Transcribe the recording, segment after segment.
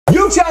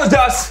challenged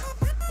us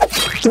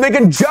to make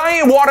a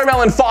giant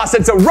watermelon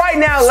faucet, so right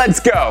now, let's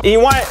go. You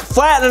want it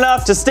flat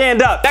enough to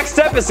stand up. Next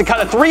step is to cut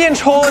a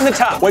 3-inch hole in the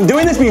top. When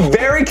doing this, be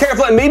very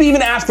careful and maybe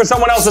even ask for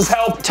someone else's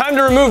help. Time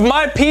to remove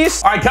my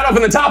piece. All right, cut up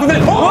in the top of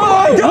it. Oh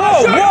my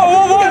gosh!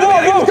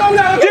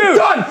 Whoa, dude!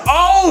 Done.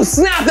 Oh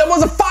snap! That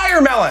was a fire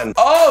melon.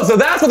 Oh, so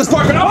that's what the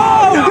spark.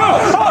 Oh,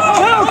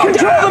 no!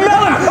 Control the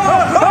melon!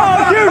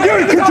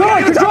 Dude! Control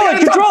it!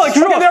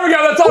 Okay, there we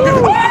go. That's all good.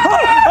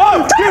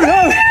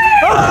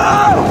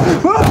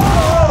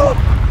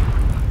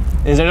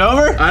 Is it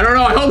over? I don't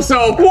know. I hope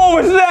so.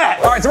 What was that?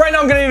 All right, so right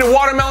now I'm gonna need a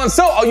watermelon,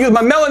 so I'll use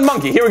my melon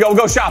monkey. Here we go. We'll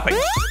go shopping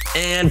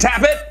and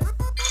tap it.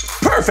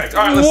 Perfect.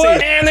 All right, let's see.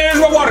 And there's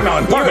my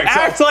watermelon. Perfect.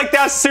 You act like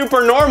that's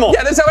super normal.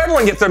 Yeah, that's how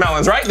everyone gets their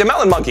melons, right? The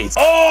melon monkeys.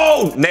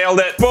 Oh, nailed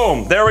it.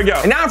 Boom. There we go.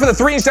 And now for the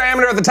 3-inch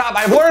diameter at the top.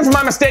 I've learned from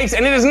my mistakes,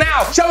 and it is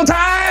now shovel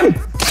time.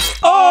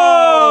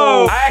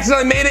 Oh! I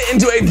accidentally made it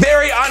into a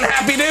very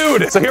unhappy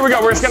dude. So here we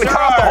go. We're just gonna cut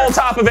off the whole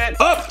top of it.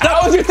 Oh,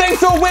 how was your thing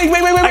so? Wait.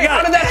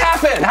 How did that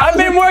happen? I've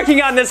been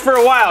working on this for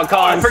a while,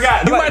 Colin. I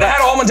forgot. You might have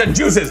had a whole bunch of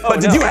juices, but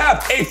did you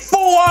have a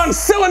full-on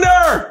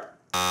cylinder?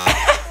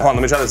 Hold on,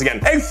 let me try this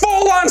again. A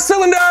full-on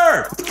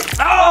cylinder!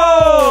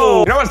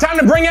 Oh! You know, it's time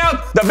to bring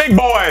out the big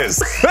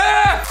boys.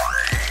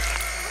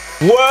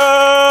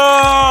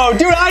 Whoa!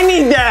 Dude, I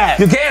need that!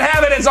 You can't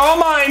have it, it's all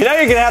mine. Now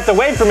you're gonna have to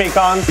wait for me,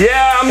 Colin.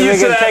 Yeah, I'm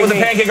used to that with the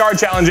pancake art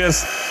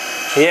challenges.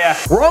 Yeah.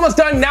 We're almost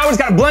done. Now we just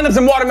gotta blend up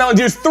some watermelon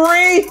juice.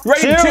 3,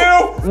 ready,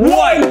 2,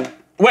 1.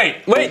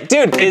 Wait,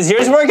 dude, is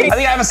yours working? I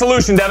think I have a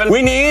solution, Devin.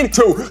 We need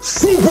to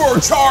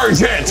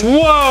supercharge it.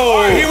 Whoa!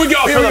 All right, here we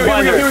go. Here we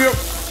go.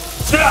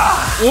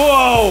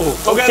 Whoa!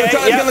 Okay, let's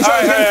try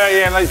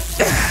again.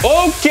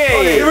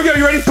 Okay, here we go.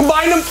 You ready?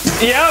 Combine them.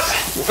 Yep.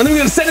 And then we're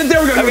gonna set it there.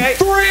 We're gonna go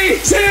 3,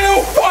 2,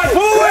 1.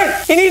 Wait.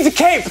 He needs a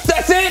cape.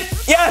 That's it.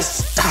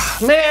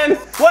 Yes. Man.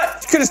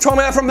 What? You could have told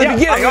me that from the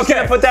beginning. I'm just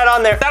gonna put that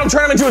on there. That'll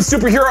turn him into a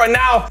superhero, and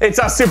now it's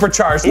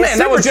supercharged. Man,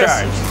 that was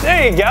just.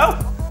 There you go.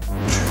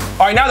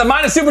 All right, now that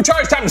mine is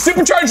supercharged, time to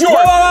supercharge yours.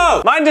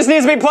 Whoa. Mine just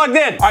needs to be plugged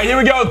in. All right, here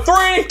we go.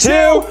 3, 2,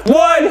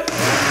 1.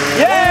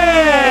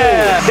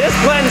 Yeah! This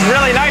blends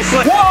really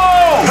nicely.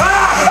 Whoa!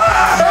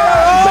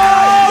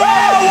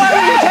 Why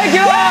did you take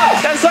it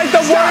off? That's like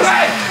the worst.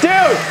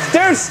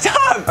 Dude,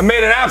 stop! I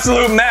made an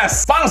absolute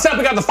mess. Final step,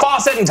 we got the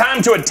faucet and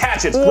time to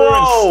attach it. Screw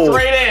Whoa. it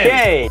straight in.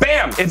 Yay.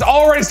 Bam! It's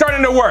already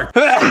starting to work.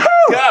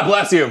 God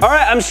bless you. All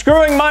right, I'm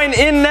screwing mine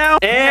in now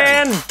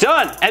and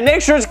done. And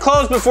make sure it's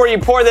closed before you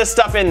pour this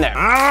stuff in there.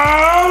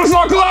 Oh, it's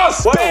not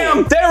close. Whoa.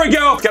 Bam! There we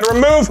go. Gotta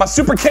remove my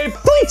super cape.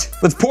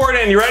 Let's pour it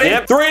in. You ready?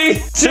 Yep. 3,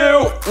 2,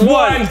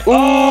 1. Ooh.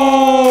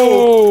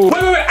 Oh!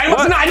 Wait.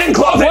 I didn't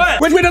close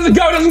it. Which way does it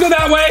go? It doesn't go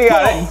that way.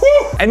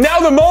 And now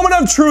the moment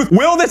of truth.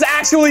 Will this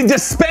actually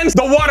dispense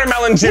the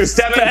watermelon juice,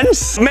 Devin?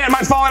 Man,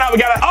 mine's falling out. We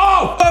gotta.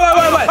 Oh!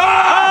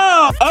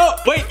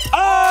 Wait. Wait.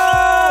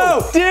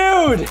 Oh!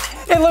 Dude!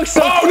 It looks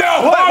so. Oh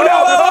no!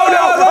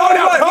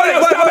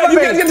 Stop it! You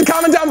guys get to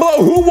comment down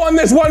below who won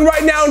this one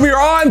right now, and we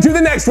are on to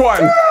the next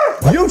one.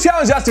 You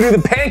challenged us to do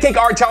the pancake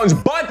art challenge,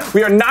 but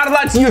we are not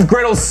allowed to use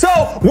griddles,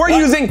 so we're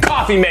using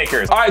coffee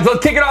makers. All right, so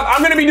let's kick it off.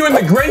 I'm gonna be doing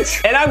the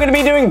Grinch. And I'm gonna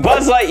be doing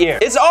Buzz Lightyear.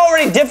 It's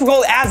already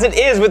difficult as it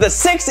is with a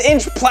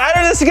 6-inch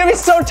platter. This is gonna be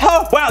so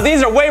tough. Wow,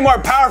 these are way more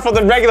powerful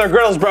than regular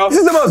griddles, bro. This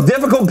is the most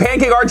difficult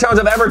pancake art challenge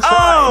I've ever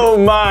tried. Oh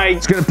my.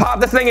 Just gonna pop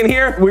the thing in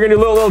here. We're gonna do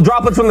little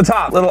droplets from the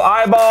top. Little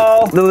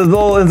eyeball, little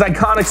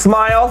iconic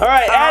smile. All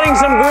right, adding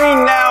some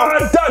green now.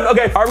 Done.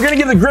 Okay, all right, we're gonna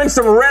give the Grinch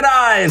some red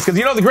eyes, because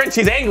you know the Grinch,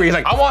 he's angry. He's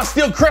like, I want to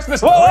steal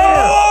Christmas. I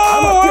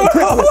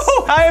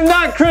am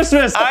not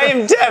Christmas. I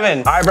am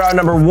Devin. Eyebrow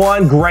number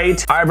 1,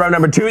 great. Eyebrow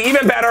number 2,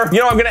 even better.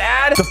 You know, I'm gonna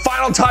add the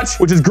final touch,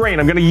 which is green.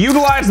 I'm gonna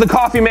utilize the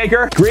coffee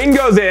maker. Green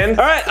goes in.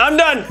 All right, I'm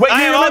done. Wait,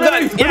 I am all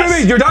done.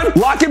 Wait, you're done?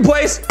 Lock in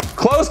place,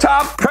 close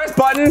top, press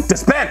button,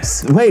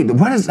 dispense. Wait,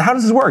 how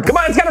does this work? Come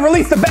on, it's gotta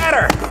release the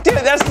batter. Dude,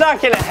 that's not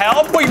gonna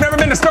help. Wait, you've never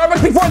been to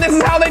Starbucks before? This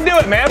is how they do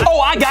it, man. Oh,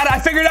 I got it. I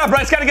figured it out, bro.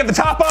 I just gotta get the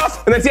top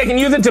off, and then see, I can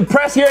use it to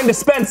press here and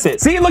dispense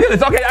it. See, look at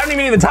this. Okay, I don't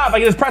even need the top. I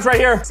can just press right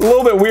here. It's a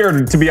little bit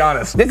weird, to be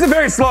honest. It's a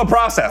very slow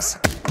process.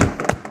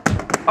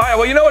 All right,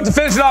 well, you know what? To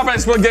finish it off,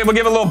 we'll give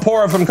it a little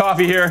pour of some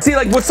coffee here. See,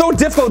 like, what's so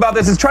difficult about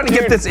this is trying to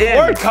get this in.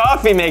 We're a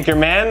coffee maker,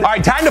 man. All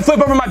right, time to flip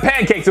over my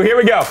pancake. So here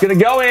we go. Gonna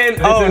go in.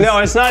 No,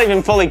 it's not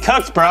even fully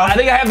cooked, bro. I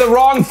think I have the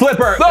wrong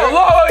flipper.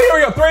 Here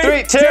we go.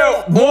 3, 2,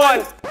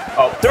 1.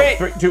 Oh, 3,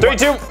 2,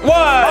 1.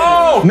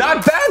 Oh,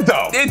 not bad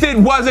though. If it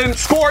wasn't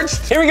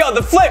scorched. Here we go.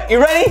 The flip. You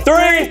ready?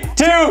 3,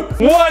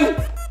 2,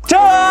 1.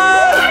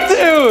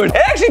 Dude, it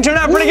actually turned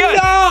out pretty good.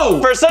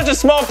 No! For such a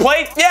small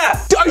plate, yeah.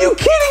 Are you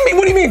kidding me?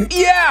 What do you mean?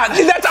 Yeah,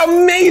 that's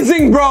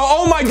amazing, bro.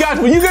 Oh my gosh.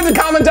 Well, you guys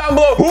comment down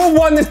below who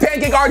won this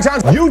pancake art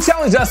challenge. You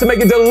challenged us to make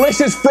a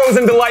delicious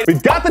frozen delight.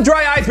 We've got the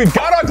dry ice, we've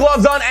got our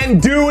gloves on,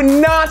 and do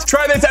not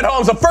try this at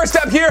home. So first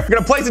step here, we're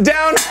gonna place it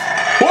down.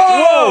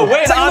 Whoa,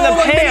 wait, on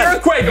the pan.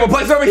 earthquake. We'll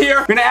place it over here.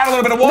 We're gonna add a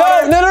little bit of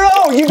water.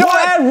 No, you don't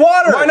add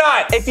water. Why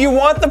not? If you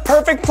want the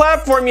perfect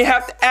platform, you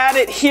have to add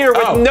it here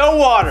with no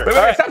water.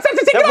 Wait, stop,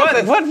 take it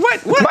off.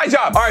 What? It's my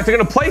job. All right, so we're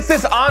gonna place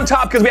this on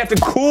top because we have to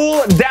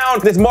cool down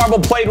this marble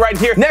plate right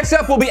here. Next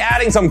up, we'll be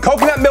adding some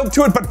coconut milk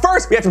to it, but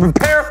first, we have to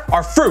prepare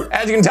our fruit.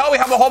 As you can tell, we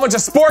have a whole bunch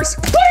of sporks.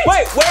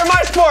 Wait, where are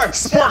my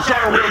sporks? Sporks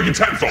are a real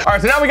utensil. All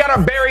right, so now we got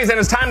our berries, and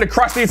it's time to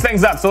crush these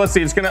things up. So let's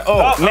see, it's gonna,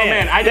 oh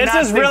man, this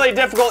is really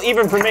difficult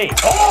even for me.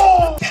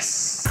 Oh,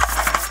 yes.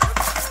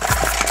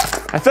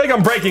 I feel like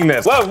I'm breaking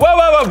this. Whoa.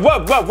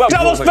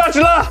 Double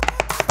spatula.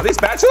 Are these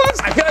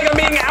spatulas? I feel like I'm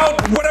being out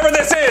whatever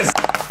this is.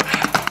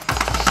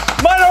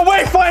 Mine are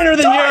way finer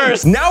than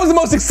yours. Now is the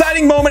most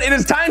exciting moment. It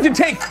is time to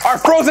take our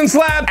frozen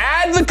slab,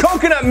 add the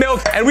coconut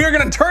milk, and we are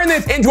gonna turn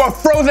this into a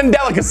frozen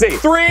delicacy.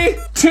 3,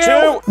 2,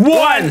 1. There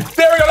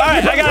we go. All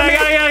right, I got it.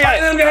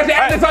 And then I'm gonna have to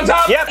add this on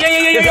top. Yep. Yeah.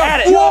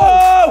 Add it.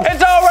 Whoa!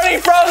 It's already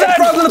frozen. It's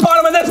frozen at the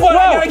bottom of this one.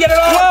 I gotta get it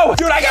off.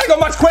 Dude, I gotta go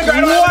much quicker. I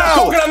don't have enough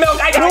coconut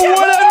milk. I gotta get it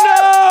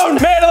known.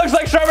 Man, it looks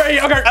like strawberry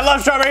yogurt. I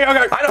love strawberry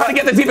yogurt. I know how to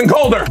get this even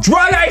colder.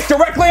 Dry ice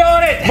directly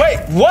on it. Wait,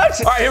 what?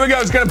 All right, here we go.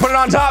 Just gonna put it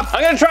on top.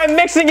 I'm gonna try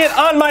mixing it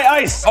on my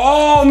ice.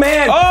 Oh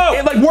man,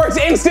 it like works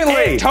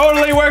instantly. It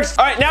totally works.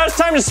 All right, now it's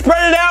time to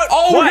spread it out.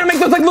 Oh, we're gonna make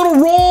those like little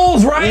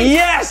rolls, right?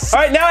 Yes.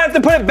 All right, now I have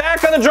to put it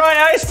back on the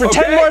dry ice for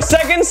 10 more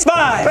seconds.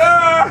 5,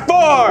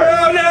 4,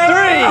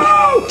 3,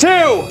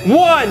 2,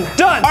 1,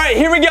 done. All right,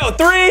 here we go.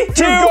 3,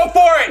 2, go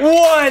for it.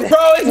 1.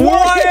 Bro, it's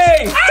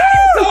working.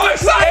 I'm so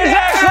excited. It's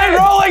actually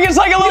rolling. It's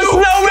like a little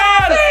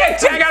snowman.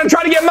 I gotta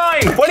try to get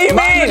mine. What do you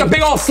mean? Like a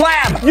big old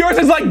slab. Yours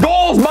is like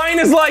goals. Mine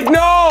is like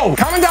no.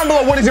 Comment down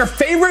below what is your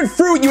favorite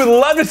fruit you would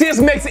love to see us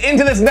mix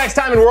into this next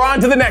time, and we're on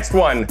to the next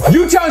one.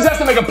 You challenged us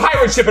to make a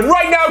pirate ship, and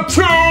right now,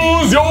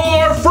 choose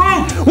your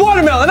fruit.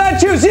 Watermelon, I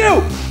choose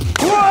you.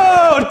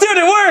 Whoa, dude,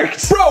 it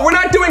worked. Bro, we're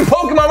not doing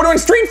Pokemon, we're doing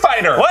Street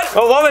Fighter. What?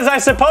 Well, what was I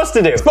supposed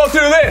to do? Supposed to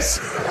do this.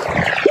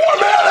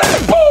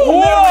 Watermelon.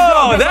 Boom.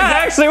 Whoa,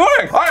 that actually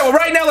worked. All right, well,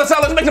 right now, let's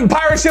make some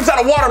pirate ships out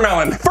of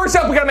watermelon. First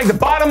up, we gotta make the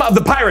bottom of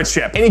the pirate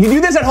ship. And if you do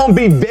this at home,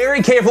 be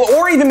very careful,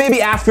 or even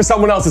maybe ask for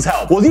someone else's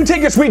help. Well, you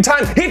take your sweet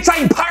time, it's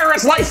a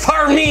pirate's life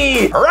for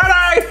me.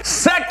 Ready,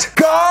 set,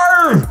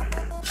 go.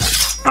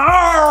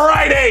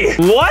 Alrighty.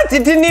 What?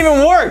 It didn't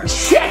even work.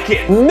 Check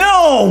it.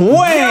 No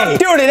way. Yeah.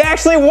 Dude, it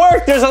actually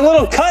worked. There's a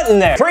little cut in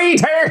there. 3,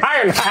 turn.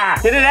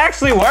 Did it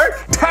actually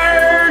work?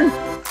 Turn.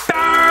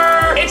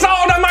 It's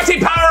all the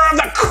mighty power of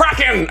the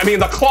Kraken. I mean,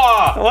 the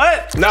claw.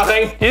 What?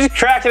 Nothing. You just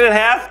crack it in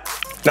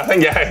half?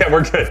 Nothing, yeah,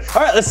 we're good.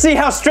 All right, let's see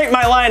how straight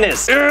my line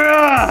is.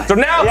 Ugh. So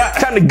now,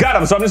 it's time to gut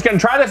them. So I'm just gonna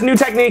try this new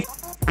technique.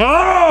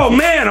 Oh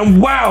man,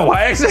 wow,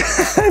 I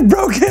actually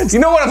broke it. You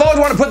know what, I've always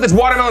wanted to put this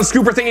watermelon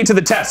scooper thingy to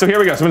the test. So here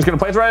we go, so I'm just gonna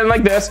place it right in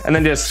like this, and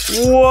then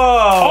just,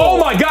 whoa. Oh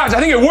my gosh, I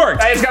think it worked.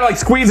 I just gotta like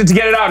squeeze it to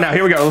get it out now.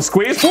 Here we go, a little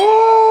squeeze.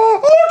 Oh,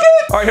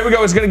 okay. All right, here we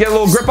go, it's gonna get a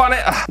little grip on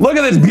it. Look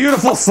at this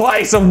beautiful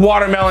slice of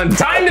watermelon.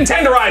 Time to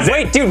tenderize it.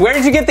 Wait, dude, where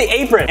did you get the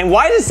apron? And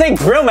why does it say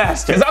grill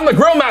master? Because I'm the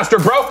grill master,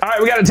 bro. All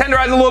right, we gotta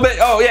tenderize it a little bit.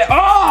 Oh yeah,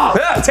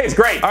 yeah, it tastes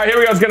great. All right, here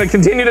we go, it's gonna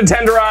continue to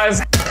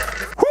tenderize.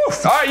 Whew.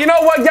 All right, you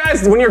know what,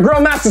 guys? When you're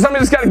grill master,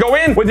 somebody just gotta go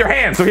in with your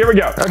hands. So here we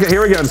go. Okay,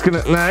 here we go. Just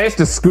gonna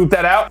just scoop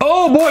that out.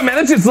 Oh boy, man,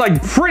 that's just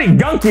like pretty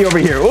gunky over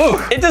here. Ooh.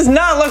 It does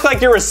not look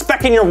like you're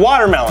respecting your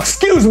watermelon.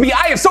 Excuse me,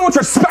 I have so much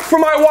respect for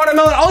my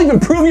watermelon. I'll even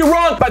prove you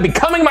wrong by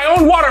becoming my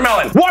own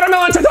watermelon.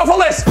 Watermelon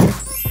Totophilis.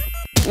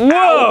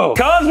 Whoa,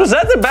 Cubs, was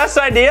that the best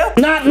idea?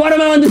 Not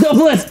watermelon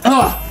Totophilis.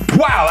 Oh.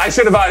 Wow, I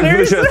should have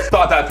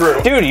thought that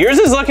through. Dude, yours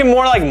is looking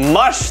more like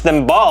mush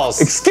than balls.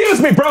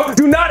 Excuse me, bro.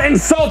 Do not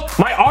insult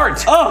my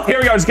art. Oh, here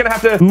we go. Just gonna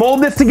have to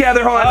mold this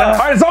together. Hold on. All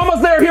right, it's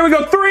almost there. Here we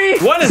go. 3.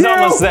 What is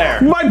almost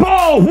there? My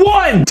ball.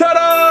 1.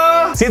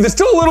 Ta-da! See, there's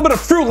still a little bit of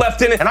fruit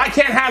left in it, and I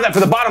can't have that for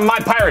the bottom of my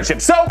pirate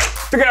ship. So,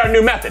 figured out a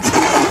new method.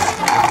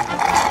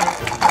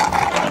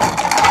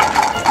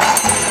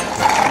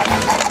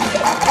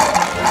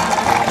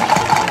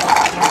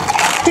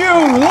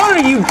 Dude, what are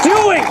you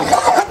doing?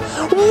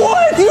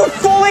 What? You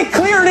fully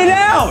cleared it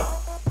out!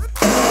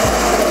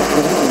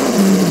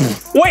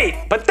 Wait,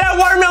 but that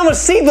watermelon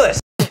was seedless.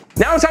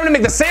 Now it's time to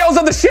make the sails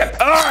of the ship.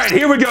 All right,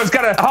 here we go. Just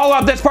gotta haul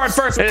out this part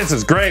first. This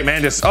is great,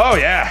 man. Just, oh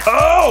yeah.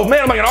 Oh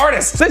man, I'm like an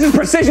artist. This is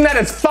precision at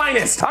its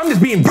finest. I'm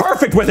just being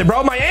perfect with it,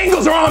 bro. My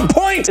angles are on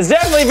point. It's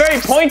definitely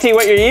very pointy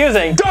what you're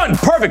using. Done,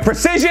 perfect.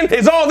 Precision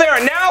is all there,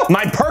 and now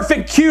my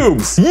perfect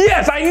cubes.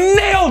 Yes, I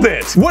nailed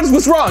it.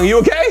 What's wrong? You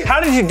okay?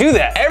 How did you do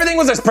that? Everything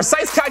was a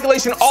precise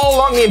calculation all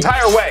along the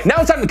entire way. Now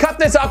it's time to cut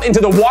this up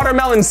into the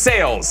watermelon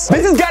sails.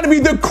 This has got to be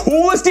the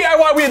coolest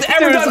DIY we have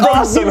ever done, bro.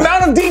 Awesome. The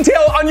amount of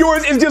detail on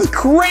yours is just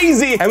crazy.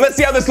 And let's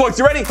see how this looks.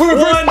 You ready? We have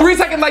a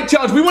 3-second like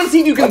challenge. We want to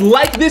see if you can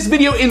like this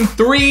video in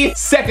 3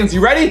 seconds.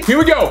 You ready? Here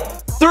we go.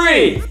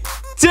 3,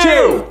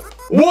 2,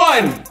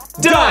 1.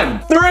 Done.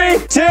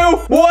 3, 2,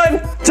 1.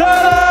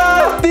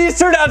 Ta-da! These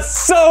turned out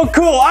so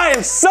cool. I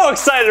am so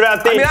excited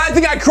about these. I mean, I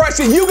think I crushed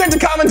it. You get to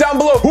comment down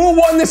below who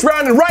won this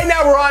round, and right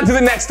now we're on to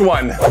the next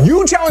one.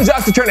 You challenged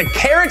us to turn a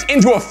carrot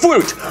into a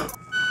flute.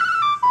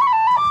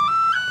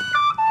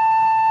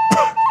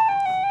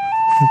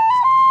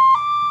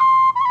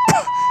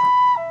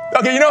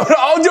 Okay, you know what?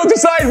 All jokes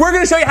aside, we're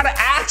gonna show you how to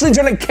actually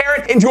turn a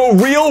carrot into a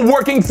real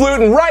working flute,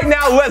 and right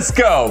now, let's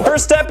go.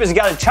 First step is you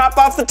gotta chop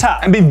off the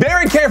top. And be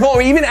very careful,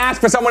 or even ask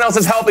for someone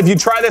else's help if you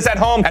try this at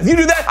home. If you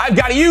do that, I've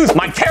gotta use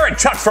my carrot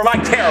chuck for my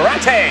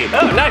karate.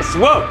 Oh, nice,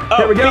 whoa. Oh,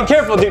 Here we go. Be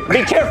careful, dude,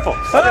 be careful.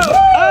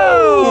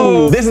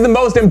 Oh! This is the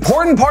most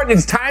important part.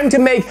 It's time to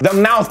make the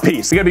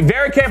mouthpiece. You gotta be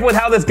very careful with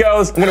how this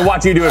goes. I'm gonna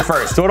watch you do it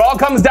first. So it all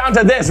comes down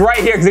to this right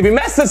here, because if you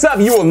mess this up,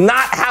 you will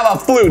not have a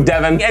flute,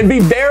 Devin. And be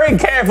very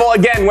careful,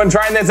 again, when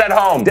trying this at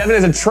home. Devin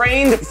is a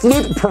trained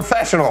flute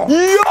professional.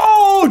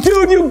 Yo,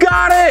 dude, you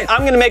got it!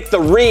 I'm gonna make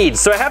the reed,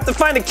 so I have to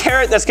find a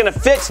carrot that's gonna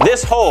fit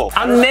this hole.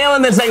 I'm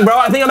nailing this thing, bro.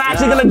 I think I'm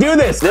actually gonna do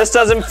this. This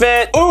doesn't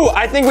fit. Ooh,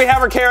 I think we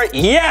have our carrot.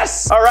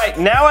 Yes! All right,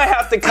 now I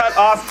have to cut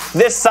off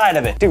this side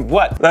of it. Dude,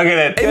 what? Look at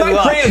it. It might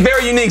create a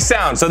very unique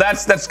sound, so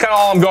that's kind of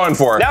all I'm going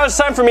for. Now it's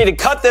time for me to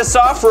cut this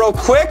off real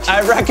quick.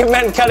 I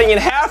recommend cutting it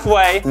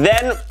halfway,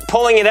 then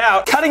pulling it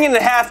out, cutting it in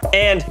half,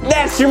 and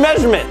that's your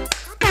measurement.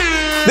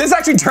 This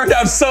actually turned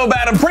out so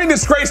bad. I'm pretty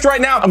disgraced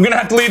right now. I'm gonna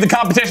have to leave the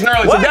competition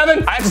early. What? So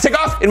Devin, I have to take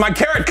off in my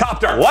carrot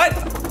copter. What?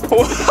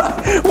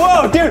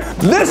 Whoa, dude,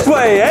 this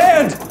way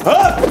and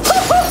up.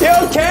 You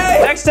okay?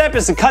 Next step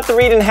is to cut the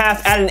reed in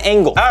half at an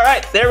angle. All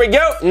right, there we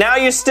go. Now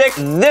you stick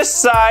this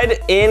side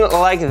in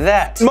like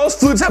that. Most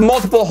flutes have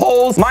multiple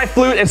holes. My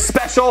flute is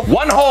special.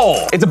 One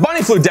hole. It's a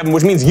bunny flute, Devin,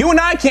 which means you and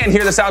I can't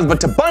hear the sounds, but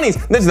to bunnies,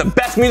 this is the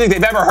best music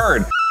they've ever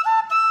heard.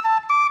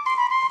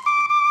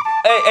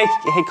 Hey,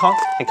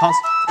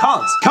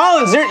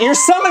 Collins, you're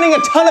summoning a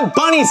ton of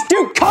bunnies.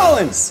 Dude,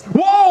 Collins.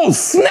 Whoa,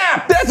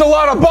 snap, that's a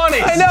lot of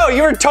bunnies. I know,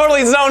 you were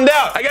totally zoned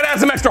out. I gotta add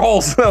some extra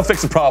holes. That'll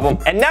fix the problem.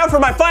 And now for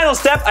my final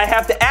step, I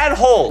have to add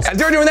holes. As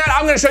you're doing that,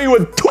 I'm gonna show you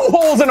what 2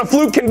 holes in a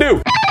flute can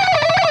do.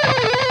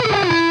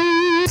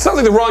 Sounds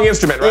like the wrong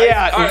instrument, right?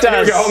 Yeah, All right, it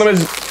does. Here we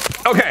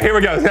go. Okay, here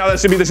we go. Now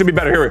this should be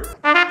better. Here we go.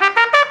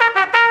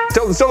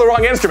 Still the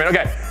wrong instrument.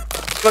 Okay,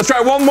 let's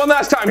try one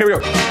last time. Here we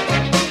go.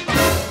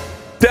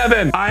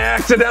 Devin, I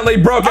accidentally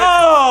broke it.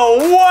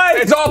 Oh, what?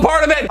 It's all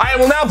part of it. I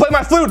will now play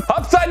my flute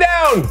upside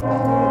down.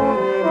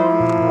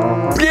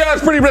 Yeah,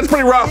 that's pretty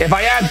rough. If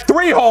I add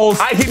 3 holes,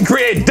 I can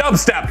create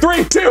dubstep.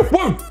 3, 2,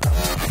 1.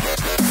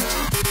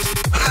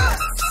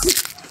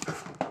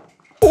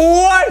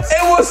 What?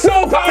 It was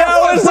so powerful. That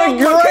was the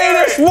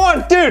greatest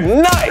one. Dude,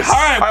 nice.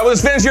 All right, we'll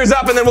just finish yours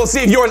up and then we'll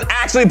see if yours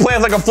actually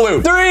plays like a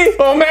flute. 3,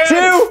 oh, man.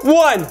 2,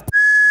 1.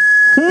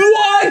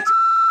 What?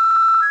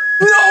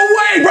 No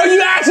way, bro, you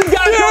actually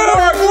got it to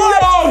work.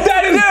 Whoa,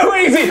 that is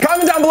crazy.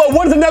 Comment down below,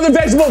 what is another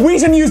vegetable we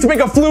should use to make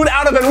a flute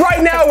out of? And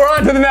right now, we're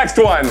on to the next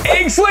one.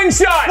 Egg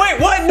slingshot.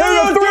 Wait, what?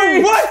 No,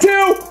 3, what?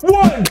 2,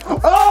 1.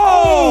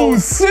 Oh,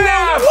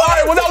 snap. All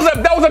right, well,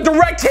 that was a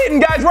direct hit.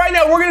 And guys, right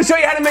now, we're gonna show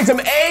you how to make some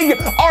egg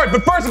art.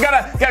 But first, we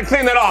gotta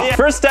clean that off. Yeah.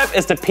 First step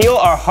is to peel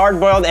our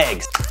hard-boiled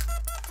eggs.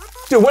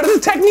 Dude, what is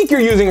the technique you're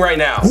using right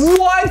now?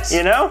 What?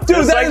 You know?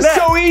 Dude, that is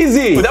so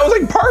easy. That was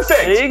like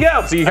perfect. There you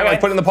go. So you kind of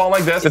like put it in the palm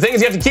like this. The thing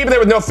is you have to keep it there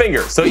with no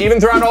finger. So even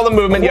throughout all the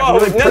movement, you have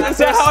to really that's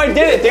not how I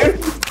did it, dude.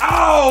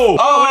 Oh!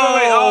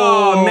 Wait.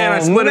 Oh, man, I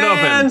split it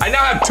open. I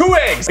now have 2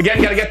 eggs. Again,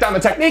 you gotta get down the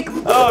technique.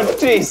 Oh,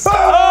 jeez.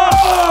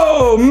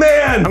 Oh,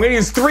 man. I'm gonna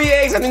use 3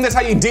 eggs. I think that's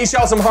how you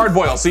deshell some hard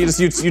boiled. So you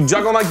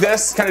juggle them like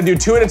this, kind of do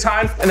 2 at a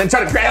time, and then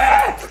try to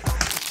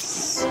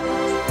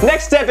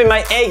Next step in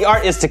my egg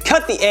art is to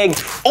cut the egg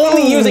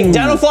only using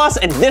dental floss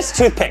and this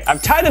toothpick.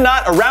 I've tied a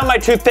knot around my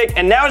toothpick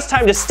and now it's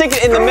time to stick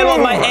it in the middle of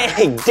my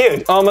egg.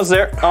 Dude, almost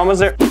there, almost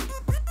there.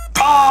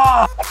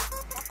 Oh,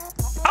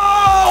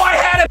 I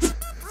had it.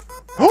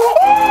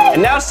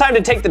 And now it's time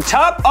to take the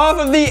top off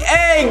of the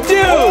egg,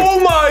 dude! Oh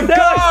my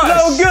gosh!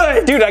 That was so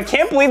good! Dude, I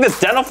can't believe this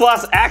dental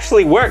floss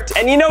actually worked.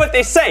 And you know what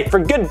they say, for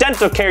good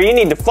dental care, you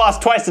need to floss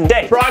twice a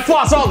day. Bro, I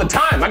floss all the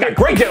time. I got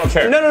great dental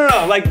care.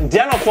 No, like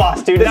dental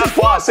floss, dude. Not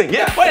flossing,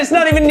 yeah. What, it's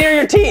not even near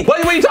your teeth.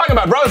 What are you talking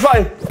about, bro? It's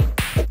like...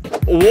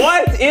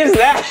 What is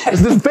that?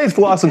 This is face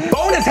flossing.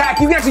 Bonus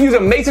hack, you can actually use a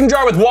mason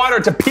jar with water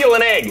to peel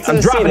an egg. I'm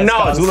dropping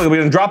knowledge. Look, we're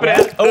gonna drop it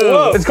in. Oh,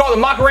 whoa. It's called a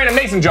Macarena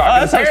mason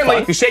jar.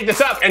 Apparently, you shake this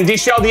up and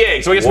deshell the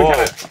egg. So I guess we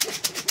kind of...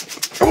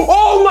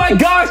 Oh my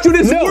gosh, dude,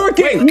 it's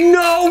working! Wait.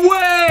 No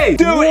way!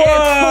 Dude, it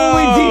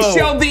fully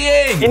deshelled the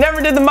egg! You never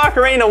did the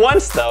Macarena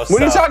once, though.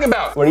 What are you talking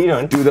about? What are you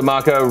doing? Do the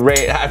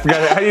Macarena. I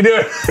forgot how you do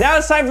it. Now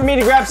it's time for me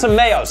to grab some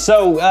mayo.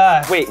 So,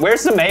 wait,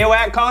 where's the mayo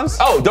at, Cons?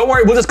 Oh, don't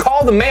worry, we'll just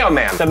call the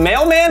mailman. The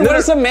mailman? What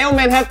does the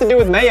mailman have to do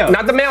with mayo?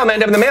 Not the mailman,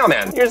 Devin, the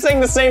mailman. You're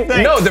saying the same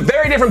thing. No, they're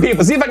very different people.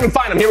 Let's see if I can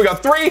find them. Here we go.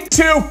 3,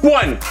 2,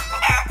 1.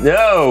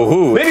 No,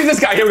 who? Maybe this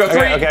guy. Here we go.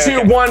 3,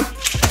 2, 1.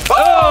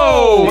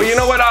 Oh! Well, you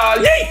know what?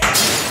 Yeet!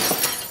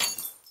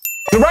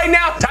 So right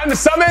now, time to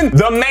summon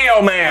the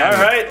mailman.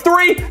 All right.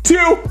 3, 2,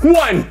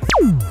 1.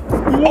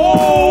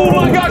 Oh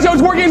my gosh,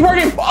 it's working, it's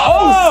working.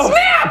 Oh,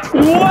 snap!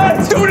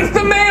 What? Dude, it's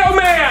the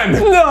mailman!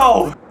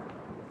 No!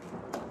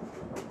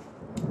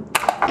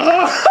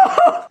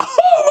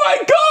 Oh my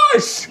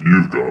gosh!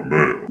 You've got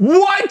mail.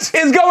 What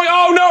is going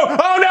on? Oh no!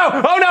 Oh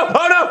no! Oh no!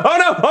 Oh no! Oh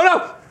no! Oh no!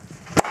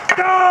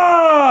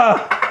 Ah!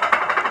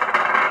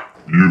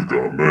 You've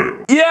got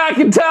mail. Yeah, I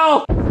can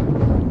tell.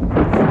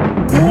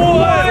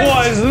 What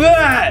was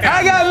that?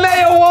 I got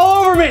mayo all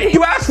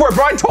for it,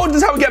 bro. I told you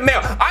this is how we get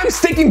mayo. I'm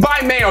sticking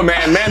by mayo,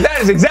 man. That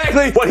is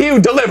exactly what he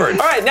delivered.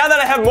 All right, now that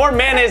I have more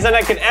mayonnaise than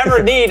I could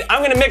ever need,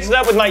 I'm gonna mix it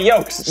up with my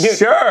yolks. Dude.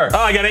 Sure. Oh,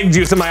 I got egg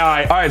juice in my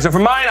eye. All right, so for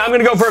mine, I'm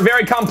gonna go for a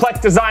very complex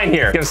design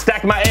here. Gonna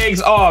stack my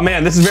eggs. Oh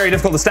man, this is very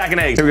difficult to stack an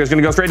egg. So we're just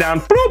gonna go straight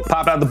down, boop,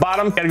 pop out the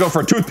bottom. Gotta go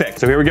for a toothpick.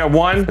 So here we go,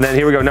 1, and then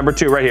here we go, number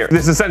 2 right here.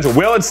 This is essential.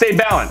 Will it stay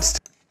balanced?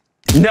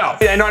 No.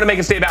 I know how to make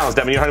it stay balanced,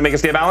 Devin. You know how to make it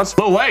stay balanced?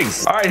 Little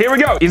eggs. All right, here we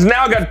go. He's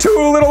now got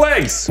 2 little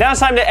eggs. Now it's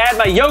time to add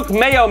my yolk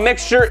mayo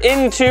mixture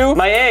into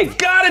my egg.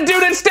 Got it,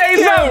 dude. It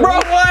stays up, bro.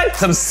 What?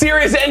 Some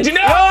serious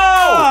engineering.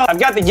 Oh! I've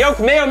got the yolk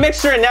mayo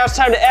mixture, and now it's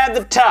time to add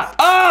the top.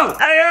 Oh!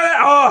 I got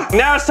it. Oh!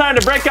 Now it's time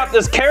to break up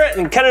this carrot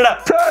and cut it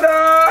up. Ta-da!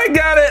 I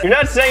got it. You're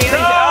not saying anything.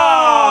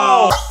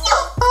 Oh!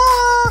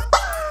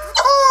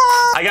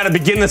 I gotta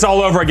begin this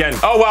all over again.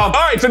 Oh, well. All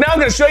right, so now I'm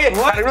gonna show you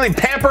how to really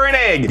pamper an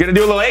egg. Gonna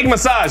do a little egg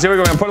massage. Here we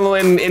go. I'm gonna put a little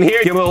in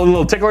here. Give it a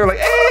little tickler, like,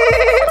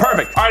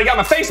 perfect. All right, I got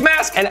my face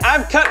mask. And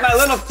I've cut my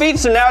little feet,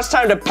 so now it's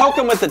time to poke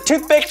them with a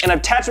toothpick and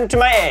attach them to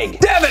my egg.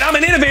 Devin, I'm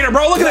an innovator,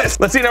 bro. Look at this.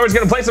 Let's see, now we're just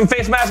gonna place some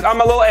face mask on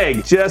my little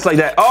egg. Just like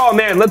that. Oh,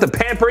 man, let the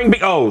pampering be.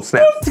 Oh,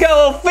 snap. It's got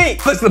little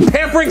feet. Listen, the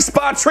pampering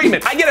spa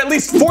treatment. I get at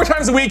least 4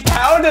 times a week.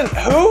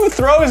 Who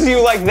throws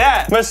you like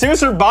that?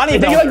 Masseuse or Bonnie?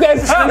 They like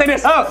this, and they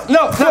just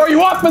throw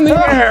you up in the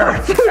air.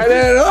 And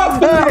then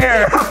up in the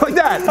air. Like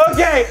that.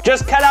 Okay.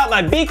 Just cut out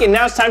my beak, and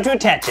now it's time to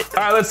attach it.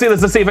 All right, let's see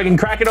if I can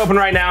crack it open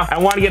right now. I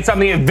want to get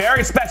something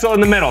very special in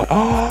the middle.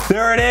 Oh,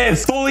 there it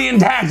is. Fully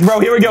intact, bro.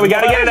 Here we go. We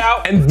got to get it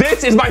out. And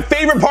this is my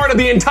favorite part of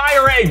the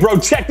entire egg, bro.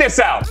 Check this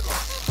out.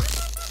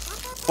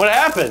 What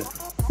happened?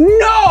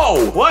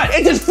 No! What?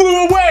 It just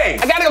flew away.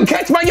 I gotta go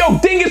catch my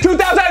yolk. Dingus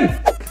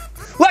 2000.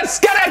 Let's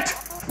get it.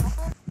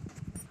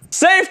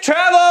 Safe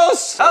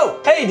travels!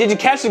 Oh, hey, did you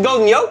catch the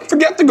golden yolk?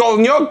 Forget the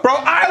golden yolk, bro.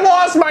 I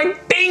lost my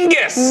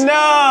dingus.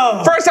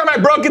 No. First time I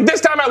broke it,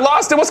 this time I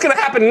lost it. What's gonna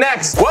happen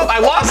next? Well, I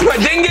lost my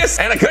dingus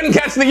and I couldn't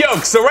catch the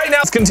yolk. So right now,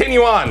 let's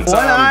continue on. 1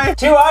 eye,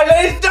 2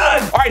 eyelids,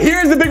 done. All right,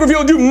 here's the big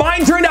reveal. Dude,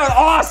 mine turned out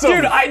awesome.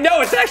 Dude, I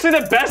know. It's actually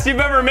the best you've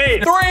ever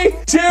made. 3,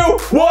 2,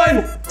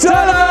 1,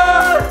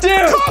 ta-da!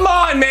 Dude. Come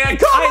on, man.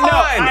 Come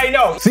on. I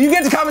know. So you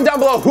get to comment down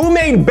below who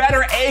made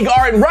better egg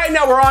art. And right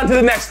now, we're on to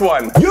the next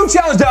one. You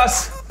challenged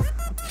us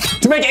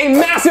to make a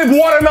massive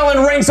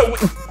watermelon ring, so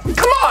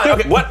come on! Dude,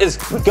 okay. What is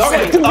going on?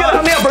 Okay, you gotta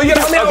help me out, bro. You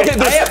gotta help me out. Okay,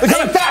 they're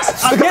coming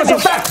fast. They're coming so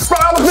fast. Bro,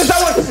 I almost missed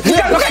that one. You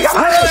guys, okay, come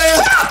on.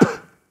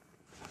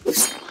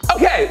 Stop!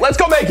 Okay, let's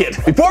go make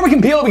it. Before we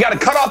can peel it, we gotta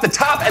cut off the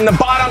top and the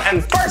bottom.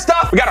 And first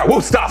off, we got our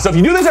whoop stop. So if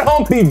you do this at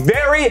home, be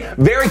very,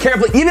 very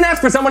careful. Even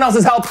ask for someone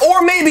else's help,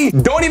 or maybe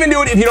don't even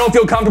do it if you don't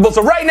feel comfortable.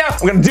 So right now,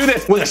 I'm gonna do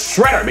this with a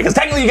shredder because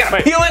technically you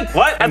gotta peel it.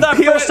 What? I thought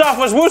first off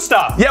was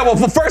woostop. Yeah, well,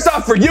 first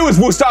off for you is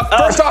woostop.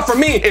 First off for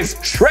me is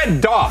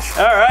shred off.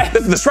 All right.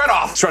 This is the shred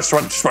off.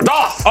 Shred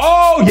off.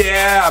 Oh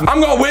yeah, I'm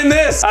gonna win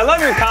this. I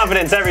love your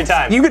confidence every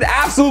time. You could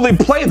absolutely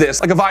play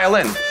this like a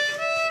violin.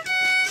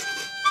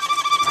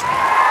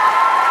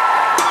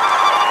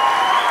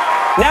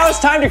 Now it's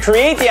time to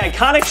create the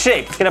iconic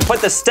shape. Gonna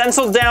put the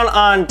stencil down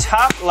on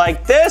top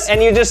like this,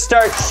 and you just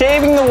start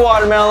shaving the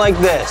watermelon like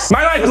this.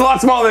 My knife is a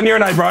lot smaller than your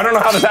knife, bro. I don't know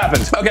how this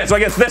happened. Okay, so I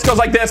guess this goes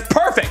like this.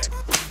 Perfect.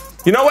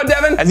 You know what,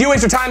 Devin? As you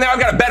waste your time there, I've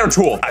got a better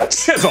tool. A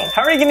chisel.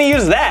 How are you gonna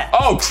use that?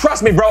 Oh,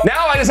 trust me, bro.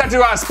 Now I just have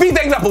to speed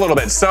things up a little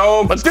bit.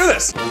 So let's do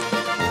this.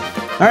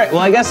 All right, well,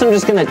 I guess I'm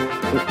just gonna...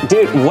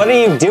 Dude, what are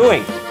you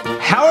doing?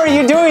 How are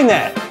you doing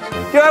that?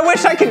 Dude, I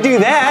wish I could do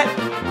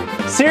that.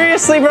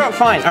 Seriously, bro?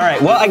 Fine. All right,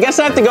 well, I guess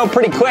I have to go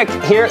pretty quick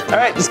here. All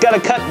right, just gotta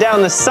cut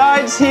down the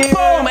sides here.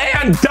 Boom,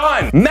 and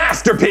done.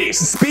 Masterpiece.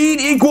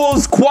 Speed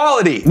equals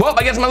quality. Well,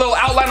 I guess my little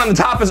outline on the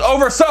top is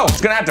over, so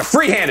just gonna have to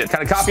freehand it.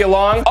 Kind of copy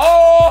along.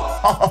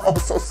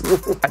 Oh, so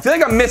smooth. I feel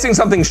like I'm missing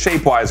something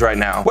shape-wise right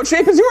now. What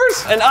shape is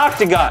yours? An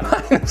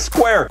octagon.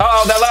 Square.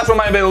 Uh-oh, that last one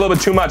might have been a little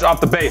bit too much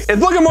off the base.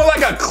 It's looking more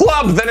like a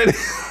club than it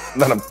is.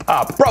 Than a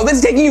pop. Bro, this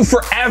is taking you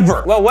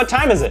forever. Well, what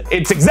time is it?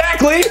 It's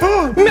exactly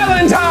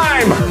melon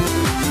time.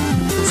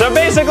 So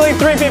basically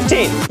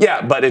 3:15.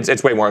 Yeah, but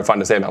it's way more fun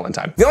to say melon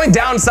time. The only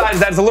downside is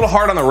that it's a little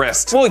hard on the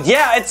wrist. Well,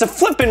 yeah, it's a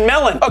flippin'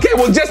 melon. Okay,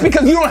 well, just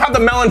because you don't have the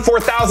melon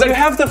 4000. You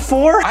have the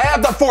 4? I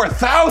have the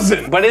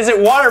 4000. But is it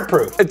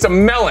waterproof? It's a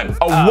melon,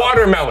 a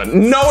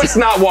watermelon. No, it's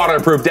not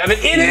waterproof, Devin.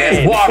 It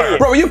is water.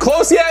 Bro, are you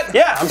close yet?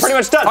 Yeah, I'm pretty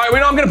much done. All right, we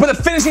know I'm gonna put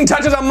the finishing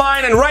touches on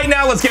mine, and right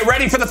now, let's get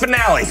ready for the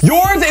finale.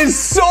 Yours is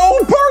so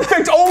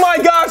perfect. Oh my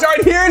gosh. All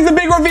right, here's the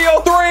big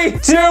reveal. 3,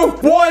 2,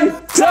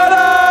 1,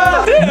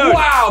 ta-da! Dude.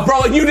 Wow, bro,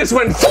 like you just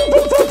went boom,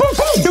 boom, boom, boom,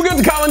 boom. You get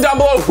to comment down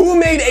below who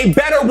made a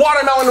better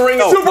watermelon ring.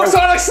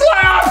 Supersonic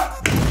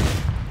slap!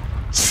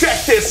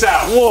 Check this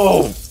out.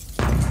 Whoa.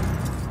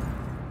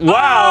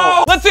 Wow.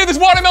 Oh, let's see if this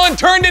watermelon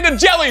turned into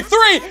jelly.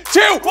 3,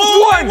 2,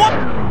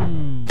 1.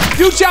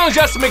 You challenged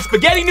us to make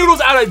spaghetti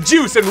noodles out of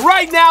juice, and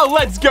right now,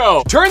 let's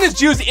go. Turn this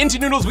juice into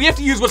noodles. We have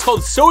to use what's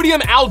called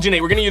sodium alginate.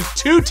 We're gonna use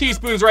 2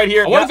 teaspoons right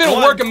here. I wonder if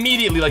it'll work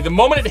immediately, like the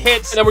moment it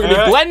hits, and then we're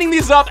gonna be blending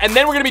these up, and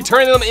then we're gonna be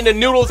turning them into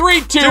noodles.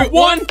 3, 2,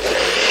 1.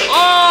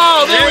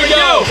 Oh, there we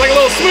go. It's like a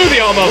little smoothie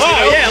almost.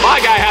 Wow, you know? yeah.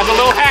 My guy has a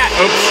little hat.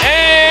 Oops.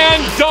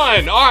 And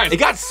done. All right, it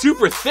got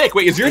super thick.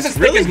 Wait, is yours as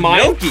thick as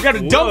mine? Milky. You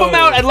gotta dump them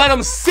out and let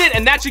them sit,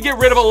 and that should get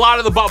rid of a lot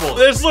of the bubbles.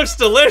 This looks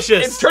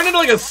delicious. It's turned into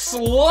like a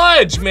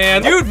sludge,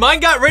 man. Dude, mine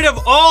got rid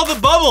of all the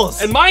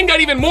bubbles. And mine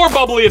got even more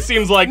bubbly, it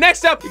seems like.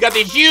 Next up, we got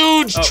the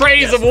huge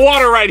trays of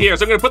water right here.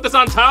 So I'm gonna put this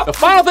on top. The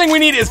final thing we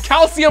need is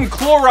calcium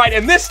chloride,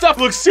 and this stuff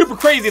looks super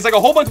crazy. It's like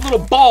a whole bunch of little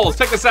balls.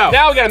 Check this out.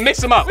 Now we gotta mix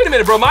them up. Wait a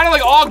minute, bro. Mine are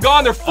like all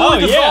gone. They're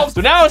fully dissolved.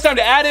 So now it's time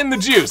to add in the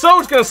juice. So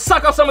we're just gonna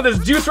suck off some of this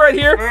juice right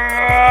here.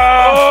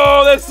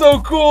 Oh, that's so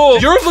cool.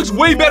 Yours looks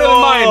way better than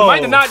mine.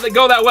 Mine did not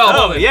go that well.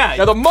 Oh, yeah.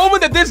 Now the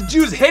moment that this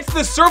juice hits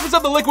the surface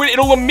of the liquid,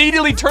 it'll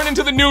immediately turn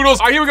into the noodles.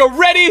 All right, here we go.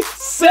 Ready,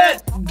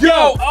 set,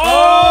 go.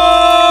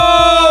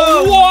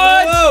 Oh,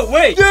 what? Whoa,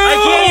 wait. Dude,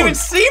 I can't even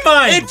see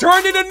mine. it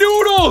turned into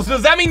noodles.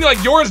 Does that mean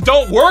like yours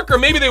don't work, or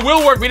maybe they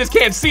will work, we just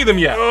can't see them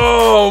yet?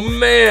 Oh,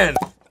 man.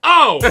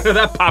 Oh,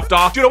 that popped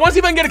off. Dude, I wanna see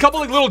if I can get a couple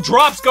like little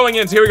drops going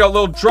in. So here we go,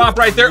 little drop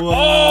right there. Whoa.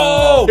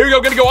 Oh, here we go,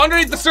 gonna go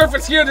underneath the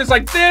surface here, just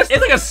like this. It's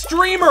like a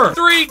streamer.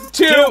 3,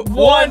 2,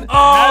 1. Oh.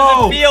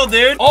 How does it feel,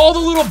 dude? All the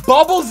little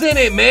bubbles in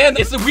it, man.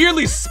 It's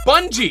weirdly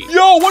spongy.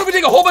 Yo, what if we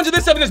take a whole bunch of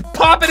this stuff and just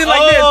pop it in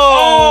like this?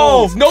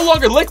 Oh, it's no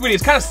longer liquidy.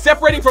 It's kind of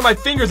separating from my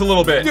fingers a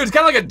little bit. Dude, it's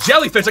kind of like a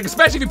jellyfish, like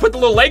especially if you put the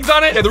little legs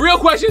on it. Yeah, the real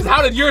question is,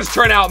 how did yours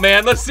turn out,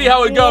 man? Let's see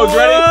how it goes. What?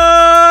 Ready?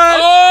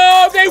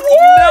 Oh, they worked!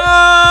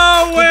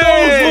 No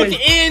way! Those look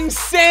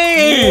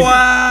insane.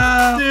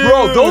 Wow. Dude.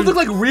 Bro, those look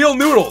like real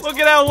noodles. Look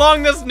at how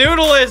long this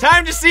noodle is.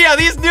 Time to see how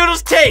these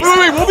noodles taste.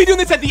 Wait, we'll be doing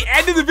this at the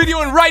end of the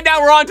video, and right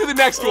now we're on to the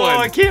next one. Oh,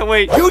 I can't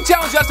wait. You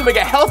challenged us to make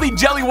a healthy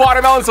jelly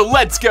watermelon, so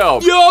let's go.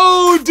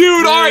 Yo,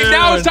 dude, all right,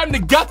 now it's time to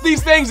gut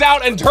these things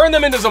out and turn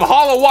them into some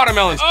hollow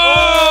watermelons.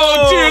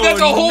 Oh, dude, that's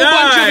a whole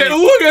bunch of it.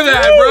 Look at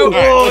that, bro.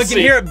 Oh, I can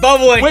hear it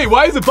bubbling. Wait,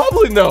 why is it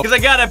bubbling, though? Because I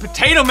got a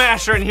potato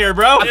masher in here,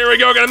 bro. Here we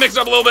go, gotta mix it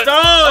up a little bit.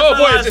 Oh,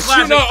 boy, it's just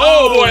shooting out.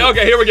 Oh, boy,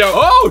 okay, here we go.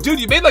 Oh, dude,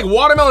 you made like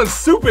watermelon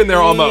soup in there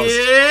almost.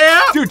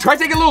 Yeah. Dude, try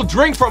taking a little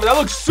drink from it. That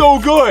looks so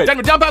good. Time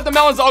to dump out the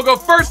melons. I'll go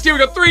first. Here we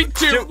go. 3,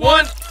 2,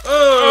 1.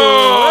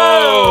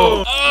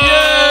 Oh,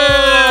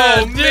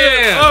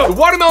 man. The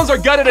watermelons are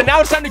gutted, and now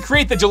it's time to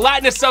create the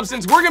gelatinous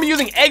substance. We're gonna be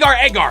using agar.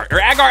 I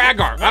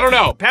don't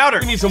know. Powder.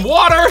 We need some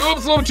water.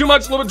 Oops, a little bit too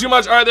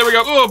much, All right, there we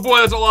go. Oh boy,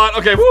 that's a lot.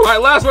 Okay, woo. All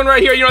right, last one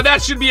right here. You know,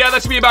 that should be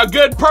about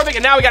good. Perfect,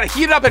 and now we gotta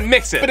heat it up and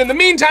mix it. But in the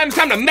meantime, it's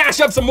time to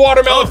mash up some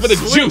watermelons for the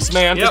juice,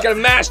 man. Just gotta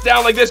mash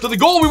down like this. So the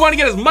goal, we wanna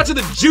get as much of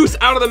the juice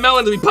out of the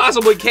melons as we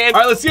possibly can.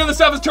 All right, let's see how this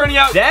stuff is turning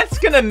out. That's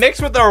gonna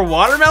mix with our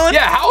watermelon?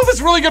 Yeah, how is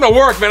this really gonna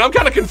work, man? I'm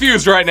kind of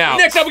confused right now.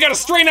 Next up, we gotta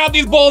strain out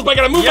these bowls, but I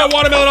gotta move my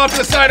watermelon off to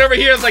the side over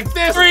here. It's like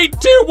this. 3,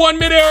 2, 1,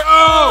 midair.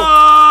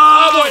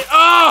 Oh boy.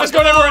 Oh, it's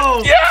going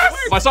everywhere. Yes!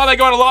 I saw that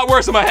going a lot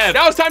worse in my head.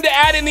 Now it's time to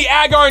add in the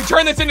agar and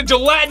turn this into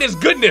gelatinous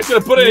goodness.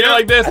 Gonna put it in here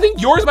like this. I think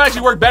yours might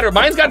actually work better.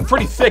 Mine's gotten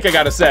pretty thick, I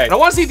gotta say. And I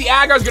wanna see if the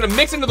agar is gonna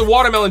mix into the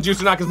watermelon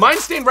juice or not, because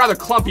mine's staying rather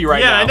clumpy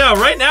right now. Yeah, I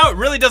know. Right now, it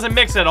really doesn't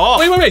mix at all.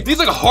 Wait. These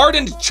are like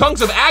hardened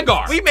chunks of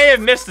agar. We may have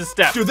missed a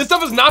step. Dude, this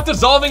stuff is not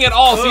dissolving at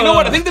all. So you know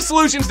what? I think the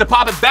solution is to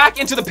pop it back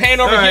into the pan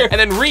over here and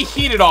then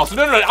reheat it all. So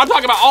no. I'm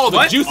talking about all of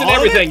the juice and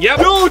everything. Yep.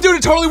 No, dude,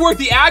 it totally worked.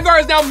 The agar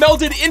is now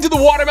melted into the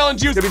watermelon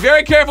juice. So be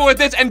very careful with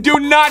this and do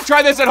not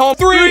try this at home.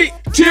 3,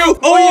 2,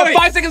 1.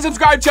 5-second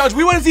subscribe challenge.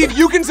 We want to see if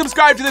you can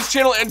subscribe to this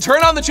channel and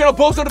turn on the channel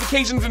post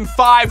notifications in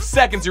 5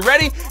 seconds. You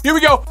ready? Here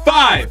we go.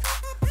 5,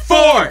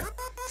 4,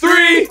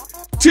 3,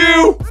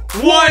 2,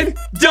 1,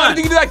 done. If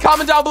you can do that,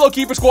 comment down below,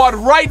 Keeper Squad,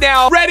 right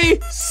now. Ready,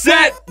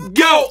 set,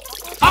 go.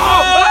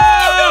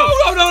 Oh,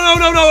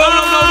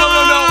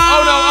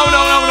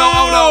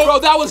 no. Bro,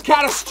 that was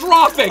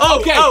catastrophic.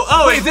 Okay.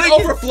 Wait, is it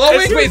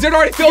overflowing? Wait, is it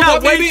already filled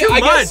up, maybe? I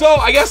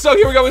guess so.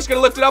 Here we go. We're just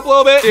gonna lift it up a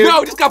little bit. Dude.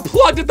 No, it just got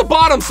plugged at the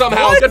bottom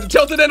somehow. Got to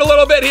tilt it in a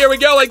little bit. Here we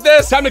go, like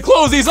this. Time to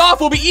close these off.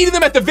 We'll be eating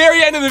them at the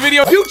very end of the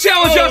video. You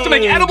challenged us to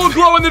make edible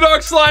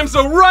glow-in-the-dark slime,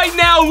 so right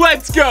now,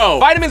 let's go.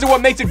 Vitamins are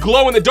what makes it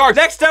glow in the dark.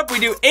 Next up, we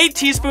do 8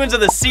 teaspoons of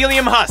the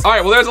psyllium husk. All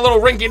right, well, there's a little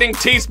rinky-dink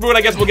teaspoon.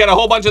 I guess we'll get a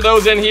whole bunch of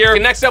those in here.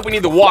 And next up, we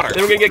need the water.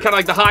 Then we're gonna get kind of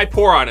like the high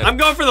pour on it. I'm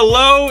going for the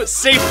low,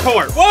 safe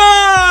pour.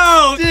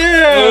 Whoa, dude.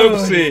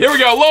 Oopsie. Here we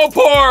go, low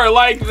pour,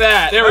 like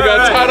that. There we go,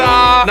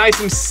 ta-da. Nice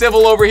and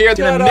civil over here.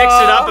 Gonna mix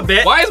it up a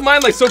bit. Why is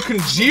mine like so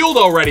congealed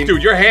already?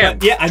 Dude, your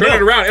hand. Yeah, I know. Turn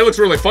it around, it looks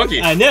really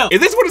funky. I know. Is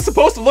this what it's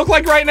supposed to look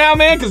like right now,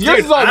 man? Because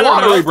yours is all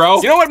watery,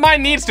 bro. You know what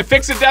mine needs to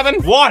fix it,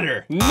 Devin?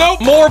 Water.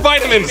 Nope, more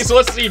vitamins. So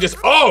let's see,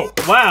 wow.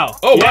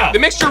 Wow. The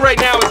mixture right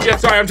now is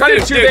just, sorry, I'm trying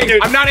to do 2 things.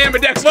 I'm not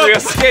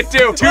ambidextrous. I can't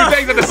do 2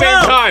 things at the same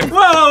time.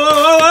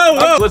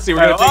 Whoa. Let's see, we're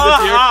gonna take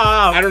this here.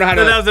 I don't know how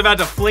to. That was about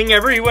to fling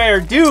everywhere.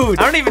 Dude,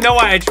 I don't even know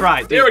why I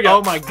tried. Dude. There we go.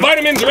 Oh my god.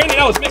 Vitamins are in it.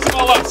 Now let's mix them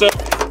all up. So,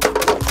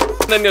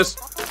 and then just.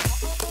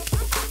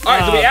 All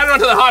right, so we add it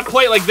onto the hot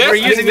plate like this. We're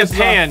using the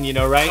pan, you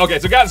know, right? Okay,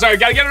 so gotta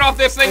get it off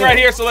this thing right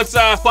here. So let's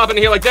plop it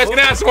in here like this.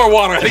 Gonna add some more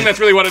water. I think that's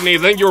really what it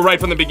needs. I think you were right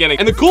from the beginning.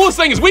 And the coolest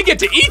thing is we get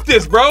to eat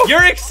this, bro.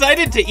 You're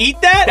excited to eat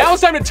that? Now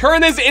it's time to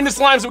turn this into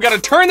slime. So we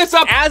gotta turn this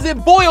up as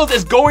it boils.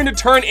 It's going to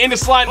turn into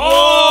slime.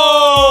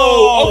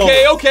 Oh!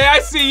 Okay, I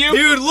see you.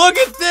 Dude, look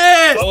at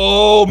this.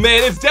 Oh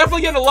man, it's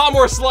definitely getting a lot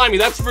more slimy,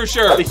 that's for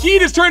sure. The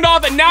heat is turned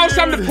off and now it's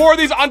time to pour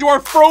these onto our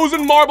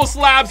frozen marble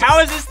slabs. How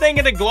is this thing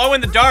gonna glow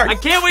in the dark? I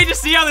can't wait to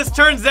see how this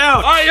turns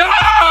out. All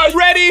right,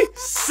 ready,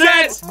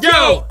 set,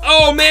 go.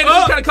 Oh man, this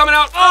is kind of coming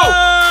out.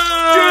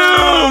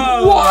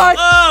 Dude, what?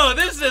 Oh,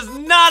 this is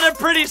not a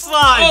pretty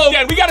slime. Oh,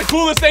 man, we gotta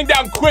cool this thing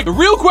down quick. The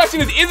real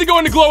question is it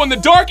going to glow in the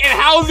dark and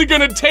how is it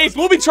gonna taste?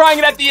 We'll be trying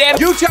it at the end.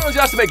 You challenged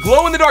us to make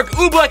glow-in-the-dark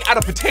oobleck out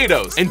of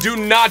potatoes. And do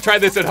not try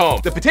this at home.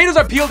 The potatoes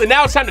are peeled and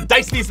now it's time to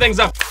dice these things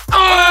up.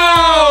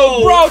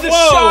 Oh, bro, this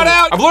shot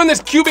out. I've learned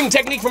this cubing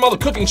technique from all the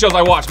cooking shows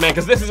I watch, man,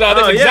 because this is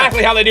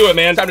exactly how they do it,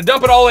 man. Time to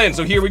dump it all in.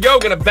 So here we go,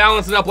 gonna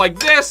balance it up like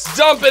this,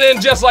 dump it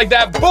in just like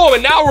that, boom,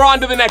 and now we're on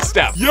to the next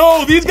step.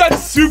 Yo, these got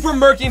super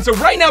murky, and so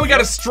right now we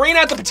gotta strain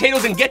out the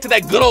potatoes and get to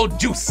that good old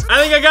juice.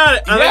 I think I got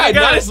it. I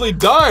got nicely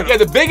done. Yeah,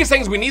 the biggest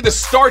thing is we need the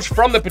starch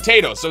from the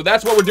potatoes, so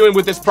that's what we're doing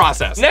with this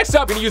process. Next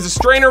up, we're gonna use a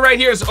strainer right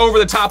here, it's over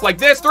the top like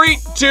this. 3,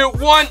 2,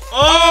 1.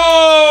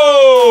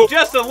 Oh!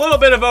 Just a little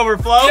bit of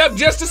overflow. Yep,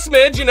 just a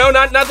smidge, you know,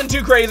 nothing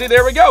too crazy.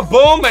 There we go,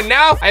 boom, and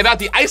now I have out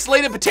the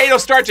isolated potato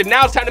starch, and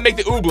now it's time to make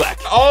the oobleck.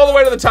 All the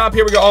way to the top,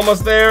 here we go,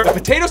 almost there. The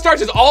potato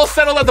starch is all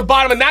settled at the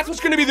bottom, and that's what's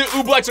gonna be the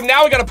oobleck, so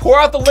now we gotta pour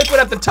out the liquid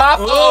at the top.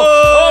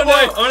 Oh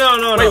boy.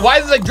 No. Wait, why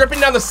is this like dripping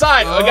down the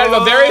side? I gotta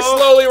go very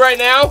slowly right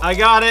now. I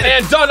got it.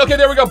 And done, okay,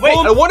 there we go, Wait.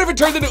 boom. I wonder if it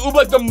turns into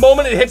oobleck the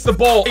moment it hits the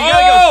bowl. You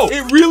gotta go.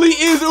 It really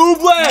is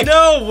oobleck.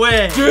 No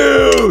way.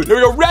 Dude, here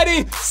we go,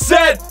 ready,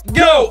 set,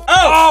 go.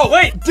 Oh,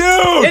 wait.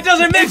 Dude. It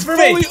doesn't mix for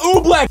me. It's fully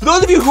oobleck. For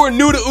those of you who are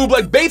new to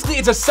oobleck, basically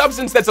it's a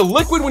substance that's a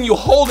liquid when you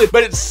hold it,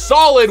 but it's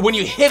solid when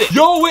you hit it.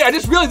 Yo, wait, I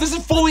just realized this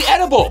is fully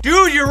edible.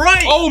 Dude, you're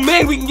right. Oh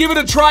man, we can give it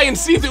a try and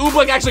see if the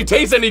oobleck actually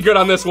tastes any good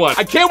on this one.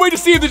 I can't wait to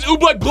see if this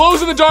oobleck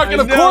glows in the dark, and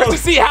of course to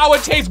see how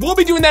it tastes. We'll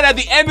be doing that at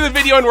the end of the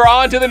video, and we're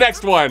on to the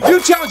next one.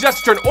 You challenged us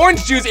to turn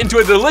orange juice into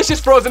a delicious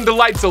frozen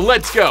delight, so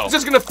let's go. I'm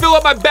just gonna fill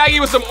up my baggie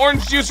with some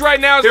orange juice right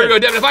now. Here we go,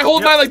 Devin. If I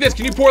hold mine like this,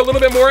 can you pour a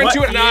little bit more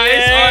into it? Nice.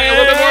 Yeah. All right, a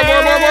little bit more. Done.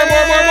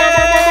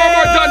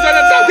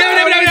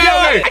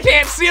 Devin. I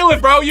can't seal it,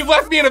 bro. You've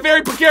left me in a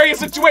very precarious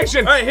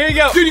situation. All right, here you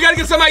go. Dude, you gotta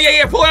get some out.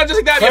 Yeah, pull it out just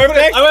like that.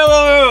 Perfect. I will.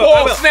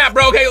 Oh, snap,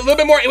 bro. Okay, a little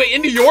bit more. Wait,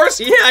 into yours?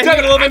 Yeah, I got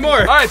a little bit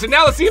more. All right, so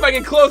now let's see if I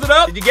can close it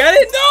up. Did you get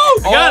it?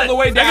 No. All the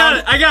way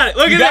down. I got it.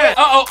 Look You at got that.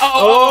 it.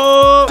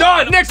 Oh.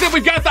 Done. Next up,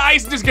 we've got the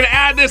ice. Just gonna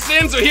add this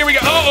in. So here we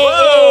go.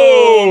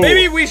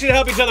 Maybe we should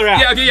help each other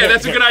out. Yeah,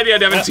 that's a good idea,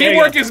 Devin.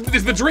 Teamwork is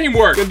the dream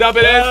work. Gonna dump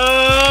it in.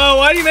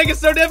 Why do you make it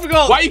so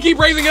difficult? Why you keep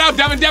raising it up,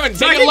 Devin?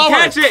 So Take it lower.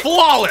 catch it.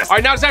 Flawless. All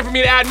right, now it's time for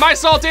me to add my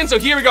salt in. So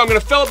here we go. I'm gonna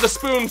fill up the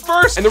spoon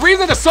first. And the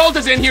reason the salt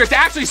is in here is to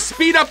actually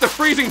speed up the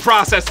freezing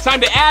process. It's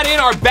time to add in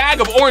our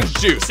bag of orange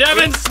juice.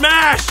 7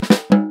 smash.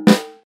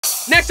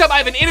 Next up, I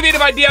have an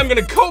innovative idea. I'm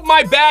gonna coat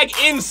my bag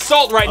in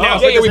salt right now.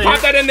 We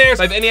pop that in there.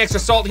 So if I have any extra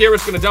salt here, we're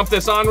just gonna dump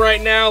this on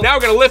right now. Now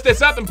we're gonna lift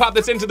this up and pop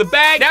this into the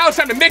bag. Now it's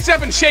time to mix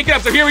up and shake it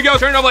up. So here we go.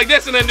 Turn it up like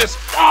this and then just,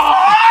 salt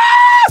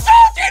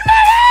in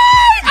my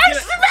bag! I'm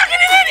smacking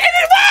it in and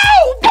it,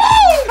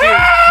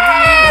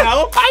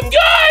 Help? I'm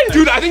good!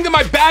 Dude, I think that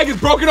my bag is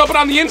broken open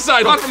on the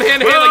inside. Toss from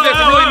hand to hand like this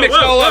and really mix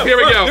it all up. Here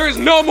we go. There is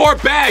no more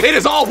bag. It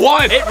is all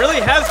one. It really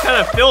has kind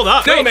of filled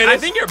up. No, man, I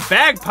think your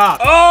bag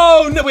popped.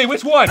 Oh, no, wait,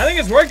 which one? I think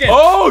it's working.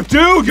 Oh,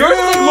 dude, yours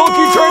is like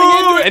low-key turning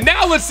into it. And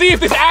now let's see if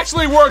this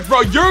actually works,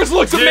 bro. Yours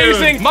looks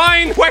amazing.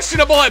 Mine,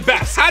 questionable at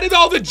best. How did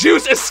all the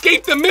juice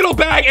escape the middle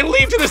bag and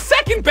leave to the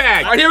second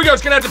bag? All right, here we go.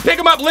 Just gonna have to pick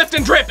them up, lift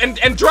and drip, and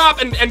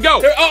drop and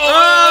go. There,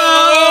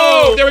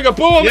 there we go,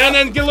 boom, and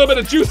then get a little bit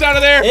of juice out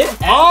of there. It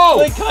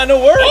actually kind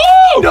of worked.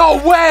 Oh, no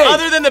way.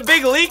 Other than the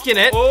big leak in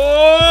it.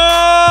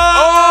 Oh,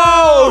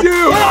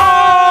 dude.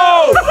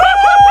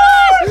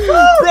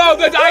 Bro,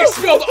 the ice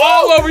spilled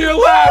all over your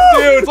lap,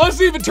 dude. Let's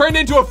see if it turned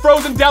into a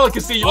frozen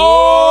delicacy.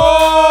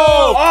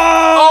 Oh,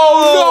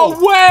 no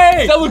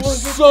way. That looks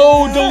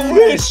so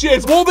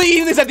delicious. We'll be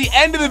eating this at the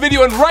end of the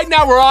video, and right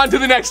now we're on to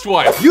the next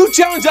one. You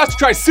challenged us to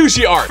try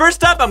sushi art.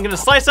 First up, I'm gonna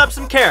slice up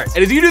some carrots.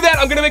 And as you do that,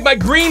 I'm gonna make my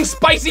green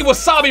spicy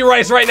wasabi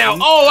rice right now.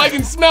 Oh, I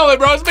can smell it,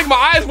 bro. It's making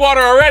my eyes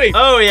water already.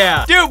 Oh,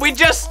 yeah. Dude, we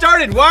just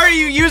started. Why are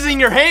you using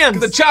your hands?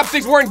 The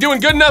chopsticks weren't doing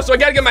good enough, so I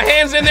gotta get my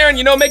hands in there and,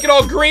 you know, make it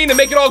all green and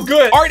make it all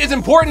good. Art is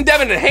important,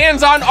 Devin, and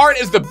hands-on art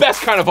is the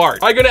best kind of art.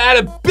 I'm gonna add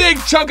a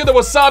big chunk of the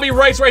wasabi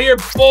rice right here.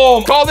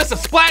 Boom. Call this a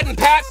splat and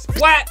pat,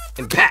 splat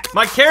and pat.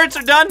 My carrots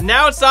are done.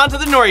 Now it's on to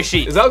the nori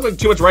sheet. Does that look like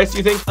too much rice, do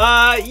you think?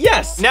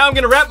 Yes. Now I'm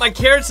gonna wrap my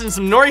carrots in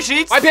some nori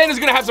sheets. My panda's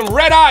gonna have some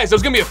red eyes. So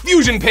it's gonna be a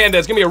fusion panda.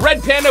 It's gonna be a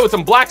red panda with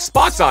some black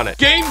spots on it.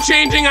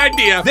 Game-changing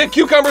idea. The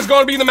cucumber's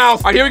gonna be in the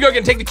mouth. All right, here we go.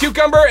 Gonna take the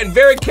cucumber and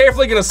very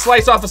carefully gonna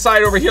slice off the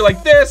side over here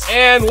like this.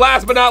 And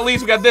last but not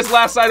least, we got this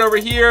last side over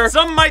here.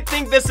 Some might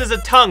think this is a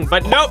tongue,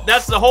 but nope,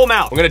 that's the whole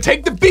mouth. I'm gonna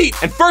take the beet,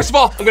 and first of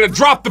all, I'm gonna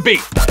drop the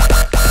beet.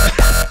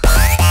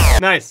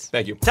 Nice.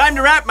 Thank you. Time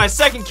to wrap my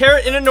second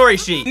carrot in a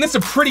nori sheet. And this is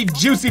a pretty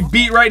juicy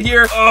beet right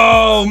here.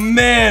 Oh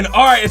man.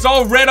 All right, it's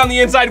all red on the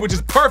inside, which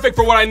is perfect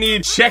for what I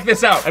need. Check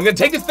this out. I'm gonna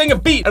take this thing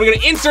of beet, I'm gonna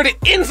insert it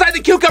inside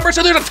the cucumber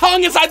so there's a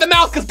tongue inside the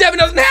mouth, because Devin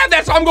doesn't have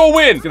that, so I'm gonna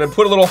win. Gonna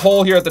put a little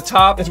hole here at the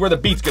top. That's where the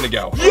beet's gonna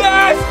go.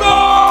 Yes!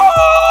 Oh!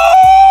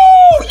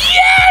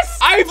 Yes!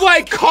 I've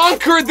like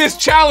conquered this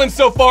challenge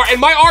so far, and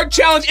my art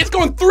challenge, it's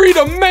going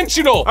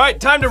 3-dimensional. All right,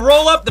 time to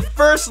roll up the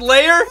first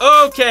layer.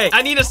 Okay,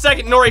 I need a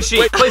second nori sheet.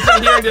 Wait, place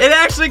it here. And it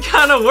actually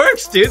kind of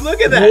works, dude. Look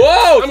at that.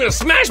 Whoa! I'm gonna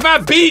smash my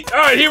beet. All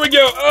right, here we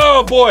go.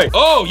 Oh boy.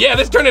 Oh yeah,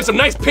 this turned into some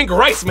nice pink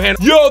rice, man.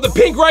 Yo, the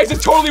pink rice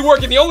is totally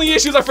working. The only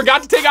issue is I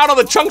forgot to take out all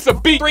the chunks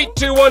of beet. 3,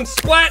 2, 1,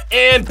 splat,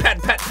 and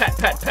pat, pat, pat,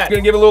 pat, pat. I'm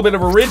gonna give it a little bit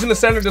of a ridge in the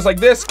center, just like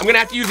this. I'm gonna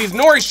have to use these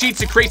nori sheets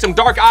to create some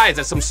dark eyes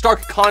as some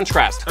stark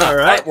contrast. All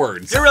right.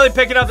 Artwords. You're really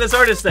picking up this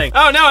artist thing.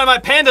 Oh no, and my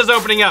panda's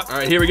opening up. All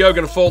right, here we go.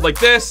 Gonna fold like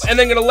this, and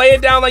then gonna lay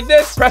it down like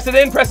this. Press it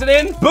in, press it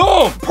in.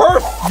 Boom!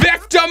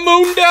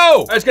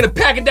 Perfectamundo! I'm just gonna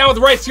pack it down with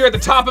rice here at the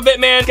top of it,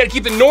 man. Gotta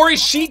keep the nori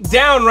sheet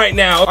down right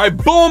now. All right,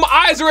 boom,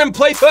 eyes are in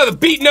place. Oh, the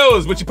beet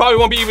nose, which you probably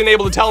won't be even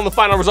able to tell in the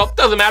final result.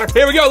 Doesn't matter.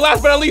 Here we go,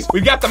 last but not least,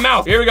 we've got the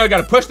mouth. Here we go,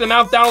 gotta push the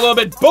mouth down a little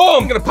bit.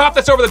 Boom! I'm gonna pop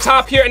this over the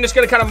top here and just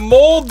gonna kind of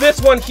mold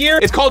this one here.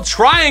 It's called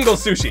triangle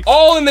sushi,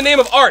 all in the name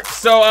of art.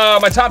 So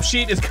my top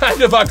sheet is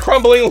kind of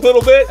crumbling a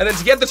little bit. And then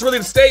to get this really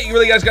to stay, you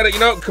really guys gotta, you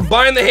know,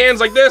 combine the hands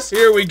like this.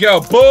 Here we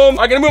go, boom.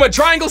 I'm gonna move my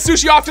triangle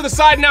sushi off to the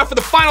side now for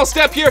the final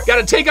step here.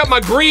 Gotta take up my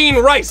green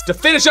rice to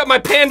finish up my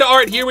panda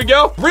art. Here we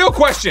go. Real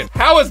question,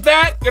 how is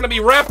that gonna be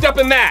wrapped up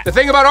in that? The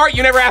thing about art,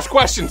 you never ask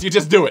questions, you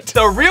just do it.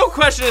 The real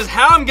question is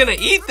how I'm gonna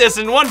eat this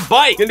in one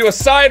bite. Gonna do a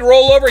side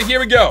roll over, here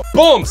we go.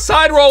 Boom,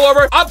 side roll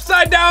over,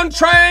 upside down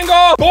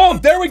triangle. Boom,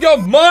 there we go,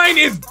 mine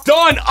is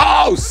done.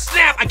 Oh,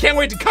 snap, I can't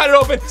wait to cut it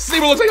open. See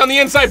what it looks like on the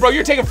inside, bro.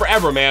 You're taking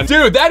forever, man.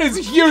 Dude, that is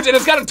huge, and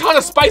it's got a ton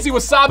of spicy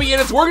wasabi in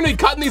it, so we're gonna be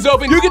cutting these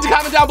open. You get to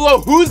comment down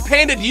below, whose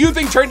panda do you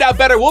think turned out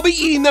better? We'll be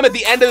eating them at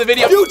the end of the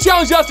video. You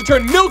challenged us to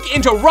turn milk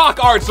into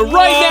rock art, so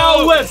right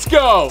now, let's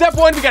go. Step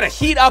 1, we gotta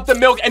heat up the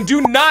milk, and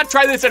do not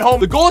try this at home.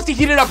 The goal is to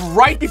heat it up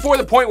right before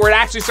the point where it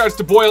actually starts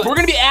to boil. We're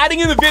gonna be adding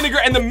in the vinegar,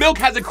 and the milk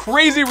has a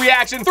crazy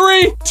reaction.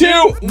 3,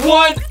 2,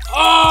 1.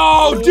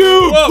 Oh,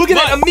 dude, Whoa, look at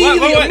that, what?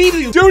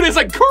 immediately. Dude, it's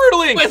like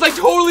curdling. It's like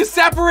totally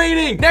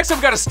separating. Next,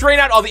 I've gotta strain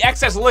out all the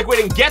excess liquid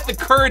and get the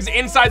curds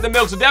inside the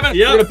milk. So Devin,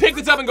 we're gonna pick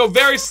this up and go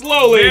very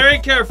slowly. Very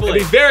carefully.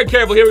 Be very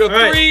careful. Here we go.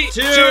 All 3, right,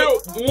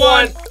 2,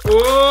 1.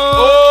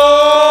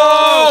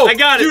 Oh! I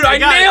got it. Dude, I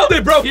nailed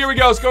it, bro. Here we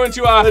go. It's going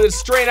to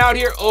strain out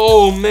here.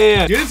 Oh,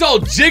 man. Dude, it's all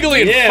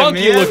jiggly and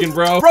funky looking,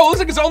 bro. Bro, it looks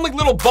like its own like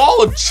little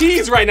ball of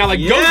cheese right now, like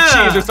goat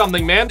cheese or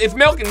something, man. It's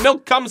milk, and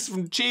milk comes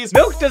from cheese.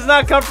 Milk does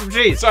not come from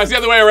cheese. So it's the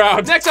other way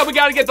around. Next up, we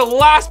gotta get the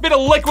last bit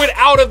of liquid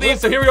out of these.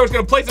 So here we go. It's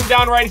gonna place them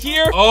down right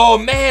here. Oh,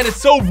 man,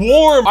 it's so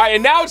warm. All right,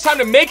 and now it's time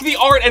to make the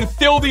art and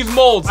fill these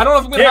molds. I don't know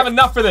if I'm gonna have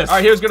enough for this. All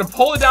right, here's gonna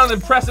pull it down and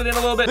then press it in a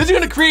little bit. This is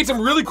gonna create some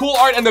really cool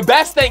art, and the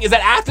best thing is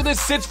that after this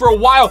sits for a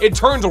while, it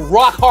turns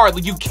rock hard.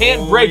 Like, you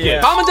can't break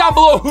it. Comment down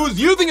below whose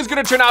you think is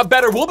gonna turn out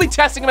better. We'll be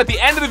testing them at the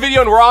end of the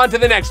video, and we're on to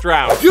the next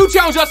round. You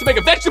challenged us to make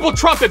a vegetable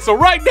trumpet, so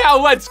right now,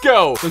 let's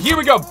go. So here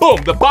we go,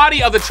 boom, the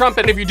body of the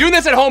trumpet. And if you're doing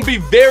this at home, be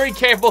very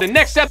careful. The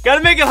next step,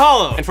 gotta make it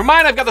hollow. And for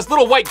mine, I've got this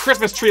little white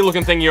Christmas tree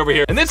looking thingy over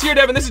here. And this here,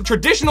 Devin, this is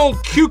traditional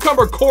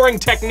cucumber coring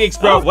techniques,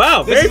 bro. Oh,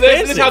 wow, this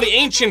is how the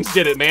ancients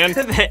did it, man.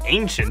 The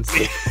ancients.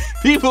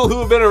 People who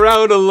have been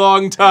around a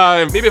long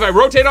time. Maybe if I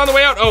rotate on the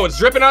way out, oh, it's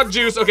dripping out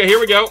juice. Okay, here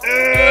we go.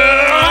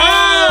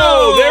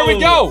 Oh, there we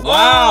go.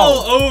 Wow.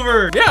 All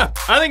over. Yeah,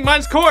 I think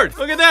mine's cored.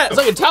 Look at that. It's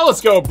like a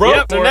telescope, bro.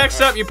 Yep. So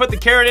next up, you put the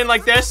carrot in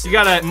like this. You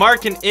gotta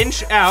mark an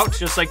inch out,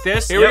 just like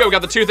this. Here we go. We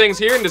got the two things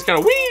here and just kind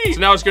of whee.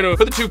 So now it's gonna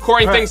put the two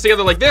coring things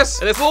together like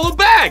this. And it's a little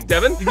bag,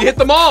 Devin. You can hit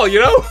them all, you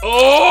know?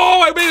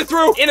 Oh, I made it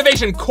through.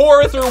 Innovation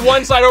core through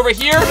one side over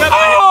here.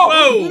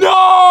 Oh,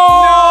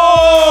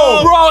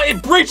 no! Bro,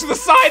 it breached the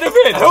side of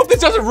it. I hope this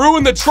doesn't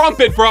ruin the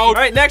trumpet, bro. All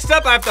right, next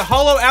up, I have to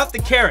hollow out the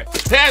carrot.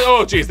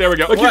 Oh, geez, there we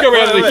go. The cucumber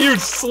has a huge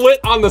slit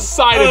on the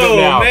side of it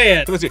now. Oh,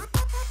 man. So let's see.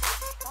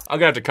 I'm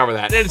gonna have to cover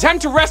that. In an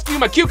attempt to rescue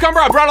my cucumber,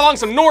 I brought along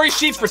some nori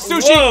sheets for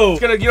sushi. Whoa. It's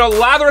gonna, you know,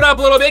 lather it up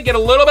a little bit, get a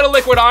little bit of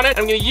liquid on it.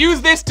 I'm gonna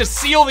use this to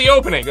seal the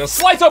opening. I'm gonna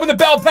slice open the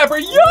bell pepper.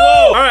 Yo!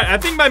 All right, I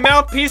think my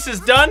mouthpiece is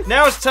done.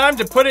 Now it's time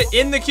to put it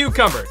in the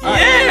cucumber.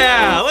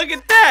 Yeah, look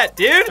at that,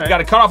 dude. You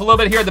gotta cut off a little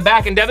bit here at the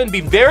back, and Devin,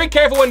 be very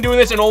careful when doing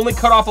this and only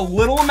cut off a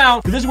little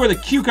amount, because this is where the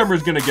cucumber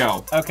is gonna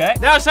go. Okay.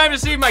 Now it's time to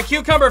see if my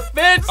cucumber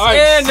fits. All right,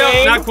 and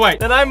no, not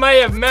quite. Then I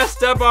might have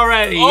messed up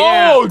already.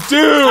 Oh,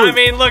 dude. I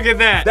mean, look at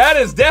that. That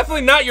is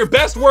definitely not your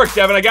best work,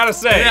 Devin, I gotta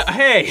say.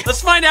 Hey,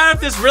 let's find out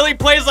if this really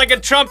plays like a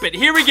trumpet.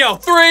 Here we go.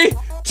 3,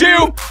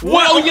 2,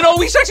 well, you know,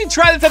 we should actually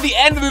try this at the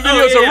end of the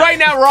video, so right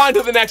now we're on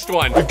to the next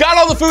one. We've got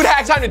all the food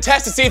hacks time to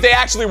test to see if they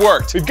actually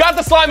worked. We've got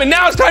the slime, and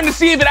now it's time to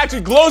see if it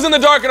actually glows in the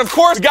dark, and of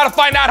course, we gotta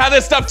find out how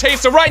this stuff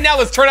tastes, so right now,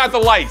 let's turn out the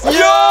lights. Yo,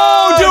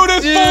 dude,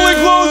 it fully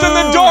glows in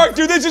the dark. dark,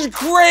 dude. This is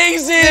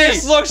crazy.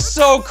 This looks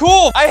so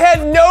cool. I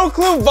had no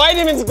clue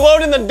vitamins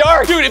glowed in the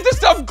dark. Dude, if this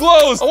stuff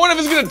glows, I wonder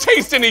if it's gonna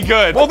taste any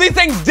good. Well, these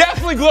things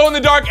definitely glow in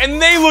the dark,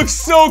 and they look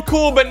so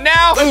cool, but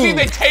now, let's see if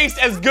they taste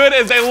as good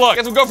as they look.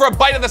 Guess we'll go for a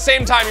bite at the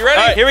same time. You ready?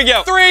 All right, here we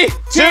go. 3,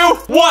 2,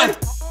 1.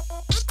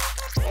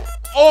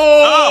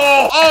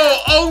 Oh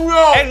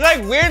no! It's like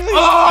weirdly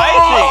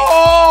spicy.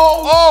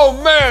 Oh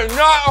man,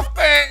 not a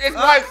fan. It's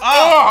like,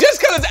 just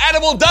because it's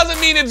edible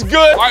doesn't mean it's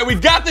good. All right, we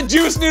got the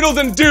juice noodles,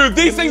 and dude,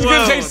 these things are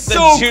gonna taste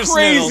so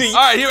crazy. Noodles.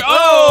 All right, here.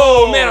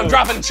 Oh man, I'm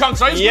dropping chunks.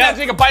 So I'm just gonna have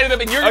to take a bite of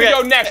them, and you're gonna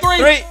go next.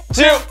 3,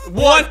 2,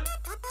 1.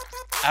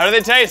 How do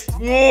they taste?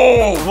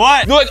 Whoa!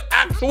 What? They're like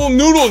actual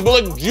noodles,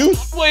 but like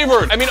juice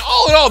flavored. I mean,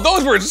 all in all,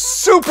 those were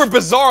super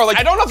bizarre. Like,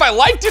 I don't know if I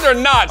liked it or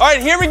not. All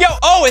right, here we go.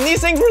 Oh, and these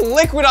things were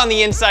liquid on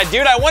the inside,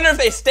 dude. I wonder if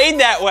they stayed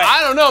that way.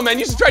 I don't know, man.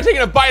 You should try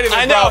taking a bite of it,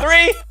 I know. bro.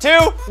 3,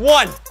 2,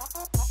 1.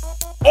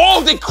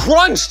 Oh, they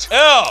crunched.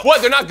 Ew.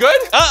 What? They're not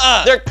good?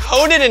 They're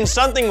coated in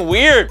something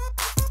weird.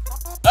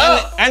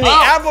 And the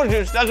apple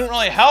juice doesn't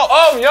really help.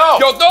 Oh no!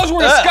 Yo, those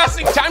were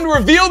disgusting. Time to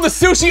reveal the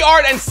sushi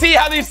art and see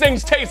how these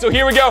things taste. So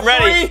here we go.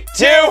 Ready? 3,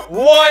 2,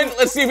 1.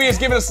 Let's see if we just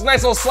give it a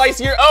nice little slice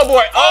here. Oh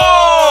boy.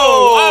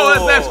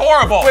 Oh, that's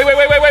horrible. Wait.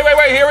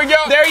 Here we go.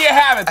 There you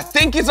have it. I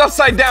think it's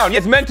upside down.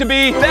 It's meant to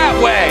be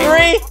that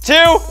way. 3,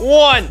 2,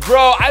 1.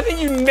 Bro, I think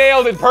you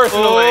nailed it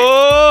personally.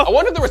 I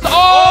wonder if the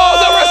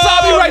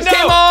wasabi rice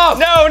came off.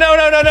 No. No,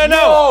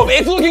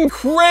 it's looking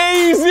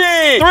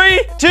crazy.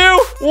 3, 2,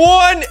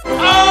 1.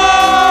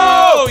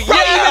 Oh, Bro,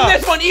 yeah.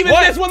 Even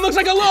this one looks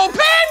like a little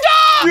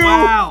panda. You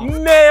Wow.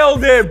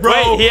 nailed it, bro.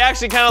 Wait, he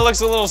actually kind of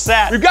looks a little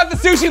sad. We've got the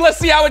sushi. Let's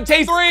see how it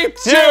tastes. 3,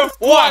 2,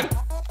 1.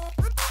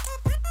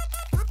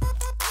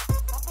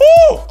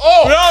 Oh!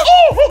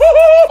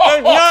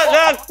 It's not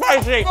that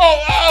spicy.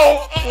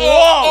 Whoa!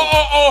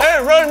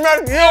 It really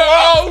makes you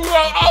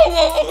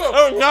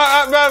It's not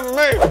that bad for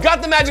me. We've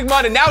got the magic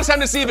mud, and now it's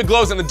time to see if it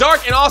glows in the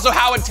dark and also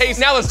how it tastes.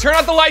 Now let's turn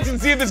out the lights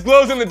and see if this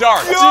glows in the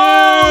dark.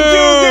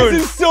 Dude,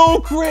 this is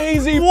so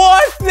crazy.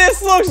 What?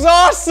 This looks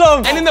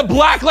awesome. And in the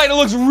black light, it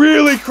looks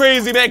really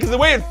crazy, man, because the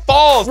way it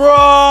falls.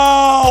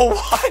 Bro,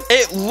 what?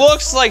 It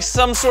looks like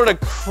some sort of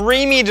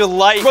creamy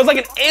delight. Bro, it's like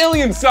an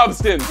alien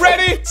substance.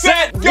 Ready,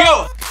 set,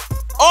 go.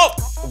 Oh,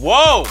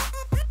 whoa.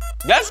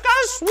 That's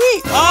kind of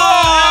sweet.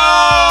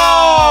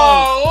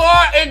 Oh,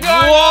 what is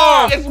going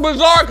on? It's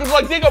bizarre because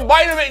like take a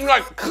bite of it and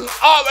like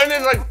up and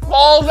then like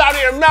falls out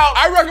of your mouth.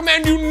 I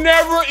recommend you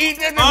never eat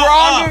this and we're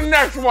on to the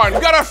next one. We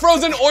got our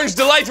frozen orange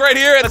delights right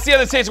here. Let's see how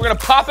this tastes. We're gonna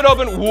pop it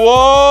open.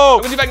 Whoa.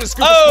 Let me see if I can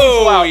scoop a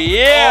spoonful out.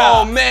 Yeah.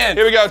 Oh man.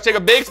 Here we go. Take a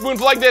big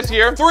spoonful like this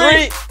here.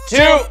 3,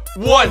 2,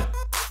 1.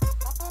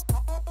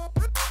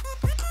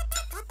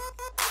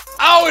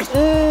 Oh, it's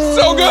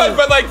so good,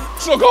 but like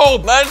so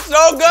cold. That's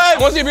so good. I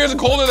want to see if yours is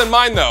colder than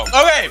mine though.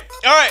 Okay,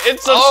 all right,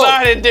 it's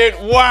subsided, dude.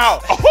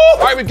 Wow. All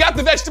right, we've got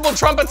the vegetable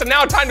trumpets, and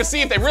now time to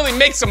see if they really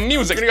make some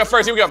music. We're gonna go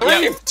first. Here we go.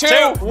 3,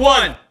 2,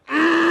 1.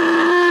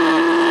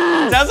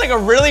 Sounds like a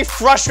really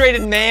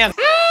frustrated man.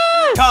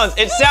 Collins,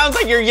 it sounds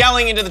like you're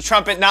yelling into the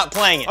trumpet, not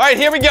playing it. All right,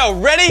 here we go.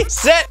 Ready,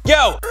 set,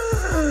 go.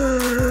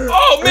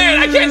 Oh man,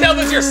 I can't tell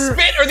if it's your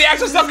spit or the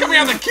actual stuff coming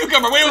out of the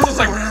cucumber. Wait, it was just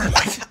like.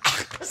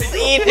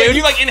 Seed. Wait,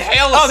 you like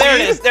inhale the Oh, there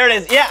seed? it is. There it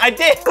is. Yeah, I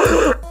did.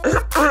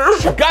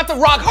 You got the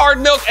rock hard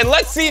milk, and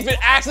let's see if it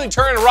actually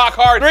turned rock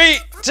hard. 3,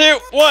 2,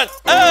 1.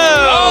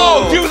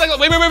 Oh, dude, like,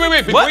 wait.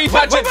 Before you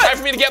touch it, time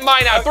for me to get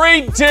mine out.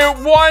 3, 2,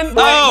 1.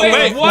 Oh,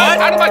 wait, what?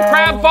 How did my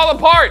crab fall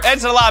apart?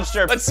 It's a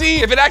lobster. Let's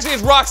see if it actually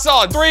is rock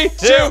solid. 3,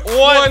 2,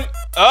 1.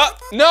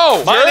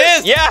 No. Mine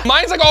is, yeah.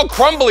 Mine's like all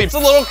crumbly. It's a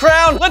little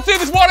crown. Let's see if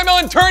this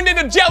watermelon turned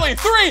into jelly.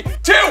 3,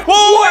 2,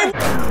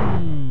 1.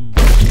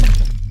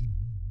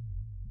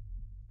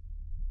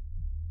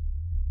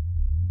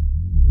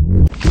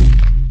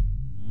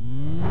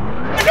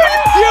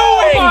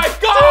 Oh my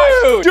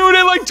gosh! Dude,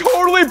 it like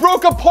totally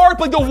broke apart.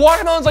 Like the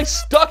watermelon's like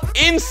stuck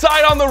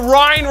inside on the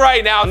rind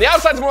right now. And the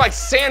outside's more like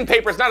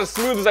sandpaper. It's not as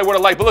smooth as I would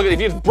have liked. But look, if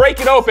you just break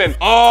it open,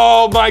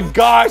 oh my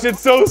gosh, it's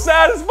so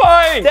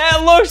satisfying.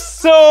 That looks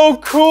so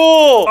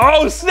cool.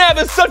 Oh snap,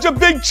 it's such a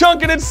big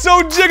chunk and it's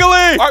so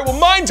jiggly. All right, well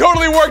mine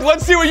totally worked.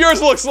 Let's see what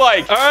yours looks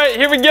like. All right,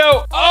 here we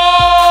go.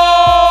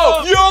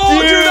 Oh!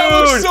 Yo, dude, that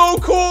looks so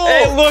cool.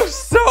 It looks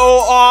so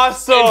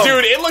awesome. And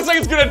dude, it looks like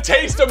it's gonna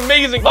taste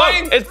amazing.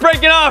 Mine, it's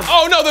breaking off.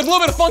 Oh no, there's a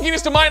little bit of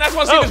funkiness to mine. I just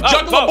want to see if it's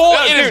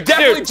juggleable. It is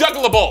definitely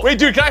juggleable. Wait,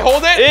 dude, can I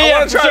hold it? Yeah, I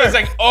want to try this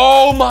thing.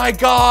 Oh my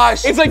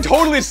gosh. It's like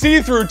totally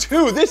see-through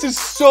too. This is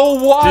so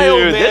wild,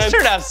 dude, man. this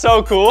turned out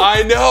so cool.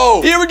 I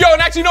know. Here we go.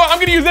 And actually, you know what? I'm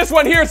gonna use this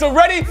one here. So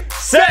ready,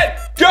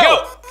 set,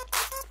 go.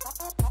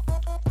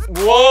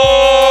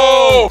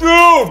 Whoa!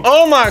 Dude!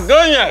 Oh my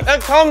goodness!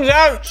 It comes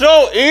out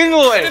so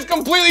easily. It's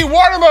completely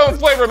watermelon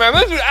flavor, man.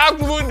 This is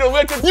absolutely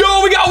delicious. Yo,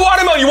 we got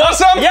watermelon. You want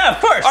some? Yeah,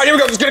 of course. All right, here we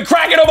go. Just gonna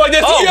crack it open like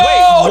this. Oh, yo,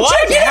 wait, what?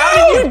 check it How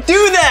out. did you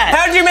do that?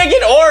 How did you make it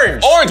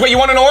orange? Orange. Wait, you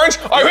want an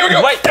orange? All right, here we go.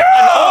 Wait, an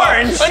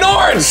orange? An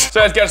orange. So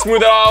I just gotta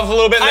smooth it off a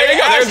little bit. There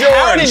you go, there's your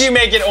How orange. did you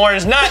make it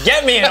orange? Not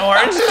get me an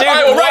orange, dude. All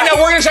right, well, right now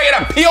we're gonna show you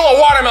how to peel a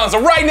watermelon. So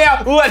right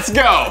now, let's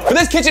go. For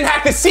this kitchen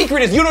hack, the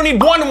secret is you don't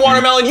need one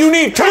watermelon, you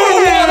need two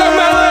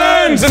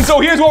watermelons. And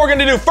so here's what we're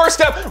gonna do. First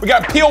step, we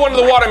gotta peel one of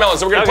the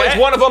watermelons. So we're gonna place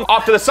one of them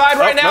off to the side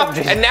right now.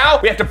 And now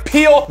we have to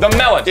peel the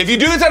melon. If you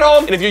do this at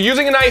home, and if you're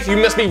using a knife, you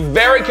must be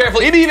very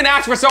careful. Maybe even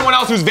ask for someone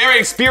else who's very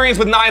experienced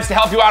with knives to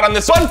help you out on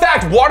this. Fun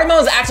fact,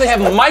 watermelons actually have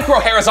micro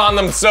hairs on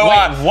them. So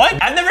wait,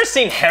 what? I've never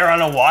seen hair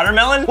on a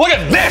watermelon. Look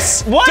at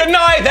this. What?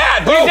 Deny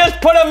that. You just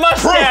put a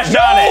mustache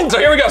on it. So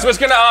here we go. So we're just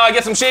gonna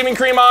get some shaving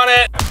cream on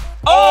it.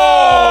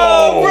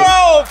 Oh,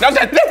 bro! No,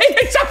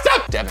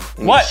 stop. Devin,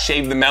 what?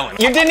 Shave the melon.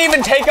 You didn't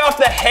even take off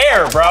the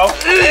hair, bro.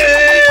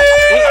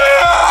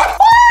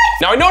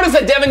 Now I noticed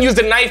that Devin used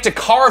a knife to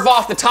carve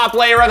off the top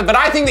layer of it, but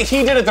I think that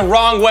he did it the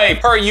wrong way,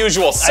 per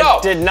usual. So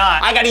I did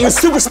not. I gotta use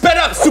super sped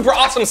up, super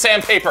awesome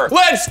sandpaper.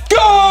 Let's go!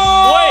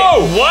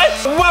 Wait, what?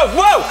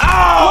 Whoa!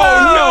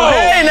 Oh no!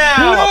 Hey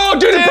now! No,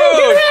 dude, it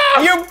broke it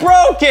out! You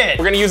broke it!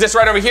 We're gonna use this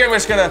right over here, and we're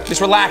just gonna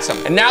relax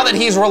him. And now that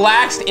he's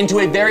relaxed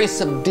into a very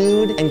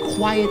subdued and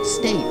quiet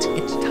state,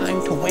 it's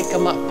time to wake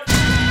him up.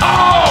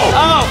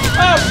 Oh,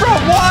 bro,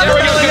 There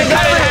we go, it's gonna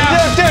cut it in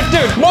half.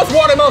 Dude. Most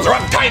watermelons are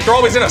uptight. They're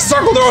always in a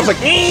circle. They're always like,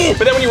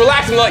 but then when you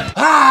relax them, they're like,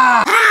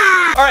 All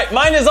right,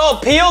 mine is all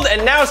peeled,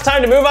 and now it's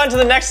time to move on to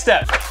the next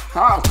step.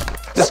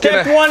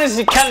 Step 1 is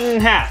you cut it in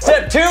half.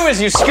 Step 2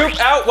 is you scoop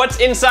out what's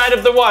inside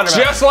of the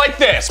watermelon. Just like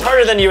this.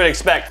 Harder than you would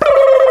expect.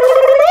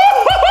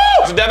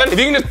 So Devin, if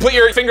you can just put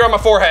your finger on my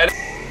forehead.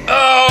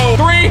 Oh,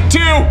 3, 2,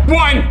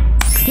 1.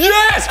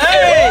 Yes!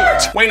 Hey! It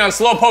worked! Waiting on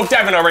slowpoke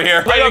Devin over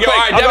here. Ready to go. All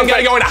right, Devin,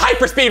 gotta go into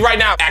hyper speed right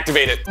now.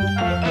 Activate it.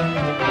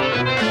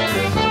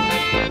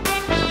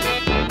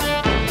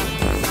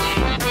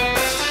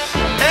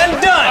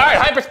 And done! All right,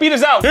 hyper speed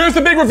is out. Here's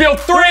the big reveal.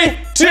 3,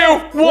 2,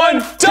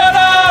 1,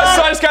 ta-da!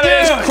 So I just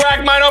gotta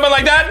crack mine open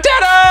like that.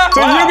 Ta-da!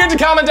 So you get to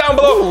comment down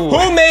below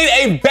who made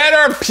a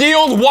better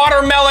peeled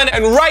watermelon.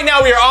 And right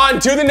now we are on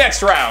to the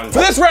next round. For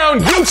this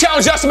round, you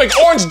challenge us to make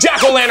orange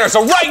jack-o'-lanterns.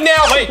 So right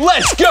now,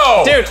 let's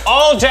go! Dude,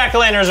 all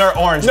jack-o'-lanterns are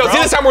orange, No, bro. see,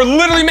 this time we're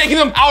literally making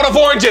them out of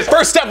oranges.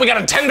 First step, we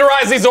gotta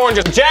tenderize these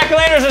oranges.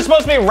 Jack-o'-lanterns are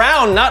supposed to be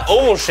round, not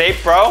oval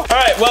shaped, bro. All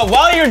right, well,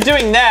 while you're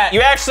doing that,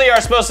 you actually are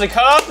supposed to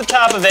cut off the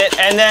top of it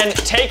and then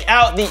take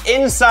out the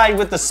inside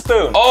with the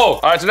spoon. Oh,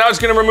 all right, so now I'm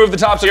just gonna remove the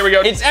top, so here we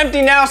go. It's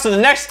empty now, so the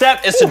next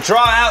step is to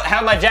draw out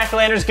how my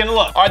jack-o'-lantern's gonna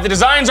look. All right, the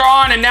designs are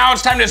on, and now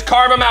it's time to just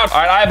carve them out. All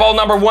right, eyeball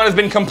number 1 has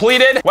been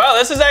completed. Well,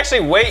 this is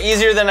actually way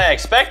easier than I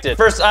expected.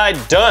 First eye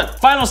done.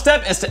 Final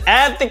step is to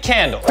add the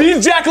candle.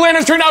 These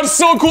jack-o'-lanterns turned out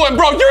so cool, and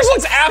bro, yours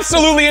looks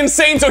absolutely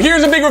insane, so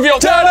here's a big reveal.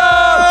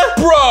 Ta-da!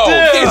 Bro,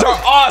 Dude. these are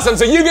awesome,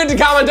 so you get to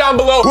comment down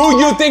below who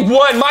you think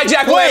won my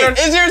jack-o'-lantern. Wait,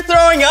 is yours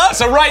throwing up?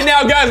 So right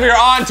now, guys, we are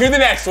on to the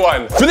next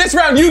one. For this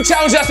round, you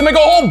challenged us to make a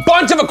whole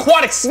bunch of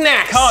aquatic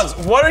snacks. Cons,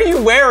 what are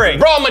you wearing?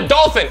 Bro, I'm a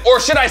dolphin, or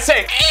should I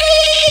say,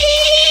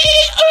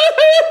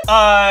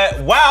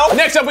 wow.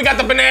 Next up, we got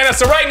the banana.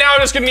 So right now,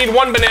 I'm just gonna need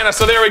 1 banana.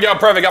 So there we go,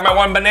 perfect. Got my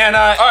 1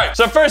 banana. All right.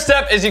 So first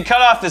step is you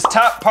cut off this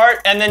top part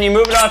and then you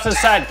move it off to the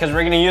side because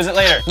we're gonna use it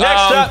later.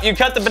 Next up, you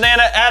cut the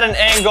banana at an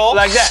angle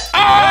like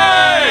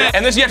that.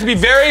 And this, you have to be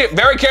very,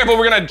 very careful.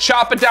 We're gonna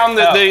chop it down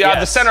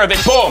the center of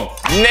it. Boom,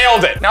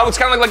 nailed it. Now it looks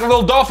kind of like a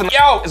little dolphin.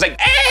 Yo, it's like,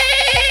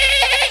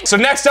 So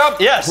next up,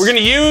 we're gonna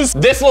use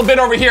this little bit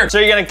over here. So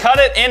you're gonna cut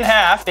it in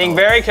half, being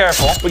very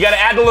careful. We gotta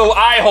add the little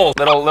eye hole,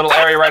 little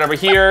area right over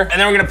here. And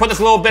then we're gonna put this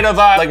little bit of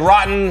like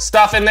rotten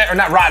stuff in there, or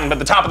not rotten, but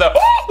the top of the,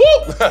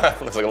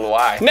 looks like a little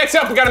eye. Next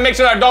up, we gotta make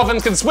sure that our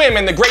dolphins can swim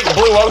in the great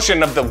blue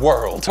ocean of the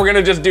world. We're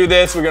gonna just do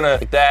this, we're gonna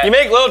like that. You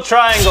make little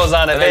triangles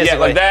on it, basically. Yeah,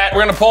 like that.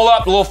 We're gonna pull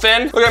up the little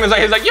fin. Look at him,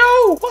 he's like,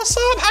 yo, what's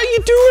up? How you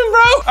doing,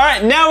 bro? All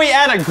right, now we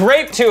add a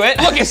grape to it.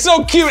 Look, it's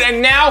so cute.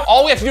 And now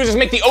all we have to do is just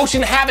make the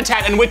ocean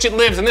habitat in which it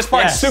lives. And this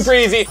part's super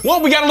easy.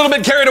 Well, we got a little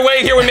bit carried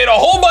away here. We made a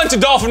whole bunch of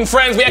dolphin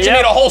friends. We actually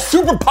made a whole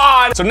super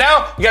pod. So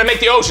now you gotta make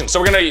the ocean. So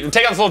we're gonna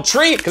take out this little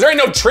tree, because there ain't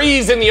no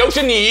trees in the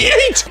ocean.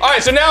 Yeet. All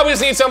right, so now we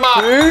just need some,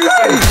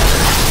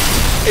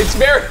 It's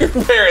very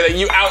rare that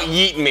you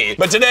out-yeet me.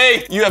 But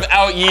today, you have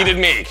out-yeeted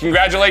me.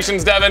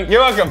 Congratulations, Devin.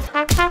 You're welcome.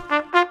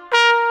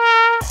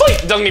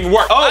 It doesn't even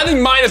work. I think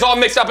mine is all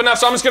mixed up enough,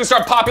 so I'm just gonna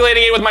start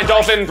populating it with my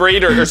dolphin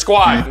breed or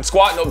squad.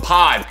 Squad, no,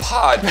 pod.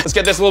 Let's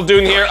get this little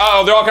dude in here.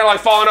 Oh, they're all kind of like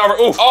falling over.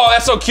 Oof. Oh,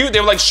 that's so cute. They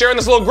were like sharing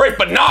this little grape,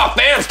 but nah,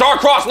 fam,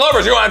 star-crossed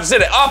lovers. You're gonna have to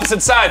sit at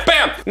opposite side.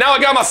 Bam! Now I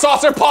got my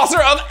saucer of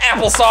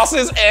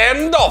applesauces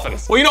and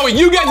dolphins. Well, you know what?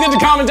 You guys get to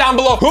comment down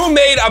below who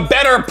made a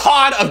better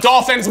pod of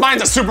dolphins.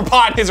 Mine's a super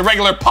pod, his a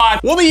regular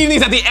pod. We'll be eating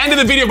these at the end of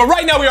the video, but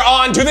right now we are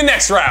on to the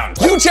next round.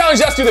 You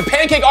challenged us to the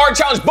pancake art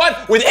challenge,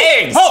 but with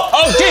eggs.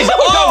 Oh, geez. That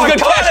was a good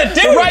catch.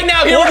 So right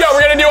now, here we go.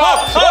 We're gonna do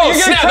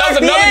snap. That was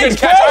another good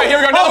catch. All right, here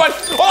we go. Another one.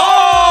 Oh,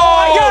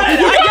 I got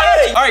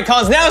it. All right,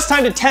 Collins. Now it's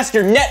time to test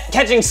your net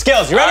catching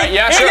skills. You ready? All right,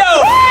 yeah, here sure. we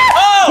go.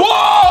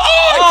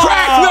 Whoa! It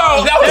cracked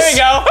though. That was. There you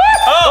go.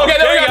 Okay,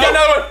 there we go.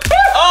 Another one.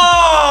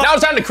 Oh! Now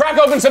it's time to crack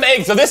open some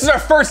eggs. So this is our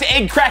first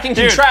egg cracking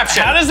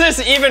contraption. How does this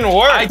even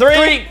work?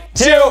 3,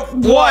 2,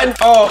 1.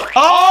 Oh!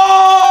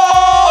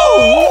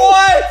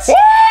 What?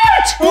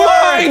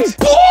 Mind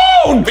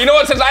blown! But you know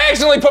what? Since I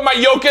accidentally put my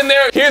yolk in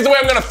there, here's the way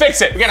I'm gonna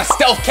fix it. We got a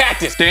stealth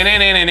cactus. And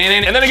then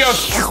it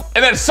goes,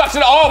 and then it sucks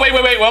it. Oh, wait.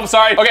 Well,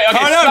 sorry. Okay.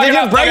 Oh, no, did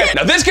you break it?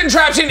 Now, this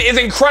contraption is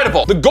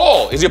incredible. The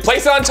goal is you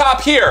place it on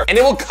top here, and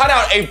it will cut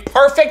out a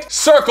perfect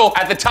circle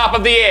at the top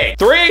of the egg.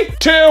 3,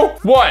 2,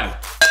 1.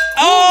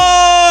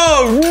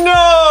 Oh,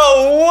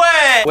 no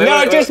way.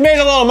 Wait, it just made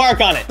a little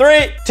mark on it.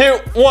 3, 2,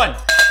 1.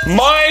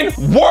 Mine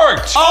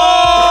worked.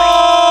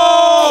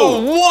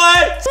 Oh,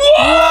 what?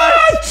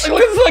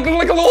 Look at this, like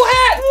a little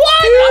hat.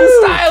 What? Dude. I'm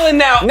styling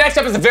now. Next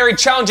up is a very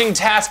challenging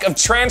task of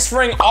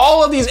transferring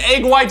all of these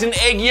egg whites and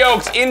egg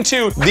yolks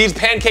into these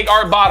pancake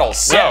art bottles.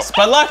 So. Yes,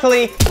 but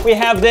luckily we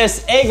have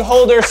this egg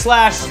holder /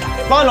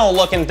 funnel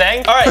looking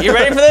thing. All right, you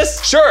ready for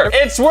this? Sure.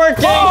 It's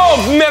working. Oh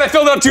man, I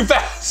filled it up too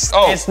fast.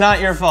 Oh. It's not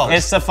your fault.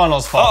 It's the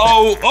funnel's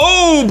fault.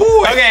 Oh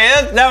boy.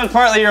 Okay, that was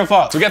partly your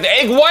fault. So we got the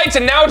egg whites,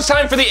 and now it's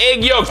time for the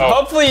egg yolks.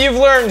 Hopefully you've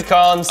learned,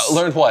 Collins.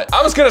 Learned what?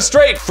 I'm just gonna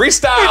straight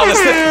freestyle this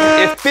thing.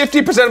 If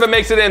 50% of it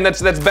makes it in,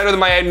 that's better than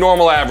my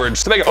normal average.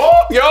 To make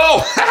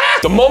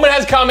it, the moment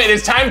has come. It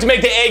is time to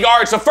make the egg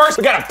art. So first,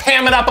 we gotta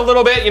Pam it up a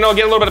little bit. You know,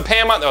 get a little bit of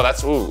Pam on. Oh,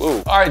 that's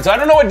ooh. All right, so I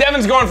don't know what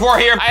Devin's going for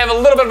here. I have a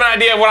little bit of an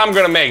idea of what I'm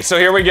gonna make. So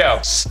here we go.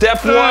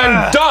 Step 1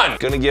 done.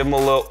 Gonna give him a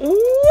little.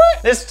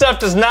 What? This stuff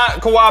does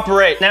not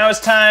cooperate. Now it's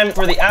time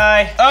for the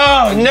eye.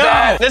 Oh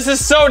no! This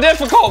is so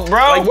difficult,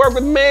 bro. Like, work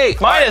with me.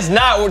 Mine is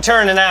not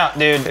turning out,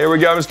 dude. Here we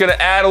go. I'm just gonna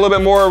add a little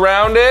bit more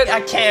around it.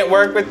 I can't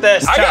work with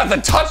this. I got the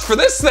touch for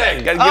this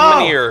thing. Gotta give him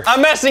an ear.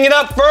 I'm messing it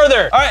up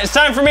further. All right, it's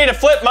time for me to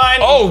flip mine.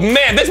 Oh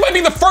man, this might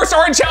be the first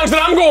art challenge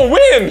that I'm gonna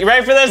win. You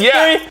ready for this?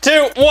 Yeah. 3,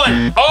 2,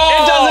 1.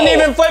 Oh. It doesn't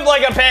even flip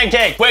like a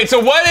pancake. Wait, so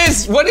what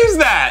is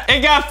that?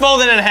 It got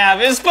folded in half.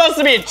 It's supposed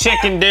to be a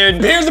chicken,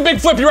 dude. Here's the big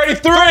flip. You ready?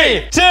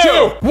 3,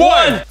 2,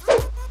 1.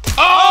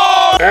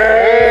 Oh! No!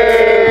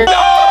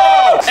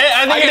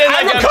 I think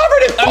I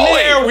recovered it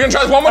fully. We're gonna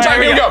try this one more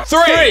time. Here we go.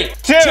 3,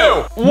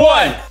 2,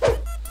 1.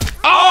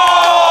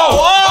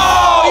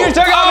 Oh! You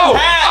took off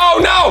his hat. Oh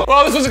no!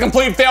 Well, this was a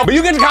complete fail, but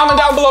you get to comment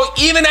down below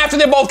even after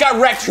they both got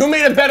wrecked who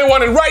made a better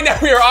one, and right now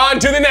we are on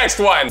to the next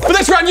one. For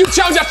this round, you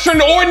challenged us to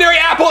turn an ordinary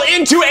apple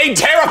into a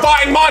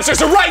terrifying monster,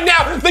 so right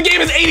now, the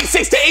game is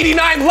 86 to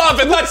 89 love,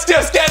 and let's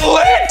just get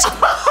lit!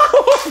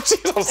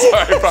 Jeez, I'm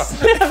sorry, bro.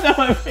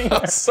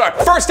 I'm sorry.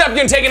 First step, you're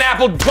gonna take an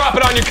apple, drop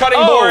it on your cutting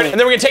board, and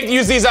then we're gonna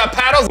use these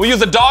paddles. We'll use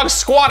the dog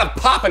squat of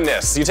popping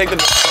this. You take the...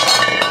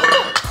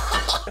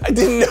 I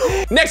didn't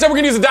know. Next up, we're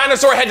gonna use a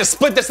dinosaur head to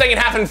split this thing in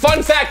half. And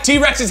fun fact,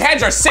 T-Rex's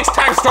heads are 6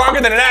 times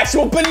stronger than an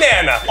actual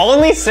banana.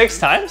 Only 6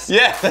 times?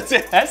 Yeah, that's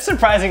it. That's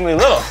surprisingly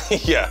little.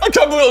 Yeah. A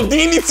couple little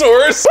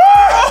dinosaurs.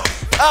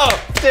 Oh,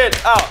 dude.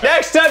 Oh.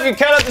 Next up, you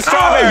cut up the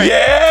strawberry. Oh,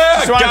 yeah.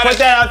 Just want to put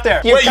that out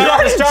there. Wait, you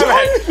already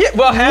strawberry. Yeah,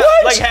 well,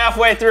 like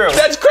halfway through.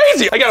 That's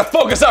crazy. I gotta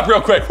focus up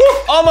real quick. Woo.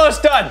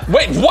 Almost done.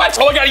 Wait, what?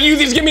 All I gotta use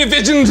these to give me a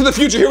vision into the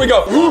future. Here we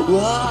go.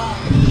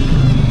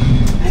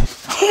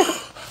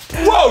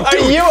 Whoa,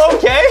 dude. Are you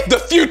okay? The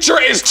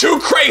future is too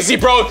crazy,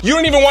 bro. You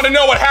don't even want to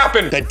know what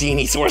happened. The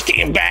dinosaurs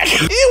came back.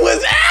 It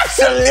was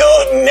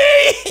absolute.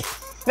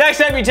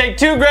 Next up, you take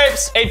 2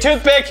 grapes, a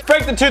toothpick,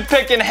 break the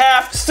toothpick in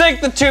half,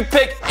 stick the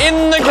toothpick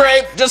in the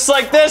grape, just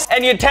like this,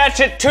 and you attach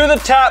it to the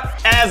top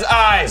as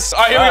eyes.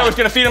 All right, here we go. We're just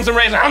gonna feed him some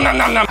raisins.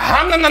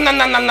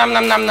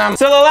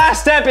 So the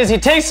last step is you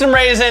take some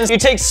raisins, you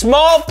take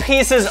small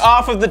pieces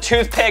off of the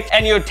toothpick,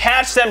 and you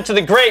attach them to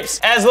the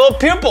grapes as little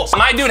pupils.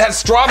 My dude has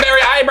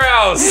strawberry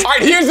eyebrows. All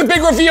right, here's the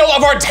big reveal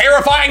of our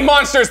terrifying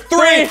monsters.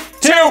 3,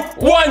 2,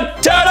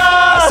 1,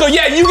 ta-da! So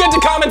yeah, you get to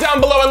comment down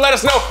below and let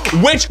us know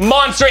which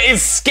monster is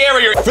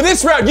scarier. For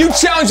this round, you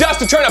challenge us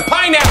to turn a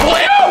pineapple,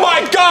 oh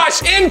my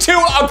gosh, into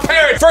a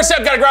parrot. First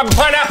step, gotta grab a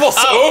pineapple.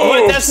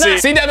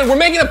 See, Devin, we're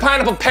making a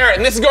pineapple parrot,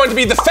 and this is going to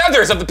be the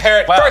feathers of the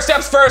parrot. Wow. First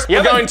steps first,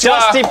 we're going to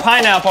dusty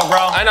pineapple, bro.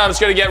 I know, I'm just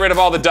gonna get rid of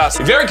all the dust.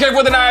 Be very careful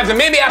with the knives, and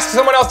maybe ask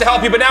someone else to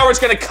help you, but now we're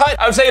just gonna cut,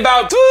 I would say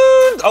about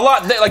a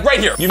lot, like right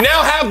here. You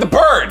now have the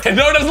bird. I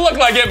know it doesn't look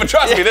like it, but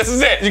trust me, this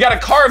is it. You gotta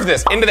carve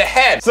this into the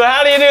head. So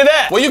how do you do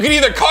that? Well, you can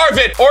either carve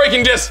it, or you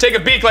can just take a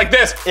beak like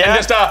this, and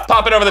just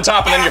pop it over the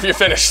top, and then you're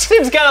finished.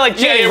 Seems kind of like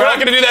cheating, we're not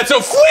gonna do that, so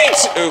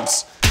fleet!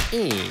 Oops.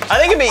 I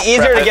think it'd be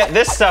easier to get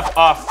this stuff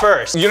off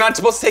first. You're not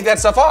supposed to take that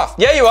stuff off.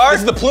 Yeah, you are.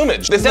 This is the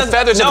plumage. This is the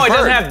feathers of the bird. No, it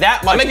doesn't have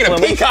that much I'm making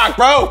plumage. a peacock,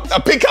 bro. A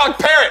peacock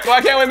parrot.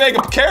 Why can't we make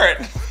a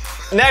carrot?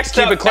 Next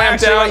Keep up, it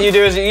clamped actually, down. what you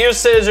do is you use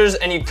scissors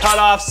and you cut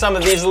off some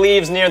of these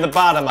leaves near the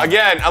bottom of it.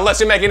 Again, unless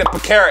you're making a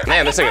carrot.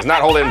 Man, this thing is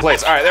not holding in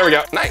place. All right, there we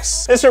go.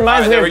 Nice. This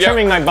reminds me of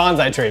trimming my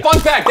bonsai tree. Fun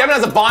fact, Devin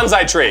has a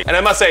bonsai tree, and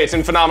I must say, it's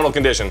in phenomenal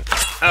condition.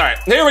 All right,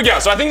 here we go.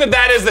 So I think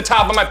that is the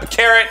top of my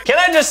carrot. Can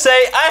I just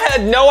say, I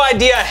had no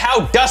idea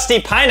how dusty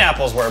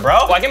pineapples were, bro.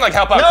 Well, I can like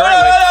help out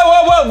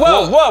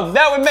currently. Whoa.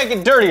 That would make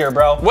it dirtier,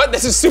 bro. What?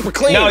 This is super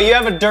clean. No, you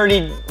have a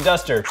dirty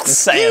duster.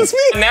 Excuse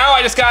me? Now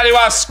I just got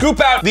to scoop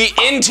out the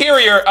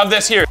interior of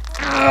this here.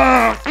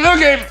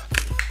 Okay.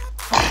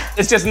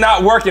 It's just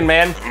not working,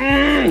 man.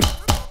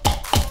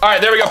 All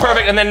right, there we go,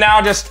 perfect. And then now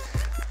I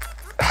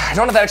don't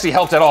know if that actually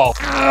helped at all.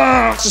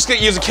 Just gonna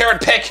use a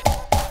carrot pick.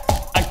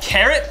 A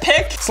carrot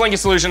pick? Slinky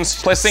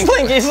Solutions. Play Slinky.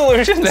 Slinky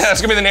Solutions. Yeah,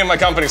 that's gonna be the name of my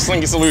company,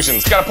 Slinky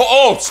Solutions. Gotta pull,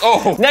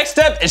 oh. Next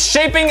step is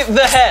shaping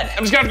the head.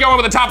 I'm just gonna go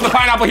over the top of the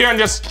pineapple here and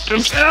just,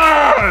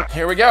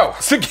 here we go.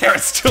 The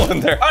carrot's still in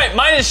there. All right,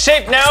 mine is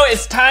shaped now.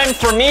 It's time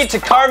for me to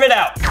carve it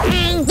out.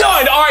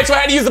 Done. All right, so I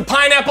had to use the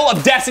pineapple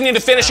of destiny to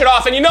finish it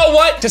off. And you know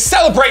what? To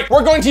celebrate,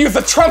 we're going to use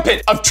the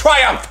trumpet of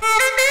triumph.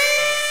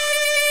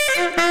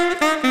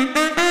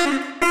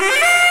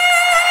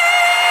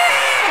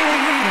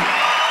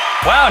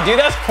 Wow, dude,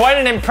 that's quite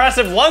an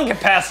impressive lung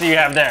capacity you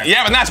have there.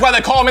 Yeah, and that's why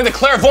they call me the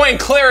clairvoyant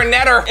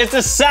clarinetter. It's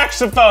a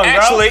saxophone, bro.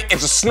 Actually,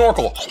 it's a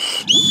snorkel.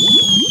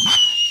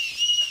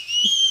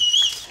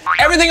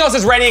 Everything else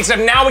is ready,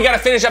 except now we gotta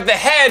finish up the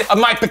head of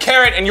my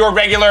carrot and your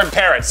regular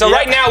parrot. So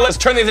right now, let's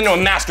turn these into a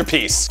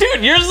masterpiece.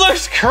 Dude, yours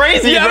looks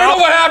crazy, yeah, bro. I don't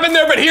know what happened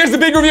there, but here's the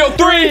big reveal.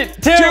 3,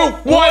 2,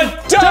 1,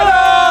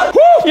 ta-da!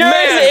 Yours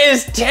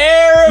is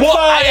terrifying. Well,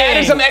 I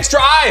added some extra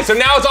eyes, so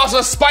now it's also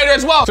a spider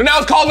as well. So now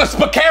it's called a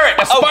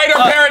spicarrot, a spider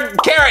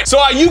parrot carrot.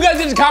 So you guys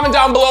need to comment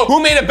down below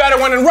who made a better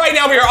one, and right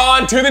now we are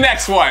on to the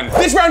next one.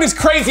 This round is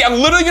crazy. I'm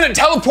literally gonna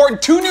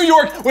teleport to New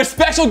York with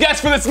special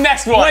guests for this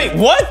next one. Wait,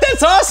 what?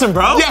 That's awesome,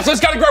 bro. Yeah, so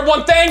just gotta grab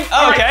one thing.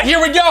 Oh, All okay. right,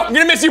 here we go. I'm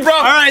gonna miss you, bro.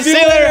 All right, see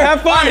you later.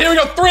 Have fun. All right, here we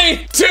go.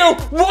 3, 2,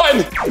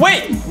 1.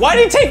 Wait, why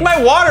did you take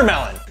my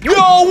watermelon? Yo,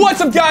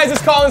 what's up, guys?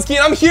 It's Colin Ski,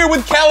 and I'm here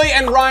with Kelly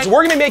and Ryan. So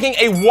we're gonna be making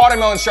a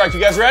watermelon shark. You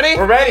guys ready?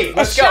 We're ready.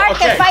 Let's go. Shark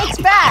that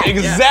fights back.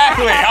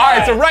 Exactly. All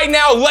right, so right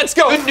now, let's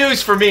go. Good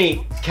news for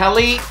me.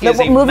 Kelly No, is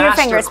a move your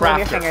master fingers, crafter. move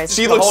your fingers.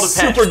 She looks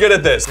super good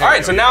at this. All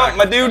right, so now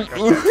my dude.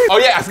 Oh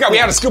yeah, I forgot we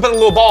had to scoop out the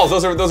little balls.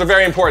 Those are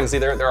very important. See,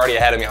 they're already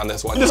ahead of me on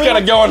this one. Just kind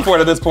of going for it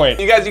at this point.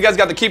 You guys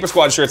got the keeper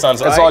squad shirts on,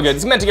 so it's all good.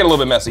 It's meant to get a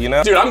little bit messy, you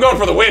know. Dude, I'm going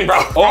for the win, bro.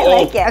 I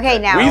like it. Okay,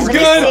 now. He's let me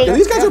good. see.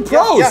 These guys are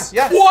pros.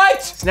 Yeah.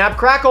 What? Snap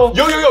crackle.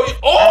 Yo.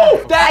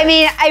 Oh, that. I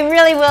mean, I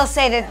really will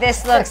say that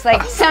this looks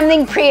like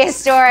something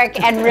prehistoric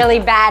and really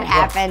bad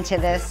happened to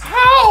this.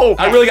 How?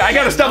 I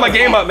gotta step my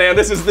game up, man.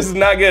 This is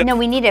not good. No,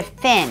 we need a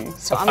fin.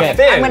 So I'm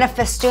fin. gonna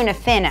festoon a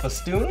fin.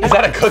 Festoon? Is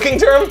that a cooking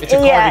term? It's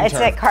a Yeah, it's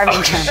a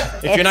carving term.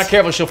 If you're not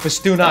careful, she'll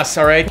festoon us,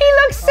 all right? He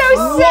looks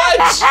so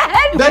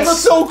sad. That's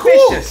so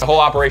cool. The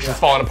whole operation's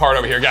falling apart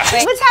over here, guys.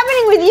 What's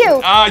happening with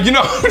you? You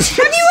know. Have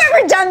you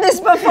ever done this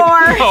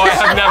before? No, I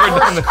have never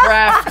done the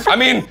craft. I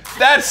mean,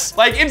 that's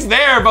like, it's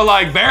there, but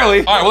like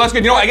barely. All right, well, that's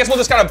good. You know what? I guess we'll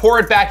just kind of pour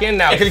it back in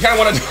now. Because you kind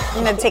of want to.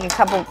 I'm gonna take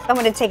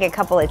a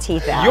couple of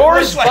teeth out.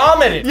 Yours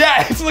vomited.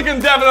 Yeah, it's looking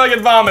definitely like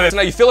it vomited. So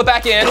now you fill it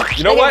back in.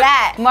 You know Look what?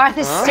 at that.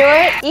 Martha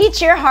Stewart, eat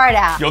your heart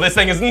out. Yo, this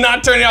thing is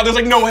not turning out. There's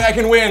like no way I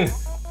can win.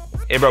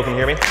 Hey, bro, can you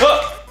hear me?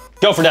 Look,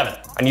 go for Devin.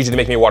 I need you to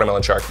make me a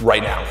watermelon shark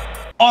right now.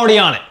 Already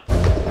on it.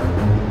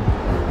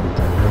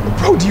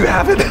 Bro, do you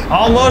have it?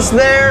 Almost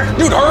there.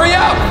 Dude, hurry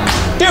up.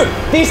 Dude,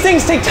 these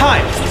things take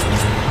time.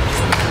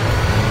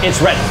 It's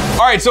ready.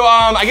 All right, so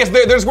I guess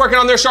they're just working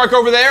on their shark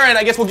over there, and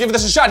I guess we'll give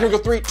this a shot. Here we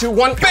go, 3, 2,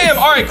 1, bam!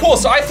 All right, cool.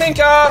 So I think,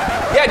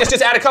 yeah, just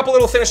add a couple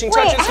little finishing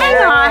touches. Hang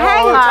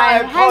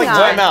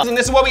on. And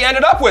this is what we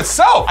ended up with.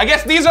 So I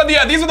guess these are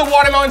the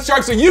watermelon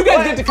sharks. So you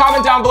guys get to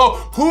comment down below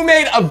who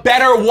made a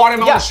better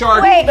watermelon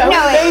shark. Wait, that's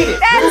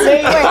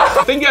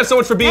Thank you guys so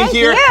much for being Thank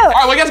here. you. All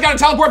right, well, you guys got to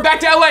teleport back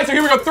to LA. So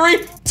here we go,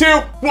 3, 2,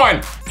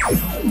 1.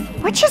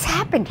 What just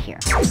happened here?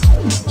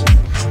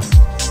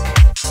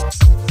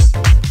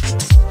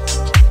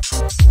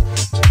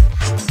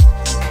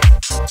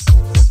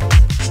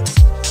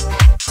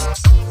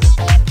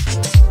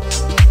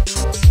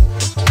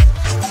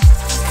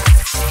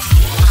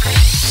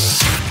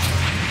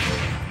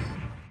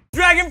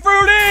 Dragon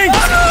fruiting!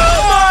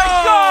 Oh my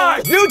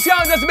god! New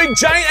challenge has to make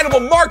giant edible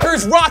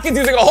markers, rockets,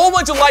 using a whole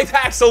bunch of life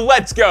hacks, so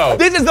let's go.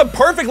 This is the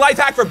perfect life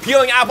hack for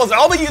peeling apples, and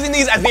I'll be using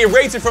these as the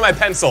eraser for my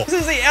pencil.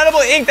 This is the edible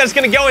ink that's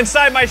gonna go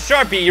inside my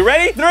Sharpie. You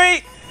ready?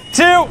 3,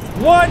 2,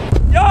 1,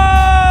 yo!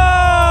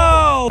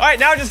 All right,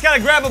 now I just gotta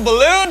grab a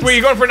balloon. Wait,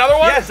 you going for another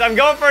one? Yes, I'm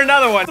going for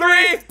another one.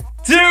 3,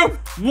 2,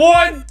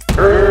 1.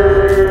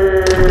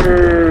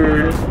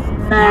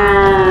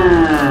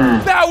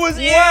 That was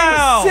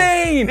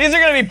insane! These are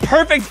gonna be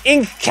perfect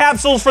ink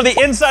capsules for the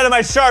inside of my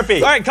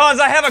Sharpie. All right, Collins,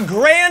 I have a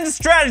grand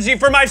strategy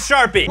for my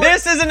Sharpie.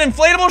 This is an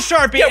inflatable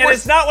Sharpie, and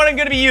it's not what I'm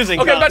gonna be using.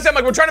 Okay, but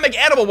like we're trying to make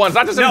edible ones,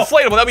 not just an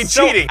inflatable. That'd be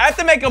cheating. I have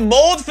to make a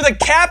mold for the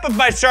cap of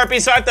my Sharpie,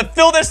 so I have to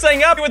fill this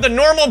thing up with a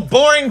normal,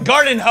 boring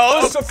garden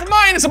hose. So for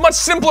mine, it's a much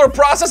simpler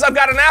process. I've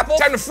got an apple,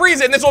 time to freeze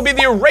it, and this will be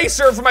the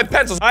eraser for my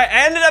pencils. I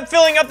ended up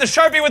filling up the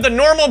Sharpie with a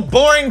normal,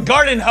 boring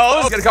garden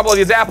hose. Get a couple of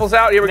these apples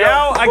out. Here we go.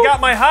 Now I got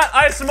my hot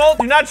isomalt.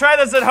 Do not try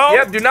this at home.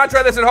 Yep, do not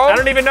try this at home. I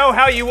don't even know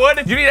how you would.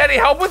 Do you need any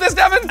help with this,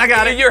 Devin? I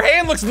got it. Your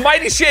hand looks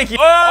mighty shaky.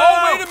 Whoa.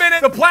 Oh, wait a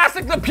minute. The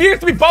plastic appears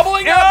to be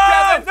bubbling up,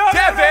 Devin.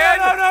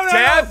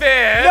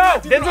 Devin. No,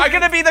 this is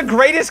gonna be the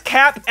greatest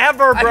cap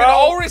ever, bro. I can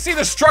already see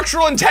the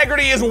structural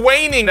integrity is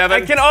waning,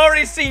 Devin. I can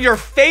already see your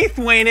faith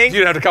waning. You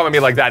don't have to come at me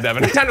like that,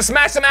 Devin. Time to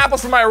smash some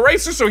apples for my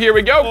eraser, so here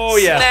we go. Oh,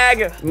 yeah.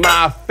 Snag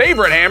my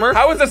favorite hammer.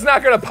 How is this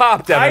not gonna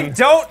pop, Devin? I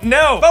don't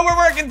know, but we're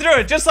working through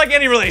it, just like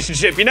any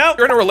relationship, you know?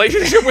 You're in a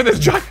relationship with this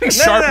giant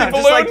Sharpie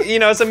balloon? like, you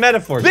know, it's a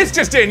metaphor. This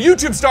just in,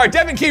 YouTube star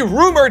Devin Key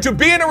rumored to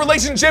be in a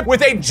relationship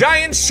with a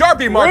giant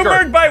Sharpie marker.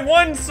 Rumored by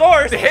one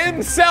source.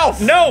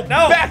 Himself. No.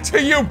 Back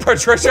to you,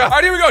 Patricia. All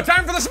right, here we go.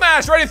 Time for the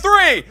smash. Ready?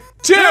 3,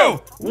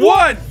 2,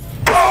 1.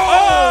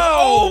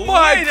 Oh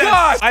my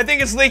gosh! I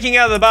think it's leaking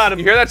out of the bottom.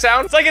 You hear that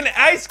sound? It's like an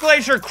ice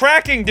glacier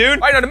cracking, dude. All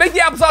right, now to make the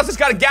applesauce, just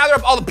gotta gather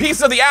up all the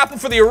pieces of the apple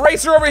for the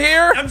eraser over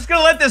here. I'm just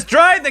gonna let this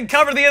dry, then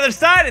cover the other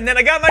side, and then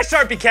I got my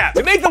Sharpie cap.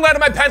 To make the lead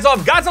of my pencil,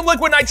 I've got some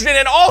liquid nitrogen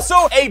and also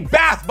a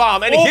bath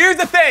bomb. And here's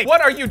the thing.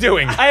 What are you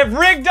doing? I have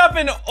rigged up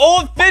an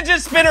old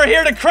fidget spinner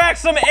here to crack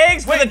some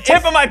eggs with the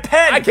tip of my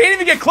pen. I can't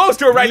even get close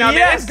to it right now,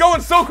 man. It's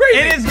going so crazy.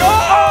 It is going.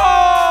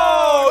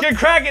 Oh! You can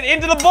crack it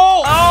into the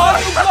bowl. Oh,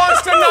 you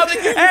launched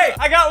another. Hey,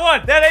 I got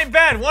one. That ain't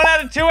bad. 1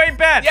 out of 2 ain't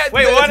bad. Yeah,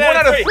 wait, it's 1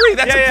 out of 3.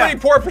 That's a pretty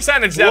poor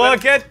percentage, Devin.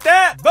 Look at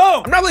that.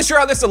 Boom. I'm not really sure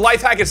how this is a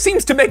life hack. It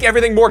seems to make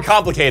everything more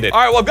complicated. All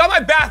right, well, I've got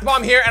my bath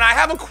bomb here, and I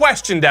have a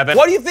question, Devin.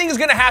 What do you think is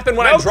going to happen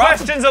when I drop? No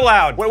questions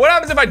allowed. What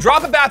happens if I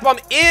drop a bath bomb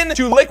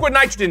into liquid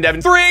nitrogen,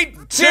 Devin? 3,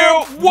 2,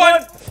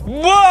 1.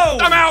 Whoa!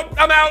 I'm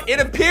out. It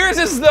appears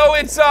as though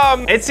it's,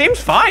 It seems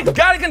fine.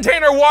 Got a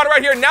container of water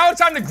right here. Now it's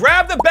time to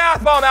grab the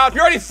bath bomb out.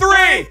 You ready?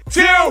 3,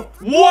 2,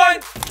 1.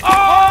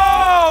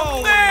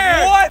 Oh,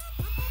 man! What?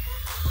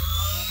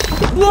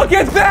 Look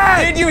at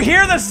that! Did you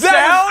hear the sound?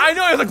 I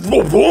know, it was like,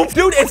 boom, boom.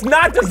 Dude, it's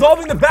not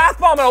dissolving the bath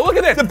bomb at all. Look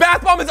at this. The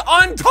bath bomb is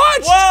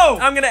untouched. Whoa!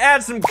 I'm gonna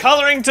add some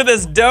coloring to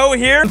this dough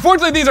here.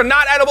 Unfortunately, these are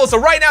not edible, so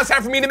right now it's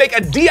time for me to make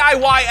a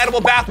DIY edible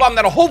bath bomb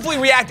that'll hopefully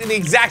react in the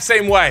exact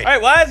same way. All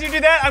right, well, as you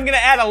do that, I'm gonna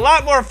add a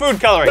lot more food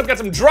coloring. I've got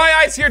some dry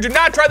ice here. Do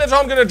not try this at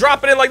home. I'm gonna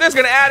drop it in like this.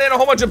 Gonna add in a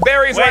whole bunch of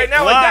berries right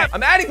now like that.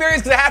 I'm adding berries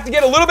because I have to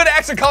get a little bit of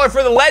extra color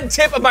for the lead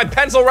tip of my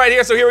pencil right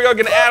here. So here we go,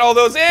 gonna add all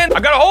those in.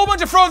 I've got a whole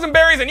bunch of frozen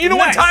berries, and you know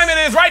what time it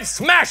is, right?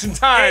 Smashing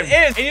time.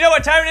 It is, and you know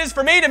what time it is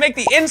for me to make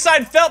the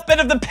inside felt bit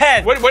of the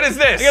pen. What is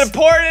this? I'm gonna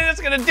pour it in,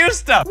 it's gonna do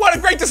stuff. What a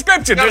great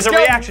description. There's a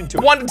reaction to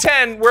it. 1 to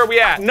 10, where are we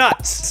at?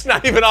 Nuts. It's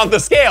not even on the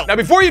scale. Now,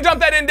 before you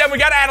dump that in, Devin, we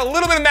gotta add a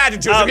little bit of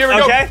magic to it. So here we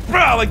go.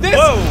 Like this.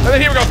 Whoa. And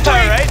then here we go. 3,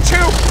 2,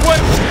 1.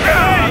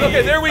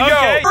 Okay, there we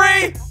go.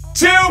 3,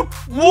 2,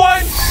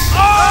 1.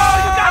 Oh,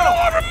 you got it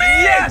all over me.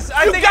 Yes,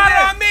 I think you got it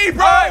on me,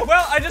 bro. All right,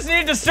 well, I just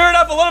needed to stir it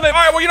up a little bit.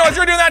 All right, well, you know what?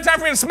 You're doing that time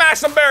for me to smash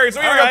some berries.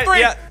 So here we go.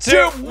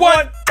 3, 2,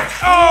 1.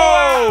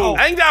 Oh!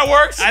 I think that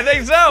works. I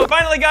think so.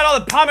 Finally got all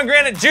the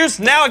pomegranate juice.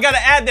 Now I gotta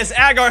add this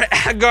agar.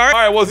 All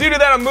right, well, as you do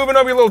that, I'm moving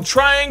over your little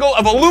triangle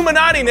of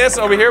Illuminati-ness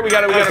over here. We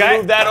gotta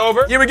move that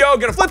over. Here we go.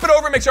 Gonna flip it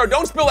over, make sure I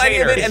don't spill any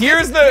of it. And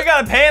here's the... You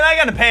got a pan, I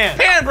got a pan.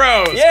 Pan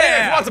bros.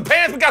 Yeah. You want some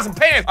pans? We got some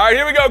pans. All right,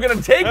 here we go.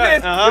 Gonna take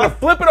this. Gonna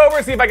flip it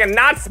over, see if I can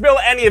not spill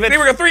any of it. Here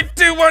we go. 3,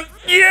 2, 1.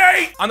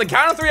 Yay! On the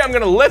count of 3, I'm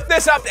gonna lift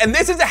this up, and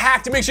this is a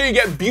hack to make sure you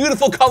get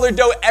beautiful colored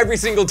dough every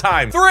single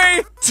time.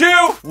 3, 2,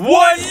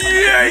 1.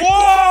 Yay!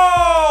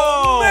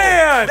 Whoa!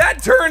 Man,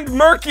 that turned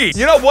murky.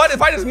 You know what?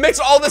 If I just mix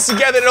all this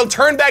together, it'll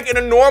turn back in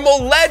a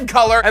normal lead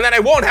color, and then I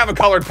won't have a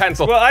colored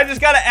pencil. Well, I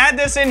just gotta add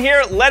this in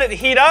here, let it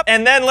heat up,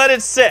 and then let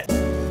it sit.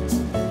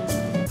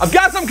 I've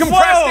got some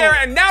compressed air,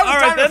 and now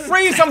it's time to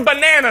freeze some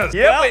bananas.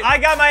 Well, I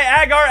got my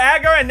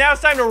agar, and now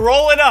it's time to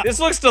roll it up. This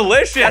looks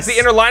delicious. That's the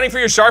inner lining for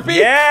your Sharpie?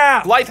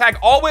 Yeah. Life hack,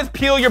 always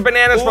peel your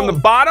bananas from the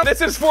bottom.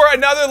 This is for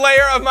another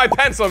layer of my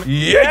pencil.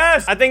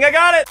 Yes, I think I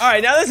got it. All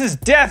right, now this is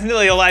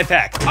definitely a life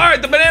hack. All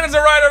right, the bananas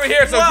are right over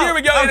here, so here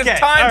we go. It is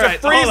time to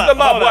freeze them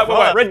up.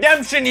 What?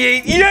 Redemption,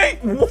 yay.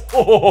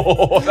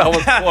 Whoa, that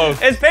was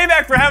close. It's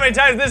payback for how many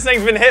times this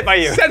thing's been hit by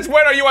you. Since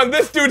when are you on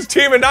this dude's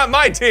team and not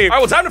my team? All right,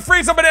 well, time to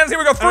freeze some bananas. Here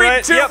we go.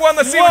 3, 2, 1.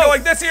 Let's see. We go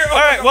like this here. All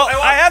right, well,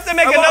 I have to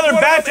make another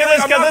batch of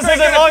this because this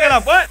isn't long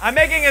enough. What? I'm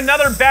making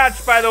another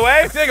batch, by the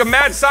way. I feel like a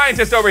mad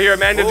scientist over here,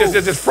 man.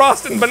 Just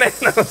frosting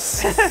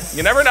bananas.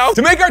 You never know.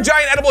 To make our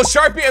giant edible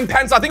Sharpie and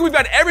pencil, I think we've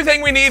got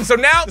everything we need. So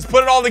now, let's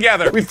put it all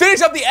together. We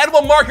finish up the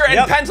edible marker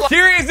and pencil.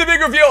 Here is the big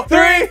reveal.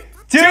 3,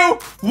 2,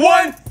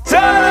 1.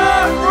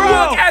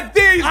 Ta-da! Look at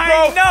these, bro.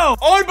 I know.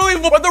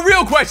 Unbelievable. But the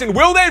real question,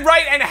 will they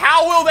write and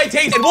how will they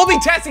taste? And we'll be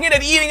testing it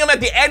and eating them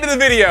at the end of the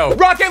video.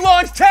 Rocket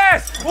launch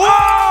test.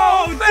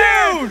 Whoa,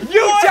 dude.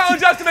 You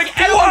challenged us to make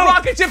edible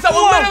rocket ships that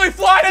will literally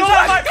fly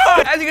inside my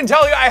God. As you can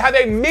tell, I have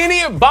a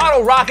mini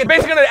bottle rocket.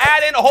 Basically gonna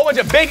add in a whole bunch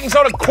of baking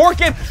soda,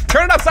 cork it,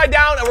 turn it upside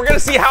down, and we're gonna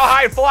see how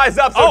high it flies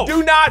up. So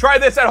do not try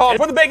this at home.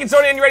 Put the baking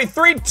soda in. You ready?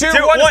 3, 2,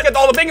 1. Just get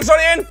all the baking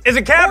soda in. Is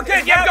it capped? Cork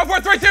it. Yep, go for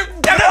it. 3, 2.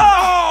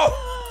 No!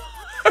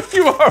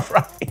 You are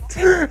right.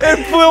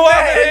 It flew up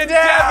and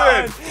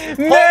Devin.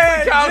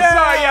 Holy cow,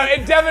 sorry,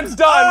 yeah, Devin's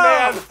done,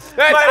 man.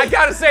 I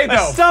gotta say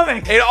though,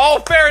 stomach. In all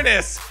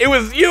fairness, it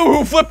was you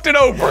who flipped it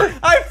over.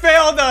 I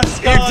failed us.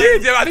 You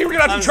did, Devin. I think we're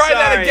gonna have to try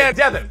that again.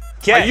 Devin,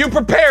 are you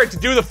prepared to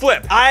do the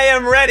flip? I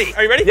am ready.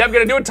 Are you ready? Yeah, I'm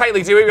gonna do it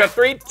tightly. See, we got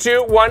 3,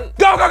 2, 1.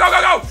 Go, go, go,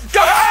 go, go!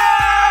 Go!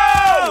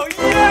 Oh,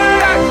 yeah!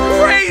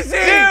 That's crazy!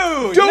 Dude!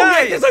 Ooh, Dude,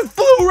 nice. it just like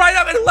flew right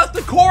up and it left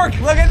the cork.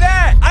 Look at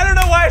that. I don't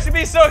know why I should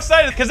be so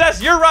excited, because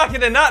that's your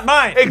rocket and not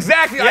mine.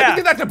 Exactly. I Yeah.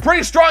 think that's a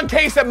pretty strong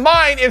case that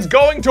mine is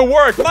going to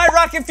work. My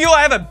rocket fuel,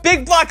 I have a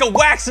big block of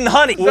wax and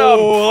honey. Ooh,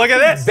 Look at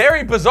this.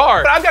 Very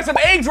bizarre. But I've got some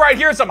eggs right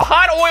here, some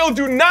hot oil.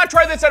 Do not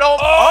try this at home.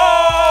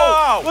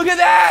 Oh! Look at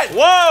that.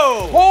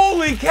 Whoa.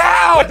 Holy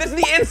cow. This is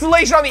the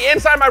insulation on the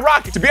inside of my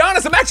rocket. To be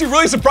honest, I'm actually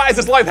really surprised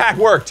this life hack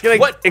worked.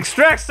 What?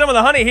 Extract some of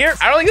the honey here?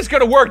 I don't think it's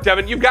gonna work,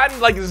 Devin. You've gotten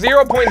like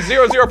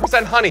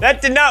 0.00% honey.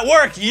 That did not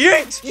work.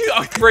 Yeet.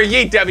 For a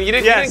yeet, Devin, you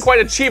didn't quite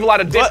achieve a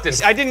lot of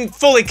distance. Well, I didn't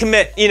fully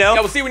commit, you know? Yeah,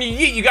 well, see, when you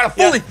yeet, you gotta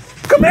fully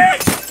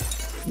commit.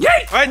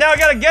 Yeet. All right, now I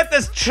gotta get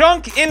this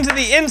chunk into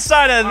the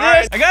inside of this.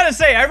 right. I gotta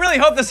say, I really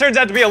hope this turns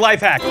out to be a life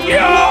hack.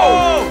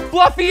 Yo!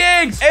 Fluffy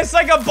eggs! It's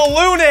like a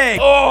balloon egg.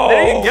 Oh!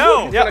 There you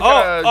go. It's gonna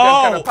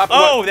kinda pop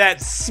Oh,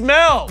 that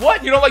smell.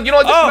 What? You don't like the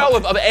smell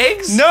of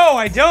eggs? No,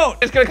 I don't.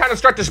 It's gonna kind of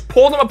start to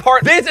pull them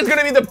apart. This is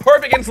gonna be the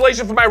perfect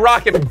insulation for my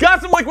rocket.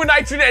 Got some liquid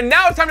nitrogen, and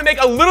now it's time to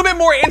make a little bit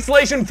more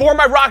insulation for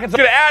my rocket. So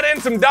I'm gonna add in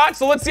some dots,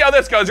 so let's see how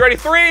this goes. Ready?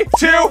 3,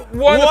 2,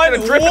 1.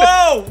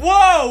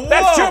 Whoa.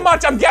 That's too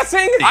much, I'm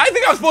guessing. I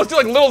think I was supposed to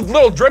do like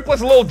little driplets,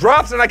 little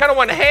drops, and I kind of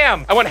want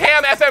ham. I want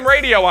ham FM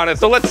radio on it.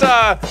 So let's,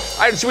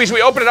 should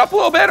we open it up a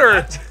little bit,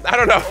 or? I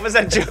don't know. What was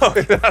that joke?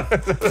 Is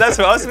that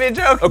supposed to be a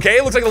joke? Okay,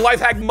 it looks like the life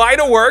hack might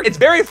have worked. It's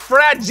very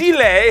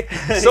fragile.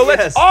 So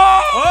let's, Yes.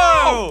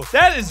 Oh,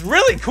 that is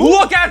really cool.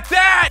 Look at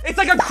that! It's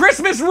like a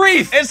Christmas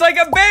wreath. It's like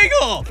a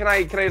bagel. Can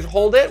I just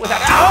hold it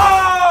without?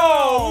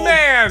 Oh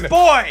man,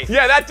 boy.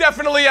 Yeah, that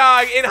definitely.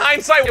 In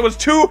hindsight, it was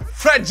too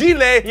fragile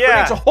for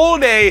me to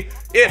hold it.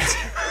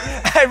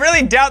 I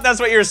really doubt that's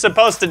what you're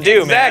supposed to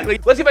do, Exactly.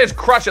 man. Let's see if I just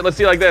crush it. Let's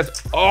see like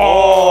this.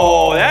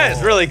 Oh, that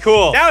is really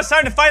cool. Now it's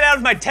time to find out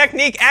if my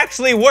technique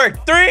actually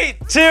worked. 3,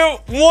 2,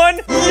 1.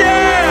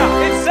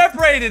 Yeah! It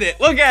separated it.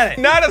 Look at it.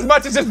 Not as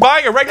much as just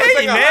buying a regular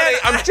thing of man. honey.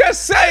 I'm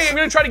just saying. I'm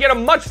gonna try to get a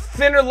much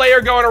thinner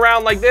layer going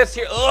around like this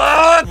here.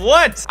 Ugh.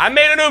 What? I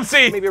made an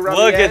oopsie. Maybe around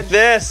Look the at edge.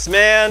 this,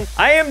 man.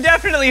 I am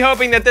definitely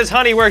hoping that this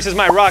honey works as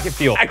my rocket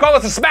fuel. I call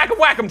this a smack 'em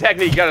whack 'em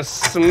technique. You gotta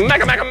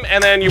smack 'em,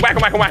 and then you whack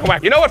 'em, whack 'em, whack 'em,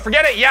 whack. You know what?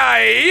 Forget it.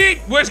 Yeah,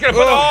 we're just gonna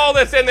put all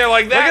this in there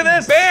like that. Look at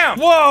this. Bam.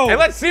 Whoa. And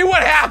let's see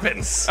what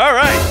happens. All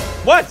right.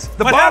 What?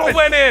 The What bottle happened?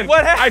 went in.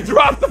 What happened? I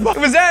dropped the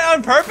bottle. Was that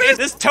on purpose?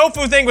 This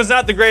tofu thing was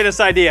not the greatest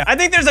idea. I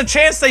think there's a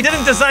chance they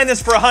didn't design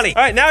this for honey.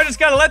 All right, now I just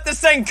gotta let this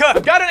thing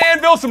cook. Got an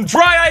anvil, some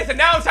dry ice, and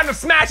now it's time to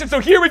smash it. So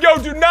here we go.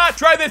 Do not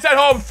try this at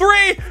home.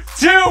 3,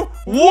 2,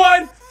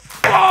 1.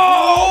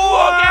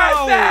 Oh, look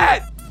at that.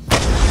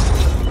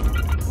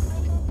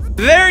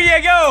 There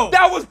you go.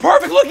 That was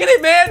perfect. Look at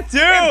it, man.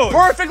 Dude. It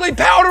perfectly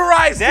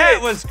powderized That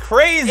it. was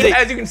crazy.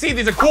 As you can see,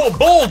 these are cool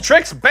bold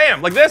tricks.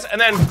 Bam, like this,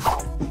 and then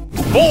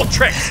bold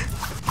tricks.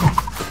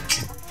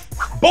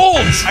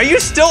 Bulge. Are you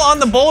still on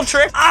the bowl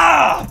trick?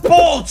 Ah,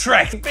 bold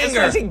trick. This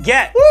Finger. doesn't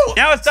get. Woo.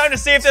 Now it's time to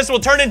see if this will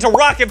turn into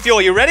rocket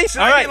fuel. You ready?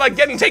 All right. Like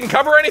taking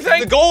cover or anything?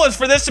 The goal is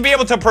for this to be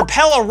able to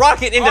propel a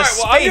rocket into All right,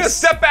 well, I'm gonna space.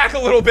 step back a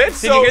little bit.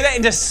 Did you hear that?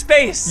 Into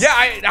space. Yeah,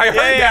 I heard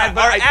that,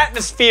 but Our I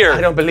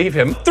atmosphere. don't believe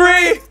him.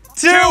 3,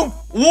 2,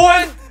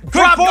 1.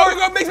 Drop, Quick pour.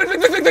 go, mix.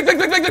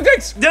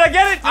 Did I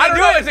get it? I don't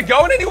know, is it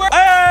going anywhere?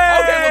 Hey!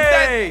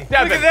 Okay,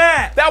 well, Look at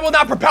that. That will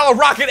not propel a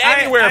rocket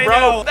anywhere, I bro.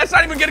 know. That's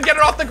not even gonna get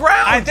it off the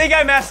ground. I think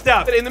I messed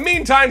up. In the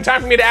meantime,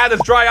 time for me to add this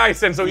dry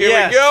ice in. So here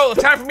Yes. we go.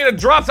 Time for me to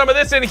drop some of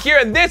this in here,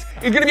 and this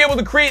is gonna be able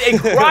to create a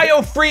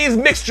cryo-freeze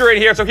mixture in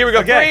here. So here we go.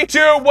 Okay.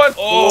 3, 2, 1.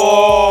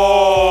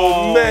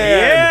 Oh, man.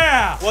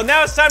 Yeah. Well,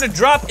 now it's time to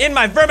drop in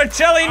my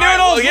vermicelli All right,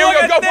 well, noodles. here we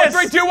Look go. at Go for it.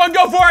 this. 3, 2, 1.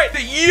 Go for it.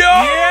 Yo!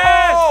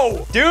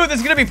 Yes! Dude, this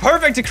is gonna be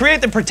perfect to create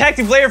the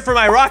protective layer for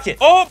my rocket.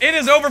 Oh, it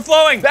is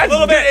overflowing. That's a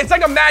little bit. It's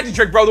like a magic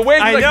trick, bro. The way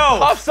it I like know.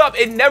 puffs up,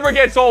 it never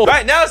gets old. All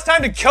right, now it's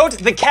time to coat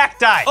the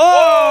cacti.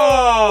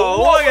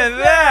 Oh, look at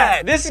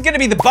that. This is gonna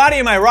be the body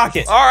of my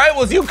rocket. All right,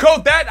 well, as you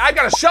coat that, I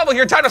got a shovel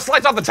here. Time to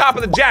slice off the top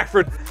of the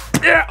jackfruit.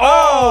 Yeah.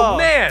 Oh,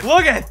 man.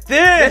 Look at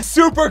this. It's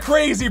super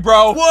crazy,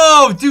 bro.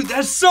 Whoa, dude,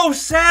 that's so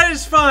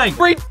satisfying.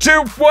 3,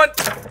 2, 1.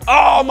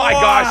 Oh, my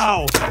gosh.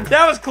 Wow.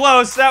 That was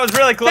close. That was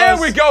really close. There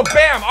we go.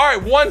 Bam. All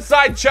right, one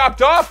side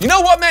chopped off. You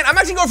know what, man? I'm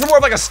actually going for more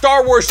of like a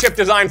Star Wars ship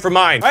design for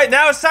mine. All right,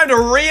 now it's time to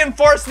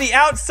reinforce the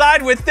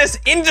outside with this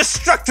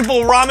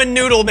indestructible ramen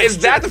noodle mixture. Is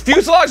that the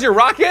fuselage of your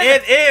rocket?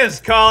 It is,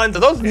 Colin.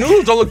 Those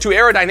noodles don't look too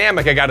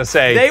aerodynamic, I gotta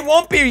say. They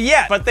won't be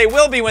yet, but they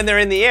will be when they're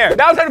in the air.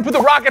 Now it's time to put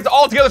the rockets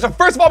all together. So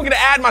first of all, I'm gonna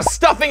add my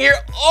stuffing here.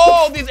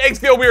 Oh, these eggs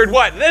feel weird.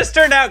 What? This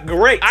turned out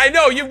great. I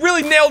know, you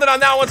really nailed it on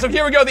that one. So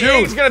here we go. The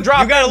egg's gonna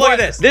drop. You gotta in. look What?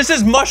 at this. This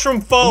is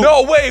mushroom foam.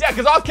 No way. Yeah,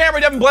 because off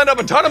camera, Devin blended up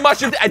a ton of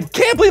mushrooms. I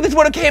can't believe this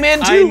would have came in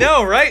too. I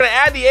know, right? Gonna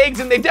add the eggs,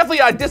 and they definitely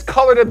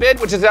discolored a bit,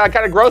 which is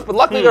kind of gross. But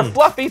luckily they're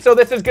fluffy, so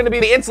this is gonna be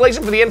the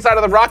insulation for the inside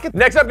of the rocket.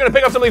 Next up, I'm gonna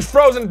pick up some of these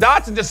frozen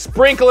dots and just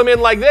sprinkle them in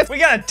like this. We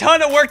got a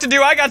ton of work to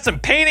do. I got some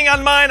painting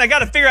on mine. I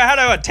gotta figure out how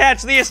to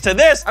attach these to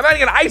this. I'm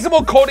adding an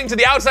icable coating to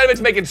the outside of it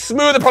to make it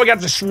smooth. I'm probably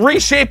got to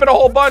reshape it a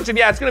whole bunch. launch, and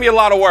yeah, it's gonna be a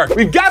lot of work.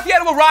 We've got the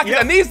edible rockets,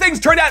 and these things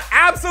turned out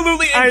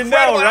absolutely incredible.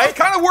 I know, right? I was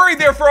kind of worried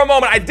there for a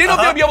moment. I didn't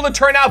know if they'd be able to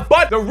turn out,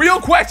 but the real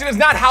question is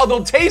not how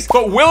they'll taste,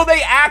 but will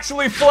they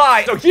actually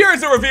fly? So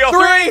here's the reveal.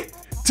 3,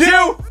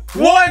 2,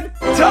 1,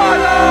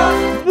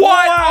 ta-da!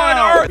 What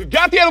on earth? We've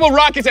got the edible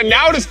rockets, and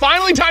now it is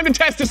finally time to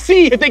test to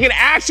see if they can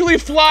actually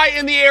fly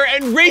in the air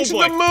and reach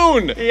the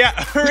moon. Yeah,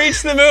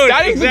 reach the moon.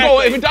 That is the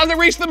goal. If it doesn't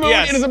reach the moon,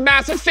 it is a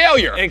massive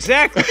failure.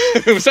 Exactly.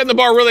 We're setting the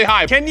bar really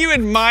high. Can you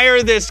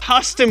admire this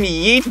custom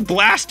yeet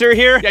blaster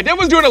here? Yeah, Devin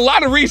was doing a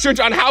lot of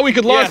research on how we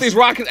could launch these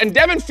rockets, and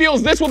Devin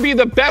feels this will be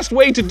the best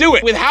way to do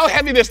it. With how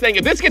heavy this thing,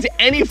 if this gets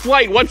any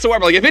flight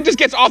whatsoever, like if it just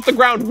gets off the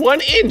ground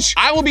 1 inch,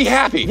 I will be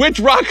happy. Which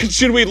rocket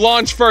should we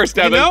launch first,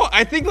 Devin? You know,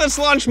 I think let's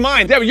launch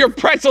mine. Devin, your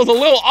pretzel's a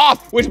little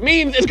off, which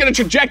means it's gonna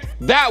traject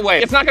that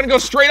way. It's not gonna go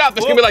straight up,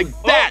 it's gonna be like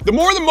that. The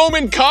more the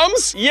moment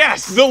comes,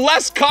 the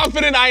less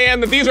confident I am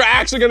that these are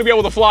actually gonna be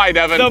able to fly,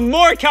 Devin. The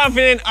more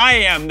confident I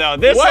am, though.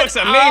 This looks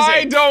amazing.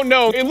 I don't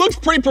know. It looks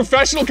pretty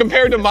professional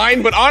compared to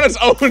mine, but on its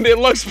own, it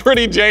looks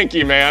pretty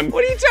janky, man.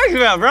 What are you talking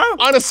about, bro?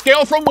 On a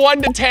scale from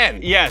 1 to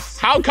 10. Yes.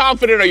 How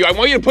confident are you? I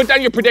want you to put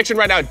down your prediction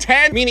right now.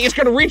 10, meaning it's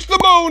gonna reach the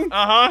moon.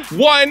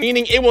 1,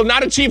 meaning it will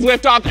not achieve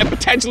liftoff and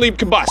potentially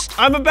combust.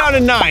 I'm about a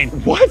 9.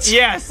 What?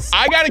 Yes.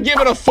 I gotta give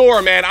it a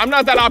 4, man. I'm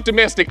not that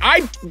optimistic.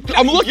 I'm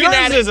looking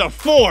at it. Yours is a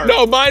 4.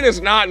 No, mine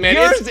is not, man.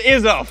 Yours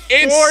is a 4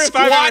 it's if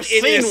I've ever squat,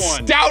 it seen is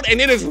one. stout,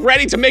 and it is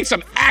ready to make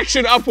some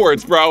action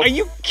upwards, bro. Are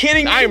you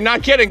kidding me? I am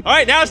not kidding. All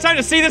right, now it's time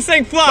to see this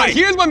thing fly. But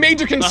here's my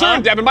major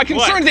concern, Devin. My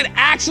concern is it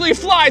actually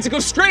flies. It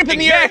goes straight up in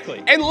the air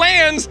and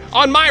lands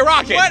on my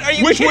rocket. What? Are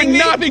you which kidding would me?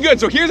 not be good.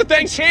 So here's the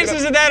thing.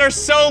 Chances of that are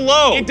so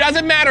low. It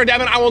doesn't matter,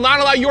 Devin. I will not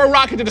allow your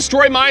rocket to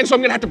destroy mine, so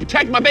I'm gonna have to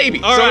protect my baby.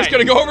 So I'm just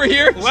gonna go over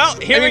here. Well,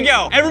 here we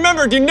go. And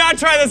remember, do not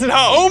try this at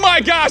home. Oh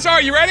my gosh,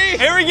 are you ready?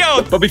 Here we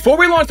go. But before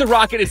we launch the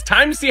rocket, it's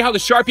time to see how the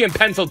Sharpie and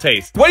pencil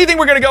taste. What do you think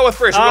we're gonna go with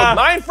first? Should we go with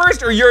mine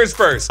first or yours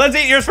first? Let's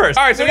eat yours first.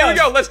 All right, so here we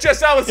go. Let's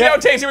just let's see how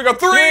it tastes. Here we go.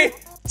 3,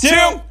 2,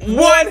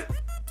 1.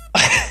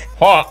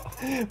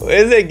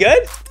 Is it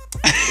good?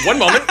 1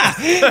 moment.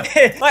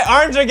 My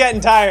arms are getting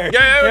tired.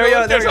 Yeah, there we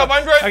go. There we go.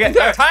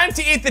 Okay, time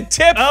to eat the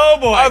tip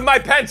of my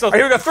pencil.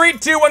 Here we go. 3,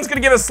 2, 1's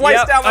gonna give a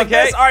slice down like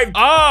this. All right.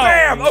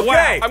 Bam. Okay.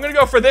 Wow. I'm gonna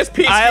go for this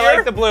piece here. I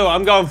like the blue.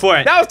 I'm going for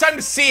it. Now it's time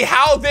to see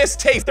how this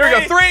tastes. Here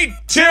we go. 3,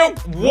 2,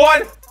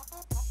 1.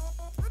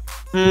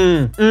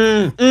 You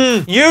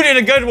did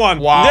a good one.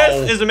 Wow.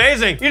 This is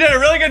amazing. You did a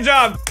really good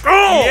job.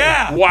 Oh,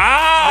 yeah.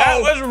 Wow.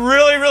 That was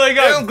really, really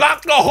good. You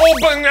got the whole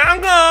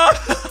banana.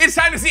 It's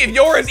time to see if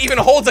yours even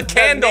holds a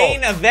candle. The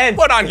main event.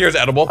 What on here is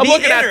edible? I'm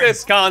looking at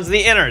this. Cons, the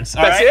innards.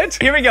 That's it?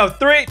 Here we go.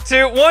 3,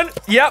 2, 1.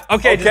 Yep.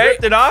 Okay. Just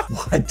ripped it off.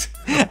 What?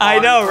 I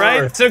know,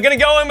 right? So we're gonna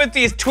go in with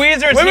these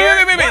tweezers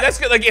here. Wait. That's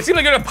good. Like, it seems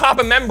like you're gonna pop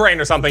a membrane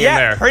or something in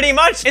there. Yeah, pretty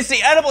much. It's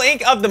the edible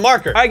ink of the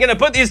marker. All right, gonna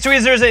put these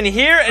tweezers in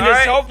here and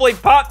just hopefully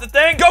pop the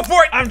thing. Go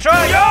for it. I'm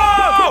trying.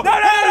 No,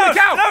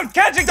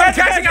 catch it. I'm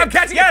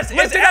catching it. Yes,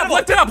 lift it up.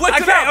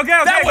 Okay.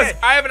 That was.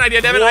 I have an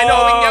idea, Devin. I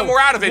know we can get more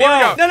out of it. Here we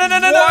go. No.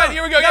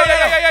 Here we go.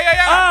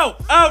 Yeah.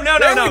 Oh, no.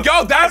 There we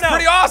go. That's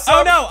pretty awesome.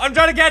 Oh, no. I'm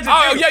trying to catch it.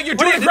 Oh, yeah, you're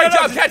doing a great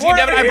job catching it,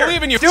 Devin. I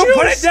believe in you. Dude,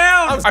 put it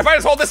down. All right, fine,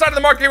 just hold this side of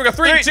the marker. Here we go.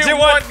 3, 2,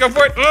 1. Go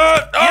for it. Oh,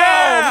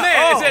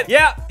 man. Is it?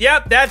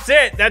 Yep. That's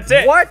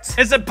it. What?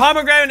 It's a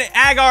pomegranate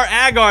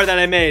agar that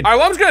I made. All right,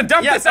 well, I'm just going to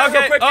dump this out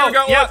real quick. Here we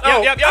go. Yep.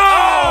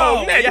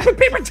 Oh, man. You put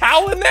paper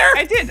towel in there?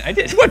 I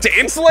did. What, to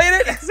insulate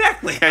it?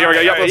 Exactly. Here we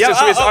go. Yep, let's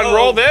just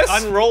unroll this.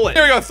 Unroll it.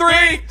 Here we go.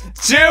 3,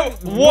 2,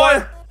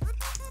 1.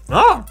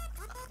 Oh.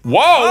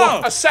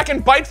 Whoa, a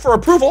second bite for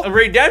approval. A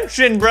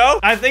redemption, bro.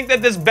 I think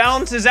that this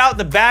balances out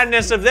the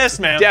badness of this,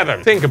 man.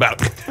 Devin, think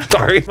about it.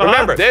 Sorry.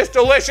 Remember, this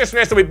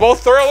deliciousness that we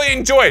both thoroughly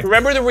enjoyed.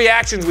 Remember the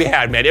reactions we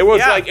had, man. It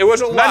was it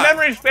was a lot. My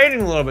memory's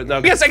fading a little bit, though.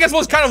 Yes, I guess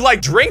we'll kind of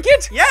like drink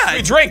it? Yeah.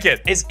 We drink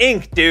it. It's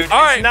ink, dude.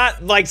 All right. It's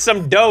not like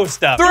some dough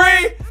stuff.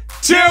 3,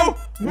 2,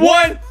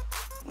 1.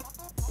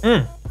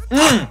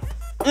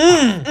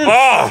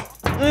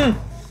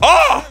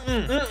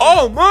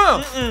 Oh,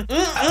 man.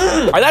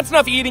 All right, that's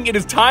enough eating. It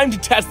is time to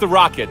test the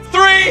rocket.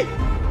 3,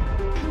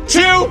 2,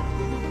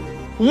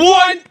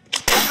 1.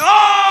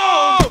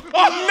 Oh,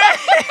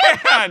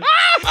 man.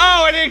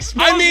 Oh, it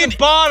exploded the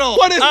bottle.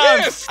 What is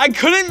this? I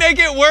couldn't make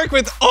it work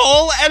with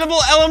all edible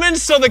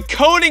elements, so the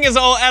coating is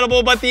all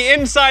edible, but the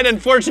inside,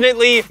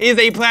 unfortunately, is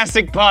a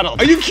plastic bottle.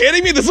 Are you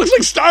kidding me? This looks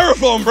like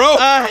styrofoam, bro.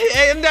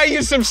 And I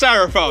used some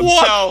styrofoam.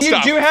 What? So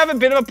you do have a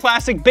bit of a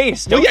plastic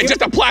base, don't you?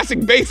 Just a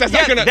plastic base. That's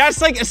not gonna.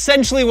 That's like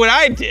essentially what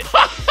I did.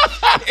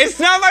 It's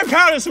not my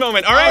proudest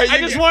moment, all right? I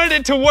just wanted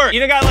it to work.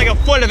 You got like a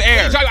foot of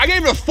air. I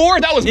gave it a 4.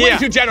 That was way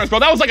too generous, bro.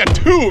 That was like a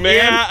 2, man.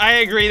 Yeah, I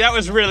agree. That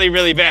was really,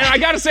 really bad. And I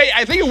gotta say,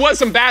 I think it was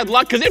some bad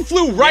luck because it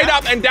flew right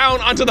up and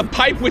down onto the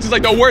pipe, which is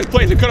like the worst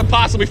place it could have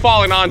possibly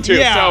fallen onto.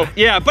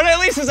 Yeah, but at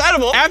least it's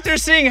edible. After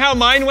seeing how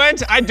mine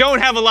went, I don't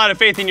have a lot of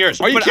faith in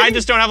yours. Are you kidding? I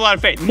just don't have a lot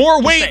of faith.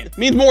 More weight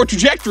means more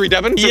trajectory,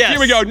 Devin. So here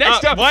we go.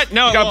 Next up. What?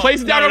 No. You gotta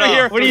place it down over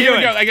here. What are you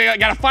doing? I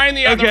gotta find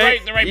the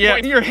right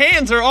point. Your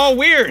hands are all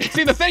weird.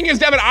 See, the thing is,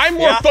 Devin, I'm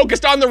more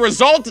focused on the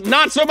result,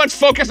 not so much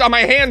focused on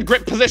my hand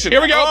grip position.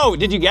 Here we go. Oh,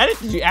 did you get it?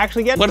 Did you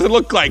actually get it? What does it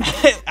look like?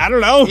 I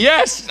don't know.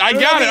 Yes, I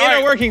got it. The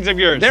inner workings of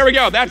yours. There we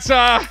go. That's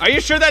Are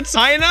you sure that's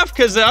high enough?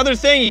 Because the other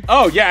thing.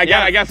 Oh yeah, I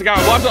got it. I guess I got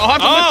it. I'll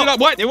have to lift it up.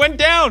 What? It went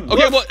down.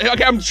 Okay, well,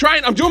 okay,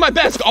 I'm doing my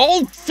best.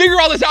 I'll figure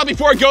all this out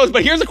before it goes,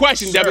 but here's a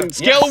question, Devin.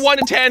 Scale of 1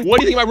 to 10, what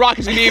do you think my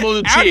rocket's gonna be able to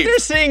achieve? After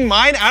seeing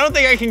mine, I don't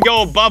think I can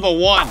go above a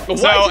 1.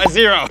 So a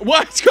 0.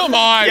 What? Come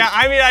on. Yeah,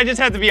 I mean, I just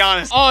have to be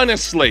honest.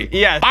 Honestly.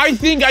 Yes. I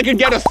think I could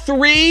get a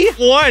 3.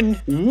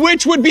 1.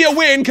 Which would be a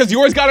win, because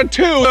yours got a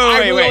 2. I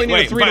really only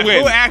need a 3 to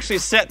win. Who actually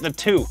set the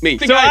 2? Me.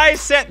 So I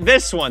set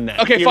this one then.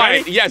 Okay, You fine.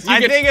 ready? Yes, I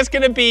think it's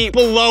gonna be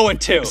below a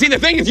 2. See, the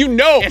thing is, you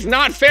know it's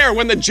not fair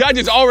when the judge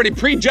is already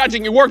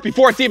prejudging your work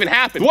before it's even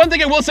happened. One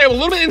thing I will say I'm a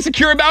little bit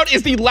insecure about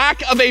is the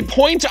lack of a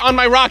point on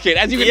my rocket.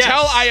 As you can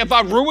tell, I have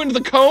ruined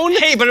the cone.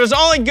 Hey, but it was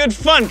all in good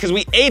fun because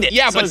we ate it.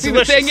 Yeah, so but see,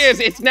 the thing is,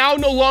 it's now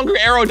no longer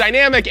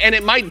aerodynamic, and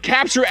it might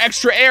capture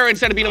extra air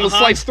instead of being able to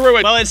slice through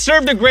it. Well, it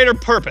served a greater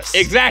purpose.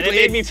 Exactly.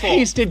 It made me full.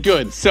 Tasted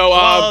good. So,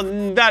 well,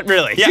 not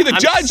really. See, the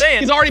judge,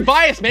 he's already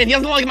biased, man. He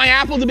doesn't like my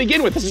apple to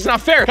begin with. This is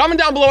not fair. Comment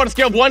down below on a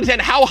scale of 1 to 10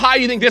 how high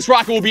you think this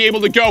rocket will be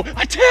able to go.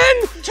 A 10?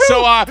 2.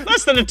 So,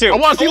 less than a 2. I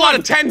want to see a lot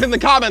of 10s in the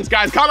comments,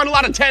 guys. Comment a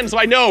lot of 10s so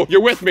I know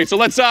you're with me. So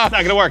let's, it's not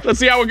gonna work. Let's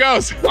see how it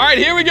goes. All right,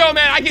 here we go,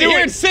 man. I can hear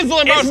it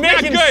sizzling, bro. It's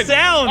making not good.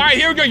 sound. All right,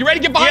 here we go. You ready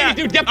to get behind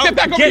me, dude? Get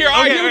back over here.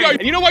 All right, here we go.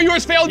 And you know why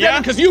yours failed,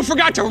 Devin? Because you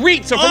forgot to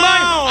reach. So for mine,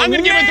 I'm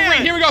gonna give it a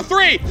 3. Here we go.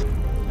 3,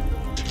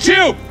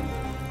 2,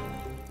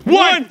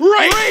 1,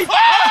 right. Oh!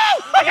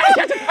 I gotta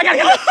catch it. I gotta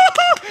catch it.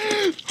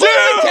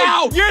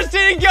 Dude, yours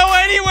didn't go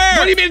anywhere.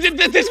 What do you mean?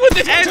 This went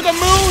to the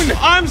moon.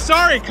 I'm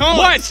sorry, Colin.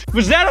 What?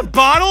 Was that a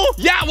bottle?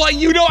 Yeah, well,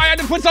 you know I had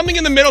to put something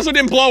in the middle so it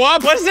didn't blow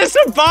up. Was this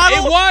a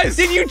bottle? It was.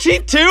 Did you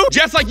cheat too?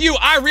 Just like you,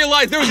 I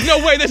realized there was no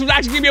way this was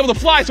actually gonna be able to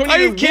fly, so I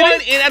needed kidding?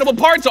 one inedible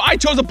part, so I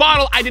chose a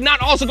bottle. I did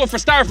not also go for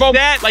styrofoam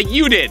like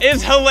you did.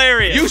 Is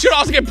hilarious. You should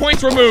also get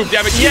points removed,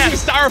 Devin.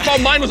 Yes.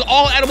 Styrofoam, mine was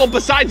all edible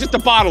besides just a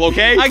bottle,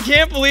 okay? I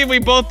can't believe we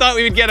both thought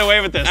we would get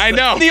away with this. I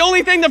know. The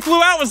only thing that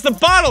flew out was the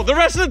bottle. The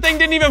rest of the thing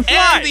didn't even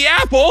fly. And the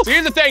apple. So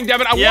here's the thing,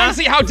 Devin. I want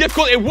to see how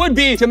difficult it would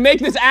be to make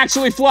this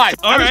actually fly.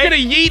 I'm just gonna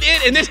yeet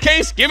it. In this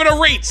case, give it a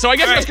reach. So I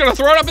guess I'm just gonna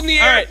throw it up in the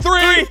air.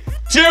 3,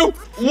 2,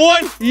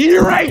 1.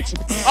 You're right.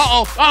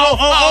 Oh,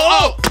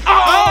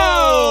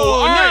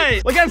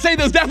 nice. I gotta say,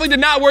 those definitely did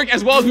not work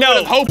as well as we would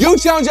have hoped. You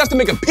challenged us to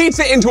make a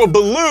pizza into a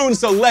balloon,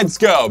 so let's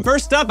go.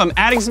 First up, I'm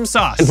adding some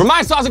sauce. And for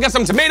my sauce, I got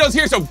some tomatoes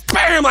here, so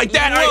bam, like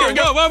that. All right, here we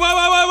go.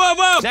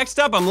 Whoa. Next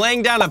up, I'm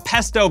laying down a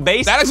pesto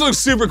base. That actually looks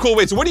super cool.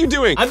 Wait, so what are you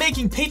doing? I'm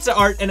making pizza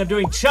art, and I'm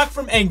doing Chuck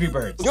from Angry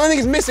Birds. The only thing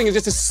it's missing is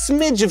just a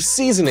smidge of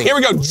seasoning. Here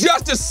we go,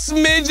 just a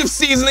smidge of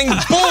seasoning.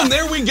 Boom,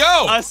 there we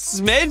go. A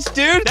smidge,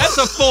 dude? That's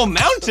a full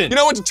mountain. You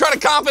know what, to try to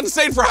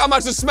compensate for how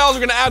much it smells,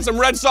 we're gonna add some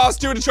red sauce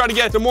to it to try to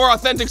get the more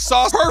authentic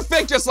sauce.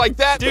 Perfect, just like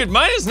that. Dude,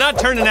 mine is not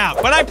turning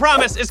out, but I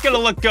promise it's gonna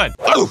look good.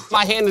 Oh,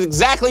 my hand is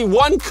exactly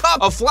 1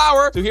 cup of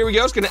flour. So here we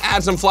go, just gonna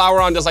add some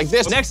flour on just like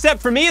this. Next step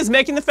for me is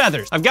making the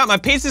feathers. I've got my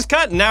pieces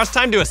cut, and now it's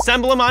time to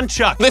assemble them on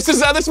Chuck. This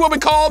is what we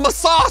call my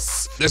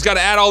sauce. Just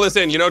gotta add all this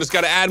in, you know, just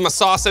gotta add my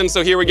sauce in,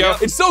 so here we go.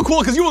 Yep. It's so cool,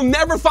 because you will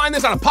never find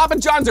this on a Papa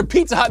John's or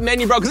Pizza Hut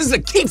menu, bro, because this is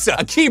a pizza,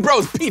 a Key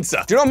Bros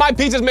pizza. Do you know what my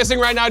pizza's missing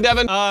right now,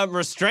 Devin?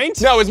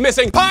 Restraint? No, it's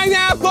missing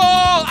pineapple!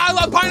 I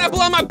love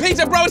pineapple on my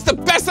pizza, bro. It's the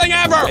best thing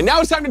ever. And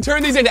now it's time to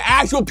turn these into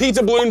actual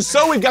pizza balloons.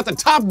 So we've got the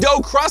top dough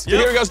crust. Yep.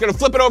 Here we go. It's gonna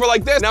flip it over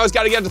like this. Now it's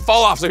gotta get it to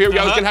fall off. So here we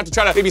go. It's gonna have to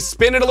try to maybe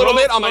spin it a little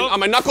bit on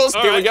my knuckles.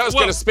 Here we go. It's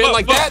gonna spin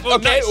like that.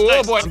 Okay.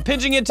 Nice, boy. I'm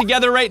pinching it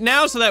together right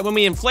now so that when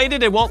we inflate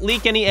it, it won't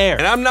leak any air.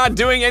 And I'm not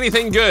doing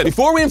anything good.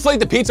 Before we inflate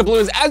the pizza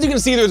balloons, as you can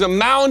see, there's a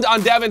mound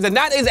on Devin's, and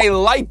that is a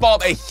light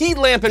bulb, a heat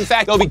lamp, in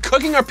fact. They'll be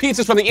cooking our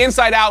pizzas from the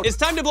inside out. It's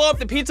time to blow up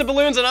the pizza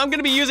balloons, and I'm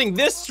gonna be using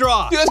this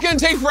straw. Dude, that's gonna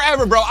take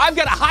forever, bro. I've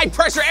got a high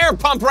pressure air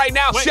pump right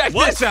now. Wait, Check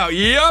what? this out.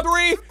 Yep.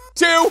 3,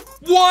 2,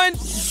 1.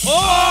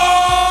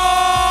 Oh!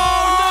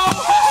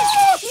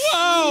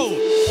 Whoa!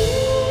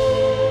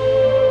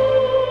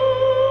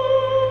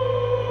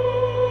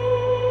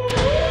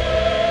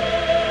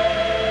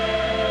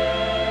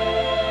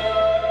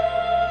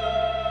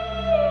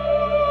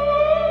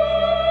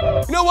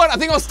 You know what? I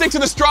think I'll stick to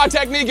the straw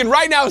technique, and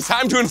right now it's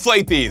time to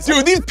inflate these.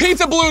 Dude, these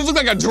pizza balloons look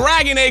like a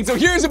dragon egg, so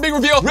here's a big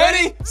reveal.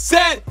 Ready,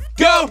 set,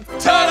 go.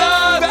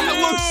 Ta-da! That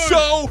looks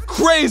so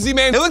crazy,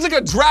 man. It looks like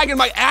a dragon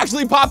might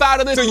actually pop out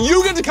of this. So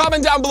you get to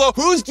comment down below,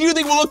 whose do you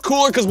think will look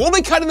cooler, because we'll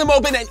be cutting them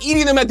open and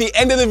eating them at the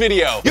end of the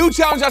video. You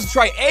challenged us to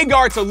try egg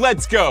art, so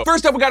let's go.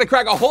 First up, we gotta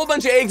crack a whole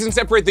bunch of eggs and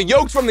separate the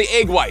yolks from the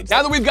egg whites.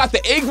 Now that we've got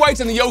the egg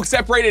whites and the yolks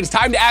separated, it's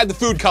time to add the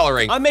food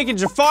coloring. I'm making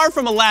Jafar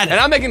from Aladdin. And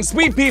I'm making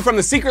Sweet Pea from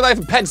The Secret Life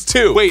of Pets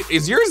 2. Wait,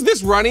 is yours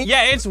this runny?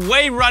 Yeah, it's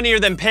way runnier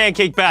than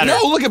pancake batter.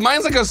 No, look at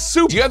mine's like a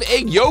soup. Do you have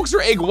egg yolks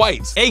or egg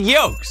whites? Egg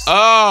yolks.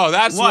 Oh,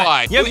 that's why.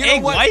 why. You have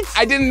egg what? whites?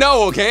 I didn't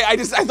know, okay? I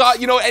thought,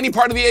 you know, any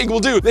part of the egg will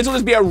do. This will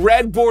just be a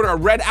red border, a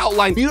red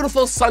outline,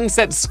 beautiful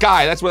sunset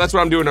sky. That's what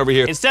I'm doing over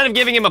here. Instead of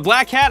giving him a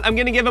black hat, I'm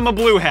gonna give him a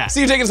blue hat.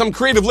 See, you're taking some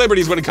creative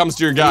liberties when it comes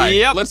to your guy.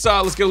 Yep. Let's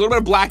get a little bit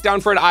of black down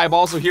for an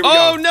eyeball, so here we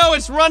go. Oh no,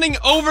 it's running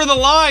over the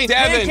line.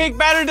 Devin. Pancake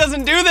batter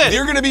doesn't do this.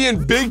 You're gonna be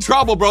in big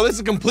trouble, bro. This is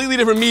a completely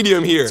different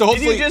medium here. So Did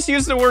hopefully— you just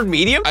use the word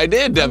medium? I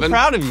did, Devin. I'm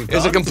proud of you, It's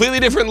a dog. completely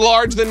different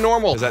large than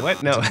normal. Is that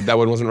What? No. That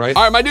one wasn't right.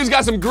 All right, my dude's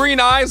got some green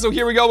eyes, so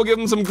here we go. We'll give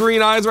him some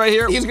green eyes right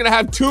here. He's gonna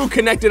have 2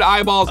 connected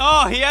eyeballs.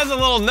 Oh, he has a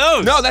little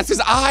nose. No, that's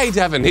his eye,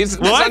 Devin. That's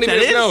not even That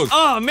his is? nose.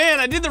 Oh man,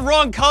 I did the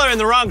wrong color in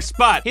the wrong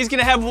spot. He's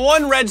gonna have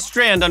 1 red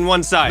strand on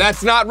one side.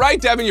 That's not right,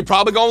 Devin. You're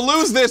probably gonna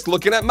lose this.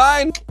 Looking at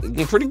mine,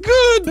 looking pretty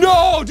good.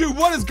 No, dude,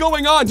 what is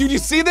going on? Dude, you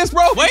see this,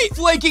 bro? Wait. It's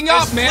flaking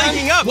up, It's man.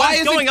 flaking up.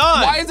 What's going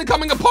on? Why is it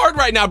coming apart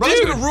right now, bro? It's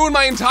Dude. gonna ruin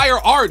my entire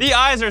art. The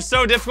eyes are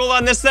so difficult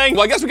on this thing.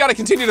 Well, I guess we gotta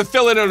continue to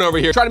fill it in over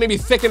here. Try to maybe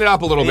thicken it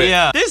up a little bit.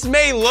 Yeah. This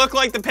may look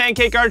like the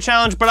pancake art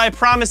challenge, but I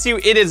promise you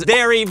it is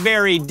very,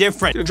 very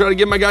different. Gonna try to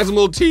give my guys some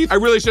little teeth. I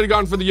really should have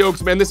gone for the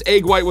yolks, man. This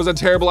egg white was a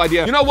terrible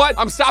idea. You know what?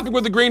 I'm stopping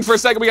with the green for a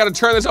second. We gotta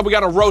turn this up. We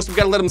gotta roast. We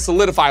gotta let them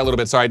solidify a little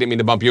bit. Sorry, I didn't mean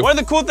to bump you. One of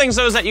the cool things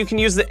though is that you can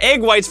use the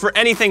egg whites for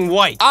anything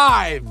white.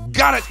 I've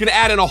got it. Gonna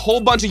add in a whole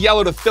bunch of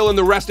yellow to fill in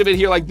the rest of it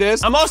here like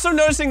this. I'm also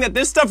noticing that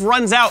this stuff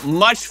runs out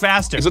much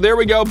faster. So there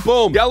we go.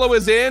 Boom. Yellow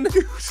is in.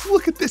 Dude,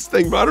 look at this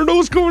thing, bro. I don't know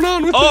what's going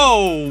on with it.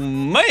 Oh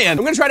man.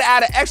 I'm gonna try to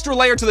add an extra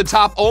layer to the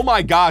top. Oh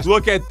my gosh,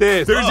 look at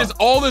this. There's just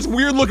all this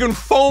weird looking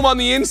foam on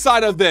the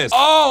inside of this.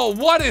 Oh,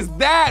 what is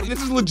that?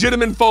 This is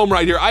legitimate foam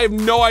right here. I have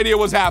no idea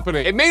what's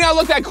happening. It may not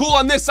look that cool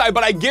on this side,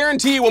 but I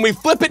guarantee you when we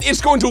flip it,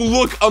 it's going to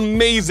look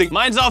amazing.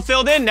 Mine's all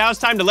filled in. Now it's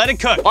time to let it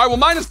cook. All right, well,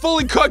 mine is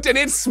fully cooked and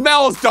it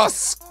smells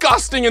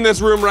disgusting in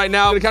this room right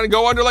now. I'm gonna kind of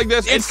go under like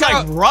this. It's like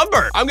kinda,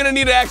 rubber. I'm gonna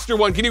need an extra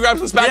one. Can you grab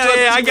some spatula? Yeah,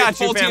 This I is gonna be a got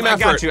you, full fam. team I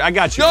got effort. you. I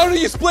got you. No,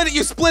 you split it.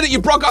 You split it. You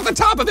broke off the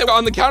top of it.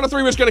 On the count of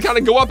 3, we're just gonna kind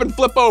of go up and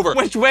flip over.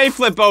 Which way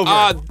flip over?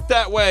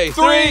 That way.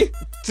 3,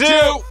 2,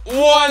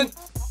 1.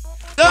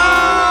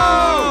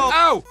 Oh!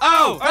 Oh!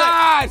 Oh!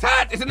 Ah, it's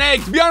hot. It's an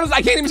egg. To be honest,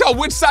 I can't even tell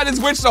which side is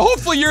which, so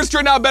hopefully yours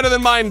turned out better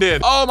than mine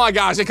did. Oh my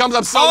gosh, it comes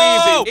up so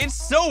easy. It's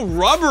so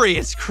rubbery.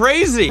 It's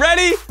crazy.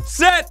 Ready,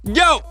 set,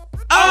 go.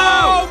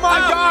 Oh my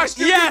gosh,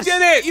 dude, yes. you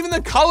did it! Even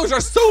the colors are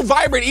so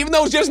vibrant, even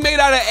though it's just made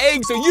out of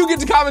eggs. So you get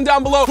to comment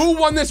down below who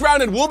won this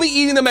round, and we'll be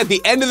eating them at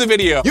the end of the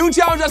video. You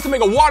challenged us to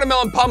make a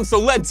watermelon pump, so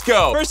let's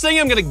go. First thing,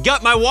 I'm gonna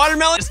gut my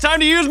watermelon. It's time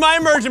to use my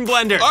immersion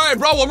blender. All right,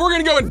 bro. Well, we're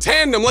gonna go in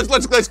tandem. Let's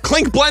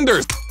clink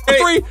blenders.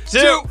 3, 2,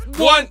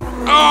 1.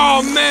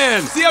 Oh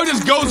man! See how it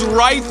just goes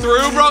right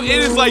through, bro? It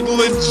is like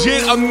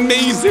legit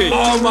amazing.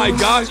 Oh my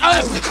gosh!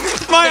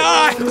 My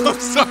eye! I'm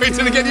sorry,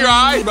 did it get in your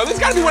eye? Bro, this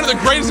gotta be one of the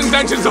greatest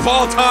inventions of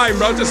all time,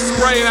 bro. Just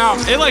spraying out.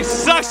 It like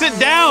sucks it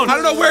down. I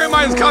don't know where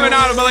mine's coming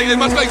out of, but like it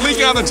must be like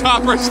leaking out the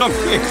top or something.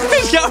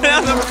 It's coming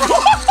out the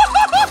front.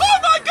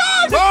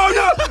 Oh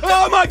no!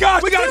 Oh my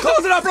gosh! We gotta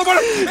close it up, bro.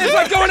 It's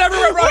like going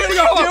everywhere, bro. Here we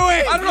go. What are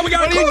you doing? I don't know. We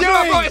gotta What are you close it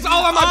up, bro. doing? It's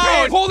all on my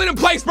page. Hold it in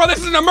place, bro. This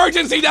is an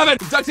emergency, Devin.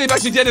 Duct tape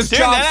actually did its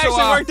job. that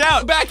actually worked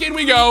out. Back in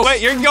we go. Wait,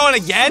 you're going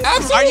again?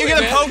 Absolutely, Are you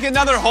gonna man. poke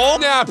another hole?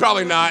 Nah,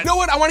 probably not. You know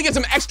what? I want to get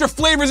some extra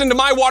flavors into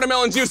my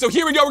watermelon juice. So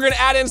here we go. We're gonna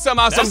add in some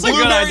That's a good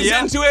blueberries idea.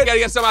 into it. Gotta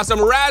get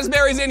some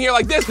raspberries in here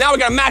like this. Now we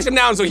gotta mash them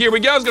down. So here we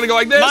go. It's gonna go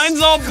like this.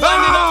 Mine's all blended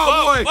up.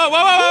 Oh, boy. Whoa,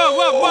 whoa, whoa, whoa,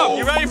 whoa, whoa, whoa.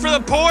 You ready for the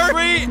pour?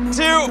 3,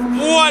 2,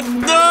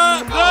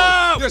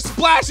 1. You're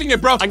splashing it,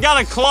 bro. I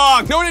got a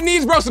clog. Know what it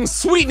needs, bro? Some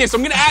sweetness.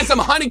 I'm gonna add some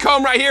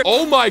honeycomb right here.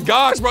 Oh my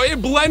gosh, bro.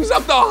 It blends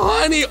up the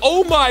honey.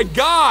 Oh my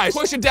gosh.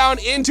 Push it down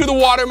into the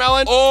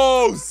watermelon.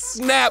 Oh,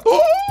 snap.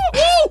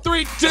 Oh,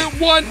 3, 2,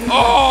 1.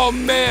 Oh,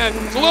 man.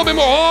 It's a little bit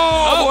more.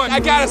 Oh, boy. I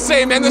gotta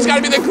say, man, this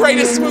gotta be the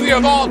greatest smoothie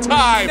of all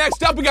time.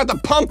 Next up, we got the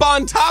pump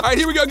on top. All right,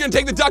 here we go. Gonna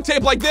take the duct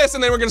tape like this,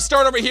 and then we're gonna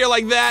start over here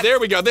like that. There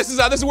we go. This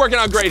is working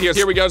out great here. So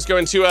here we go. Just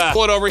going to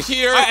pull it over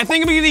here. All right, I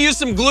think I'm gonna use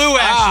some glue,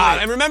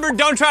 actually. And remember,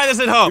 don't try this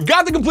at home.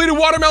 Got the completed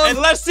watermelon. And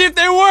let's see if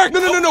they work.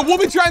 No. We'll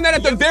be trying that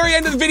at the very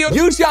end of the video.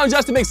 You challenged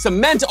us to make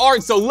cement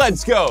art, so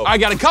let's go. I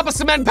got a cup of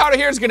cement powder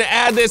here. Just gonna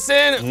add this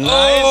in.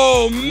 Nice.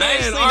 Oh, man.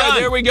 Nicely All right, done.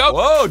 there we go.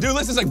 Whoa, dude,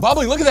 this is like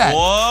bubbly. Look at that.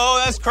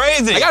 Whoa, that's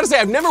crazy. I gotta say,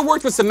 I've never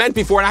worked with cement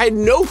before, and I had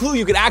no clue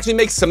you could actually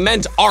make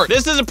cement art.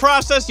 This is a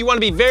process you want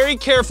to be very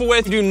careful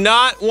with. You do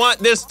not want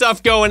this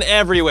stuff going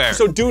everywhere.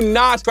 So do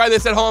not try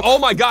this at home. Oh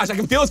my gosh, I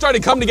can feel it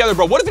starting to come together,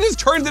 bro. What if it just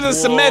turns into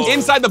cement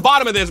inside the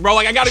bottom of this, bro?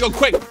 Like, I gotta go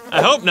quick.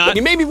 I hope not.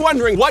 You may be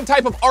wondering what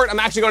type of art I'm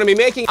actually gonna be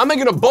making. I'm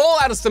making a bowl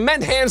out of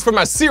cement hands for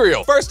my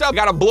cereal. First up,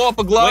 gotta blow up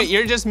a glove. Wait,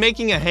 you're just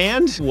making a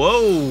hand?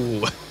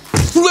 Whoa.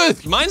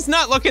 Mine's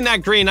not looking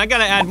that green. I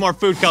gotta add more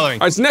food coloring.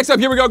 All right, so next up,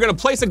 here we go. Gonna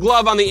place a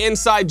glove on the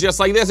inside just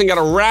like this and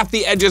gotta wrap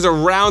the edges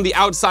around the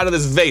outside of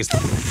this vase.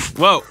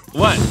 Whoa,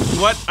 what?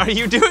 What are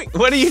you doing?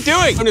 What are you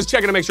doing? I'm just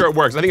checking to make sure it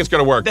works. I think it's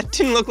gonna work. That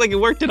didn't look like it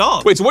worked at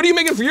all. Wait, so what are you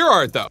making for your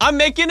art, though? I'm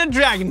making a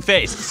dragon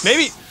face.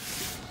 Maybe.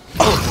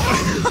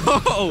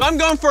 I'm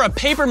going for a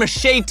paper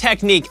mache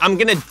technique. I'm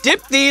gonna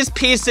dip these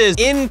pieces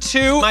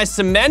into my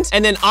cement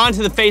and then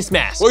onto the face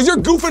mask. Well, you're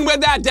goofing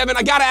with that, Devin.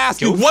 I gotta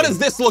ask you, what does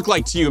this look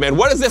like to you, man?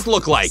 What does this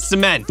look like?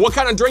 Cement. What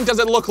kind of drink does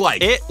it look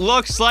like? It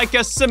looks like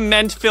a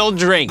cement-filled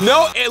drink.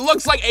 No, it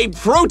looks like a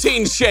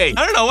protein shake.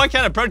 I don't know what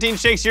kind of protein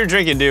shakes you're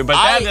drinking, dude, but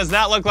that does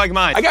not look like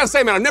mine. I gotta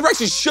say, man, I've never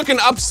actually shooken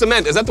up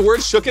cement. Is that the word,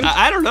 shooken?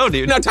 I don't know,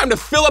 dude. Now time to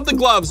fill up the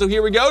glove. So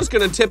here we go. Just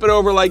gonna tip it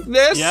over like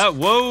this. Yeah,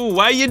 whoa,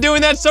 why are you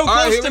doing that so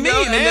close to me,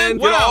 man? And then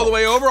get it all the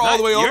way over,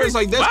 It's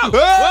like this. Wow. Whoa!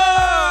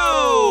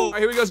 Whoa! All right,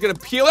 here we go. It's gonna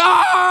peel.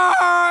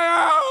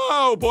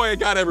 Oh, boy, it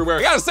got everywhere.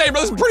 I gotta say,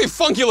 bro, this is pretty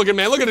funky looking,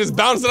 man. Look at this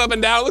bouncing up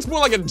and down. It looks more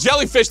like a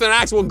jellyfish than an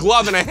actual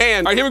glove in a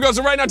hand. All right, here we go.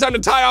 So right now, time to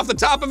tie off the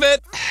top of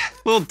it.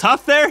 A little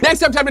tough there.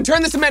 Next up, time to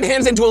turn the cement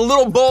hands into a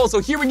little bowl. So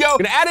here we go.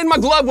 Gonna add in my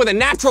glove with a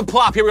natural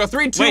plop. Here we go.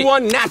 3, 2,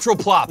 1, natural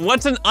plop.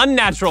 What's an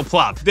unnatural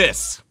plop?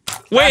 This.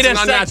 Wait That's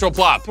an unnatural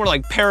plop. More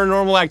like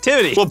paranormal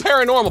activity. Well,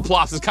 paranormal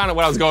plops is kind of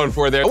what I was going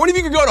for there. I wonder if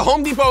you could go to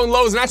Home Depot and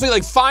Lowe's and actually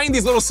like find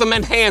these little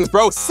cement hands,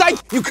 bro. Psych,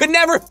 you could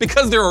never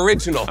because they're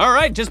original. All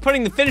right, just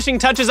putting the finishing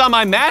touches on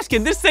my mask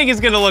and this thing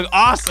is gonna look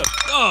awesome.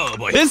 Oh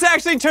boy. This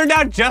actually turned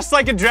out just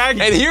like a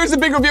dragon. And here's the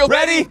big reveal.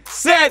 Ready,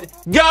 set,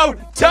 go,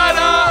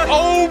 ta-da!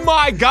 Oh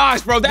my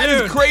gosh, bro, that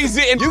is Dude.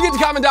 crazy. And you get to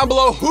comment down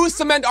below whose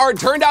cement art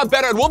turned out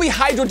better, and we'll be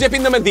hydro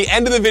dipping them at the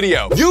end of the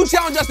video. You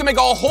challenge us to make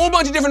a whole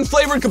bunch of different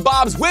flavored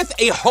kebabs with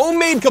a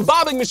homemade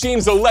kebabbing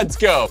machine, so let's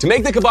go. To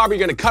make the kebab, you're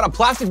gonna cut a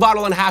plastic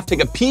bottle in half,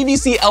 take a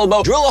PVC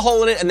elbow, drill a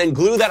hole in it, and then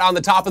glue that on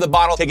the top of the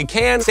bottle. Take a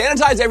can,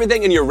 sanitize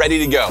everything, and you're ready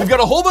to go. We've got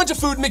a whole bunch of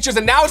food mixtures,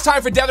 and now it's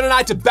time for Devin and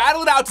I to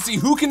battle it out to see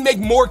who can make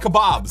more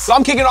kebabs. So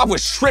I'm kicking off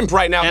with shrimp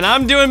right now. And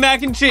I'm doing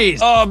mac and cheese.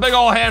 Oh, a big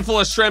old handful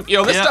of shrimp.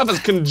 Yo, this Yep. stuff is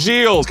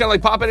congealed. It's kind of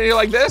like pop it in here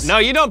like this. No,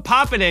 you don't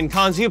pop it in,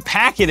 Cons, you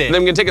pack it in. And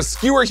then we're gonna take a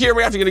skewer here.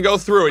 We're actually gonna go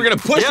through it. We're gonna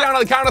push Yep. down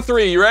on the count of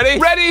 3. You ready?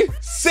 Ready,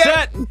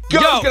 set, go.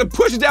 Just gonna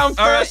push it down first.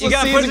 All right, you Let's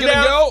gotta see, push is it gonna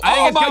down. go? I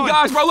think Oh it's my going.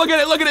 gosh, bro, look at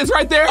it, it's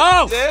right there.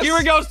 Oh, This.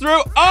 skewer goes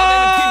through. And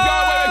then just keep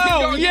going, wait,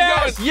 keep going, keep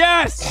yes, going.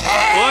 yes.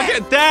 Look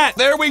at that.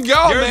 There we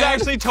go, Yours man.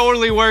 actually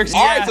totally works,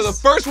 All yes. right, so the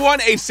first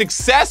one, a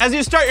success. As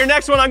you start your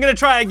next one, I'm gonna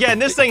try again.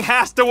 This thing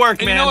has to work,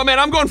 And man. you know what, man?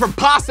 I'm going for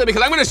pasta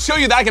because I'm gonna show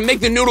you that I can make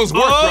the noodles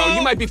work, bro.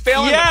 You might be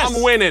failing, yes. but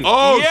I'm winning.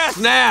 Oh, yes.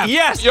 snap.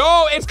 Yes.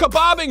 Yo, it's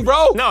kebabbing,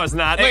 bro. No, it's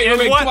not. Wait, In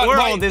wait, what come on,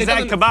 world wait, is it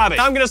that doesn't- kebabbing?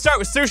 I'm gonna start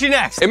with sushi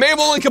next. It may have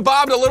only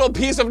kebabbed a little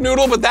piece of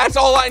noodle, but that's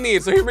all I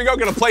need. So here we go,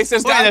 gonna place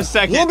this down. Wait a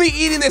second. We'll be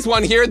eating this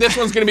one here. This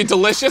one's gonna be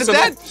delicious. So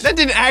that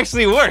didn't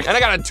actually work. and I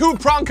got a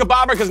 2-prong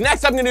kebabber because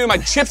next I'm gonna do my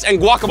chips and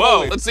guacamole.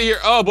 Whoa. Let's see here.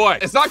 Oh boy,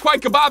 it's not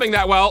quite kebabbing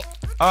that well.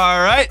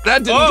 All right.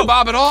 That didn't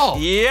kebab at all.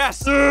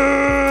 Yes.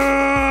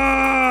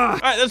 All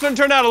right, this one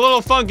turned out a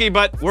little funky,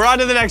 but we're on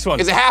to the next one.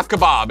 It's a half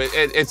kebab.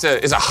 It's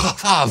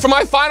a For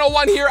my final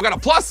one here, I got a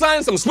plus sign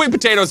and some sweet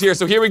potatoes here.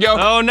 So here we go.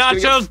 Oh,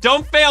 nachos,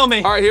 don't fail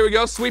me. All right, here we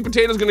go. Sweet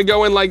potatoes gonna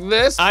go in like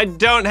this. I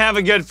don't have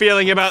a good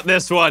feeling about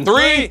this one.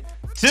 3,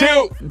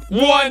 2,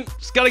 1.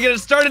 Just gotta get it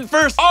started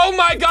first. Oh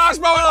my gosh,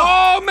 bro.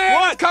 Oh man,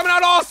 What? it's coming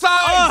out all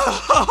sides.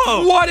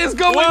 Oh. What is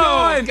going Whoa.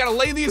 on? Gotta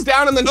lay these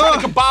down and then try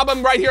to kebab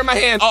them right here in my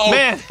hand. Uh-oh.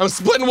 Man. I'm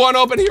splitting one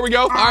open. Here we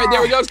go. All right,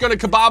 there we go. It's gonna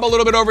kebab a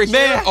little bit over here.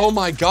 Man. Oh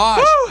my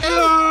gosh.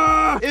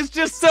 It's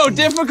just so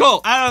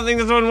difficult. I don't think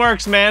this one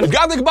works, man. We've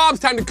got the kebabs,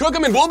 time to cook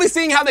them, and we'll be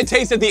seeing how they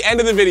taste at the end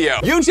of the video.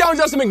 You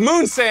challenged us to make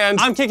moon sand.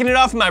 I'm kicking it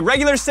off with my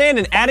regular sand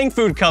and adding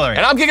food coloring.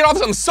 And I'm kicking off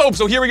some soap,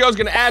 so here we go. It's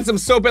gonna add some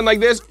soap in like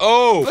this.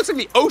 Oh, looks like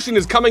the ocean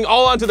is coming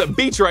all onto the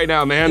beach right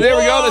now, man. There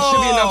we go. That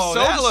should be enough soap.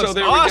 That looks so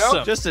there awesome. we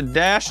go. Just a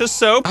dash of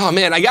soap. Oh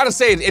man, I gotta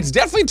say, it's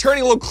definitely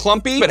turning a little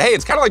clumpy, but hey,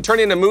 it's kind of like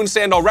turning into moon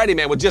sand already,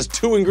 man, with just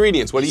 2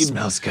 ingredients. What do you?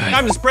 Smells good.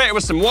 Time to spray it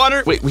with some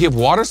water. Wait, we have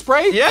water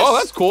spray? Yes. Oh,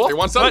 that's cool. You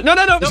want some? No,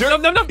 Is there-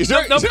 is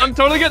there- I'm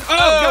totally good. Oh,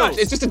 gosh.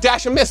 It's just a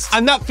dash of mist.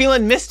 I'm not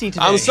feeling misty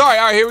today. I'm sorry.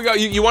 All right, here we go.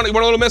 You want a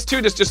little mist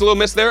too? Just a little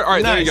mist there? All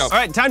right, there you go. All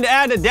right, time to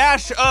add a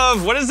dash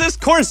of, what is this?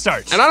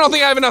 Cornstarch. And I don't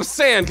think I have enough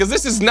sand because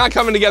this is not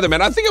coming together,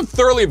 man. I think I've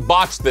thoroughly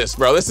botched this,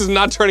 bro. This is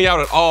not turning out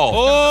at all.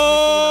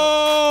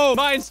 Oh,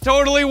 mine's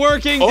totally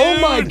working, dude. Oh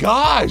my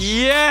gosh.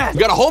 Yes.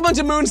 We've got a whole bunch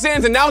of moon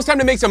sands, and now it's time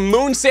to make some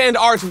moon sand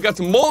arts. We've got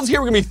some molds here.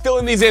 We're gonna be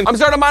filling these in. I'm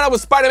starting mine out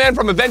with Spider-Man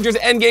from Avengers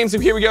Endgame, so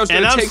here we go.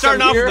 And I'm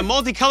starting off with the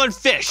multicolored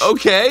fish.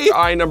 Okay.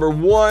 All right, number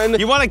 1.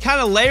 You want to kind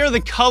of layer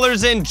the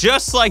colors in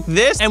just like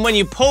this, and when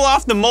you pull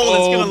off the mold,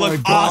 it's gonna look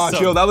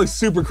awesome. Yo, that looks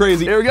super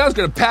crazy. There we go. It's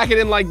gonna pack it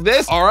in like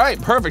this. All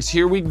right, perfect.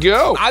 Here we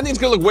go. I think it's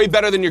gonna look way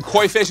better than your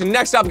koi fish. And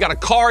next up, we got a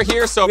car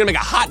here, so I'm gonna make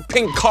a hot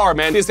pink car,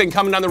 man. This thing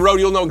coming down the road,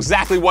 you'll know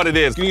exactly what it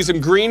is. Gonna use some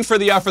green for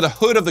the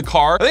hood of the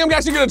car. I think I'm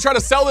actually gonna try to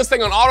sell this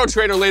thing on Auto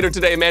Trader later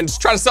today, man. Just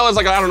try to sell it as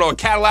like, I don't know, a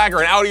Cadillac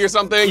or an Audi or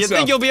something. You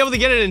think you'll be able to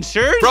get it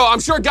insured? Bro, I'm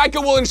sure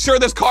Geico will insure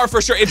this car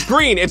for sure. It's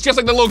green. It's just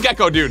like the little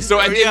gecko dude. So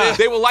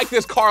they will like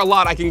this car a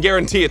lot, I can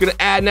guarantee it. Gonna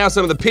add now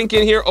some of the pink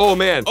in here. Oh,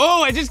 man.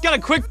 Oh, I just got a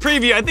quick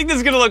preview. I think this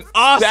is gonna look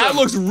awesome. That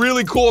looks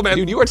really cool, man.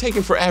 Dude, you are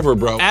taking forever,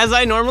 bro. As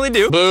I normally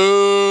do.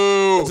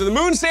 Boom. Ooh. So the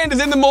moon sand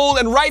is in the mold,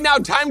 and right now,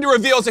 time to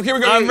reveal. So here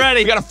we go. I'm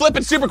ready. We gotta flip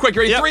it super quick.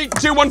 Ready? Yep. 3,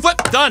 2, 1, flip.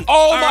 Done. Oh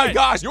All my right.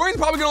 gosh. Yours is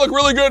probably gonna look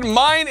really good.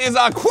 Mine is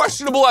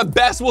questionable at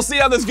best. We'll see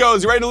how this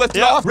goes. You ready to lift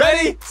it off?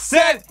 Ready,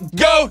 set,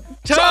 go.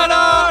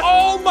 Ta-da!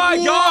 Oh my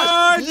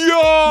gosh. Yo!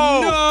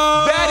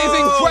 No. That is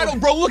incredible.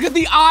 Bro, look at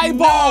the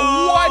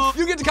eyeball. What?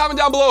 You get to comment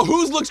down below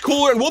whose looks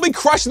cooler, and we'll be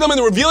crushing them and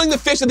then revealing the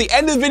fish at the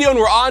end of the video, and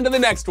we're on to the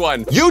next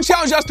one. You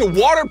challenged us to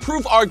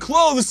waterproof our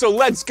clothes, so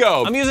let's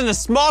go. I'm using a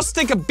small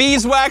stick of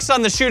beeswax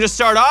on the shoe to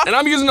start off. And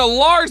I'm using a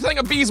large thing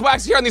of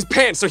beeswax here on these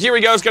pants. So here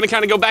we go. It's gonna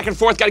kind of go back and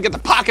forth. Gotta get the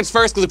pockets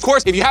first, because of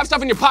course, if you have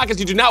stuff in your pockets,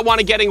 you do not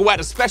want it getting wet,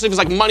 especially if it's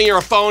like money or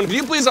a phone. Can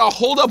you please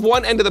hold up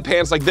one end of the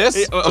pants like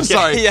this? Okay.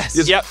 Sorry. Yes.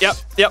 Just,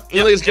 Yep.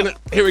 Really just gonna,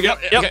 here we go.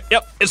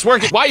 Yep. It's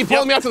working. Why are you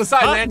pulling me off to the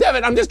side, man?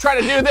 Devin, I'm just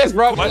trying to do this,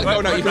 bro. No, you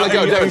can let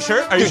go. Are you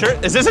sure? Are you sure?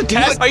 Is this a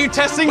test? Are you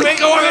testing me?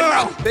 Go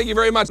on, bro. Thank you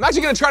very much. I'm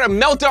actually gonna try to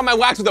melt down my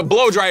wax with a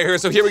blow dryer here.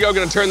 So here we go.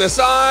 Gonna turn this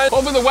on.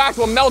 Hopefully the wax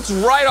will melt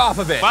right off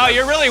of it. Wow,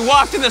 you're really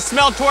wafting the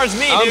smell towards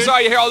me, dude. I'm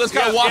sorry. Here, I'll just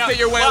kind of waft it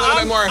your way a little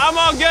bit more. I'm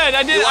all good.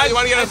 I did. You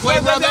want to get a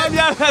flavor of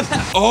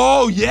that?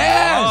 Oh,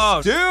 yes.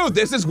 Oh. Dude,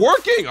 this is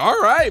working. All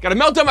right. Gotta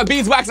melt down my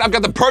beeswax. I've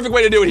got the perfect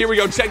way to do it. Here we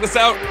go. Check this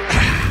out.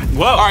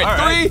 Whoa. All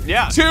right. 3,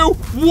 2,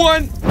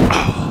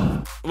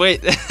 1.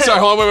 Wait. Sorry,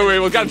 hold on. Wait.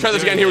 We've got to try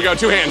this again. Here we go.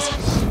 2 hands.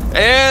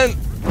 And,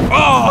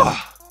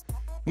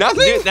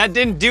 nothing? Dude, that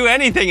didn't do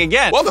anything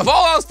again. Well, if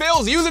all else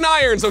fails, use an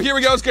iron. So here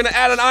we go. It's gonna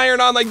add an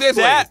iron on like this.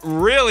 That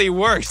really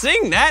works.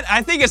 Seeing that,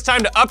 I think it's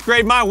time to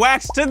upgrade my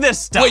wax to this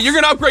stuff. Wait, you're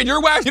gonna upgrade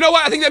your wax? You know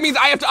what? I think that means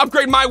I have to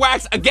upgrade my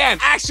wax again.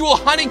 Actual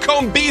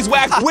honeycomb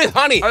beeswax with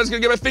honey. I'm just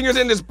gonna get my fingers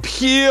in and just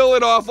peel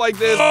it off like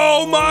this.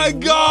 Oh my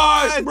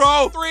gosh,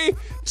 bro. 3,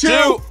 2,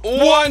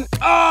 1.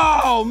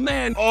 Oh,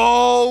 man.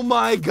 Oh,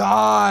 my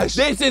gosh.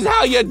 This is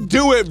how you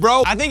do it,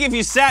 bro. I think if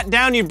you sat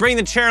down, you'd bring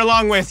the chair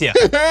along with you.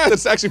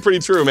 That's actually pretty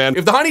true, man.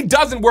 If the honey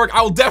doesn't work,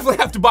 I will definitely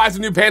have to buy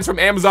some new pants from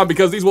Amazon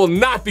because these will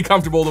not be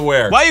comfortable to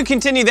wear. While you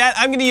continue that,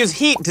 I'm gonna use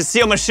heat to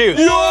seal my shoes.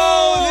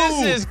 Yo!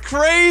 This is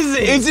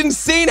crazy. It's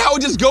insane how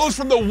it just goes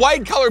from the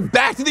white color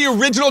back to the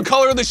original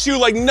color of the shoe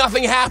like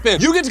nothing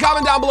happened. You get to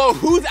comment down below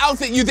whose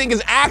outfit you think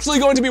is actually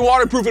going to be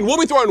waterproof, and we'll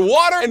be throwing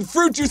water and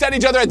fruit juice at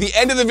each other at the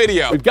end of the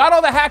video. We've got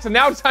all the hacks, and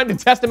now it's time to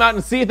test them out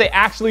and see if they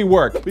actually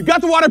work. We've got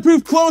the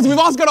waterproof clothes, and we've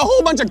also got a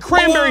whole bunch of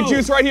cranberry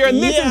juice right here,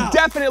 and this is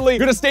definitely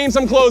gonna stain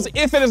some clothes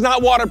if it is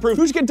not waterproof.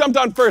 Who should get dumped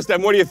on first,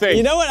 Devin? What do you think?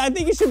 You know what? I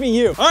think it should be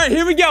you. All right,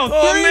 here we go.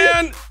 Oh, 3,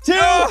 man. 2,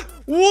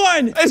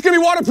 1. It's gonna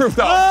be waterproof,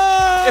 though.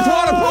 Oh! It's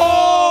waterproof.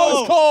 Oh,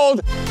 it's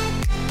cold.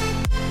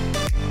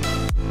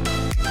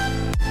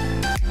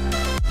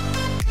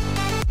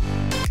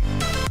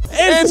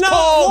 It's not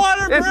cold.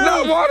 waterproof. It's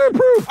not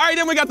waterproof. All right,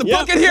 then we got the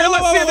bucket here.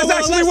 Let's see if this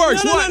actually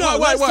works. No.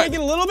 Let's take it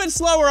a little bit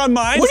slower on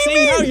mine. What do you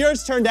mean? See how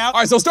yours turned out.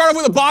 All right, so start off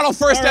with a bottle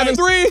first, Devin.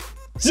 3,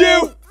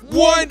 2,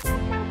 1.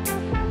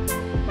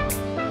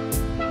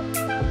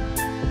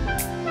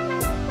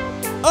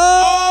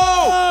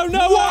 Oh,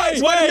 no What?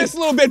 way. Might have missed a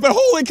little bit, but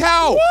holy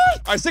cow. What?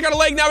 All right, stick out a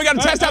leg. Now we got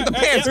to test out the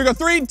pants. So we go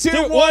 3,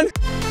 2, 1.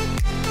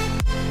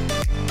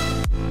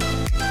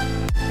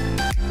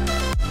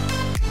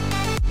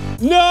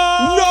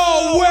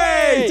 No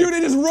way! Dude,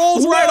 it just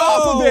rolls right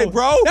off of it,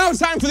 bro. Now it's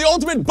time for the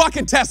ultimate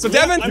bucket test. So,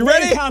 Devin, you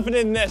ready? I'm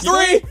confident in this.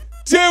 3,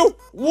 2,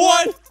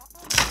 1.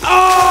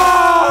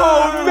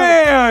 Oh,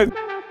 man!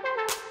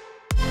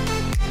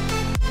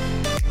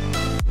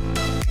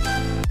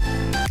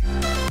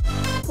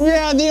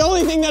 Yeah, the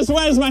only thing that's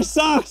wet is my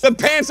socks. The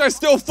pants are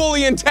still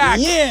fully intact.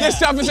 Yeah. This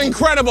stuff is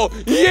incredible.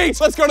 Yeet.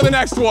 Let's go to the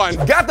next one.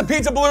 Got the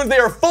pizza balloons. They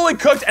are fully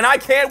cooked, and I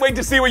can't wait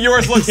to see what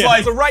yours looks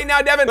like. So right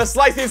now, Devin, let's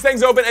slice these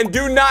things open, and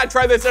do not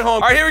try this at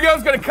home. All right, here we go.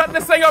 It's gonna cut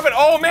this thing open.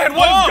 Oh, man,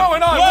 what is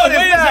going on? Whoa, What is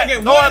wait that? a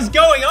second. What is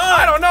going on?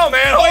 I don't know,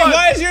 man. Hold on.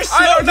 why is yours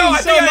I don't know.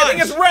 soaking so I think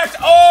much? it's wrecked.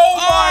 Oh,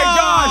 my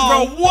gosh,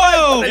 bro. What?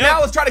 whoa. And now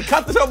let's try to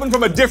cut this open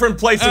from a different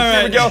place. So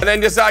here we go. And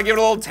then just give it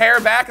a little tear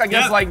back, I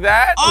guess, like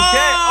that.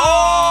 Okay.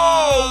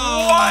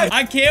 Oh, what?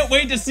 I can't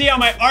wait to see how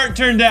my art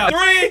turned out.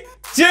 3,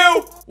 2,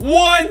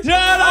 1.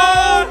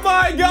 Oh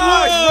my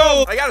gosh,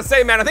 Whoa. bro. I gotta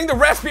say, man, I think the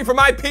recipe for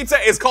my pizza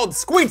is called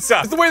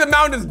squizza. It's the way the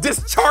mountain is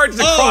discharged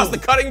across the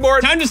cutting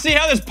board. Time to see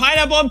how this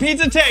pineapple on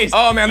pizza tastes.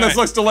 Oh man, this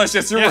looks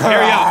delicious. Here we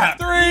go.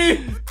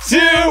 3,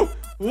 2,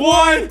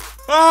 1.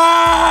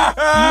 Ah!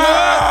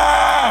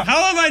 Ah!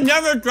 How have I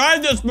never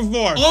tried this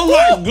before? Oh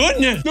my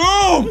goodness.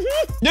 Dude,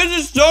 this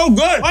is so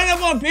good.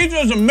 Pineapple on pizza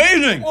is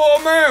amazing.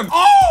 Oh man.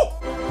 Oh!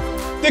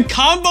 The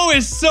combo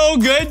is so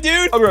good,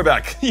 dude. I'll be right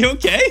back. You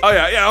okay? Oh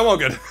yeah, I'm all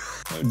good.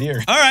 Oh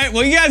dear. All right,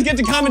 well you guys get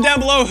to comment down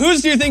below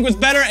whose do you think was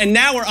better, and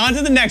now we're on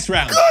to the next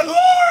round. Good lord!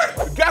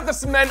 We got the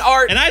cement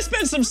art. And I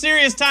spent some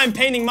serious time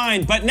painting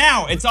mine, but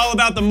now it's all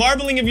about the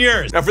marbling of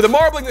yours. Now for the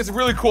marbling, this is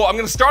really cool. I'm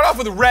gonna start off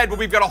with red, but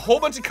we've got a whole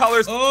bunch of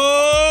colors.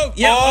 Oh,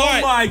 yeah, all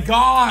right. My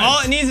gosh.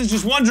 All it needs is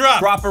just one drop.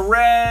 Drop of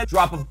red,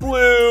 drop of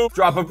blue,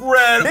 drop of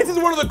red. This is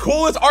one of the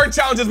coolest art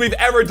challenges we've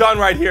ever done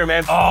right here,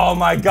 man. Oh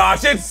my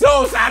gosh, it's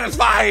so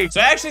satisfying.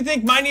 So I actually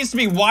think mine needs to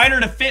be wider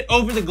to fit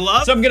over the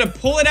glove. So I'm gonna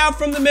pull it out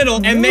from the middle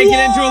and make it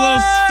it into a little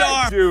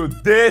star.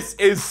 Dude, this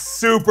is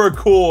super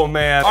cool,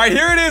 man. All right,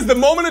 here it is, the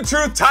moment of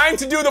truth. Time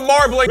to do the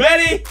marbling.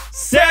 Ready,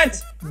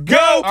 set, go.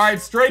 All right,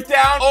 straight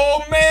down.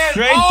 Oh, man.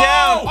 Straight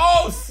down.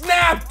 Oh,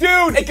 snap,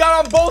 dude. It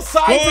got on both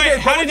sides of Wait, it.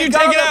 how did you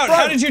take it out?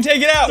 How did you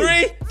take it out?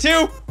 3,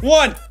 2,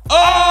 1.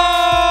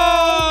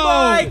 Oh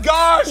my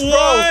gosh, bro.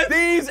 What?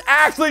 These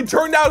actually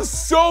turned out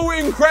so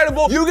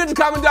incredible. You get to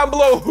comment down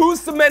below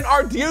whose cement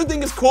art do you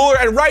think is cooler,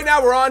 and right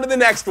now we're on to the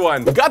next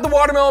one. We've got the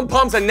watermelon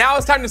pumps, and now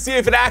it's time to see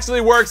if it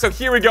actually works, so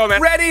here we go,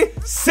 man. Ready,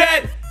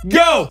 set,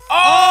 go.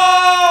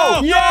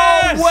 Oh,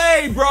 yes! No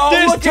way, bro.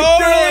 This Look at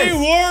totally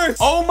this. works.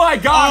 Oh my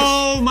gosh.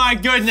 Oh my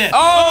goodness.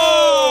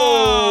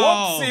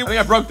 Oh, whoopsie. I think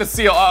I broke the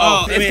seal.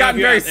 Uh-oh. Oh, It's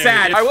gotten very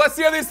sad. All right, well, let's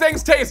see how these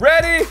things taste.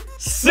 Ready,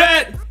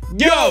 set,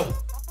 go.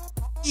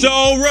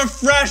 So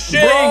refreshing.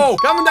 Bro,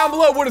 comment down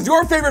below what is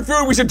your favorite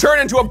food we should turn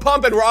into a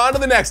pump, and we're on to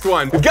the next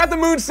one. We've got the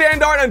moon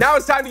sand art, and now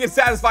it's time to get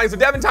satisfying. So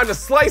Devin, time to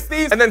slice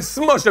these and then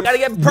smush them. Gotta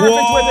get perfect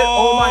with it.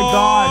 Oh my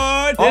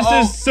gosh.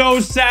 This is so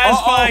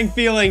satisfying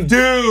feeling.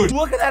 Dude,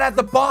 look at that at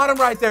the bottom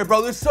right there,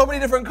 bro. There's so many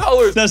different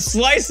colors. The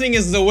slicing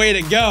is the way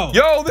to go.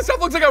 Yo, this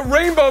stuff looks like a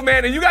rainbow,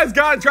 man, and you guys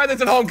gotta try this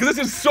at home because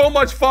this is so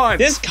much fun.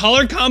 This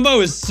color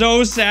combo is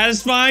so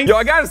satisfying. Yo,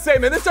 I gotta say,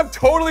 man, this stuff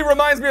totally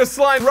reminds me of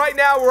slime. Right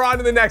now, we're on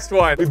to the next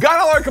one. We've got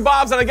all our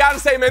kebabs, and I gotta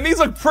say, man, these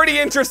look pretty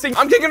interesting.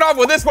 I'm kicking off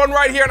with this one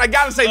right here, and I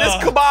gotta say, this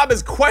kebab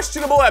is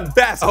questionable at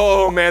best.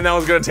 Oh, man, that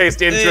one's gonna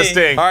taste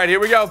interesting. All right, here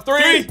we go.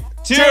 3,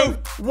 2,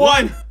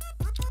 1.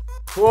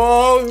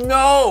 Whoa,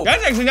 no.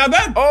 That's actually not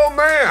bad. Oh,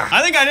 man.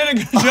 I think I did a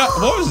good job.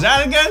 What was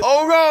that again?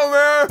 Oh, no,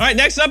 man. All right,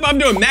 next up, I'm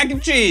doing mac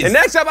and cheese. And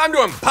next up, I'm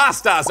doing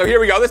pasta. So here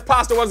we go. This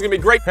pasta one's gonna be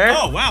great.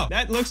 Oh, wow.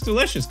 That looks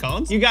delicious,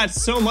 Collins. You got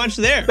so much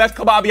there. Best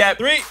kebab yet.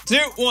 3, 2,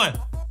 1.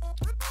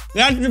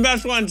 That's the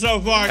best one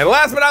so far. And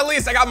last but not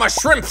least, I got my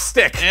shrimp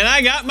stick. And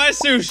I got my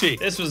sushi.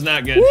 This was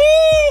not good.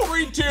 Woo!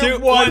 3, 2,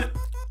 1.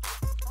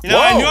 You know,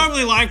 Whoa. I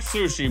normally like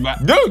sushi,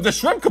 but... Dude, the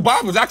shrimp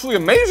kebab was actually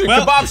amazing.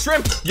 Well, kebab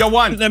shrimp, you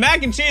won. The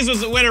mac and cheese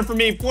was the winner for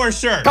me, for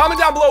sure. Comment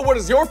down below what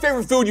is your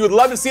favorite food you would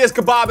love to see us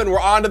kebab, and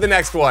we're on to the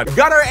next one. We've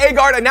got our egg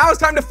art, and now it's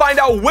time to find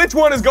out which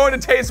one is going to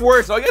taste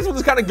worse. So I guess we'll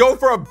just kind of go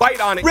for a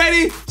bite on it.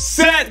 Ready,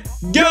 set,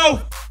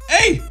 go.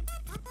 Hey!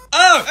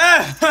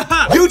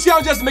 You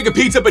challenged us to make a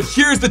pizza, but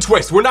here's the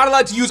twist. We're not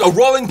allowed to use a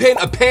rolling pin,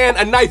 a pan,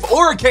 a knife,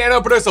 or a can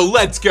opener, so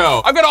let's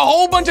go. I've got a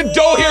whole bunch of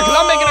dough here because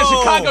I'm making a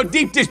Chicago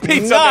deep dish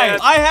pizza, man.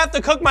 I have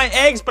to cook my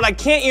eggs, but I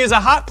can't use a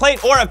hot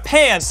plate or a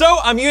pan, so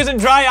I'm using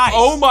dry ice.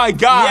 Oh my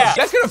gosh. Yeah.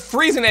 That's gonna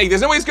freeze an egg.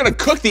 There's no way it's gonna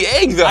cook the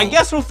egg, though. I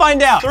guess we'll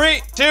find out.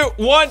 3, 2,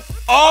 1.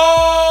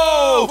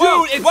 Oh,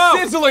 dude, it's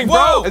sizzling, bro.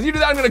 Whoa. As you do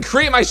that, I'm gonna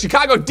create my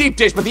Chicago deep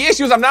dish, but the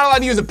issue is I'm not allowed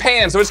to use a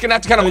pan, so I'm just gonna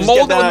have to kind of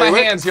mold it with my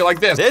hands here like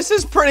this. This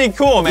is pretty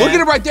cool, man. Look at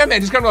it right there,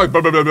 man. Just kind of like...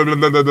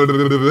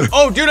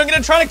 Oh, dude, I'm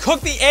gonna try to cook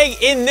the egg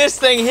in this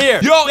thing here.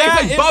 Yo, that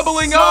it's like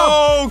bubbling so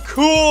up. So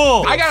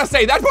cool. I gotta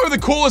say, that's probably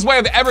the coolest way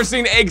I've ever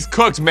seen eggs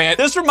cooked, man.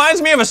 This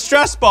reminds me of a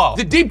stress ball.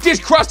 The deep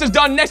dish crust is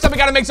done. Next up, I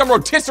gotta make some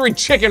rotisserie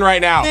chicken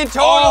right now. It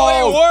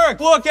totally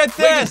worked. Look at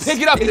Wait, this. just pick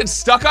it up. Is it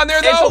stuck on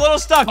there, though? It's a little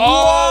stuck. Oh,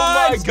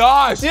 what? my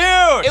gosh.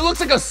 Dude. It looks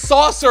like a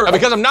saucer.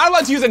 Because I'm not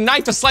allowed to use a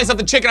knife to slice up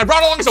the chicken, I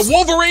brought along some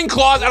Wolverine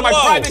claws out of my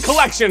private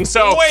collection,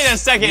 so... Wait a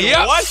second.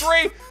 Yep. What?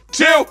 3,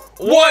 2,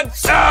 1.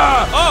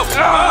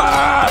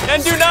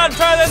 And do not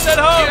try this at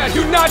home. Yeah,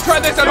 do not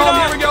try this at home.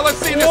 Here we go. Let's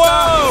see this.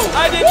 Whoa.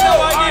 I didn't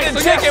know I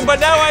needed chicken, but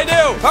now I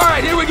do. All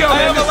right, here we go, I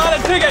man. have a lot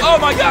of chicken. Oh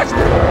my gosh.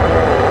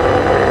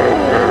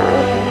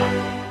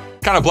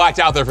 Kind of blacked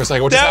out there for a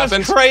second. What just happened? That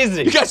was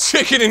crazy. You got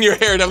chicken in your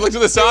hair. Now look to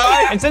the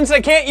side. And since I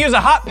can't use a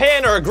hot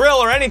pan or a grill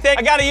or anything,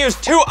 I gotta use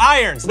 2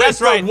 irons. Wait, That's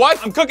so right. what?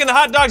 I'm cooking the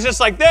hot dogs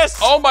just like this.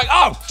 Oh my,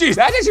 oh jeez,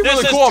 that is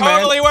really cool, man. This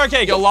is totally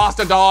working. You lost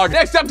a dog.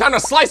 Next up, time to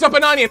slice up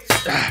an onion.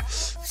 All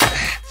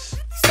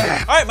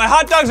right, my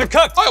hot dogs are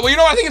cooked. All right, well, you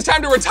know what? I think it's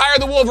time to retire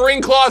the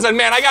Wolverine claws, and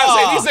man, I gotta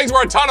say, these things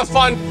were a ton of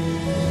fun.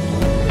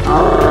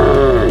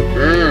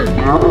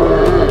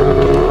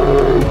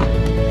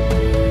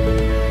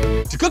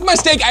 To cook my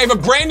steak, I have a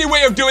brand new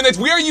way of doing this.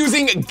 We are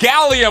using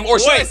gallium, or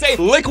should I say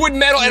liquid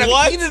metal, and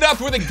I've heated it up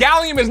where the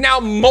gallium is now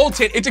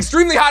molten. It's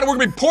extremely hot, and we're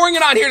gonna be pouring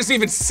it on here to see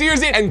if it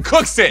sears it and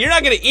cooks it. You're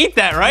not gonna eat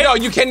that, right? No,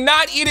 you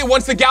cannot eat it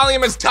once the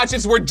gallium has touched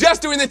it, so we're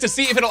just doing this to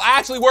see if it'll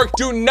actually work.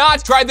 Do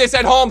not try this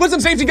at home. Put some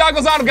safety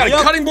goggles on. I've got a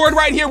cutting board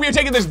right here. We are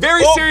taking this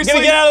very seriously.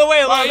 Gonna get out of the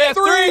way a little bit.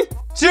 3,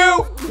 2,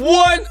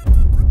 1.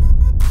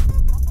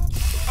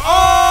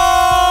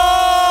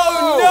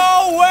 Oh!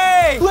 No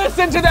way!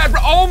 Listen to that, bro.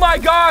 Oh my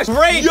gosh.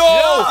 Great Yo,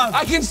 job.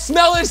 I can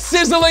smell it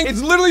sizzling.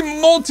 It's literally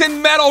molten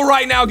metal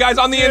right now, guys,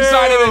 on the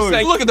inside of this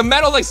thing. Look at the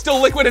metal, like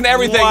still liquid and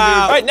everything, Wow.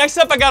 dude. All right, next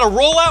up, I gotta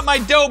roll out my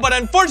dough, but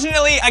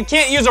unfortunately, I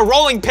can't use a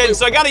rolling pin,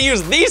 so I gotta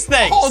use these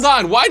things. Hold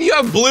on, why do you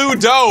have blue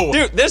dough?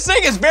 Dude, this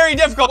thing is very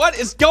difficult. What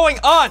is going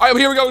on? All right, well,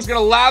 here we go. We're just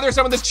gonna lather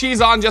some of this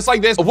cheese on just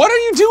like this. What are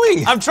you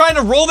doing? I'm trying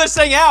to roll this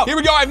thing out. Here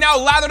we go. I've now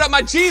lathered up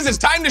my cheese. It's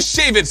time to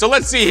shave it. So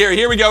let's see here.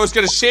 Here we go. It's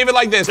gonna shave it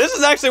like this. This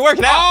is actually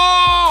working out.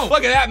 Oh! Look,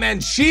 Look at that, man.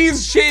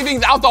 Cheese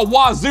shavings out the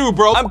wazoo,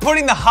 bro. I'm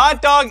putting the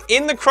hot dog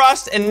in the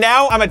crust, and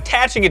now I'm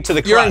attaching it to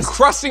the crust. You're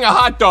encrusting a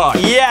hot dog.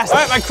 Yes. All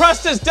right, my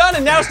crust is done,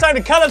 and now it's time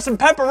to cut up some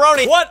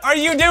pepperoni. What are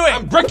you doing?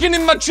 I'm bricking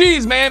in my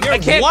cheese, man. I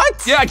can't.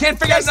 What? Yeah, I can't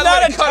figure out That's another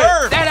way not to a cut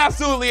turd. it. That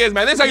absolutely is,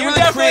 man. This is how you really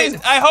definitely.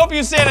 create. I hope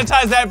you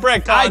sanitized that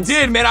brick, I Collins.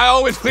 did, man. I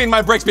always clean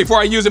my bricks before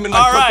I use them in my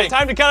All right, cooking.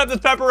 time to cut up this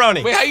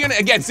pepperoni. Wait, how you gonna,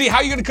 again, see, how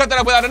are you gonna cut that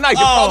up without a knife?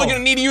 You're probably gonna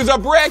need to use a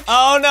brick.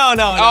 Oh, no.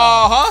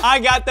 Uh-huh. I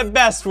got the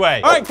best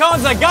way. All right,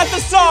 Collins, I got the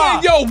saw.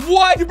 Wait, yo,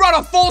 what? You brought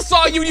a full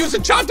saw you used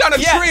to chop down a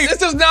Yes. tree. This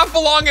does not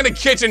belong in a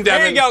kitchen,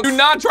 Devin. Here you go. Do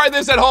not try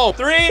this at home.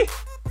 3,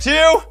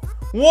 2,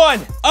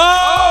 1.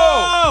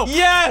 Oh!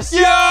 Yes!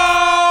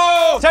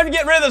 Yo! Time to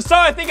get rid of the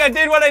saw. I think I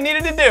did what I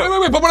needed to do.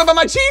 Wait, but what about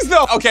my cheese,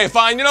 though? Okay,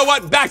 fine. You know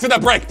what? Back to the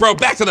brick, bro.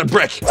 Back to the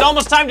brick. It's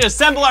almost time to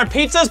assemble our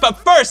pizzas, but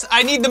first,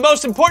 I need the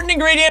most important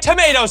ingredient,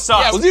 tomato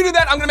sauce. Yeah, well, you do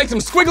that. I'm gonna make some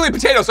squiggly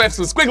potatoes. So I have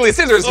some squiggly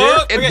scissors here.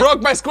 Okay. It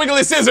broke my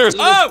squiggly scissors.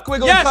 Oh,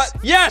 Squiggly yes,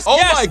 cut. yes, Oh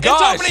yes. my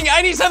gosh. It's opening.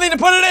 I need something to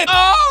put it in.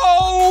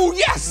 Oh,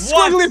 yes!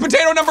 What? Squiggly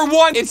potato number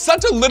 1. It's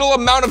such a little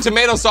amount of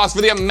tomato sauce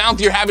for the amount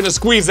you're having to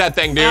squeeze that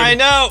thing, dude. I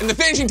know. And the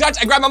finishing touch,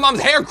 I grabbed my mom's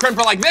hair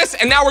crimper like this,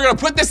 and now we're gonna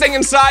put this thing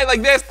inside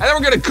like this, and then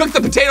we're gonna cook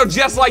the potato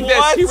just like this.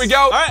 What? Here we go.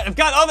 All right, I've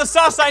got all the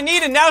sauce I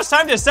need, and now it's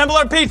time to assemble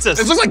our pizzas.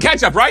 This looks like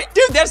ketchup, right?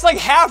 Dude, that's like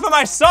half of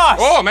my sauce.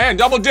 Oh, man,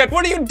 double dip.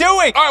 What are you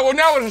doing? All right, well,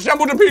 now let's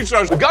assemble the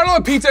pizzas. We got all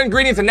the pizza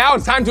ingredients, and now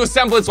it's time to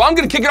assemble it, so I'm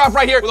gonna kick it off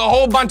right here with a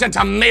whole bunch of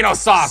tomato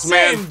sauce,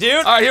 man. Same, dude.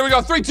 All right, here we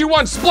go. 3, 2,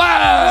 1,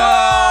 splat!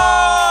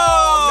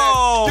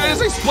 Whoa! Dude, this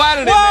thing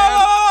splatted it, Whoa, man.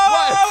 whoa,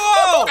 What?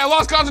 whoa, whoa. I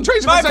lost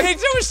concentration for My a second.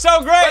 pizza was so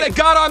But great. it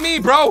got on me,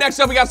 bro. Next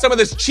up, we got some of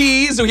this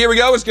cheese. So here we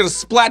go. It's gonna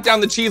splat down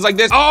the cheese like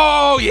this.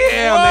 Oh,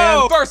 yeah, Whoa.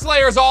 man. First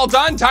layer is all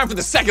done. Time for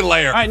the second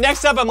layer. All right,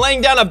 next up, I'm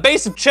laying down a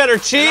base of cheddar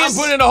And I'm cheese.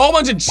 putting in a whole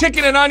bunch of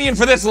chicken and onion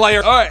for this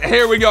layer. All right,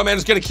 here we go, man.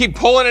 Just gonna keep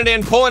pulling it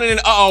in, pulling it in.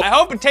 Uh-oh. I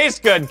hope it tastes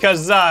good,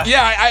 because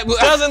Yeah, it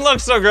doesn't look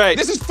so great.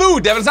 this is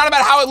food, Devin. It's not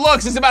about how it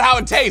looks. It's about how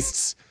it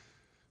tastes.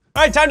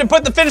 All right, time to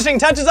put the finishing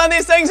touches on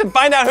these things and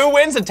find out who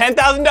wins the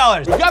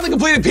 $10,000. We got the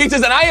completed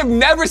pizzas, and I have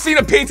never seen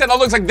a pizza that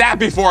looks like that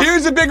before.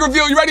 Here's the big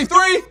reveal. You ready?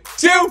 3,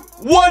 2,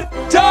 1,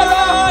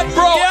 ta-da!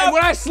 Bro, Yep. and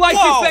when I slice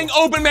Whoa. this thing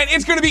open, man,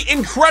 it's gonna be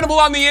incredible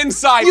on the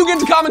inside. You get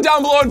to comment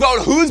down below and vote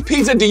whose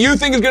pizza do you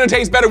think is gonna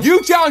taste better.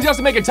 You challenge us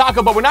to make a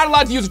taco, but we're not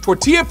allowed to use a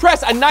tortilla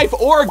press, a knife,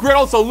 or a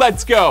griddle, so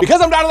let's go. Because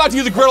I'm not allowed to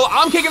use a griddle,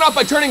 I'm kicking off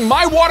by turning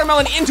my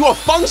watermelon into a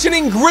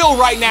functioning grill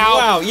right now.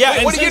 Wow, yeah, Wait,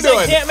 and what are you since I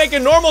doing? can't make a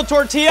normal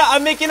tortilla,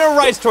 I'm making a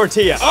rice tortilla.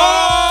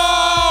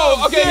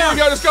 Oh! Okay, here we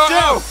go. Just go.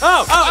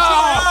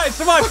 Oh. It's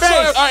to my face.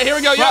 All right, here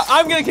we go. Yeah. Well,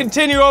 I'm gonna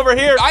continue over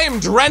here. I am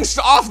drenched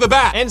off the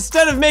bat.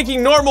 Instead of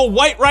making normal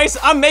white rice,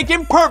 I'm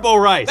making purple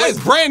rice. That is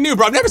brand new,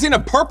 bro. I've never seen a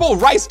purple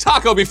rice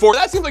taco before.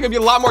 That seems like it'd be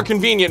a lot more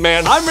convenient,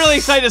 man. I'm really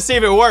excited to see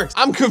if it works.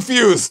 I'm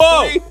confused.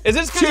 Whoa, 3, is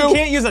this because you 2,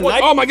 can't use a 1.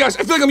 knife? Oh my gosh,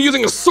 I feel like I'm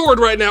using a sword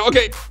right now.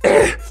 Okay.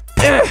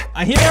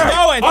 I hear it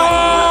going.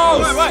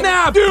 Oh,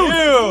 snap, dude.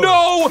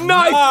 No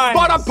knife, Nice.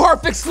 but a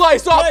perfect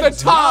slice off Good the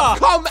top.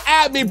 job. Come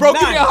at me, bro.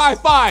 Give me a Nice. high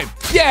five.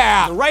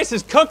 Yeah. The rice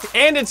is cooked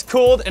and it's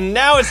cooled, and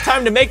now it's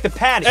time to make the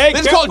patty. Hey,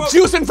 This is called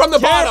juicing from the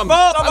bottom.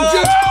 I'm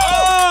just.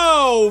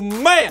 Oh,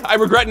 man. I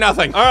regret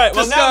nothing. All right,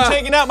 well, Just, now I'm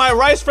taking out my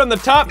rice from the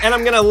top, and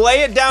I'm gonna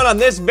lay it down on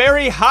this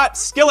very hot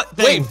skillet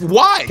thing. Wait,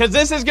 why? Because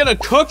this is gonna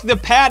cook the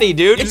patty,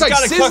 dude. It's You like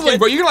gotta cook sizzling, it.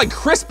 bro. You're gonna like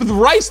crisp the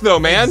rice, though,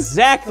 man.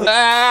 Exactly.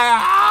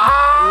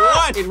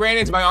 What? It ran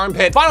into my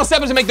armpit. Final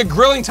step is to make the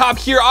grilling top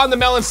here on the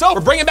melon. So we're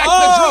bringing it back to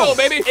the grill,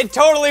 baby. It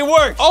totally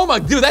worked. Oh my,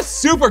 dude, that's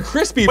super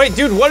crispy. Wait,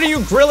 dude, what are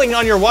you grilling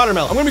on your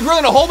watermelon? I'm gonna be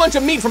grilling a whole bunch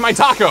of meat for my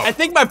taco. I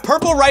think my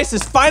purple rice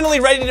is finally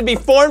ready to be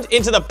formed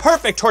into the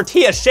perfect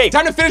tortilla shape.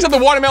 Time to finish up the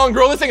watermelon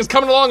grill. This thing is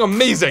coming along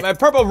amazing. My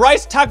purple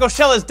rice taco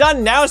shell is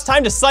done. Now it's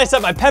time to slice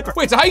up my pepper.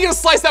 Wait, so how are you gonna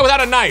slice that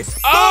without a knife?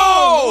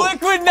 Oh,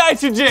 liquid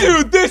nitrogen.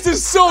 Dude, this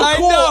is so I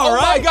cool. know, oh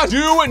right? my gosh,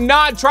 do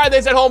not try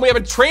this at home. We have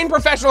a trained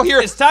professional here.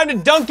 It's time to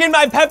dunk in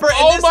my pepper, and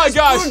Oh this my is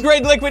gosh.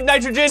 food-grade liquid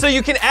nitrogen, so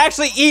you can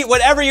actually eat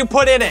whatever you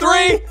put in it.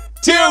 3,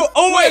 2,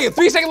 oh wait,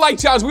 3-second like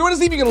challenge. We wanna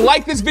see if you can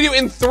like this video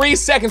in 3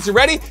 seconds. You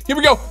ready? Here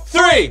we go.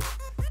 3,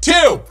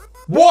 2,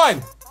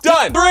 1.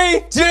 Done.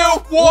 3, 2,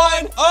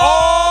 1.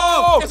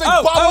 Oh! It's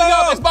like bubbling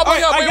up. It's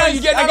bubbling up. Wait,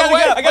 you get out of the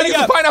way. I gotta use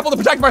the go. pineapple to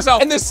protect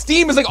myself. And the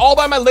steam is like all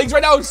by my legs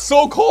right now. It's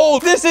so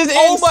cold. This is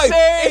Oh my!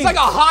 insane. It's like a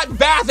hot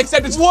bath,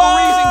 except it's freezing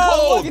Whoa,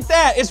 cold. look at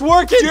that. It's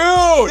working.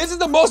 Dude, this is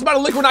the most amount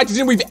of liquid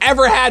nitrogen we've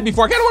ever had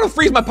before. I kind of want to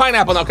freeze my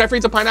pineapple now. Can I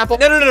freeze a pineapple?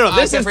 No. This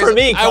I is can't for freeze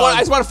me, it. I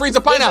just want to freeze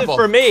a pineapple.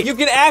 This is for me. You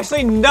can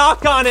actually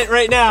knock on it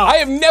right now. I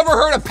have never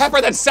heard a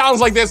pepper that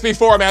sounds like this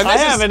before, man. This I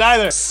haven't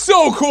either.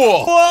 So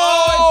cool. Whoa,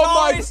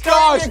 Oh my it's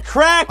starting gosh. to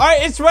crack. All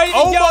right, it's ready to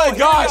Oh go. my Here we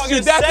gosh, go. I'm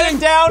dude, gonna that set thing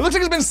it down. It looks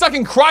like it's been stuck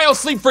in cryo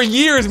sleep for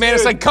years, man.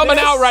 It's Dude, like coming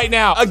this- out right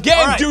now. Again,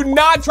 All right. do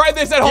not try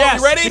this at home. Yes.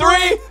 You ready?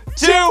 3,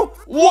 2,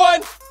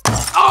 1.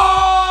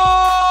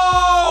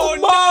 Oh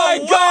no my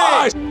way.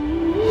 gosh!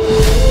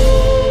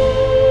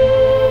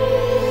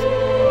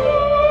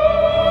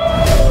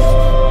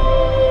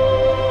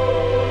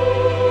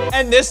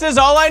 and this is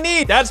all I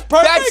need. That's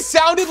perfect. That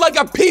sounded like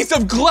a piece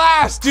of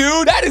glass,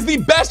 dude. That is the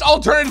best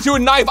alternative to a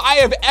knife I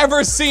have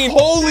ever seen.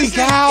 Holy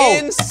cow.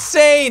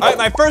 Insane. All right,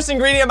 my first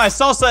ingredient, my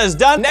salsa is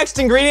done. Next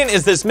ingredient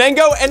is this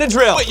mango and a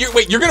drill.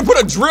 Wait, you're gonna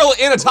put a drill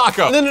in a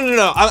taco?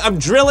 No. I'm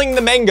drilling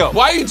the mango.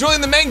 Why are you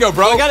drilling the mango,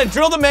 bro? I gotta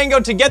drill the mango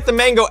to get the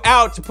mango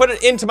out to put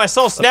it into my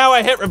salsa. Now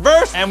I hit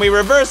reverse, and we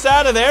reverse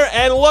out of there,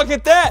 and look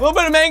at that. A little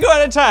bit of mango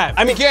at a time.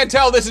 I mean, you can't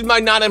tell this is my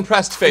not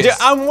impressed face. Dude,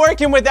 I'm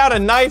working without a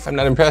knife. I'm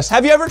not impressed.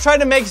 Have you ever tried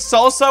to make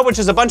salsa, which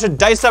is a bunch of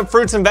diced up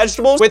fruits and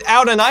vegetables,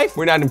 without a knife?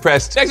 We're not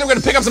impressed. Next, I'm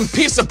gonna pick up some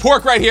pieces of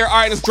pork right here. All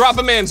right, let's drop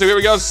them in. So here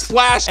we go,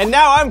 splash. And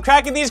now I'm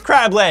cracking these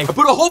crab legs. I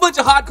put a whole bunch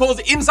of hot coals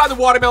inside the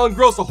watermelon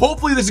grill, so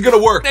hopefully this is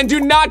gonna work. And do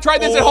not try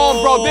this at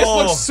home, bro. This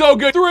looks so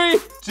good. 3,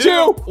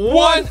 2,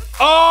 1.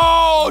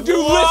 Oh, dude,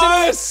 listen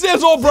to this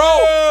sizzle, bro.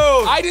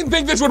 I didn't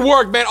think this would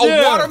work, man.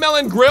 A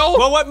watermelon grill?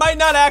 Well, what might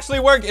not actually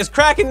work is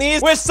cracking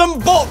these with some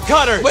bolt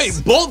cutters.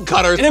 Wait, bolt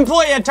cutters? An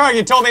employee at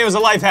Target told me it was a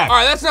life hack. All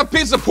right, that's enough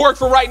pieces of pork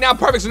for right now.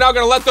 Perfect. So now I'm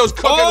gonna let those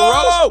cook and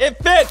roast.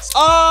 It fits.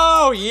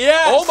 Oh,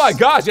 yes. Oh my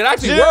gosh, it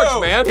actually works,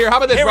 man. Here, how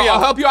about this, Here bro? we go. I'll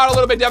help you out a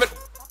little bit, Devin.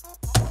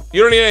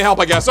 You don't need any help,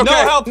 I guess. Okay. No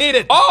help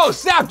needed. Oh,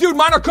 snap, dude,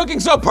 mine are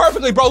cooking so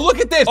perfectly, bro. Look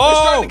at this. They're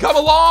starting to come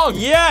along.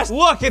 Yes,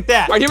 look at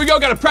that. All right, here we go.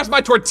 Gotta press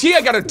my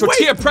tortilla. Got a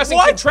tortilla pressing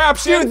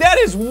contraption. Dude, that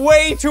is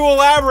way too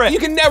elaborate. You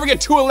can never get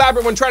too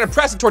elaborate when trying to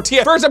press a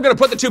tortilla. First, I'm gonna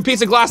put the two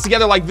pieces of glass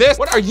together like this.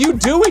 What are you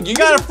doing? You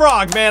got a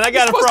frog, man. I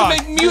got a frog. You're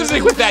supposed to make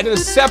music with that. Gonna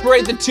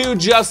separate the two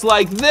just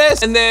like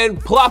this, and then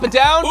plop it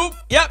down. Oop.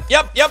 Yep.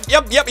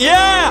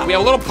 Yeah. We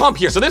have a little pump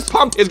here. So this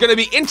pump is gonna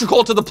be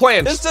integral to the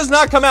plan. This does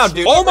not come out,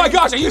 dude. Oh my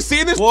gosh, are you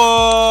seeing this?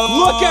 Whoa.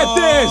 Look at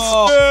this.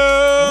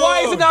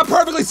 Why is it not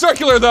perfectly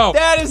circular, though?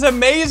 That is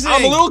amazing.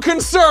 I'm a little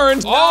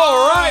concerned. Nice.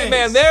 All right,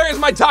 man, there is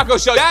my taco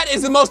shell. That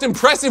is the most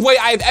impressive way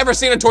I've ever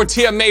seen a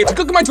tortilla made. To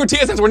cook my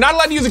tortilla, since we're not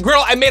allowed to use a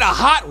grill, I made a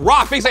hot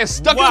rock. Basically, I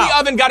stuck it in the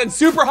oven, got it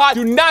super hot.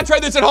 Do not try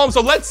this at home,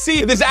 so let's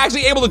see if this is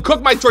actually able to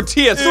cook my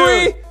tortilla.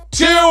 3,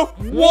 2,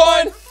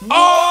 1.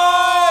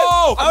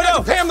 Oh! I got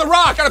to Pam the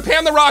rock. Gotta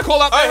Pam the rock.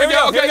 Hold up. There we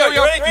go. Okay, there we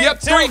go.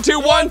 Yep, 3, 2,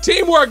 1.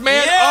 Teamwork,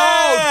 man. Yeah.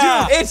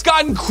 Oh, dude, it's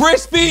gotten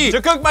crispy.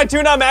 To cook my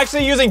tuna, I'm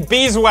actually using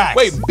beeswax.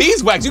 Wait,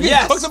 beeswax? You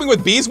can cook something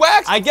with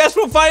beeswax? I guess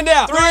we'll find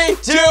out. 3,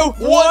 2,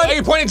 1. Are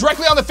you pointing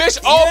directly on the fish?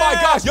 Oh my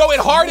gosh. Yo, it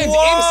hardens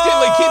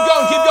instantly. Keep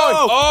going, keep going.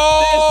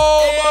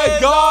 Oh my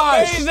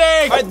gosh.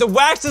 Amazing. All right, the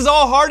wax is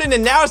all hardened,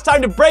 and now it's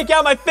time to break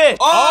out my fish.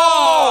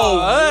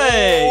 Oh,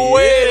 hey.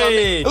 Wait a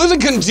minute. It looks like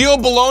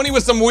congealed bologna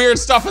with some weird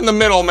stuff in the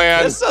middle,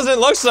 man. This doesn't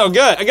look so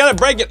good. I gotta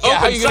break it open. Yeah,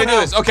 how are you gonna do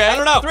this? Okay. I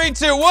don't know. 3,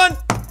 2, 1.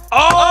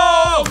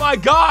 Oh my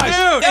gosh.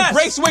 Dude, it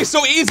breaks away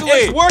so easily.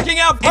 It's working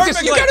out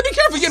perfectly. You gotta be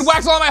careful. You get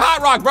wax all on my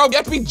hot rock, bro. You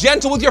have to be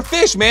gentle with your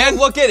fish, man.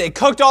 Look at it.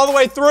 Cooked all the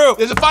way through.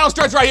 There's a final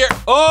stretch right here.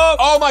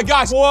 Oh my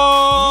gosh.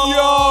 Whoa.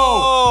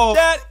 Yo.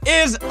 That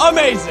is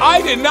amazing.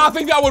 I did not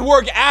think that would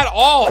work at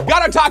all.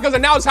 Got our tacos,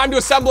 and now it's time to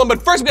assemble them,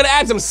 but first we gotta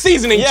add some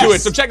seasoning to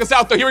it. So check this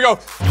out, though. Here we go.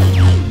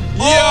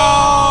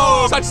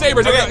 Yo. Touch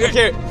sabers.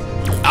 Okay.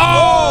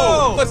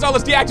 Oh! Let's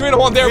deactivate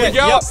them. There we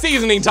go. Yep.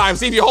 Seasoning time.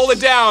 See if you hold it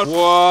down.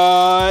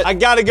 What? I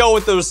gotta go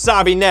with the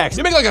wasabi next.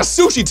 You make like a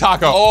sushi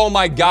taco. Oh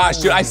my gosh,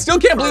 dude. I still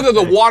can't believe that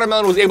the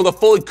watermelon was able to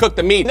fully cook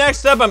the meat.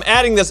 Next up, I'm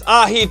adding this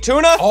ahi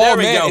tuna. Oh, there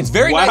we man, go. it's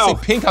very nicely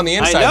pink on the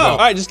inside, I know. though. All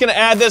right, just gonna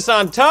add this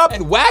on top.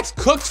 And wax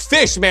cooked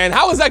fish, man.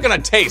 How is that gonna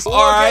taste?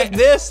 All right,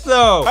 this though.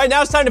 All right,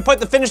 now it's time to put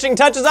the finishing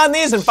touches on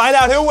these and find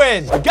out who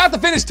wins. We got the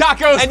finished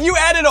tacos. And you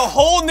added a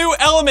whole new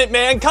element,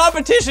 man.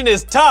 Competition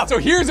is tough. So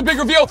here's a big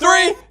reveal.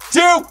 3, 2,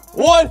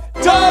 1.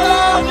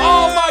 Ta-da!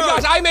 Oh my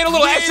gosh, I made a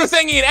little extra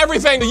thingy and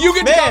everything. You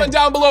get to comment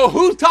down below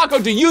whose taco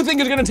do you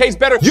think is gonna taste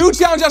better. You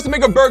challenge us to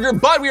make a burger,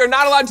 but we are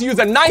not allowed to use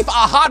a knife, a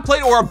hot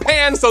plate, or a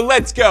pan, so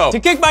let's go. To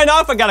kick mine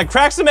off, I gotta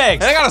crack some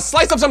eggs. And I gotta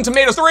slice up some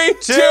tomatoes. 3,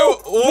 2,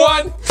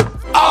 1.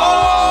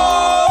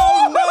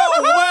 Oh,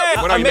 no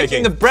way! What are you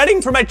making? The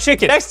breading for my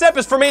chicken. Next step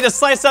is for me to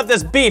slice up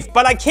this beef,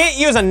 but I can't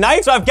use a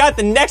knife, so I've got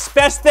the next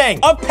best thing,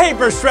 a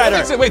paper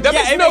shredder. Wait, that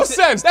makes no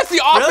sense. That's the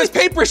office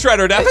paper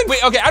shredder, Devin.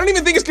 Wait, okay, I don't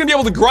even think it's gonna be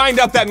able to grind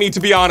up that meat, to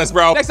be honest,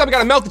 bro. Next up, I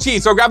gotta melt the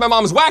cheese, so I grab my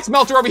mom's wax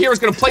melter over here. It's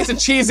gonna place the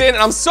cheese in,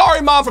 and I'm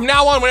sorry, Mom, from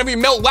now on, whenever you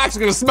melt wax, it's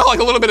gonna smell like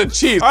a little bit of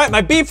cheese. All right,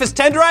 my beef is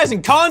tenderized,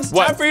 and Collins,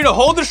 time for you to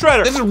hold the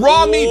shredder. This is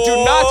raw meat. Do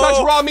not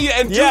touch raw meat,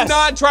 and do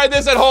not try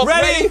this at home.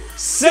 Ready,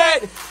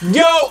 set,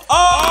 go.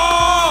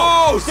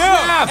 Oh,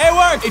 snap. It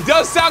worked. It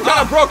does sound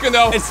kind of broken,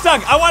 though. It's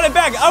stuck. I want it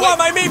back. I want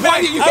my meat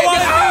back. You can't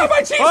get it out. My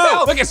cheese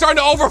fell. Look, it's starting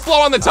to overflow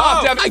on the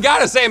top, Devin. I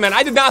gotta say, man,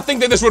 I did not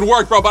think that this would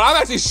work, bro, but I'm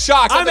actually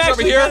shocked. I'm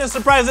actually kind of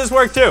surprised this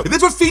worked, too. If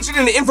this was featured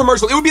in an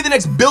infomercial, it would be the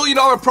next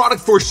billion-dollar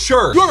product for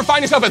sure. You ever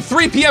find yourself at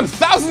 3 p.m.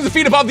 thousands of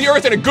feet above the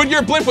earth in a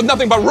Goodyear blimp with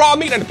nothing but raw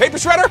meat and a paper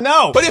shredder?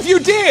 No. But if you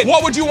did,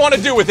 what would you want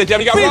to do with it,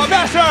 Devin? You got raw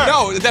meat?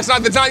 No, that's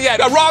not yet.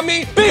 Raw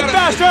meat? Beef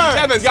basher!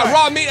 Devin, got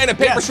raw meat and a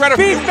paper shredder.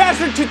 Beef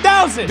basher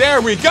 2000.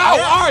 There we go. All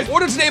right,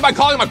 order today by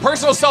calling my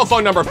personal official cell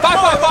phone number,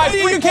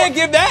 555. You can't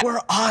give that. We're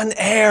on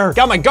air.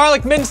 Got my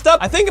garlic minced up.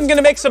 I think I'm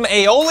gonna make some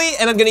aioli,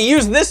 and I'm gonna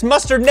use this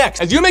mustard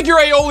next. As you make your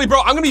aioli,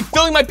 bro, I'm gonna be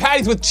filling my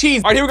patties with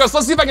cheese. All right, here we go. So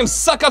let's see if I can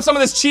suck up some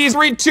of this cheese.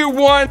 3, 2,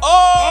 1.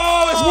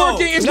 Oh, it's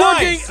working. It's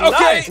working.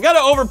 Okay. Nice.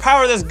 Gotta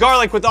overpower this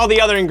garlic with all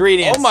the other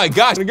ingredients. Oh my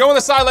gosh. I'm gonna go on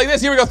the side like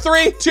this. Here we go.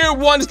 3, 2,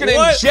 1. Just gonna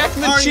inject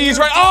the cheese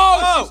right.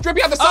 Oh, it's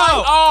dripping out the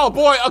side. Oh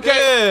boy.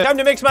 Okay. Yeah. Time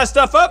to mix my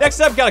stuff up. Next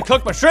up, gotta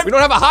cook my shrimp. We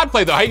don't have a hot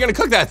plate though. How are you gonna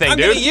cook that thing,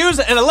 dude? I'm gonna use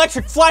an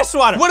electric fly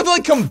swatter. What if it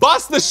like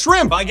combusts the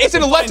shrimp? It's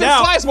an electric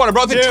fly swatter,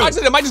 bro. If it touches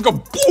it, it might just go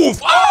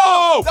poof.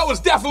 Oh, that was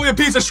definitely a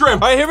piece of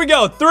shrimp. All right, here we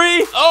go.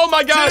 3. Oh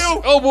my gosh.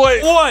 2, oh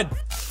boy. 1.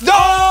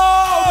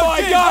 Oh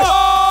my gosh.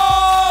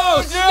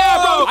 Oh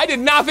snap, bro. I did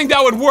not think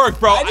that would work,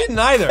 bro. I didn't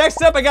either.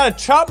 Next up, I gotta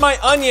chop my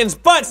onions,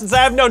 but since I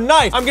have no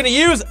knife, I'm gonna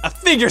use a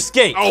figure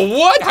skate. Oh,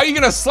 what? How are you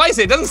gonna slice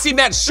it? It doesn't seem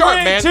that sharp,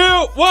 3, man. 2,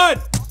 1.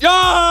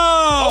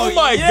 Oh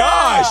my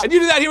gosh. And you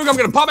do that, here we go. I'm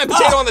gonna pop my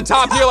potato on the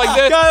top here like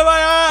this. Got in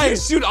my eye. You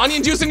shoot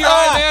onion juice in your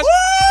eye, man.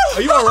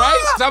 Are you all right?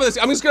 Stop this.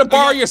 I'm just gonna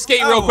borrow your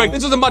skate real quick.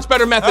 This was a much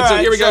better method, so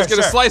here we go. Just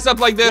gonna slice up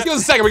like this. Give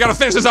us a second, we gotta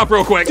finish this up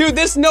real quick. Dude,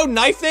 this no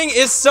knife thing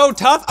is so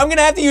tough. I'm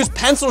gonna have to use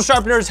pencil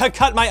sharpeners to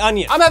cut my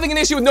onion. I'm having an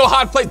issue with no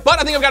hot plate, but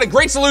I think I've got a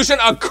great solution,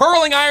 a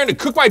curling iron to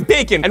cook my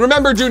bacon. And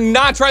remember, do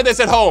not try this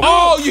at home.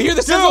 Oh, you hear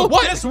the sizzle?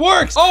 What? This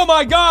works. Oh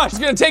my gosh.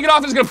 Just gonna take it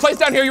off, just gonna place it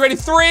down here. You ready?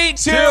 3,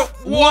 2,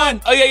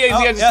 1. Oh,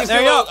 yeah.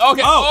 There you go.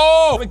 Okay.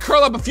 Oh, let me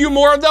curl up a few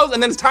more of those,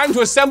 and then it's time to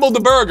assemble the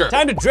burger.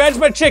 Time to dredge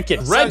my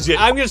chicken. Dredge it.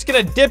 I'm just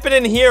gonna dip it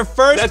in here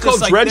first. That's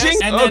called dredging?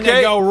 And then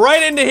go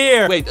right into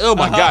here. Wait, oh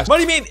my gosh. What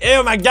do you mean,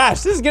 oh my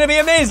gosh? This is gonna be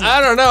amazing.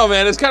 I don't know,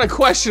 man. It's kind of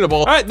questionable.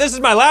 All right, this is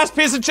my last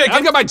piece of chicken.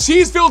 I've got my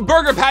cheese-filled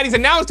burger patties,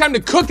 and now it's time to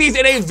cook these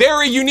in a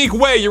very unique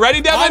way. You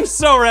ready, Devin? I'm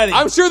so ready.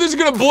 I'm sure this is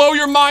gonna blow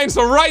your mind,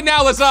 so right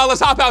now, let's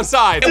hop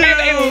outside. And we have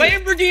a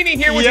Lamborghini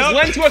here, which is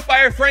lent to us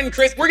by our friend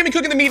Chris. We're gonna be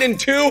cooking the meat in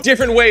 2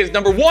 different ways.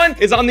 Number 1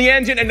 is on the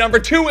engine, and number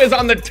 2 is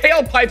on the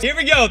tailpipe. Here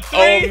we go.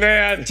 3, oh,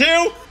 man.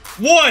 2,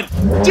 1.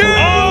 Dude!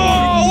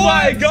 Oh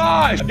my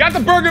gosh! Got the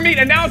burger meat,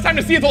 and now it's time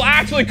to see if they'll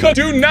actually cook.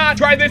 Do not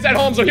try this at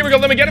home. So here we go.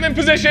 Let me get them in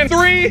position.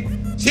 3, 2,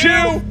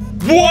 1.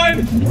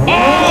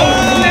 Oh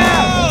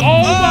snap!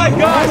 Oh my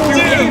gosh,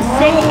 dude! It is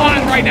so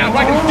hot right now.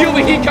 I can feel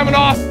the heat coming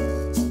off.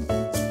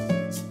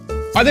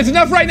 All right, that's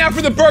enough right now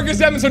for the burgers,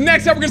 Devin. So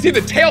next up, we're gonna see if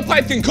the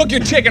tailpipe can cook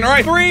your chicken. All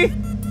right, 3,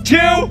 2,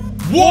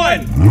 1.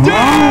 Dude,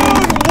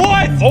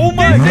 what? Oh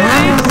my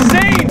god!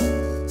 Insane!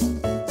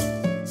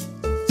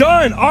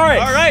 Done. All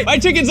right. My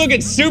chicken's looking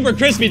super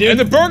crispy, dude. And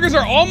the burgers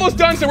are almost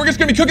done, so we're just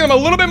gonna be cooking them a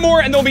little bit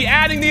more, and they'll be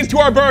adding these to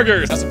our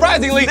burgers. Now,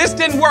 surprisingly, this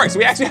didn't work, so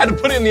we actually had to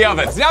put it in the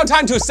oven. It's now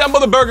time to assemble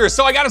the burgers.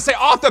 So I gotta say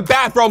off the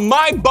bat, bro,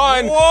 my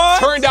bun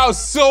turned out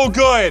so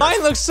good.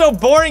 Mine looks so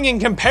boring in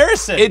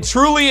comparison. It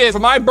truly is. For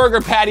my burger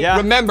patty,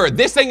 remember,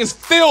 this thing is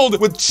filled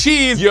with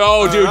cheese.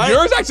 Yo, dude,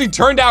 yours actually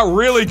turned out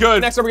really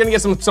good. Next up, we're gonna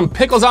get some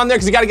pickles on there,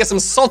 because you gotta get some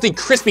salty,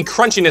 crispy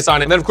crunchiness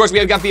on it. And then, of course, we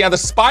have got the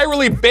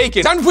spirally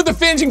bacon. Time to put the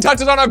finishing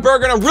touches on our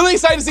burger, and I'm really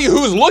excited to see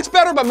whose looks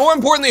better, but more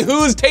importantly,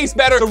 whose tastes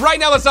better. So right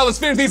now, let's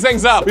finish these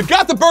things up. We've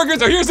got the burgers,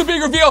 so here's the big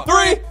reveal.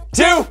 3,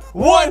 2,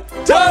 1,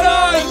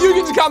 ta-da! You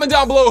get to comment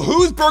down below,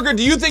 whose burger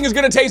do you think is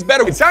gonna taste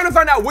better? It's time to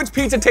find out which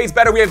pizza tastes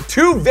better. We have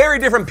 2 very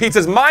different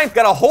pizzas. Mine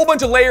got a whole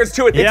bunch of layers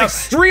to it. It's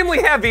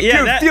extremely heavy.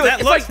 Yeah, dude, feel it.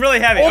 That looks really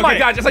heavy. Oh my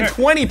gosh, it's like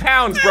 20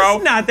 pounds, bro.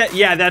 It's not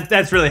that,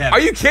 that's really heavy. Are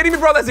you kidding me,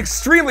 bro? That's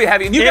extremely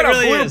heavy. And you got a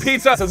blue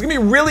pizza, so it's gonna be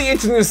really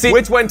interesting to see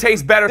which one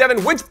tastes better.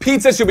 Devin, which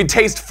pizza should we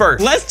taste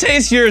first? Let's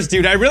taste yours,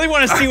 dude. I really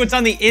wanna see what's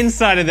on the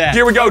inside of that.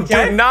 Here we go.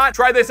 Do not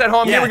try this at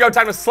home. Here we go.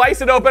 Time to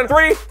slice it open.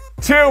 3,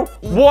 2,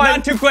 1.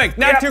 Not too quick.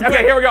 Not too quick.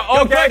 Okay, here we go.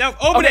 Okay. No,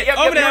 open it.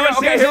 Open it.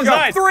 Okay, here we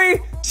go. 3,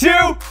 2,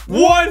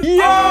 1.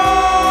 Yeah.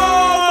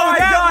 Oh my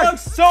that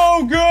looks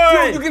so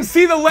good. Dude, you can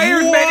see the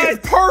layers, man.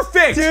 It's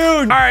perfect. Dude.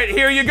 All right,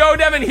 here you go,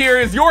 Devin. Here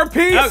is your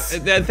piece.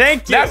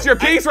 Thank you. That's your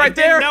piece right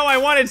there. I didn't know I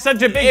wanted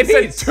such a big piece.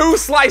 It's a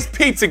 2-slice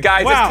pizza,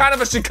 guys. Wow. It's kind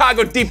of a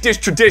Chicago deep dish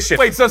tradition.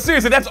 Wait, so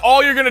seriously, that's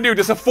all you're gonna do?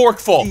 Just a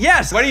forkful?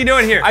 Yes. What are you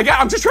doing here?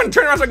 I'm just trying to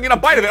turn around so I can get a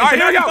bite of it. All right,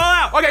 here we go.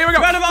 Okay, here we go.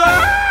 All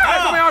right,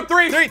 coming on.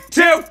 3,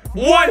 2,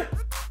 1.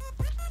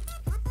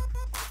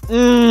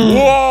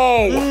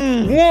 Whoa!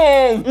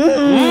 Whoa!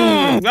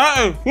 That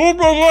is super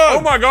good!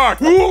 Oh my gosh!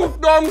 2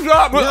 thumbs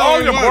up with all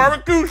your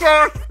barbecue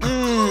sauce!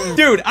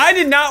 Dude, I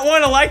did not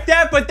want to like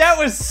that, but that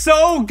was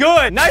so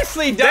good.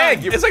 Nicely done.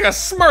 Thank you. It's like a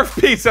Smurf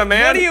pizza,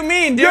 man. What do you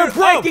mean, dude? You're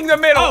breaking the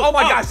middle. Oh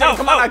my gosh,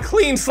 come on, a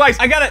clean slice.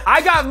 I got it.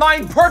 I got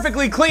mine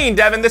perfectly clean,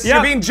 Devin.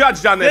 You're being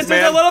judged on this, man.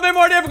 This is a little bit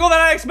more difficult than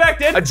I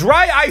expected. A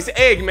dry ice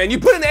egg, man. You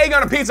put an egg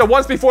on a pizza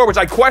once before, which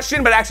I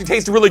questioned, but it actually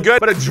tasted really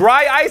good. But a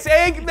dry ice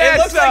egg, it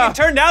looks like it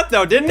turned out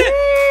though, didn't it?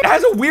 It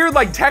has a weird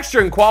like texture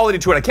and quality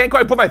to it. I can't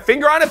quite put my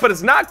finger on it, but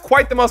it's not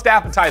quite the most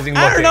appetizing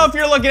looking. I don't know if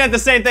you're looking at the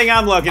same thing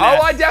I'm looking at.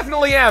 Oh, I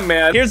definitely am,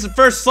 man. Here's the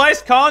first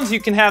slice, Collins. You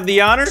can have the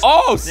honors.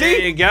 Oh, see? There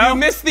you go. You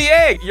missed the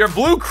egg. Your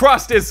blue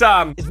crust is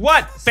Is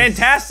what?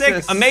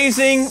 Fantastic,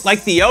 amazing,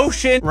 like the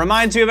ocean.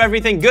 Reminds you of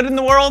everything good in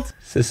the world.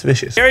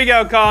 Suspicious. Here you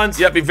go, Collins.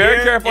 Yep, be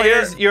very careful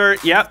here.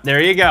 Yep, there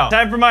you go.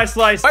 Time for my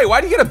slice. Wait, why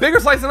do you get a bigger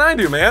slice than I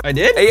do, man? I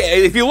did?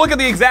 Hey, if you look at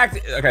the exact,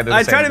 okay, they're the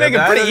I same. tried to make it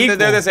pretty equal.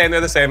 They're the same,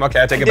 they're the same.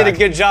 Okay, I take it You back. did a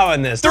good job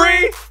on this.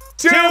 3,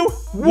 2,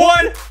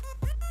 1.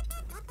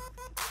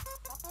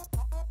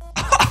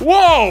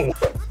 Whoa!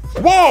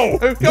 Whoa!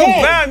 It's so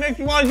bad, it makes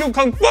me want to do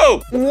Kung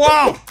Fu.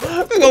 Wow,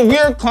 it's a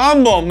weird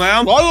combo,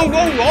 man.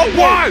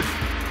 What?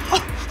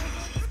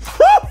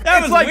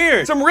 That was like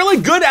weird. Some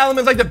really good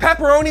elements like the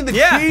pepperoni, the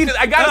cheese.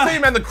 I gotta say,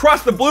 man, the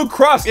crust, the blue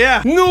crust.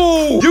 Yeah.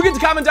 No. You get to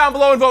comment down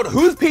below and vote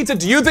whose pizza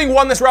do you think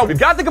won this round. We've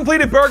got the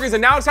completed burgers,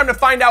 and now it's time to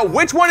find out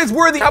which one is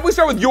worthy. How about we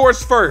start with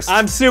yours first?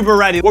 I'm super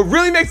ready. What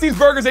really makes these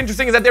burgers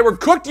interesting is that they were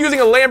cooked using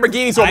a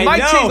Lamborghini, so it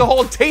might change the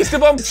whole taste of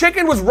them. The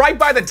chicken was right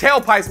by the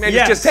tailpipes, man.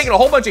 It's just taking a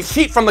whole bunch of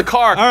heat from the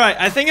car. All right,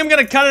 I think I'm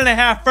gonna cut it in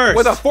half first.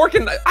 With a fork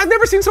and I've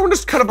never seen someone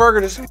just cut a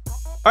burger.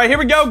 All right, here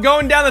we go,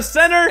 going down the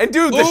center. And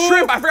dude, the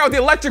shrimp, I forgot what the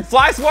electric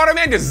fly swatter,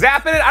 man, just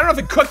zapping it. I don't know if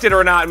it cooked it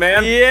or not,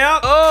 man.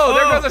 Yep. Oh,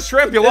 there goes the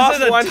shrimp. You lost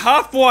one. This is a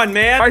tough one,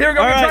 man. All right, here we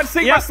go. I'm trying to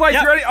sink my slice.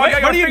 You ready?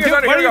 Wait, what are you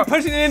doing? What are you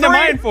pushing it into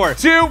mine for?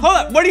 2. Hold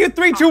up. What are you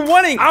 3, 2,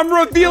 1-ing? I'm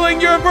revealing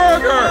your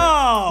burger.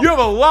 Oh. You have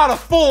a lot of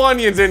full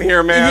onions in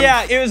here, man.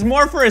 Yeah, it was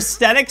more for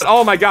aesthetics.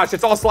 Oh my gosh,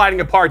 it's all sliding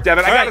apart,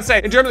 Devin. I gotta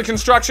say, in terms of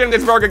construction,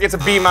 this burger gets a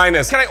B-. Can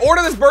I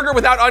order this burger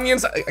without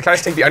onions? Can I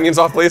just take the onions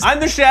off, please? I'm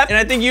the chef, and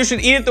I think you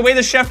should eat it the way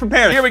the chef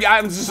prepared it. Here we go.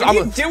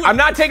 I'm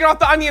not taking off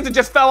the onions. It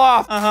just fell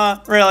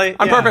off. Really?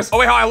 On purpose. Oh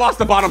wait, I lost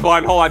the bottom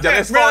bun. Hold on,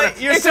 Devin.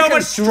 Really? You're so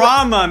much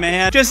drama,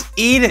 man. Just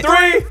eat it.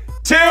 3,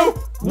 2,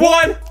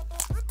 1.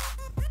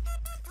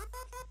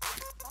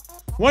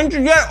 Once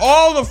you get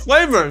all the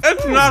flavors,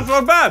 it's not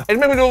so bad. It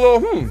made me do a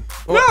little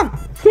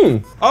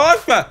Yeah. I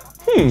like that.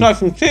 Got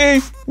some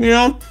cheese, you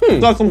know,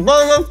 got some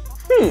burger.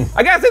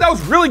 I gotta say, that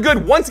was really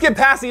good once you get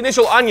past the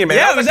initial onion, man.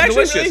 Yeah, it was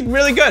actually delicious.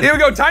 really good. Here we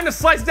go. Time to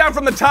slice down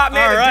from the top,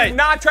 man. All right. Do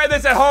not try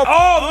this at home.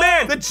 Oh,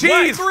 man. The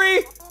cheese.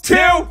 What? 3, 2,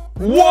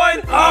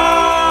 1.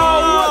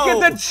 Oh,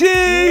 look at the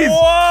cheese.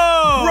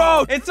 Whoa.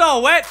 Bro. It's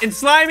all wet and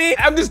slimy.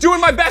 I'm just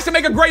doing my best to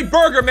make a great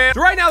burger, man.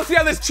 So right now, let's see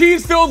how this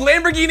cheese-filled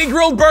Lamborghini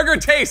grilled burger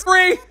tastes.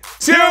 3,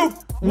 2,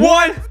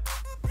 1.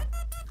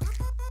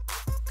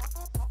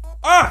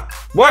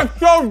 What's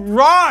so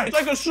dry? It's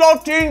like a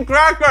saltine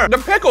cracker. The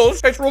pickles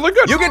taste really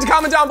good. You get to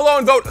comment down below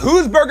and vote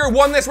whose burger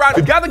won this round.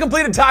 We've got the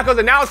completed tacos,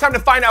 and now it's time to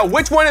find out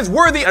which one is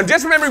worthy. And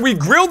just remember, we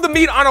grilled the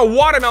meat on a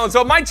watermelon,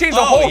 so it might change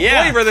the whole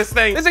flavor of this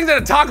thing. This thing's in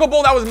a taco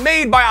bowl that was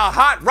made by a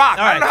hot rock.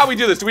 I don't know how we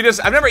do this.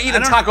 I've never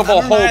eaten a taco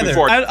bowl whole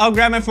before. I'll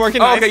grab my fork and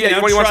knife. Okay, yeah,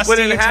 you want to split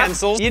it in half?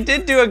 Utensils. You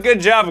did do a good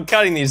job of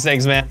cutting these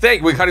things, man.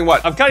 We're cutting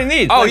what? I'm cutting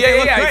these. Oh, Like, yeah, they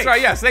look that's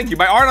right, yes, thank you.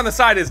 My art on the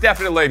side is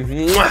definitely,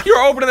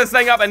 you're opening this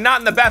thing up and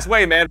not in the best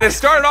way, man. It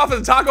started off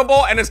as a taco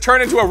bowl and it's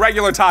turned into a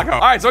regular taco. All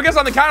right, so I guess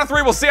on the count of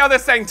 3, we'll see how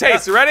this thing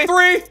tastes. You ready?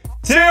 3,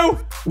 2,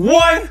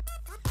 1.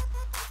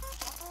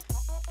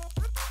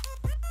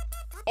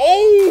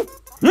 Oh!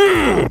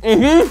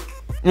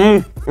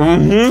 You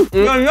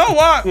know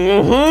what?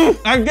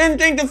 I didn't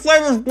think the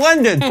flavors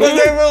blended, but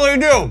they really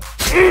do.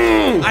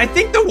 I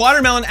think the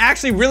watermelon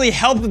actually really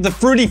helped with the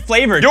fruity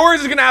flavor.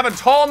 Yours is gonna have a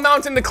tall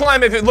mountain to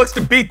climb if it looks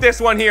to beat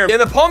this one here. And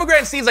the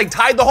pomegranate seeds like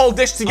tied the whole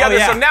dish together.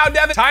 So now,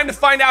 Devin, time to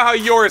find out how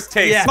yours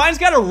tastes. Yeah. Mine's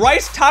got a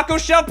rice taco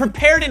shell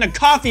prepared in a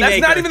coffee maker.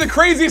 That's not even the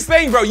craziest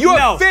thing, bro. You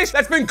have fish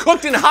that's been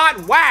cooked in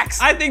hot wax.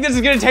 I think this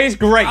is gonna taste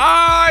great.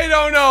 I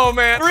don't know,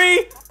 man.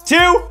 3,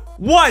 2,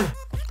 1.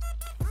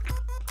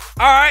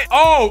 All right.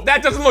 Oh,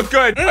 that doesn't look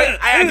good.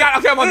 I got.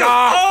 Okay, I'm on.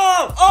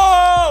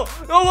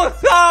 It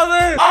looks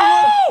solid.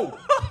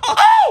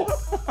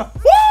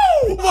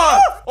 Woo!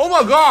 Oh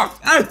my god!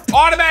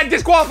 Automatic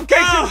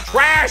disqualification.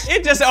 Trash.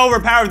 It just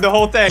overpowered the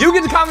whole thing. You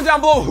get to comment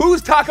down below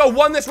whose taco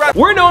won this round.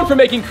 We're known for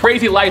making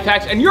crazy life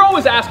hacks, and you're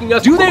always asking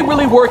us, do they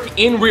really work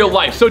in real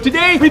life? So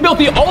today, we built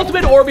the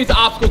ultimate Orbeez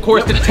obstacle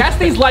course to test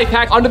these life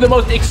hacks under the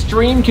most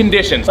extreme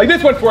conditions. Like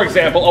this one, for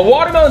example, a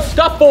watermelon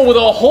stuffed full with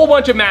a whole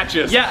bunch of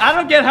matches. Yeah, I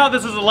don't get how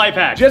this is a life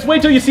hack. Just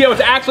wait till you see how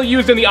it's actually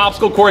used in the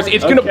obstacle course.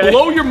 It's gonna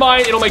blow your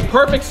mind. It'll make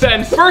perfect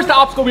sense. First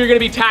obstacle we're gonna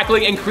be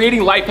tackling and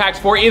creating life hacks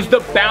for is the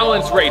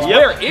balance race,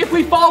 where if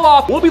we fall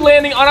off, we'll be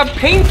landing on a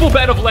painful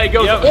bed of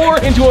Legos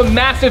or into a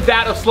massive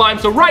vat of slime.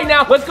 So right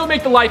now, let's go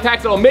make the life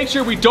hacks that'll make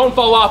sure we don't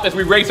fall off as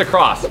we race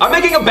across. I'm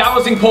making a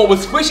balancing pole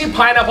with squishy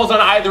pineapples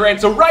on either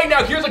end. So right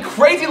now, here's a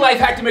crazy life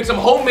hack to make some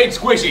homemade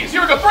squishies.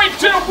 Here we go, 3,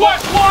 2, 1,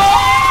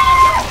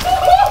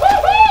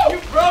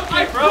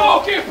 I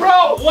broke it,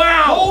 bro!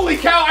 Wow! Holy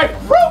cow, I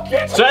broke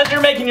it! So as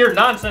you're making your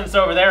nonsense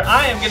over there,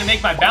 I am gonna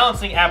make my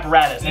balancing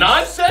apparatus.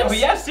 Nonsense? Oh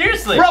yeah,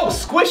 seriously. Bro,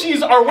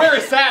 squishies are where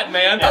it's at,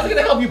 man. How's it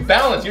gonna help you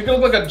balance? You're gonna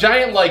look like a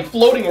giant, like,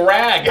 floating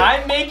rag.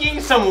 I'm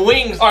making some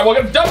wings. All right, we're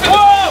gonna dump it in the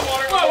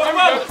water.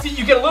 Whoa. See,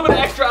 you get a little bit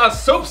of extra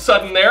soap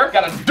sud in there.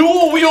 Gotta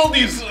dual wield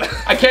these.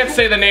 I can't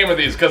say the name of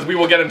these because we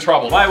will get in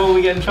trouble. Why will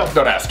we get in trouble?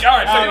 Don't ask. All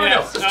right, so here we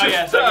go. Oh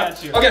yes, I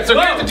got you. Okay, so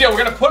here's the deal. We're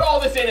gonna put all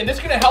this in, and this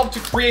is gonna help to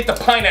create the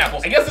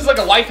pineapples. I guess this is like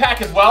a life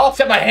hack as well,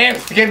 except my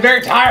hands are getting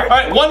very tired. All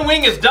right, one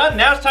wing is done.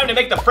 Now it's time to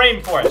make the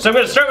frame for it. So I'm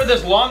gonna start with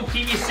this long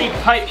PVC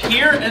pipe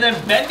here and then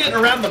bend it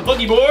around the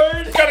boogie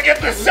board. Gotta get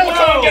this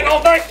silicone getting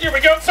all nice. Here we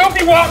go.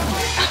 Sophie walk.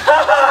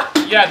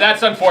 Yeah,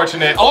 that's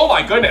unfortunate. Oh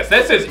my goodness,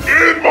 this is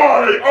In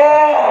my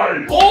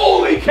eye!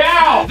 holy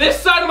cow! This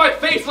side of my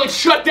face looks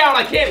shut down.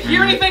 I can't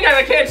hear anything and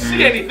I can't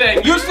see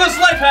anything. Useless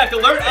life hack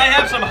alert. I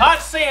have some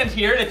hot sand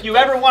here. If you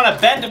ever want to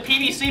bend a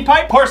PVC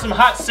pipe, pour some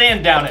hot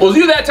sand down it. We'll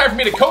do that. Time for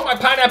me to coat my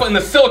pineapple in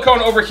the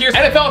silicone over here.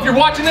 NFL, if you're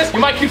watching this, you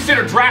might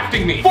consider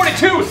drafting me.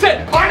 42,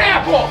 sit,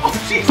 pineapple! Oh,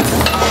 jeez.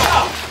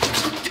 Oh.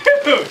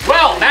 Dude,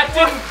 well, that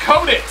didn't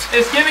coat it.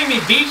 It's giving me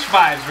beach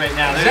vibes right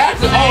now. There's That's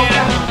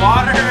sand,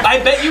 water.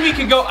 I bet you we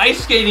could go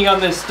ice skating on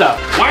this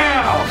stuff.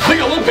 Wow, the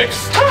Olympics.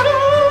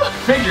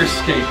 Figure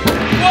skating.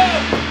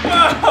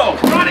 Whoa,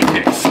 Karate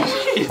kicks.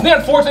 Now,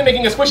 unfortunately,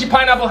 making a squishy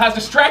pineapple has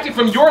distracted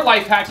from your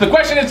life hacks. The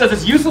question is, does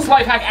this useless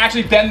life hack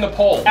actually bend the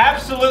pole?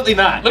 absolutely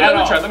not. Let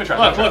me try.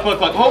 Look.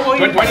 Oh,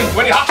 Do I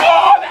need hot?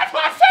 Oh, that's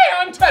hot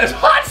sand! That is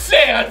hot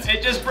sand!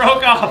 it just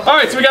broke off. All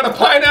right, so we got a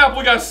pineapple,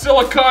 we got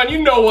silicone.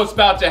 You know what's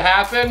about to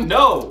happen.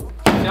 No.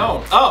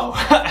 Oh,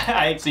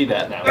 I see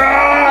that now.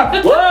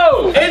 Ah,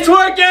 whoa! It's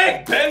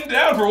working! Bend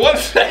down for 1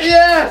 second.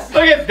 Yes!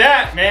 Look at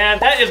that, man.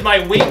 That is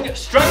my wing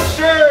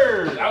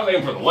structure. I was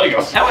aiming for the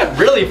Legos. That went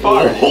really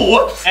far.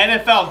 Whoops.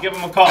 NFL, give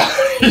them a call.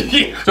 So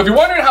if you're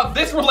wondering how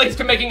this relates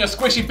to making a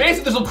squishy,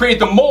 basically this will create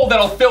the mold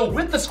that'll fill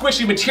with the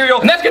squishy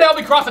material, and that's gonna help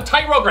me cross a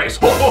tightrope race.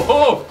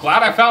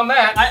 Glad I found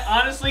that. I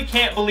honestly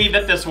can't believe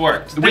that this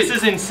worked. This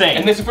is insane.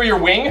 And this is for your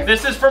wing?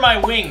 This is for my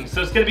wing,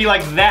 so it's gonna be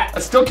like that. I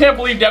still can't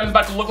believe Devin's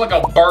about to look like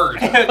a bird.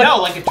 No,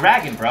 like a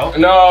dragon, bro.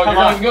 No, Come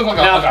you're on. gonna look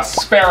like a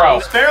sparrow.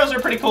 Sparrows are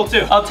pretty cool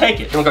too. I'll take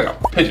it. You look like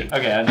a pigeon.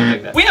 Okay, I didn't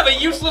take that. We have a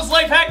useless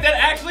life hack that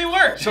actually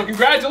works. So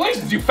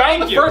congratulations, you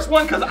found the first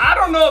one, because I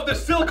don't know if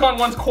this silicone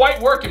one's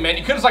quite working, man.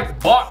 You could have like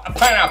bought a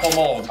pineapple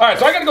mold. All right,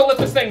 so I gotta go let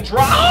this thing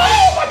dry.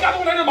 Oh my God, it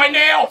went under my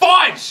nail.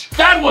 Fudge!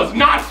 That was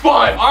not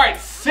fun. All right,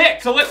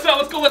 sick. So let's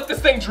go let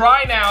this thing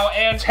dry now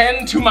and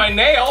tend to my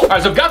nail. All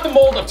right, so I've got the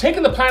mold, I've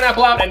taken the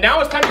pineapple out, and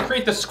now it's time to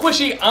create the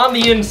squishy on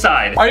the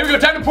inside. All right, here we go,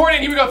 time to pour it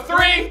in. Here we go,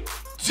 3,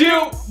 2,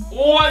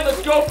 1,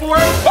 let's go for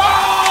it.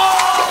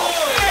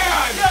 Oh, man!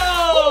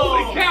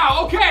 Holy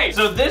cow, okay.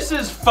 So this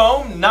is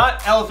foam,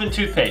 not elephant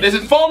toothpaste. This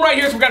is foam right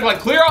here, so we're gonna like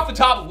clear off the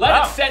top,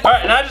 let it set. All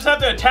right, and I just have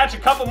to attach a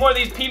couple more of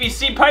these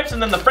PVC pipes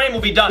and then the frame will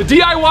be done. The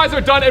DIYs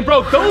are done, and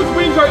bro, those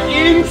wings are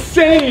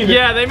insane.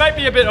 Yeah, they might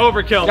be a bit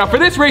overkill. Now for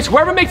this race,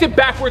 whoever makes it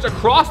backwards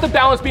across the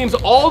balance beams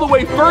all the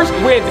way first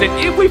wins. And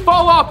if we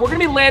fall off, we're gonna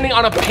be landing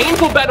on a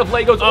painful bed of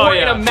Legos or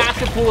in a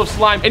massive pool of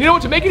slime. And you know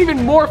what, to make it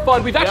even more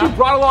fun, we've actually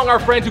brought along our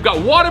friends who got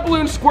water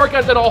balloons, squirt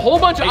guns, and a whole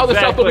bunch of other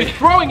stuff they'll be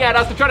throwing at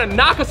us to try to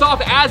knock us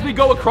off as we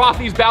go across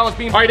these balance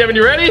beams. All right, Devin,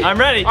 you ready? I'm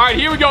ready. All right,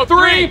 here we go.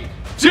 3,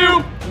 2,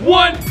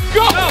 1,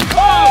 go!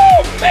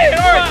 Oh, man!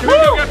 All right, here we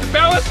go. Got the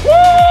balance.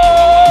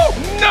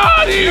 Woo!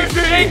 Not easy. You're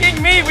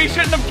taking me. We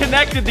shouldn't have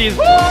connected these.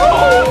 My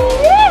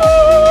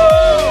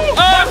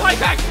life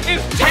hack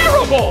is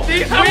terrible.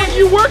 How are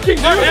you working,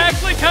 dude? They're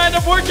actually kind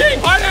of working.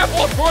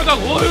 Pineapple for the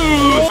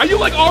lose. Are you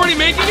like already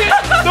making it?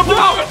 The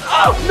problem.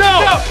 Oh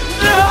no!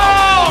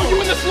 No!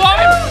 You in the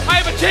slime?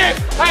 I have a chance.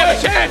 I have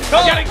a chance.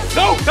 I'm getting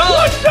soaked. No!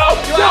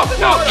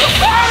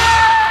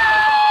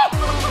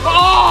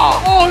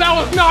 Oh, that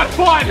was not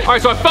fun. All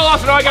right, so I fell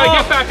off, so now I gotta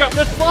get back up.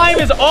 The slime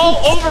is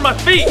all over my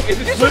feet. Is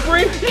it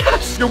slippery?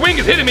 Yes. Your wing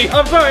is hitting me.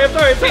 I'm sorry.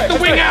 Take the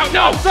wing out.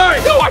 No, sorry.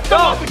 No, I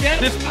fell off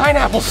again. This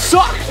pineapple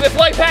sucks. This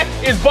life hack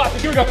is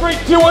busted. Here we go. 3,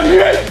 2, 1,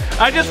 hit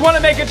it. I just want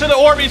to make it to the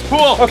Orbeez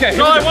pool. Okay, that's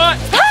all I want.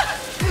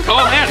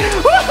 Oh man.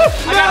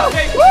 I gotta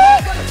take.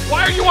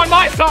 Why are you on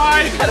my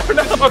side? I don't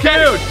know. Okay,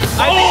 dude.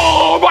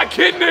 Oh, my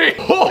kidney.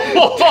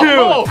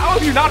 Dude. How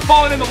have you not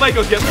fallen in the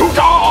Legos yet?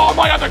 Oh,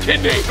 my other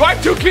kidney. Do I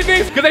have 2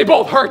 kidneys? Because they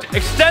both hurt.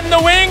 Extend the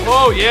wing.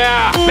 Oh,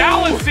 yeah. Ooh.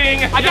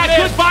 Balancing. I got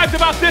good vibes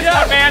about this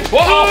one, man.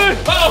 Whoa.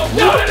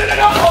 No.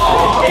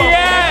 Oh.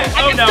 Yes.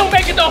 I can still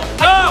make it, though.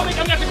 I'm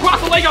gonna have to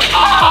cross the Legos.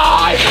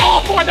 I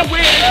fall for the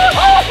win.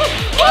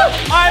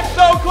 I'm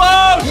so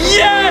close.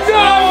 Yes.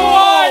 I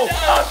won.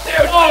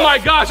 Oh, my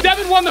gosh.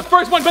 Devin won the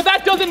first one, but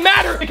that doesn't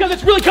matter because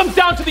it really comes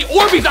down to the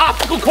Orbeez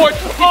obstacle course.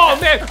 Oh,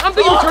 man. I'm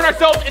thinking we turn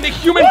ourselves into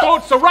human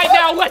boats, so right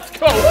now, let's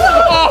go.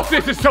 Oh,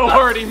 this is so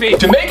hurting me.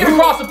 To make it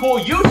across the pool,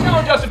 you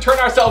challenge us to turn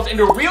ourselves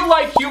into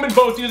real-life human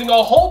boats using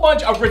a whole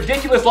bunch of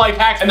ridiculous life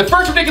hacks. And the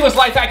first ridiculous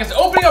life hack is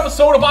opening up a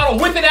soda bottle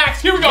with an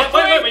axe. Here we go.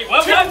 Wait.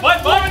 What?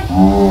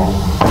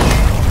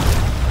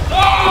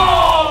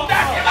 Oh,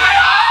 that's in my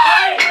eye!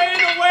 I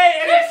ran away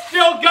and it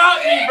still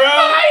got me,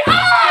 bro.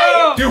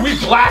 Dude, we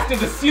blasted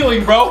the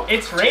ceiling, bro.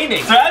 It's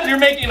raining. So as you're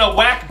making a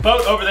whack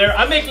boat over there,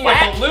 I'm making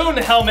a balloon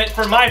helmet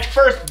for my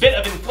first bit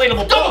of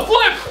inflatable boat. Double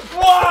flip!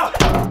 Whoa!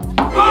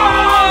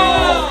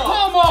 Oh,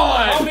 come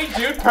on! Oh, me,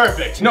 dude,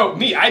 perfect. No,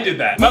 me, I did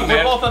that.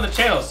 We're both on the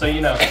channel, so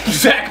you know.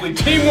 Exactly,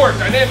 teamwork,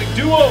 dynamic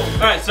duo. All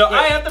right, so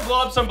I have to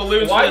blow up some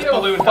balloons for this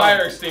balloon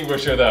fire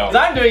extinguisher, though?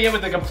 Because I'm doing it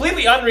with a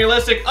completely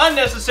unrealistic,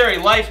 unnecessary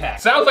life hack.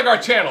 Sounds like our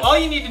channel. All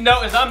you need to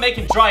know is I'm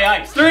making dry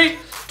ice. 3,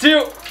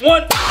 2,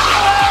 1.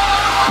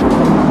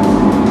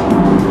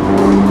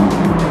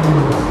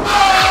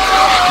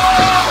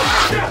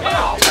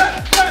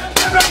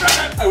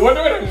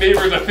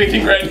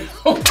 speaking right now.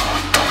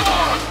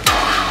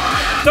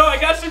 So I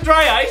got some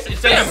dry ice.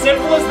 It's as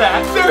simple as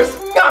that. There's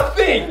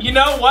nothing. You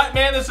know what,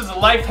 man? This is a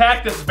life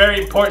hack. This is very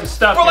important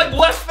stuff. For like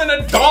less than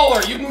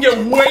 $1, you can get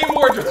way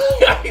more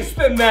dry ice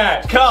than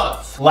that.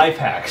 Cuz, life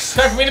hacks.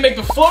 Time for me to make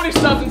the floaty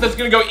substance that's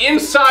gonna go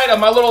inside of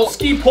my little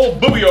ski pole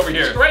buoy over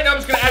here. So right now I'm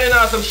just gonna add in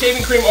some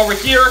shaving cream over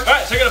here. All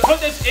right, so you're gonna put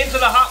this into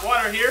the hot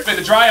water here. Wait,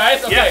 the dry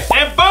ice? Okay. Yes,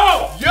 and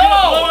boom! Yo! You're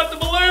gonna blow out the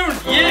balloon.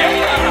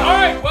 Yeah! All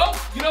right, well,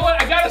 you know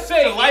what? I gotta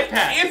say, It's a life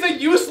hack. It's a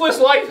useless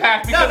life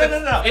hack because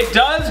No. It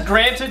does,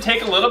 granted,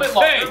 take a little bit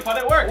longer, Hey, but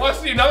it works. Let's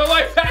see, another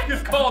life hack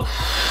is called...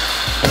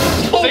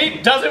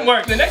 See, doesn't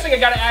work. The next thing I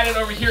gotta add in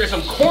over here is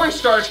some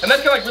cornstarch, and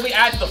that's gonna like really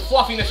add to the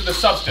fluffiness of the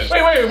substance.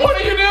 Wait, what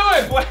are you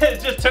doing? What? It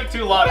just took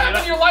too long. What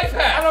happened to your life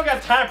hack? I don't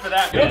got time for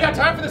that. You don't got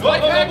time for this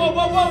life hack?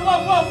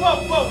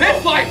 Whoa.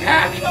 This life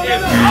hack is over.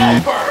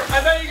 I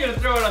thought you were gonna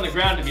throw it on the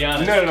ground, to be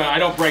honest. No, I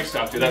don't break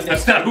stuff, dude.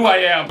 That's not who I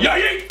am.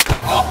 Yay!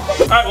 All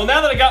right, well,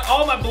 now that I got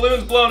all my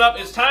balloons blown up,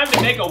 it's time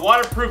to make a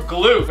waterproof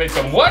glue. Wait,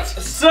 some what?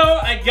 So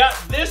I got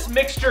this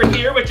mixture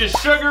here, which is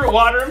sugar,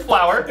 water, and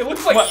flour. It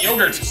looks like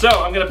yogurt. So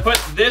I'm gonna put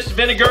this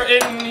vinegar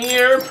in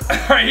here. All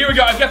right, here we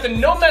go. I've got the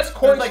no mess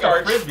cornstarch. Like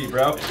a frisbee,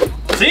 bro.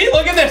 See,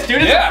 look at this,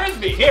 dude. It's a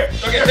frisbee. Here.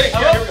 Okay, here we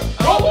go.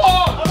 Go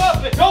long! I'm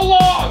up it. Go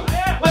long!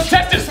 Yeah. Let's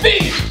test his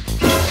speed!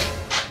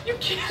 You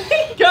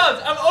kidding?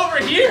 Guys, I'm over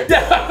here.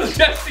 I was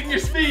testing your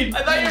speed.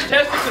 I thought you were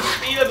testing the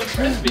speed of the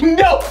frisbee.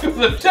 No, it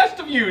was a test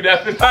of you,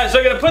 Devin. All right, so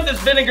I'm gonna put this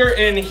vinegar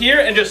in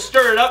here and just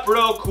stir it up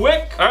real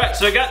quick. All right,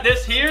 so I got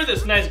this here,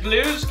 this nice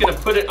glue. Just gonna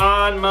put it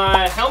on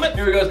my helmet.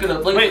 Here we go. It's gonna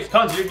look. Wait,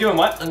 Cons, you're doing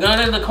what? I'm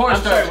gonna in the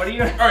cornstarch. I'm sorry, what are you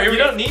doing? All right, here we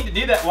You go. don't need to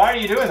do that. Why are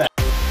you doing that?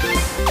 All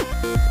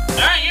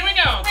right, here we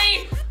go.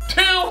 3,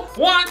 2,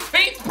 1.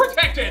 Face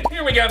protected.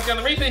 Here we go. It's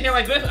gonna reach in here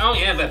like this. Oh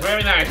yeah, that's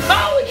very nice.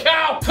 Holy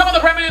cow! Some of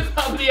the remnants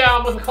of the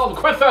what's it called?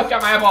 The croissants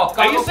got my eyeball.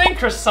 Are you saying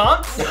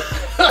croissants?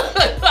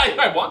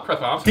 I want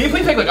croissants. Can you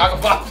please take like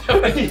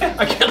aquafaba?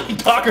 I can't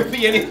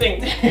lithography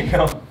anything. There you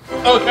go.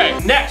 Okay.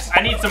 Next,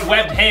 I need some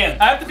webbed hands.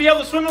 I have to be able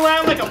to swim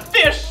around like a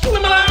fish.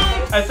 Swim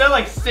around. I sound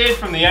like Sid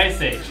from the Ice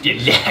Age.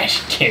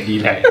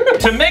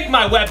 To make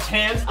my webbed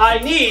hands, I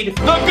need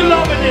the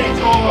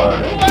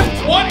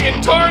Glominator. What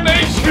in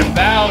tarnation?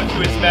 Bow to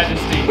His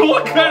Majesty.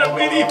 What kind of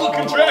medieval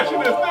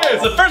contraption is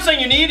this? The first thing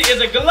you need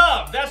is a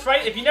glove. That's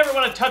right. If you never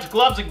want to touch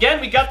gloves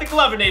again, we got the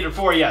Glovenator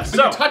for you.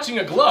 So you're touching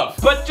a glove.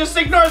 But just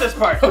ignore this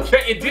part.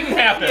 Okay, it didn't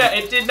happen. Yeah,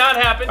 it did not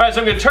happen. All right,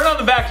 so I'm gonna turn on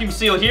the vacuum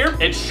seal here.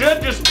 It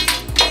should just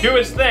do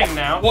its thing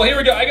now. Well, here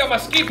we go. I got my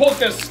ski pole.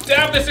 Gonna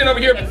stab this in over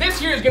here. And this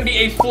here is gonna be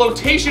a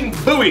flotation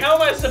buoy. How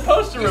am I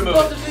supposed to remove it?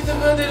 But I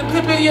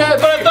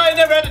thought I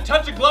never had to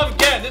touch a glove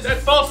again. This is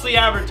falsely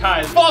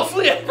advertised.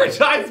 Falsely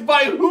advertised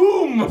by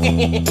whom? All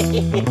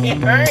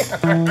right,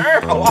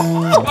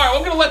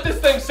 I'm gonna let this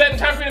thing set in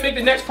time for me to make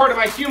the next part of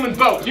my human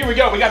boat. Here we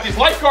go. We got these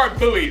lifeguard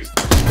buoys.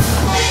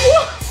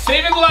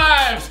 Saving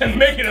lives and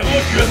making it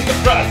look good in the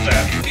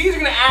process. These are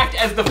gonna act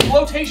as the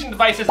flotation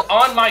devices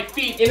on my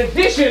feet in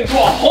addition to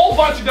a whole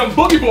bunch of them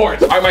boogie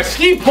boards. All right, my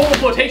ski pole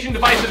flotation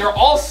devices are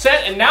all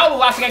set, and now the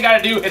last thing I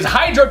gotta do is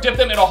hydro dip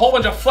them in a whole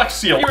bunch of Flex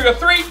Seal. Here we go,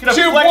 3,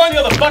 2, 1.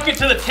 Seal the bucket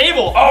to the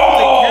table.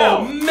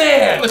 Oh,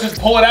 man. Let's just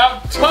pull it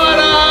out.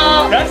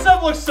 Ta-da! That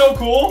stuff looks so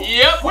cool.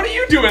 Yep. What are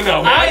you doing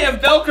though, man? I am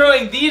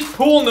Velcroing these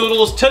pool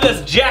noodles to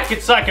this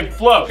jacket so I can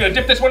float. Gonna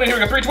dip this one in here.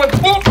 We go 3, 2, 1.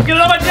 Boom. Get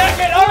it on my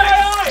jacket. All right.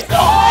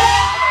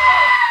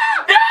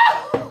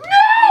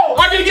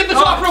 I'm gonna get this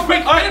off real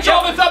quick, finish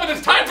all this up, and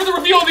it's time for the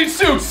reveal of these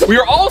suits. We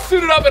are all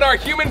suited up in our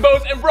human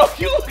boats, and bro,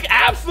 you look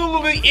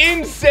absolutely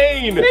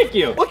insane. Thank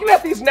you. Looking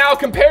at these now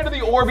compared to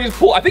the Orbeez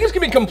pool, I think it's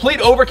gonna be complete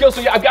overkill,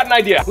 so yeah, I've got an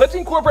idea. Let's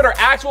incorporate our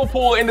actual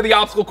pool into the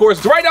obstacle course.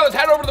 So right now, let's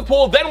head over to the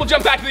pool, then we'll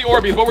jump back to the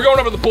Orbeez, but we're going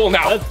over to the pool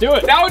now. Let's do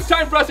it. Now it's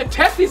time for us to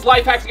test these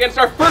life hacks against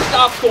our first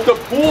obstacle, the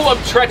pool of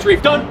treachery.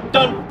 Dun,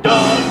 dun,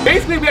 dun.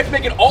 Basically, we have to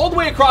make it all the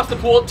way across the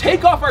pool,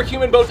 take off our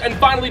human boats, and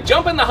finally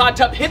jump in the hot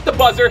tub, hit the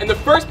buzzer, and the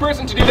first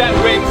person to do that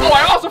wins. Oh,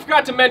 I also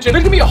forgot to mention,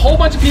 there's gonna be a whole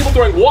bunch of people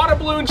throwing water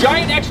balloons,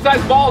 giant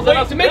exercise balls at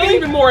us to make it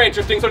even more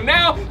interesting. So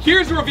now,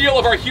 here's the reveal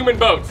of our human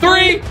boats.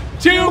 3,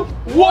 2,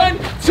 1,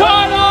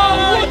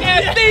 ta-da! Look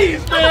at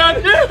these,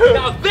 man!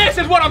 Now this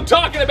is what I'm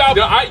talking about.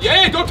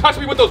 Yeah, don't touch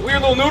me with those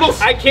weird little noodles.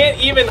 I can't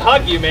even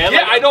hug you, man.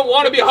 Yeah, I don't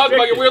want to be hugged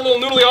by your weird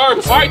little noodly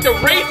arms. All right, the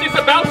race is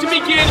about to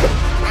begin.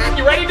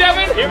 You ready,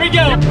 Devin? Here we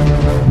go.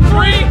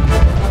 3,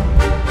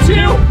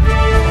 2,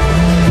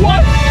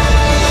 1.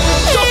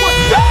 Go for it.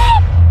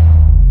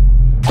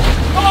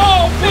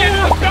 Oh,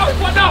 man.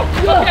 No.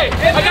 Okay, I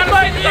gotta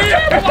see the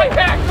life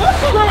hack.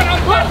 Screw it. No.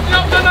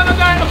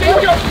 Okay, here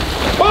we go.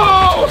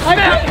 Oh,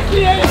 snap.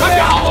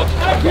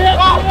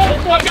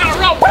 I got a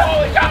rope.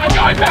 Holy cow, I'm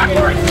going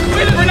backwards.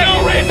 For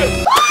no reason.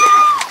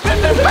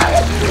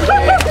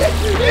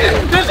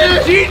 This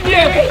is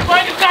genius.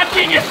 Mine is not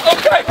genius.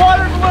 Okay.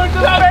 Water balloon to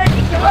the face.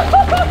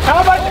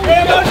 How much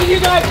ammo do you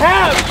guys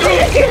have?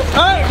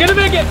 All right, gonna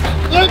make it.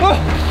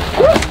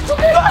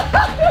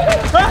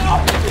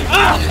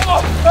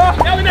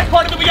 Now the next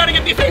part of it, we gotta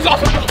get these things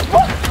off. Gloves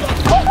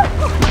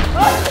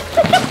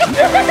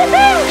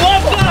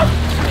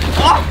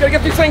up. Gotta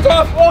get these things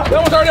off. Oh,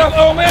 that one's already off.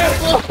 Oh man.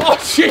 Oh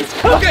jeez.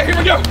 Okay, here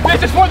we go.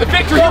 This is for the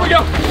victory. Here we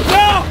go.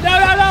 No, no,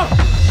 no, no.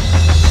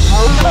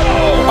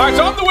 All right,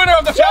 so I'm the winner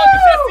of the challenge.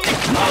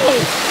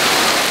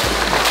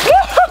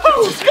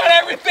 Just got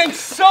everything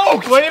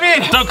soaked. What do you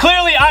mean? So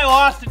clearly I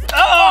lost.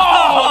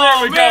 Oh,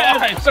 there we go. All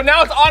right, so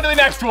now it's on to the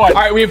next one.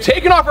 All right, we have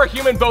taken off our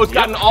human boats,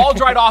 gotten all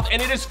dried off,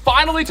 and it is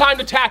finally time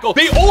to tackle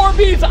the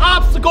Orbeez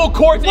obstacle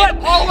course in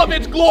all of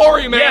its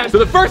glory, man. Yes. So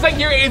the first thing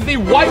here is the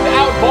wipe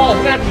out ball.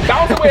 We're gonna have to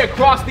bounce our way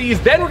across these,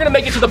 then we're gonna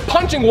make it to the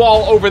punching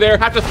wall over there,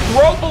 have to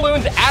throw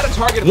balloons at a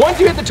target. Once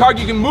you hit the target,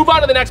 you can move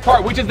on to the next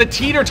part, which is the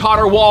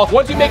teeter-totter wall.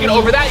 Once you make it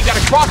over that, you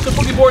gotta cross the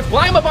boogie boards,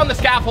 climb up on the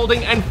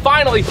scaffolding, and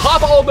finally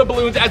pop all of the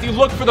balloons as you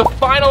look for the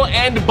final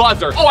end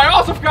buzzer. Oh, I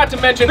also forgot to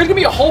mention, there's gonna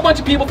be a whole bunch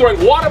of people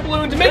throwing water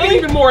balloons to make it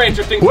even more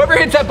interesting. Whoever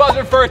hits that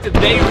buzzer first,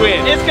 they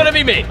win. It's gonna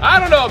be me. I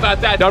don't know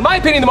about that. Now, in my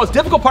opinion, the most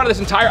difficult part of this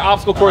entire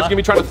obstacle course is gonna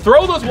be trying to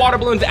throw those water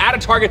balloons at a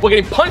target while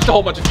getting punched a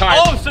whole bunch of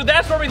times. Oh, so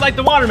that's where we like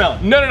the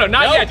watermelon. No,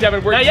 not yet,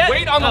 Devin. We're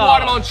wait on the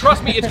watermelon.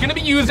 Trust me, it's gonna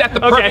be used at the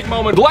perfect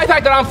moment. The life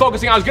hack that I'm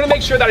focusing on is gonna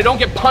make sure that I don't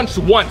get punched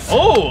once.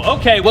 Oh,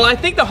 okay. Well, I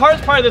think the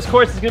hardest part of this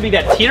course is gonna be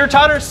that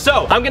teeter-totter,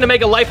 so I'm gonna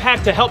make a life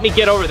hack to help me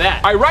get over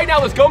that. All right, right now,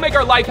 let's go make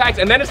our life hacks,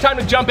 and then it's time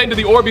to jump into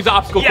the Orbeez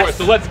obstacle course,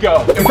 so let's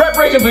go. In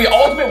preparation for the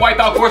ultimate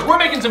wipeout course, we're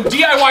making some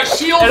DIY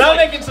shields. And I'm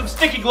making some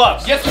sticky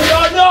gloves. Yes, we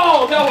are.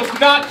 No, that was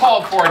not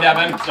called for,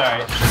 Devin.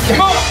 Sorry.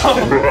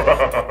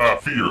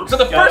 Fear. So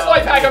the first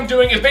life hack I'm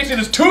doing is basically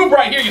this tube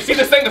right here. You see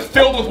this thing that's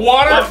filled with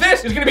water?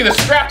 This is gonna be the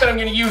strap that I'm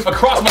gonna use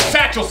across my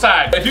satchel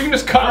side. If you can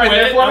just cut right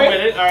there for me. I'm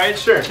with it. All right,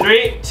 sure.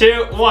 3,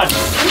 2, 1.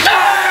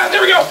 Ah,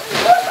 there we go.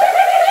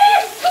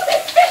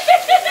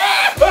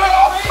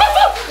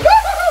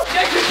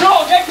 Get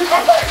control, get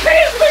control.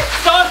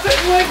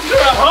 Sausage links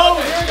are up.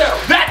 Oh, here we go.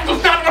 That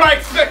was not what I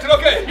expected.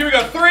 Okay, here we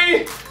go.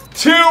 3,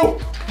 2,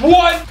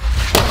 1.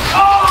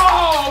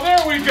 Oh,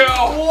 there we go.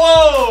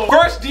 Whoa.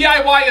 First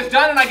DIY is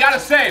done, and I gotta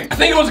say, I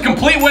think it was a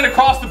complete win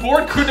across the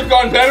board. Couldn't have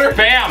gone better.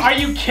 Bam. Are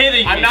you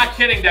kidding me? I'm not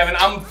kidding, Devin.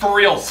 I'm for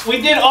reals.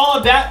 We did all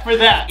of that for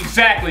that.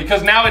 Exactly,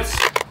 because now it's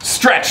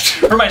stretched.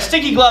 For my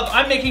sticky glove,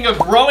 I'm making a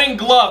growing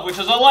glove, which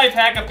is a life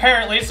hack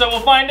apparently, so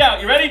we'll find out.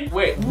 You ready?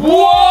 Wait.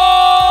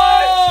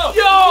 Whoa!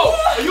 Yo!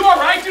 Are you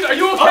alright, dude? Are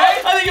you okay?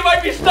 I think it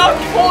might be stuck.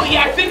 Oh,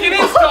 yeah, I think it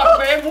is stuck,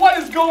 man. What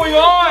is going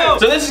on?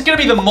 So this is gonna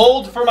be the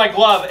mold for my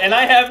glove, and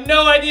I have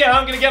no idea how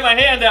I'm gonna get my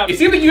hand out. You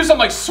seem to use some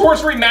like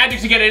sorcery magic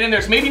to get it in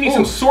there, so maybe you need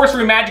some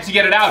sorcery magic to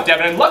get it out,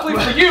 Devin. And luckily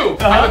for you,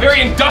 I have a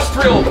very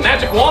industrial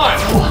magic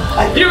wand.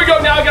 Here we go.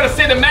 Now I gotta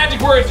say the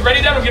magic words.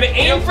 Ready, Devin? I'm gonna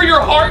aim for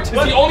your heart. It's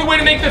the only way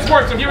to make this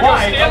work. So here we go.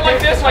 Stand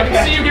like this so I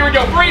can see you. Here we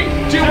go. 3,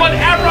 2, 1.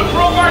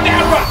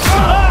 Abracadabra.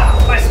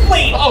 My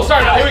spleen. Oh,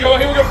 sorry. Here we go.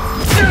 Here we go.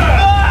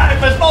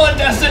 My small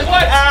intestine.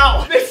 What?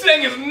 Ow. This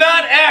thing is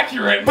not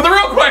accurate. But the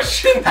real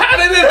question, how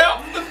did it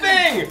help the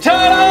thing?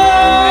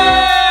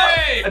 Ta-da!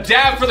 Hey! A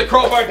dab for the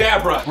crowbar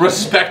dabra.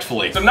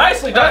 Respectfully. So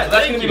nicely done. So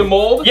that's gonna be the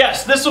mold.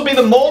 Yes, this will be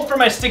the mold for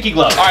my sticky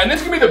glove. All right, and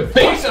this is gonna be the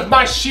base of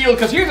my shield,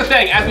 because here's the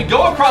thing, as we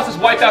go across this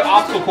wiped out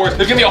obstacle course,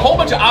 there's gonna be a whole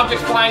bunch of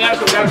objects flying at us,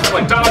 so we gotta just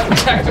like dodge and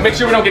protect to make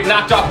sure we don't get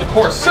knocked off the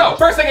course. So,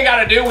 first thing I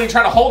gotta do when you're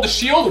trying to hold the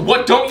shield,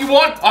 what don't you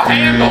want? A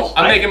handle.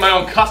 I'm making my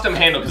own custom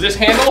handle, because this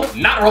handle,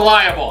 not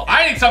reliable.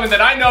 I need something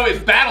that I know is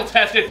battle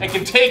tested and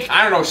can take,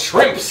 I don't know,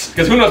 shrimps,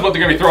 because who knows what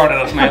they're gonna be throwing at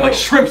us, man. Like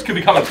shrimps could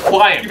be coming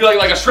flying. You'd be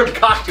like a shrimp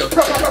cocktail.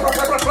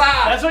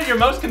 That's what you're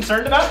most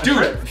concerned about?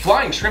 Dude,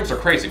 flying shrimps are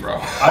crazy, bro.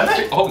 Are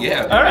they? Oh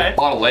yeah. All right.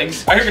 A lot of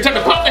legs. All right, here's your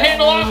time to pop the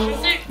handle off.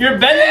 You're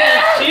bending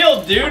your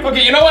shield, dude.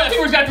 Okay, you know what? I think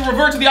we're just gonna have to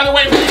revert to the other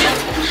way.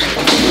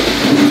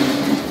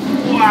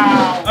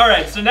 Wow. All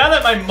right, so now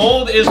that my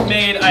mold is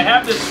made, I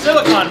have this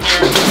silicone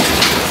here.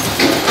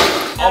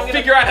 I'll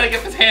figure out how to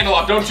get this handle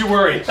off, don't you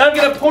worry. I'm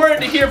gonna pour it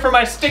into here for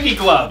my sticky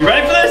glove. You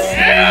ready for this?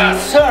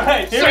 Yes! All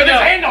right, here we this go.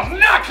 handle's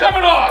not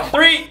coming off!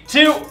 3,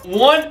 2,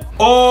 1.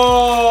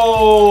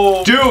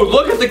 Oh! Dude,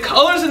 look at the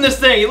colors in this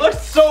thing. It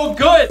looks so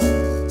good.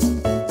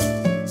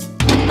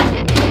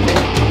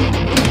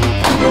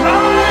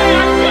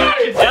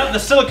 Now the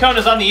silicone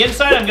is on the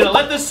inside. I'm gonna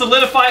let this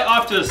solidify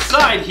off to the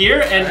side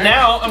here, and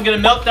now I'm gonna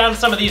melt down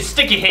some of these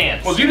sticky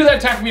hands. Well, you do that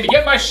time for me to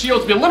get my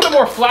shield to be a little bit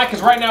more flat,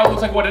 because right now it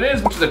looks like what it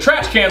is, which is a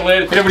trash can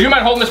lid. And would you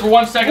mind holding this for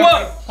 1 second? Whoa.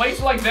 I'm gonna place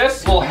it like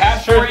this. A little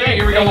hat for you.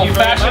 Here we go. A little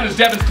fashion is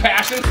Devin's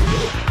passion.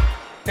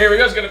 Here we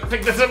go. Just gonna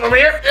pick this up over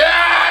here.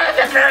 Yeah,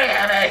 this is very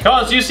heavy.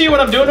 Collins, do you see what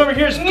I'm doing over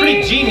here? It's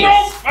pretty genius.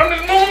 Nope, I'm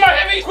just moving my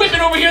heavy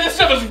equipment over here. This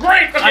stuff is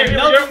great. Okay, I'm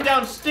melting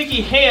down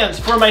sticky hands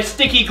for my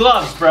sticky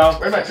gloves, bro.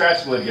 Where'd my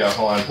trash lid go?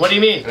 Hold on. What do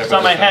you mean? It's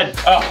on my head.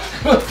 Oh,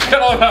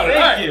 forgot all about it.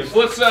 Thank All right, you.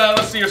 let's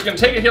see. We're just gonna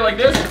take it here like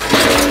this.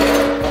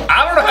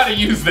 I don't know how to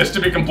use this, to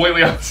be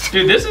completely honest.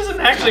 Dude, this isn't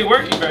actually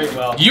working very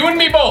well. You and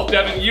me both,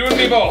 Devin. You and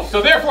me both.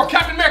 So therefore,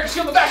 Captain America,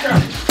 shield the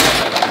background.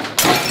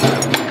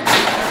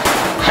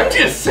 I'm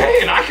is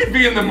saying I could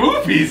be in the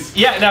movies.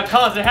 Yeah, now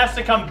cause it has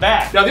to come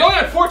back. Now the only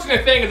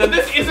unfortunate thing is that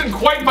this isn't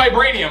quite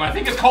vibranium. I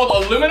think it's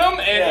called aluminum,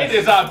 and it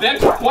is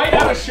bent quite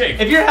out of shape.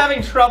 If you're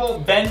having trouble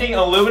bending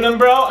aluminum,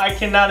 bro, I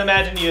cannot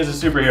imagine you as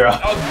a superhero.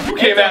 Oh, you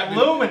came at me.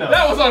 Aluminum.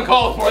 That was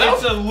uncalled for.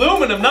 It's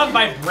aluminum, not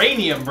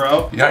vibranium,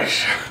 bro.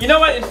 Yikes. You know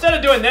what? Instead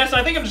of doing this,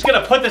 I think I'm just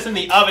gonna put this in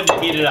the oven to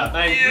heat it up.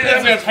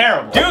 This is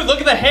terrible. Dude, look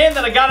at the hand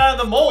that I got out of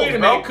the mold, Wait a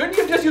minute, couldn't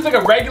you just use like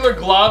a regular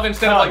glove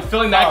instead of like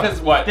filling that?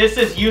 Because what? This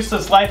is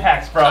useless life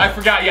hacks, bro. I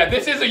forgot, yeah,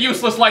 this is a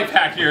useless life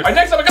hack here. All right,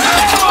 next up I got,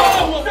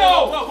 oh,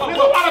 no! There's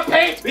a lot of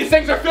paint. These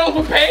things are filled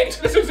with paint.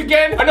 This is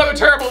again another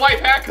terrible life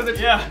hack because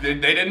they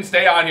didn't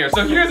stay on here.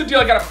 So here's the deal,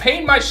 I gotta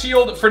paint my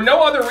shield for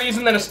no other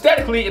reason than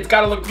aesthetically it's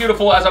gotta look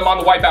beautiful as I'm on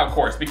the wipeout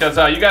course because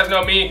you guys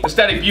know me,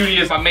 aesthetic beauty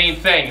is my main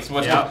thing. It's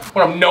what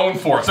I'm known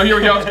for. So here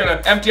we go, I'm just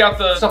gonna empty out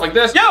the stuff like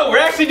this. Yo, we're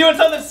actually doing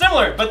something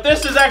similar, but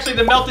this is actually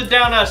the melted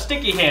down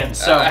sticky hands.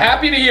 So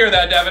happy to hear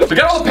that, Devin. So we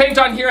got all the paint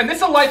on here, and this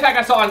is a life hack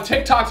I saw on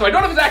TikTok, so I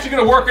don't know if it's actually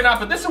gonna work or not,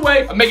 but this is a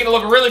way of making it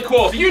look really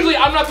cool. So usually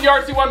I'm not the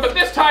artsy one, but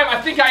this time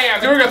I think I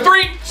am. So here we go,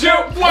 3, 2,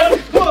 1.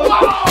 Whoa!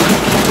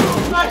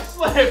 I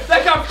slipped.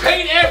 That got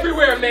paint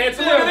everywhere, man.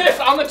 So look at this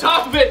on the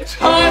top of it.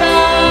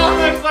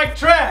 Ta-da! Looks like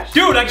trash.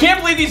 Dude, I can't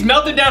believe these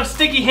melted down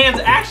sticky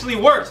hands actually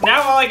works.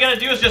 Now all I gotta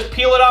do is just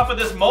peel it off with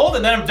this mold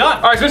and then I'm done.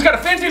 All right, so we just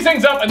gotta finish these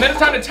things up and then it's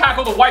time to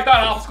tackle the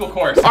wipeout obstacle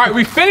course. All right,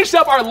 we finished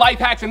up our life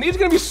hacks and these are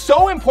gonna be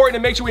so important to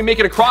make sure we make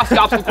it across the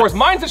obstacle course.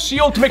 Mine's a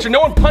shield to make sure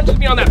no one punches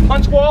me on that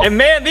punch wall. And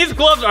man, these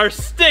gloves are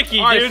sticky,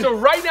 all right, dude. So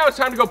right now it's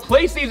time to go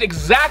place these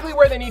exactly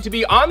where they need to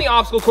be on the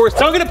obstacle course.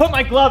 So I'm gonna put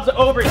my gloves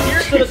over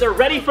here so that they're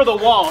ready for the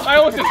wall. I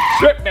almost just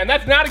tripped, man.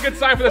 That's not a good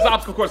sign for this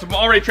obstacle course. I'm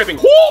already tripping.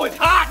 Whoa, it's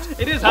hot.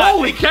 It is hot.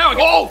 Holy cow.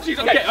 Oh, jeez,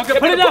 okay.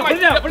 Put it down, put it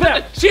down, put it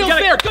down. Shield's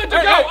there, good to go.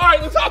 All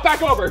right, let's hop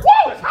back over.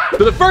 Whoa, it's hot.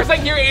 So the first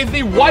thing here is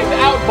the wipe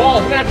out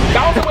balls. We're gonna have to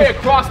bounce our way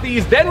across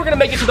these. Then we're gonna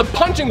make it to the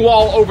punching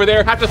wall over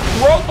there. Have to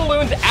throw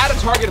balloons at a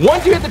target.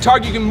 Once you hit the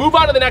target, you can move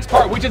on to the next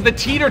part, which is the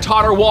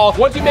teeter-totter wall.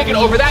 Once you make it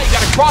over that, you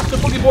gotta cross the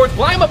boogie board,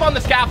 climb up on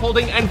the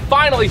scaffolding, and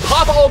finally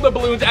pop all of the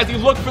balloons as you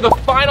look for the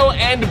final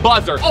end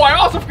buzzer. Oh, I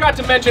also forgot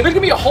to mention, there's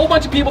gonna be a whole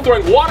bunch of people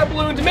throwing water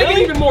balloons to make it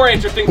even more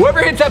interesting.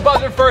 Whoever hits that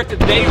buzzer first,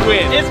 they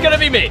win. It's gonna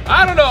be me.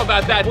 I don't know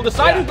about that. We'll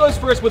decide who goes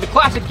first with the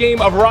classic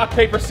game of rock,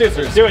 paper,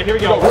 scissors. Do it, here we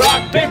go.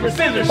 Rock, paper,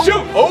 scissors,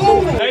 shoot!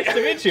 Oh! Nice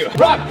to meet you.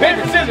 Rock,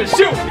 paper, scissors,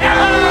 shoot! Hey!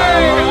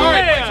 All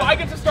right, so I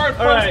get to start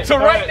first. right, so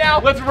right now,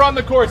 let's run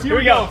the course. Here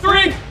we go.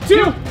 3,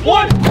 2,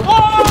 1,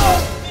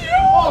 oh!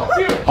 Oh,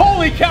 dude.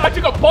 Holy cow, I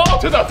took a ball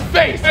to the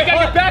face. I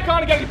gotta get back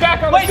on,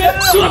 Wait,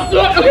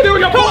 Okay, there we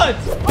go.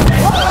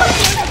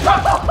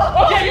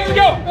 Okay, here we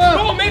go.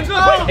 Boom, into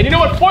the plate. And you know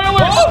what?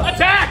 Spoilers,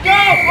 attack!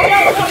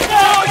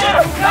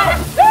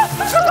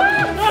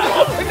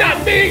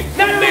 Not me!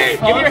 Not me!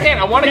 Give me your hand.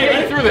 I want to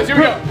get you through this. Here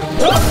we go.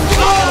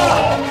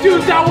 Oh,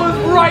 dude, that was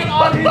right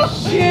on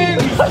his shin.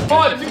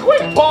 Pause. It's a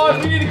quick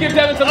pause. We need to give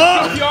Devin some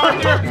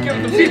CPR there. Give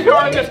him some CPR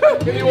on this.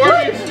 Give the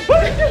Orbeez.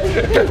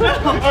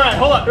 All right,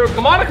 hold on.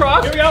 Come on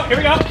across. Here we go. Here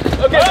we go.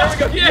 Okay, there we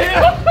go.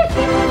 Yeah.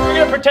 We're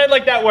gonna pretend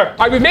like that worked.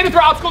 All right, we've made it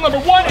through obstacle number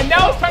 1, and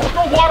now it's time to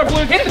throw water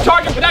balloons. Hit the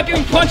target without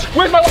getting punched.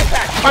 Where's my life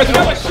hack? All right, so I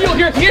got my shield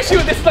here. The issue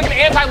is this is like an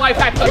anti-life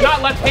hack. So I'm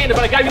not left-handed,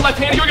 but I gotta be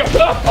left-handed. Here we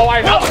go. Oh,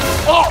 I know.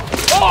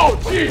 Oh,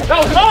 geez. That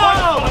was a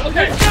fun.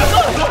 Okay.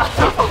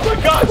 Oh my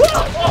God.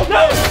 Oh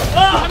no.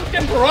 I'm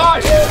getting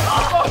barraged.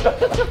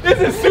 This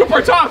is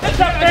super tough. It's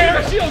not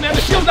fair. The shield, man.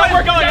 The shield's not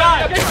working.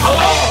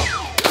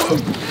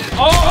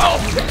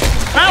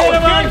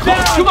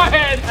 To my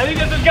head. I think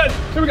this is good.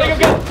 Here we go.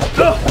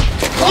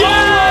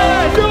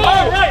 Yeah!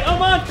 All right,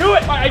 I'm on to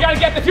it. All right, I gotta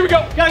get this. Here we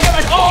go. Gotta get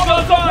my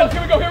gloves on.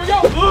 Here we go. Yes!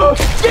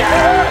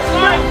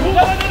 All right.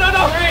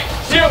 No.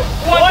 3, 2,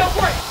 1. Go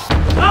for it.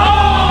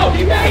 Oh,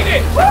 he made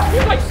it.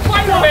 He's like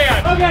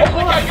Spider-Man. Okay,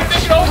 hold on. You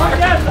think it over?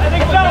 Yes, I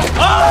think so.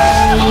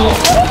 Oh!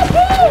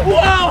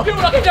 Wow. Dude,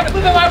 okay, Devin,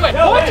 leave that my way.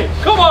 No what? way.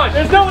 Come on.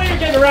 There's no way you're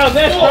getting around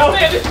this, bro. Oh,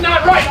 man, this is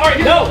not right. All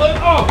right, No,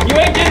 you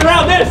ain't getting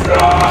around this.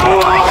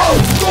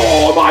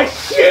 Oh, my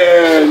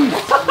shin.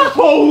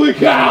 Holy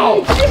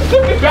cow.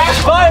 Back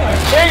Fine.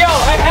 There you go.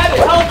 I had it.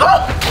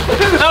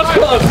 That was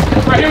close.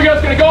 All right, here we go.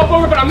 It's gonna go up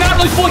over, but I'm not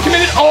really fully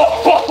committed.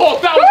 Oh,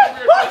 that was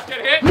weird. Let's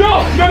get hit.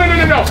 No.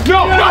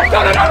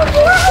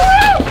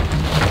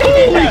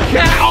 Holy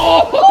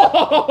cow!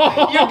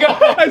 You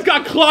got it. It's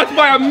got clocked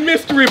by a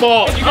mystery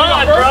ball. It's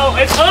on, bro.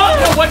 It's on.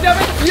 You know what,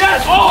 Devin?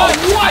 Yes. Oh,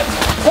 what?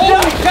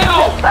 Holy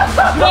cow!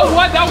 You know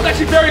what? That was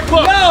actually very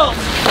close. No.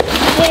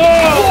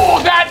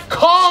 Oh, that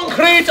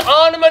concrete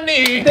on my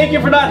knee. Thank you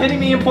for not hitting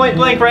me in point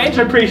blank range.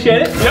 I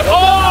appreciate it. Yep.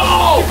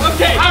 Oh,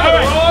 okay. I'm in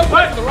the wrong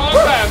place, the wrong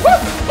time.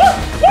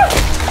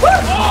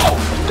 Oh,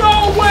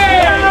 no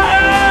way!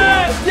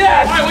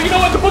 Yes! All right, well, you know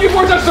what? The boogie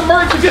boards are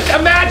submerged, so just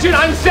imagine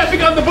I'm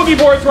stepping on the boogie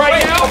boards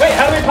right now. Wait,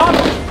 how do we pop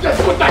them? Just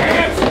with the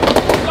hands.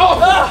 Oh,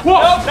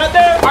 whoa. No, not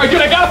there. All right,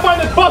 dude, I gotta find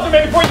this buzzer,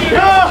 man, before you do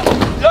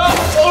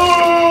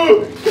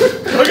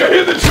I got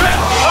hit in the trap.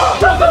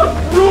 That was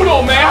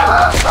brutal,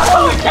 man.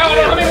 Holy cow, I don't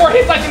know how many more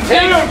hits I can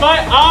take. Dude, my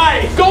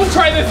eye. Don't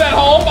try this at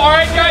home. All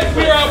right, guys,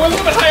 we're a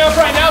little bit high up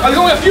right now. There's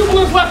only a few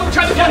balloons left. We'll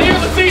try this one here.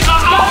 Let's see.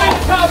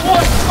 Top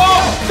one.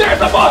 Oh, there's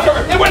the buzzer.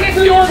 It went into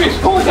the Orbeez.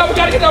 Holy cow, we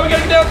gotta get down. We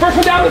gotta get down. First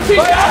one down. Let's see.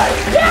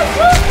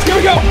 Yes. Here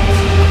we go.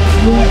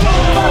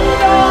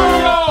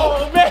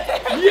 Oh, man.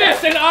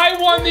 Yes, and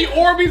I won the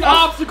Orbeez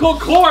obstacle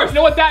course. You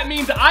know what that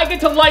means? I get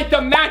to light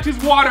the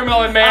match's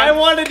watermelon, man. I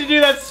wanted to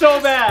do that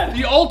so bad.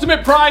 The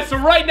ultimate prize. So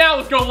right now,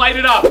 let's go light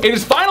it up. It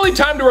is finally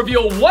time to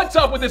reveal what's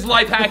up with this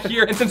life hack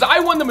here. And since I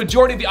won the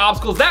majority of the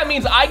obstacles, that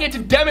means I get to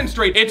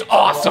demonstrate its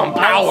awesome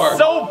power. I'm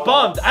so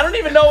bummed. I don't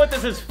even know what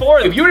this is for.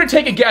 If you were to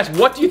take a guess,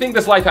 what do you think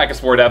this life hack is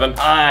for, Devin?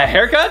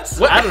 Haircuts?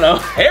 What? I don't know.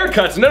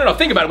 Haircuts? No.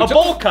 Think about it. A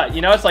bowl cut,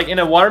 you know? It's like in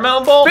a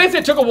watermelon bowl.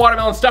 Vincent took a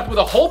watermelon stuffed with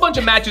a whole bunch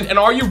of matches, and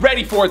are you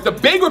ready for it? The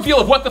big reveal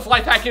of what this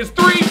life hack is.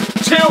 3, 2, 1,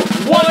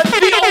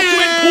 the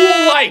ultimate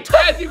pool light.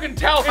 As you can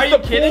tell, it's the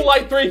Pool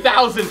Light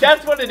 3000.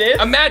 That's what it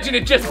is? Imagine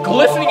it just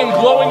glistening and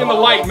glowing in the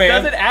light, man.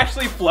 Does it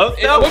actually float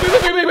though?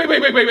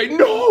 Wait,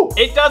 no!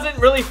 It doesn't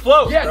really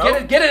float, Yeah,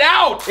 bro. get it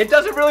out! It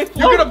doesn't really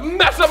float. You're gonna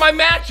mess up my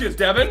matches,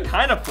 Devin.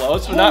 Kind of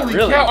floats, but not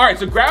really. Cow. All right,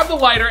 so grab the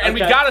lighter, and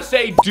we gotta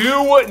say,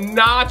 do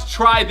not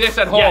try this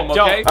at home, don't.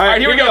 okay? All right,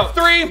 here we go.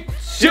 3,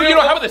 2, you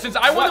know, how about this? Since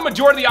I won the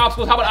majority of the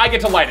obstacles, how about I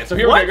get to light it? So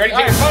here we go. Ready?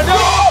 Take it.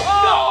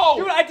 Oh,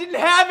 no! Dude, I didn't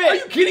have it. Are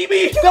you kidding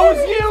me? That was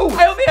you!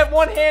 I only have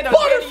one hand. I'm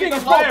Butterfingers,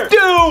 fire.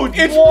 dude!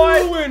 It's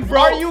ruined,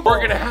 bro. Are you? We're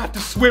gonna have to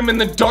swim in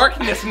the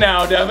darkness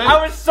now, Devin.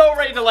 I was so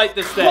ready to light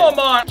this thing. Come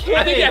on.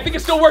 I think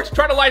it still works.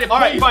 Try to light it, please. All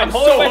right, fine. I'm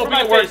Hold so it away hoping from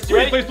my it works. face.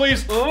 Ready?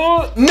 Please.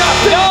 Nothing.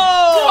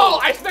 No!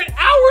 I spent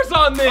hours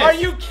on this. Are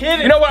you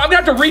kidding? You know what? I'm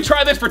gonna have to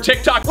retry this for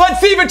TikTok. Let's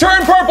see if it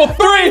turned purple.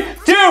 3,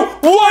 2,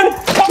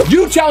 1.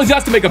 You challenged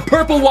us to make a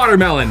purple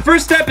watermelon.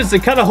 First step is to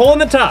cut a hole in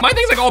the top. My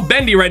thing's like all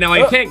bendy right now.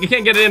 Like you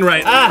can't get it in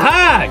right.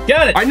 Aha!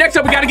 Got it. All right, next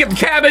up we gotta get the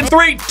cabbage.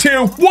 3,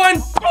 2, 1.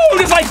 Boom,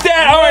 just like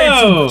that. All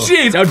right,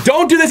 jeez. Now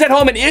don't do this at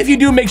home, and if you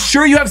do, make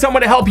sure you have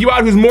someone to help you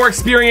out who's more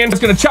experienced.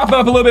 Just gonna chop them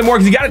up a little bit more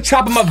because you gotta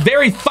chop them up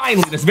very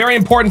finely. That's very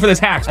important for this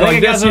hack. So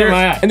like this here.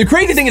 And the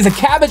crazy thing is the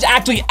cabbage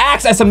actually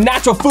acts as some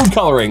natural food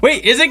coloring.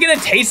 Wait, is it gonna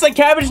taste like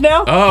cabbage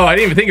now? Oh, I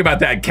didn't even think about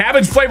that.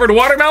 Cabbage flavored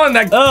watermelon?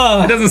 That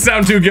doesn't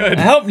sound too good.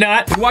 I hope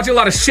not. I'm watching a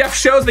lot of chef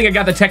shows. I think I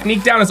got the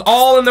technique down. It's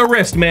all in the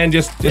wrist, man.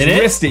 Just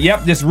wrist it.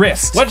 Yep, just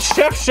wrist. What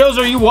chef shows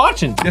are you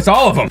watching? It's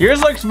all of them.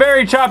 Yours looks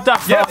very chopped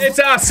up. Yep, it's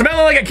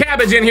smelling like a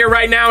cabbage in here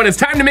right now, and it's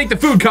time to make the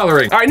food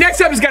coloring. All right,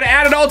 next up is gotta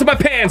add it all to my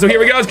pan. So here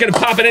we go. It's gonna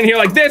pop it in here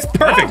like this.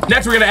 Perfect.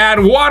 Next, we're gonna add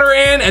water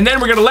in, and then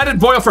we're gonna let it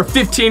boil for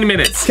 15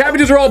 minutes.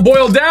 Cabbages are all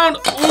boiled down.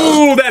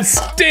 Ooh, that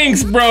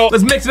stinks, bro.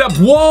 Let's mix it up.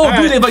 Whoa,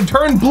 dude, they've like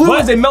turned blue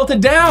as they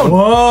melted down.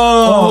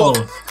 Whoa.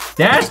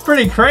 That's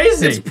pretty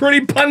crazy. It's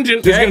pretty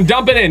pungent. Just gonna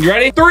dump it in. You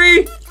ready?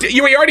 3, 2,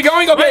 you already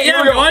going? Okay, here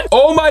we go.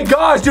 Oh my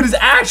gosh, dude, it's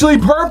actually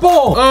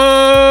purple.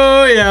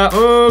 Oh, yeah.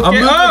 Okay. I'm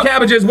losing the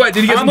cabbages. What,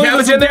 did you get some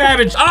cabbage in there?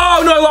 Cabbage.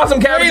 Oh, no, I lost some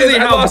cabbages. Crazy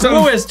how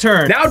blue is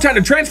turned. Now time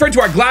to transfer it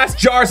to our glass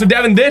jar. So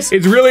Devin, this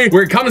is really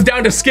where it comes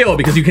down to skill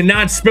because you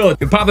cannot spill it.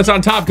 You can pop this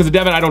on top because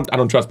Devin, I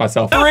don't trust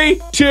myself.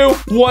 3, 2,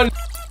 1.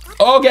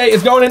 Okay,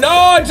 it's going in.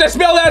 Oh, just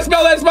spill it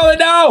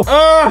now.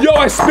 Yo,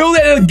 I spilled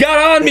it and it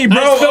got on me, bro.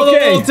 I spilled a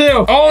little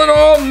too. All in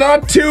all,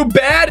 not too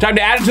bad. Time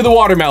to add it to the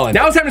watermelon.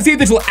 Now it's time to see if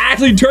this will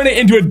actually turn it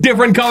into a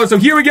different color. So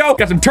here we go.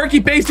 Got some turkey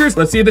basters.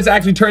 Let's see if this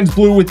actually turns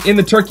blue within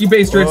the turkey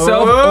baster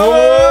itself.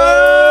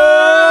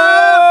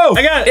 Oh!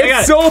 I got it.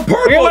 It's so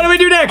purple. Okay, what do we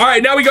do next? All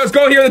right, now let's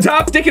go here on the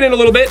top. Stick it in a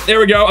little bit. There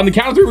we go. On the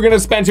count of 3, we're gonna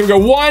spin. So we go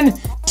 1,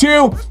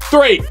 2,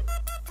 3.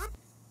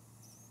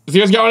 Is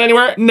yours going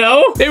anywhere?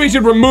 No. Maybe we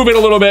should remove it a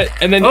little bit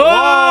and then.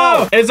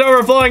 Oh, it's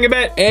overflowing a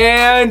bit.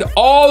 And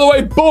all the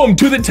way, boom,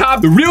 to the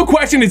top. The real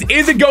question is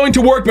it going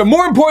to work? But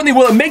more importantly,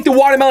 will it make the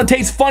watermelon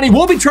taste funny?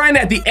 We'll be trying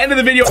that at the end of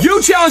the video.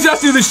 You challenged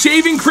us to do the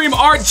shaving cream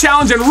art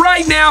challenge, and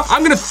right now,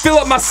 I'm gonna fill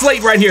up my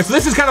slate right here. So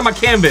this is kind of my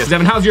canvas.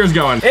 Devin, how's yours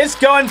going? It's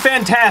going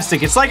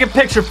fantastic. It's like a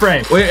picture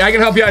frame. Wait, I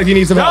can help you out if you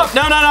need some help.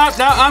 No,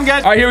 I'm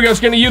good. All right, here we go.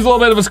 Just gonna use a little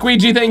bit of a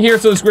squeegee thing here.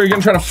 So we're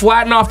gonna try to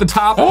flatten off the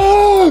top.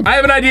 Oh, I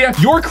have an idea.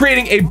 You're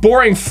creating a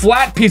boring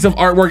flat piece of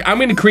artwork. I'm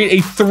gonna create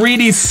a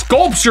 3D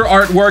sculpture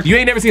artwork. You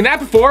ain't never seen that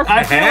before.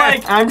 I feel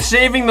like I'm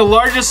shaving the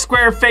largest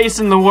square face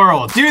in the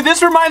world. Dude,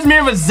 this reminds me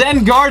of a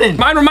Zen garden.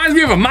 Mine reminds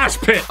me of a mosh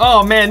pit.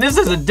 Oh man, this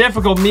is a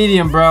difficult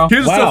medium, bro.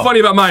 Here's what's so funny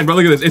about mine, bro.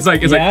 Look at this. It's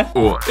like,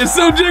 oh, it's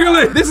so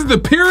jiggly. This is the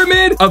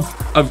pyramid of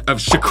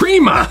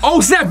Shakrima.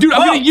 Oh snap, dude,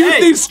 I'm gonna use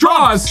these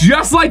straws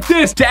just like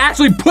this to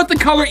actually put the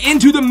color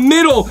into the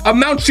middle of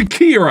Mount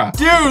Shakira.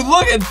 Dude,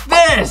 look at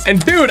this.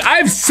 And dude, I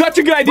have such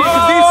a good idea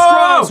because these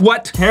straws,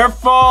 what?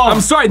 Careful.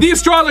 I'm sorry, these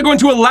straws are going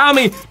to allow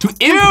me to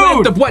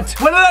implant the what?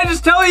 What did I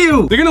just tell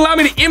you? They're gonna allow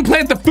me to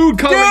implant the food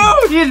coloring.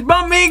 Dude, you just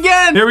bumped me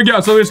again. There we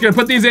go. So we're just gonna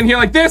put these in here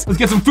like this. Let's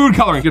get some food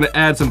coloring. Gonna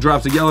add some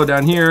drops of yellow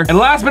down here. And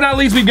last but not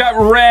least, we've got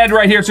red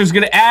right here. So just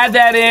gonna add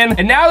that in.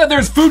 And now that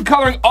there's food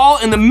coloring all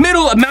in the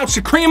middle of Mount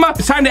Shakrima,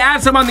 it's time to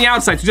add some on the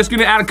outside. So just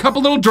gonna add a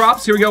couple little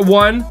drops. Here we go.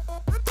 1,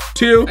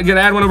 2. I'm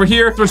gonna add one over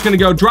here. So we're just gonna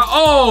go drop.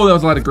 Oh, that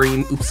was a lot of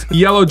green. Oops.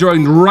 Yellow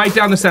going right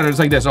down the center, just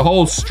like this. A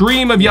whole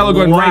stream of yellow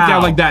going right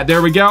down like that.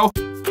 There we go.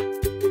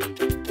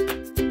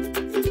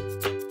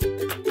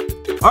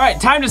 All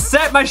right, time to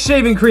set my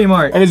shaving cream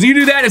art. And as you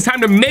do that, it's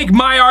time to make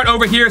my art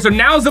over here. So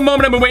now's the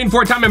moment I've been waiting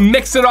for. Time to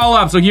mix it all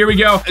up. So here we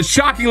go.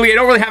 Shockingly, I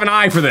don't really have an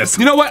eye for this.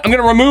 You know what? I'm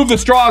gonna remove the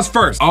straws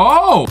first.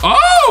 Oh,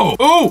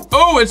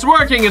 it's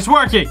working, it's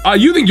working.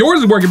 You think yours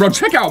is working, bro?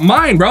 Check out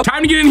mine, bro.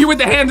 Time to get in here with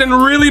the hands and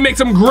really make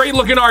some great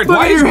looking art. Look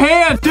at your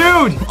hand,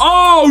 dude.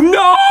 Oh,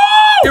 no.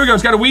 Here we go.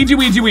 It's got a Ouija.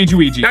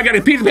 Now I got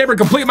a piece of paper to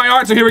complete my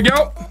art. So here we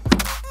go.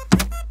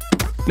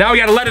 Now we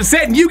gotta let it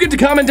sit, and you get to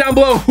comment down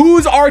below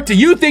whose art do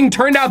you think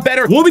turned out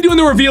better. We'll be doing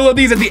the reveal of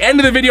these at the end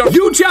of the video.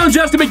 You challenged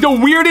us to make the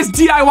weirdest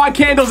DIY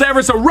candles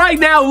ever, so right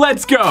now,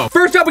 let's go.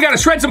 First up, we gotta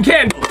shred some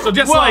candles. So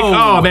just like,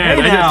 oh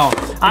man. Hey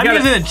I'm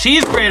using a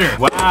cheese grater.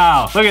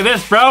 Wow, look at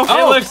this, bro.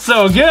 It looks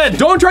so good.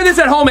 Don't try this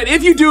at home, and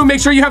if you do,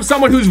 make sure you have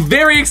someone who's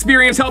very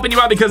experienced helping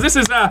you out because this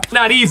is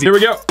not easy. Here we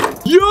go.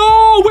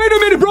 Yo, wait a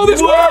minute, bro,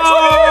 this works. Look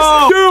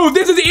at this. Dude,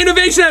 this is the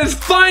innovation at its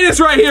finest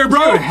right here,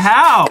 bro. Dude,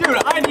 how? Dude,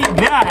 I need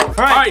that.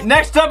 All right,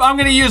 next up, I'm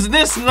gonna use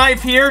this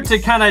knife here to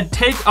kind of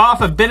take off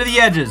a bit of the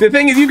edges. The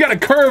thing is, you've got a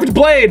curved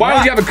blade. Why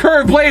would you have a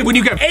curved blade when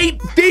you can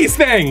 8 these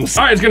things?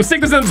 All right, it's gonna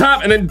stick this on the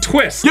top and then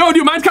twist. Yo,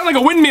 dude, mine's kind of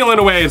like a windmill in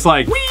a way. It's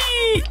like,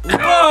 whee!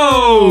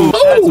 Whoa!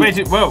 That's way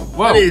too, whoa.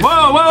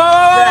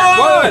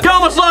 I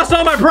almost lost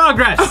all my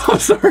progress. Oh,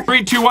 sorry.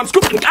 3, 2, 1,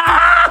 scoop.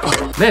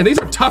 Ah! Man, these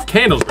are tough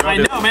candles, bro. I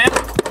know, man.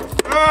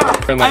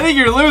 I think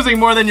you're losing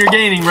more than you're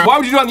gaining, bro. Why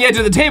would you do it on the edge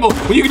of the table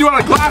when you can do it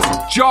on a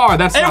glass jar?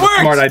 That's not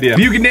a smart idea. If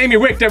you could name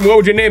your wick, then what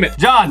would you name it?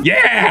 John.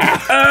 Yeah.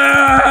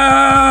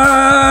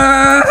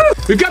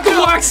 We've got the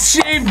wax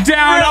shaved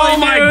down. Really, oh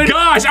my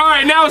gosh. All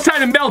right, now it's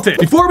time to melt it.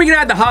 Before we can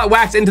add the hot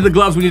wax into the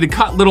gloves, we need to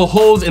cut little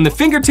holes in the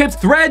fingertips,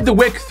 thread the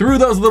wick through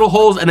those little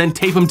holes, and then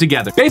tape them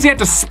together. Basically, you have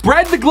to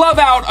spread the glove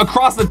out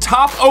across the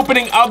top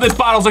opening of this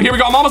bottle. So here we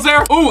go. I'm almost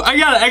there. Ooh, I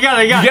got it.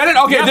 You get it?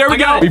 Okay, yep, there we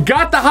go. We've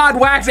got the hot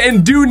wax,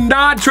 and do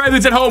not try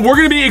this at home. We're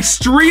gonna be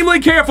extremely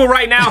careful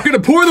right now. I'm gonna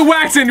pour the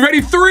wax in.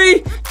 Ready?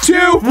 3,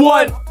 2,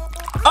 1.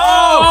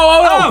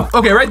 Oh.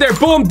 Okay, right there.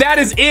 Boom. That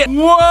is it.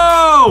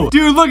 Whoa.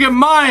 Dude, look at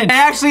mine. I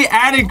actually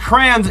added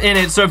crayons in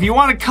it, so if you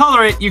want to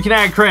color it, you can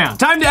add crayons.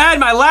 Time to add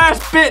my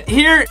last bit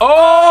here.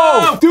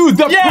 Oh, dude,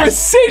 the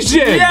precision.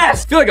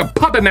 Yes. I feel like a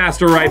puppet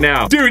master right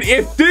now. Dude,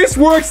 if this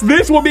works,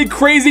 this will be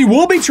crazy.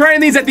 We'll be trying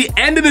these at the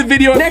end of the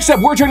video. Next up,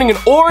 we're turning an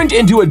orange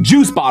into a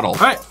juice bottle. All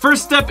right,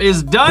 first step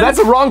is done. That's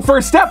the wrong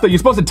first step, though. You're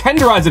supposed to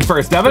tenderize it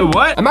first, Devin.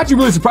 What? I'm actually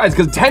really surprised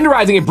because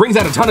tenderizing it brings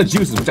out a ton of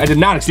juices, which I did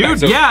not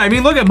expect. Dude, yeah, I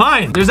mean, look at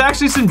mine. There's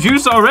actually some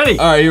juice already.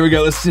 All right, here we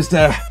go. Let's just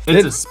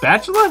it's a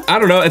spatula? I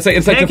don't know. It's like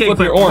to flip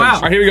your orange. Wow.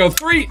 All right, here we go.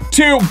 3,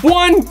 2,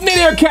 1.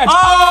 Midair catch.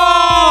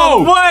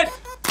 Oh! What?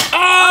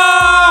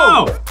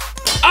 Oh!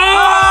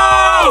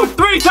 Oh!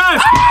 3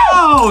 times.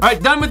 Oh! All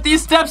right, done with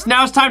these steps.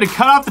 Now it's time to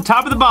cut off the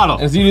top of the bottle.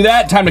 As you do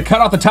that, time to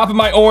cut off the top of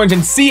my orange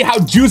and see how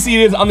juicy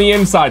it is on the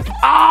inside.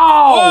 Oh!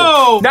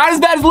 Whoa! Not as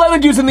bad as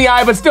lemon juice in the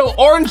eye, but still,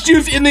 orange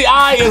juice in the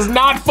eye is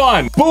not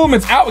fun. Boom,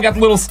 it's out. We got the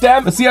little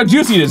stem. Let's see how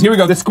juicy it is. Here we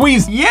go. The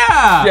squeeze.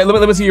 Yeah. Yeah,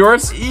 let me see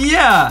yours.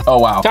 Yeah. Oh,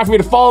 wow. Time for me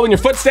to follow in your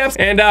footsteps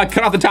and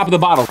cut off the top of the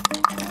bottle.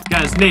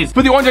 Gotta sneeze.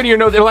 Put the orange under your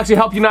nose. It'll actually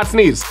help you not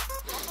sneeze.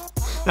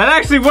 That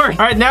actually worked.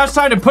 All right, now it's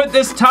time to put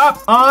this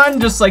top on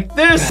just like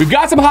this. We've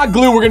got some hot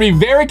glue. We're gonna be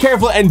very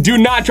careful and do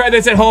not try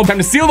this at home. Time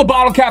to seal the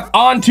bottle cap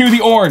onto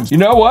the orange. You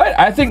know what?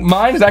 I think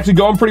mine is actually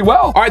going pretty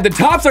well. All right, the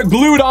tops are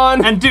glued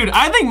on. And dude,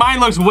 I think mine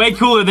looks way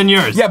cooler than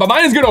yours. Yeah, but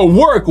mine is gonna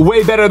work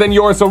way better than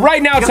yours. So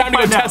right now it's time to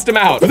go test them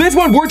out. For this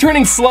one, we're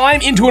turning slime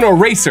into an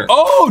eraser.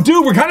 Oh,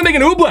 dude, we're kind of making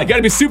oobleck.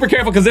 Gotta be super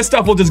careful because this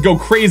stuff will just go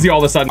crazy all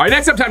of a sudden. All right,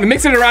 next up, time to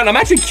mix it around. I'm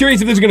actually curious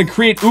if this is gonna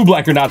create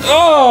oobleck or not.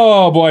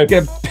 Oh boy,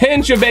 get a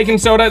pinch of baking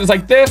soda just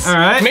like this. All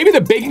right. Maybe the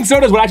baking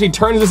soda is what actually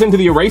turns this into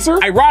the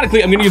eraser.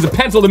 Ironically, I'm gonna use a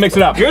pencil to mix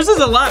it up. Yours is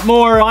a lot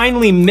more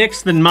finely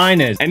mixed than mine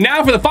is. And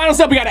now for the final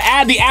step, we gotta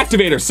add the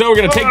activator. So we're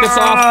gonna take this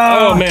off.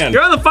 Oh man.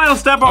 You're on the final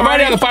step already. I'm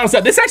already on the final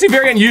step. This is actually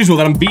very unusual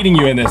that I'm beating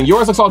you in this.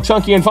 Yours looks all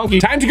chunky and funky.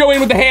 Time to go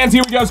in with the hands.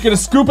 Here we go. Just gonna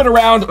scoop it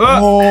around.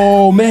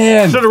 Oh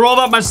man. Should have rolled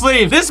up my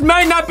sleeve. This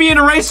might not be an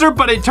eraser,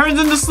 but it turns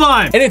into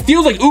slime. And it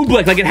feels like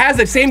oobleck. Like it has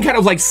the same kind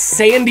of like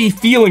sandy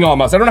feeling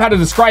almost. I don't know how to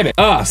describe it.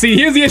 See,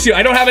 here's the issue.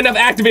 I don't have enough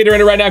activator in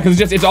it right now because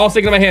it's all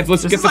sticking to my hands. So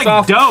let's get this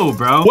off. Dough,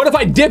 bro. What if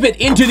I dip it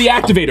into the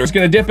activator? It's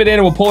gonna dip it in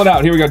and we'll pull it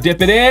out. Here we go. Dip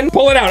it in.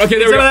 Pull it out. Okay,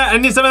 there we go. I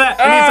need some of that.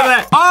 I need some of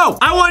that. Oh,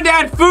 I wanted to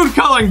add food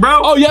coloring,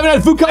 bro. Oh, you haven't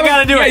had food coloring? I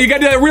gotta do it. Yeah, you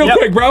gotta do that real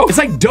quick, bro. It's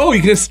like dough. You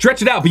can just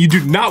stretch it out, but you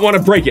do not want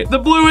to break it. The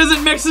blue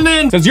isn't mixing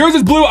in. Since yours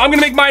is blue, I'm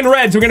gonna make mine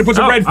red. So we're gonna put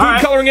some red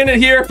food coloring in it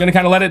here. Gonna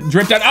kind of let it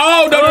drip down.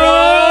 Oh,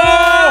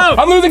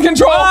 no. I'm losing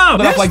control. Oh,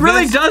 this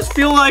really does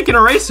feel like an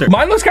eraser.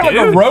 Mine looks kind of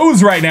like a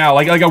rose right now.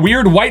 Like a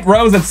weird white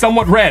rose that's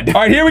somewhat red.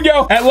 All right, here we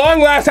go. At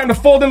long last, time to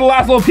fold in the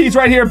last little piece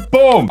right here.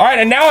 Boom. All right,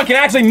 and now I can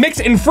actually mix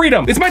in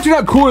freedom. This might turn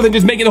out cooler than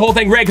just making the whole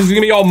thing red because it's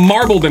gonna be all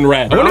marbled and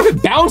red. I wonder if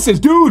it bounces.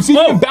 Dude, see if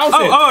you can bounce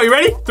it. Oh, you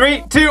ready?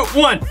 3, 2,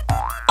 1.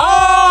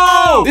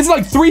 Oh! This is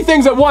like 3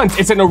 things at once.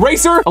 It's an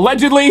eraser,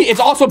 allegedly. It's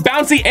also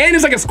bouncy, and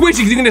it's like a squishy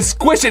because you can just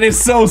squish it. It's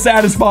so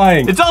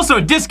satisfying. It's also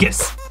a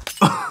discus.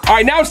 All All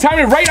right, now it's time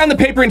to write on the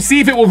paper and see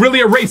if it will really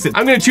erase it.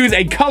 I'm gonna choose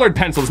a colored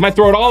pencil. This might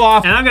throw it all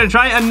off. And I'm gonna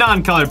try a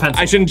non-colored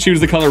pencil. I shouldn't choose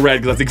the color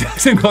red because that's the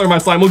exact same color my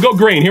slime. We'll go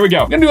green. Here we go.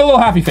 I'm gonna do a little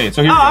happy face.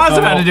 So here we go. I was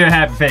about to do a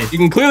happy face. You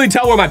can clearly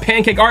tell where my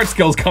pancake art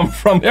skills come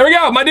from. There we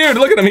go, my dude.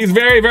 Look at him. He's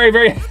very, very,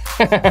 very.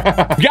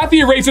 Got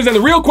the erasers, and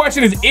the real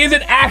question is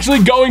it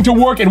actually going to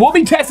work? And we'll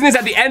be testing this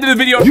at the end of the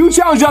video. You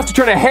challenged us to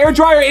turn a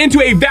hairdryer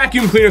into a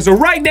vacuum cleaner. So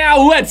right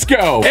now, let's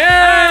go.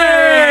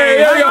 Hey!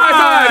 There we go.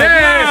 High five.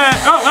 Hey!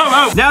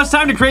 Oh. Now it's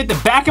time to create the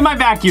back of my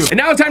vacuum. And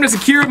now it's time to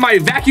secure my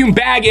vacuum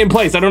bag in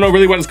place. I don't know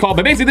really what it's called,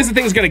 but basically this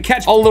thing is gonna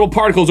catch all the little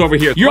particles over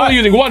here. You're only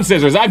using one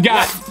scissors. I've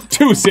got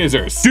 2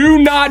 scissors. Do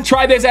not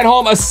try this at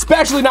home,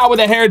 especially not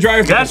with a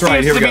hairdryer. That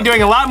seems to be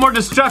doing a lot more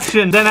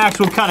destruction than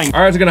actual cutting.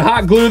 All right, so I'm gonna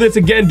hot glue this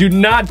again. Do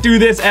not do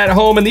this at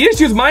home. And the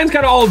issue is mine's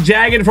kind of all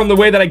jagged from the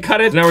way that I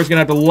cut it. So now we're just gonna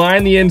have to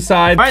line the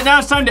inside. All right, now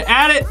it's time to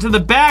add it to the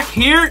back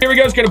here. Here we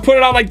go, just gonna put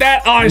it on like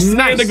that. Oh, I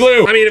smeared the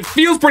glue. I mean, it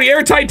feels pretty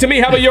airtight to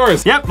me. How about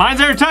yours? Yep, mine's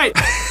airtight.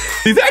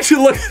 These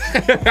actually look...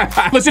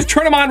 Let's just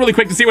turn them on really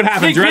quick to see what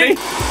happens. Ready?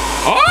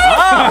 Oh!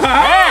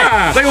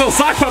 Hey. It's like a little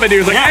sock puppet dude.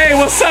 It's like, hey,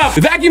 what's up?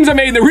 The vacuums are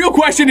made. The real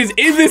question is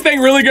this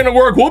thing really gonna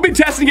work? We'll be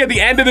testing it at the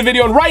end of the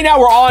video, and right now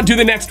we're on to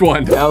the next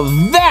one. Now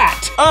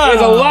that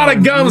is a lot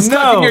of gum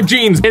stuck in your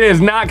jeans. It is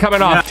not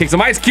coming off. Take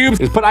some ice cubes,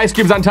 just put ice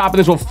cubes on top of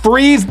this. Will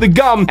freeze the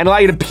gum and allow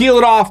you to peel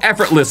it off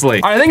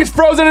effortlessly. All right, I think it's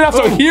frozen enough,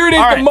 so here it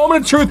is, the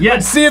moment of truth.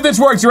 Let's see if this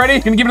works. You ready?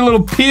 Gonna give it a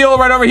little peel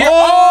right over here.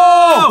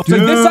 Oh! So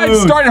this side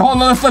started.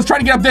 Hold on, let's try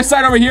to get up this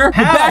side over here.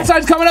 How? The back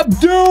side's coming up.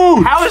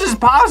 Dude! How is this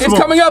possible? It's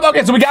coming up.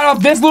 Okay, so we got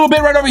off this little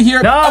bit right over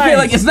here. Nice. Okay,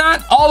 like it's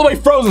not all the way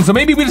frozen, so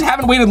maybe we just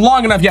haven't waited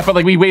long enough yet, but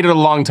like we waited a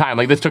long time.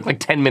 Like this took like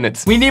 10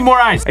 minutes. We need more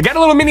ice. I got a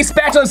little mini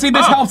spatula to see if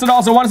this helps at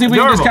all, so I want to see if we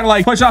can just kind of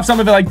like push off some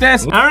of it like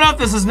this. I don't know if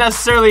this is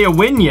necessarily a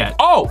win yet.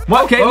 Oh,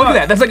 okay, look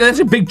at that. That's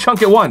a big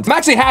chunk at once. I'm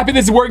actually happy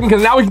this is working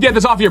because now we can get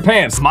this off your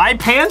pants. My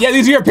pants? Yeah,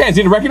 these are your pants.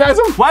 You didn't recognize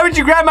them? Why would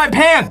you grab my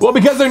pants? Well,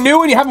 because they're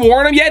new and you haven't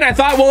worn them yet, and I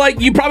thought, well, like,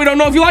 you probably don't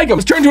know if you like them.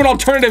 Let's turn to an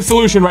alternative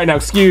solution right now.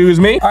 Excuse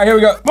me. All right, here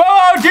we go.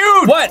 Whoa,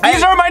 dude! What?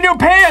 These are my new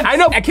pants! I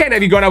know. I can't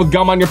have you going out with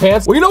gum on your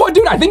pants. Well, you know what,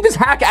 dude? I think this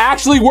hack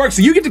actually works.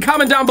 So you get to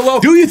comment down below.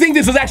 Do you think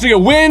this was actually a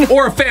win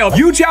or a fail?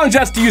 You challenged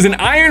us to use an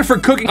iron for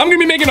cooking. I'm gonna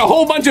be making a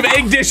whole bunch of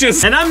egg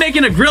dishes. And I'm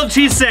making a grilled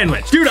cheese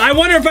sandwich. Dude, I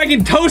wonder if I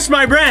can toast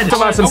my bread.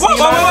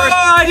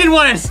 I didn't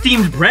want a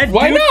steamed bread.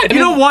 Why not? You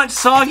don't want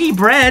soggy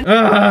bread.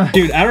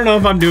 Dude, I don't know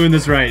if I'm doing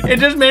this right. It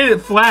just made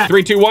it flat.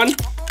 3, 2, 1.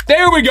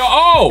 There we go.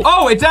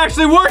 Oh, it's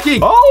actually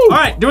working. Oh. All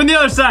right, doing the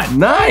other side.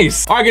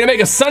 Nice. All right, gonna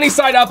make a sunny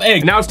side up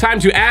egg. Now it's time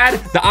to add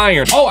the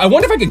iron. Oh, I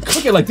wonder if I could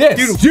cook it like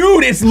this.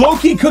 Dude, it's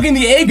low-key cooking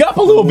the egg up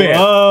a little bit.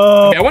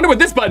 Okay, I wonder what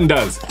this button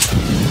does.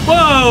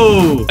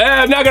 Whoa.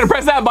 I'm now gonna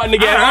press that button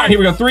again. All right, here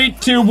we go. 3,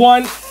 2,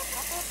 1.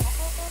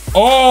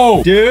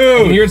 Oh,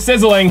 dude. I can hear it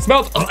sizzling.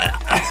 Smells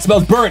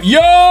burnt. Yo!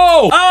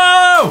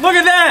 Oh, look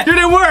at that. Dude,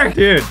 it worked.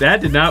 Dude, that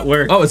did not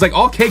work. Oh, it's like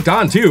all caked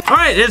on too. All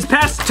right, it's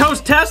past the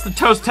toast test. The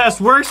toast test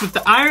works with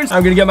the irons.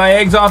 I'm gonna get my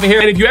eggs off of here.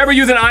 And if you ever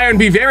use an iron,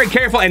 be very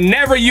careful and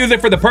never use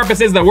it for the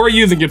purposes that we're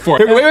using it for.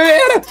 Wait.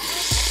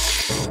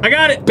 I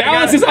got it.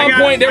 Balance is on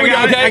point. There we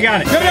go, okay? I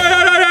got it.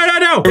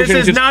 No. This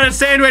is not a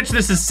sandwich.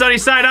 This is sunny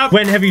side up.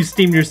 When have you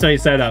steamed your sunny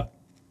side up?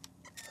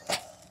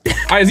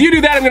 All right, as you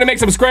do that, I'm gonna make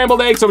some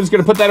scrambled eggs, so I'm just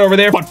gonna put that over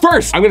there. But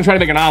first, I'm gonna try to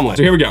make an omelet.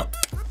 So here we go.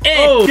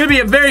 It's gonna be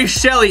a very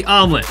shelly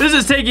omelet. This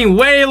is taking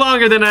way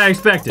longer than I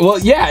expected. Well,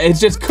 yeah, it's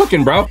just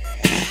cooking, bro.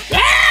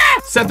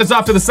 Set this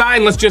off to the side,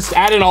 and let's just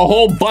add in a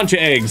whole bunch of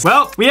eggs.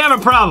 Well, we have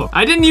a problem.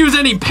 I didn't use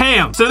any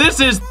Pam, so this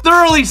is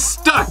thoroughly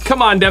stuck.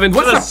 Come on, Devin.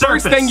 What's the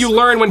first thing you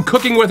learn when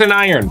cooking with an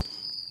iron?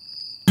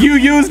 You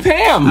use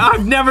Pam.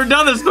 I've never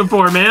done this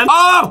before, man.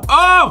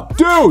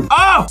 Dude.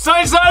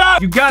 Sunny side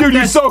up. You got Dude,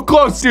 you're so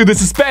close, dude. The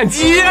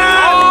suspense.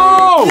 Yeah.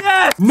 Oh.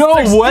 Yes. No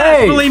way.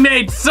 Successfully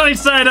made sunny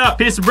side up.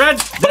 Piece of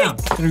bread. Down.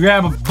 Gonna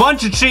grab a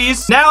bunch of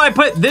cheese. Now I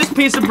put this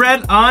piece of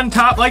bread on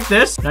top like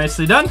this.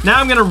 Nicely done. Now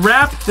I'm gonna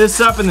wrap this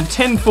up in the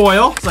tin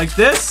foil. It's like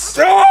this.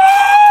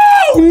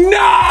 Oh,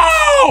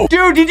 no!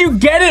 Dude, did you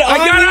get it? I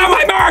got it on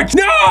my mark.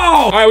 No!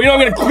 All right, we know I'm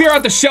gonna clear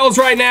out the shells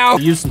right now.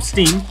 Use some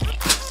steam.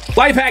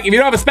 Life hack, if you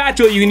don't have a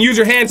spatula, you can use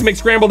your hands to make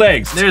scrambled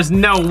eggs. There's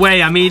no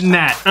way I'm eating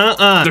that.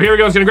 So here we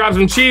go, I'm just gonna grab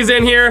some cheese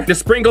in here,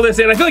 just sprinkle this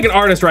in. I feel like an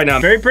artist right now.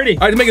 Very pretty.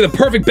 All right, to make it the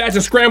perfect batch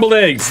of scrambled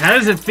eggs. How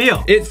does it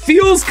feel? It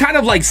feels kind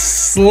of like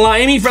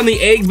slimy from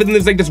the eggs, but then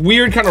there's like this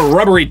weird kind of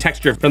rubbery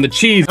texture from the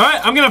cheese. All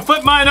right, I'm gonna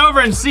flip mine over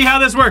and see how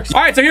this works.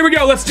 All right, so here we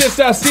go. Let's just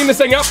steam this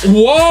thing up.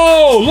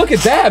 Whoa, look at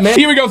that, man.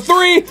 Here we go,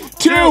 3,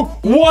 2,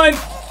 1.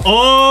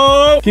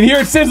 Oh! Can you hear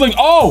it sizzling?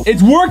 Oh,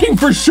 it's working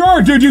for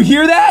sure, dude. You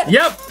hear that?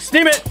 Yep,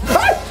 steam it.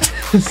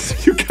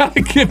 You gotta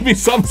give me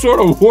some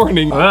sort of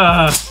warning.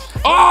 I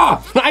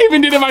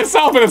even did it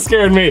myself and it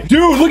scared me.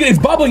 Dude, look at it, it's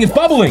bubbling, it's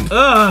bubbling.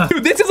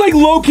 Dude, this is like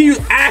low-key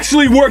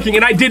actually working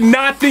and I did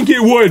not think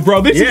it would,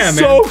 bro. This is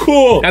so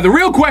cool. Now the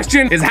real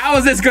question is how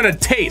is this gonna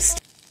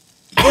taste?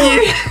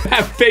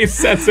 That face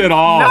says it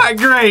all. Not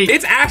great.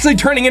 It's actually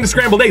turning into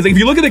scrambled eggs. Like, if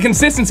you look at the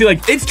consistency,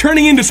 like, it's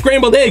turning into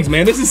scrambled eggs,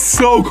 man. This is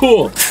so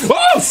cool.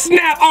 Oh,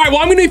 snap. All right,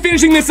 well, I'm gonna be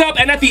finishing this up,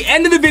 and at the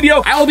end of the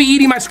video, I will be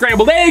eating my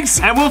scrambled eggs.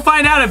 And we'll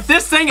find out if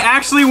this thing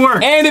actually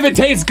works. And if it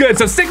tastes good.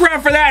 So stick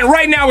around for that, and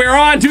right now, we are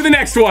on to the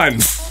next one.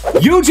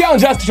 You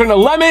challenged us to turn a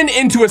lemon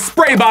into a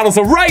spray bottle,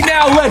 so right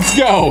now, let's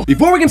go.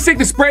 Before we can stick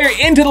the sprayer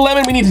into the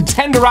lemon, we need to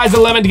tenderize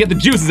the lemon to get the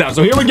juices out.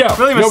 So here we go.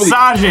 Really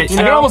massage it, you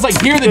know? I can almost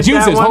like hear the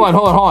juices. Hold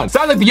on.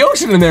 Sounds like the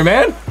ocean in there,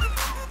 man.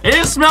 It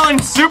is smelling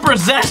super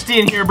zesty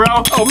in here, bro.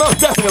 Oh,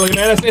 most definitely,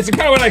 man. It's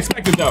kind of what I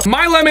expected, though.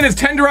 My lemon is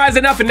tenderized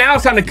enough, and now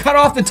it's time to cut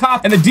off the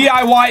top, and the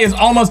DIY is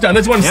almost done.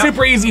 This one's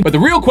super easy, but the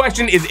real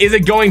question is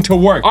it going to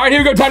work? All right, here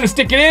we go. Time to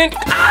stick it in.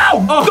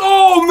 Ow!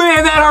 Oh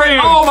man, that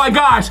hurt. Oh, my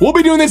gosh. We'll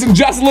be doing this in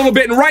just a little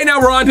bit, and right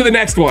now, we're on to the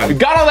next one. We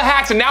got all the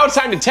hacks, and now it's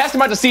time to test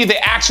them out to see if they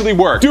actually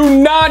work. Do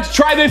not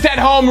try this at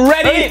home.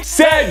 Ready,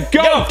 set,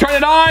 go. Turn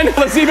it on.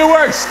 Let's see if it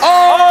works.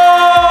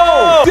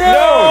 Oh! Dude!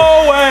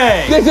 No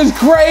way! This is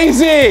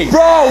crazy!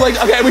 Bro, like,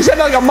 okay, we said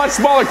like a much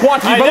smaller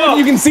quantity, but look,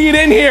 you can see it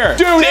in here.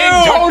 Dude,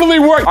 it totally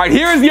worked. All right,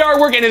 here's the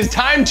artwork, and it's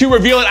time to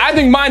reveal it. I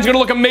think mine's gonna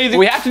look amazing.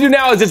 What we have to do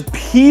now is just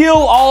peel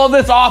all of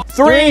this off.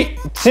 3,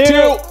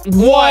 2,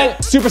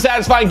 1. Super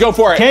satisfying, go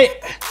for it. Okay.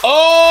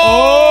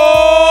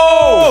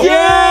 Oh!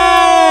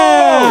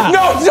 Yeah!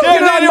 No, don't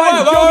get it on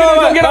mine.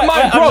 Don't get it on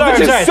mine, bro.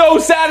 This is so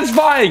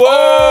satisfying.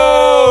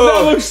 Whoa!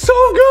 That looks so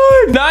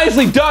good.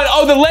 Nicely done.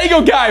 Oh, the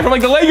Lego guy from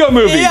like the Lego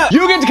movie. Yeah.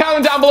 You get to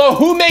comment down below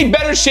who made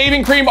better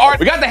shaving cream art.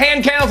 We got the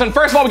hand candles, and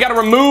first of all, we got to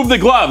remove the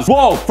gloves.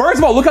 Whoa! First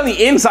of all, look on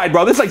the inside,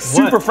 bro. This is like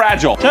super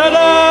fragile.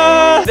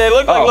 Ta-da! They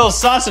look like little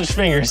sausage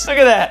fingers. Look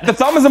at that. The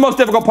thumb is the most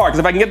difficult part, because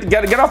if I can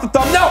get off the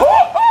thumb, no.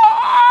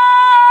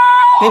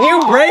 Did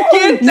you break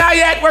it? Not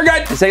yet. We're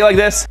good. Say it like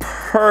this.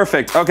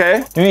 Perfect.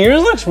 Okay. Dude,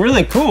 yours looks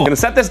really cool. I'm gonna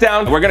set this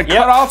down. We're gonna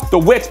cut off the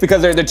wicks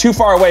because they're too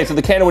far away, so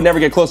the candle would never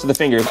get close to the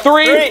fingers.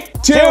 3,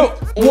 2, 1.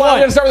 I'm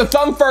gonna start with the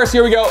thumb first.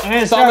 Here we go. I'm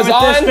gonna start with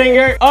this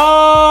finger.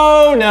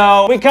 Oh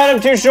no, we cut him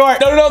too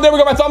short. No. There we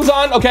go. My thumb's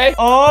on. Okay.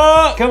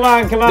 Oh, come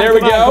on. There we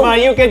go. Come on,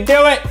 you can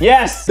do it.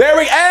 Yes. There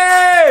we go.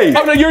 Hey!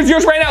 Oh no,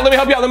 yours ran out. Let me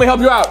help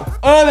you out.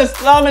 Oh, this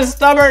thumb is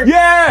stubborn.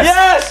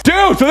 Yes.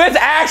 Dude, so this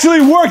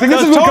actually worked. Like,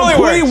 this is a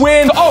complete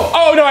win.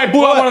 Oh no, I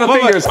blew up one of the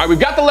fingers. All right, we've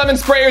got the lemon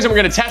sprayers, and we're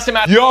gonna test them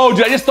out. Yo,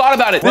 dude, I just thought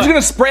about it. This is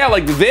gonna spray out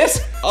like this.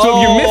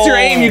 So if you miss your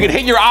aim, you can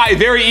hit your eye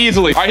very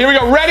easily. All right, here we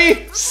go.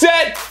 Ready,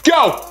 set,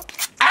 go.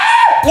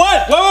 Ah!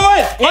 What?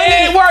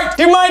 Wait. It worked.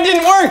 Dude, mine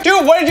didn't work.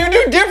 Dude, what did you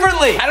do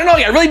differently? I don't know.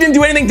 I really didn't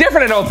do anything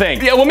different, I don't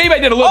think. Yeah, well, maybe I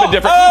did a little bit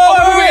different.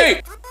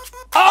 Wait.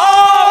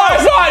 I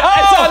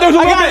saw it. There was a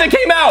little bit that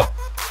came out.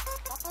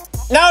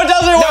 No, it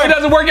doesn't work. No, it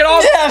doesn't work at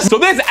all? Yes. So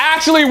this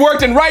actually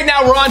worked, and right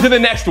now we're on to the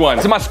next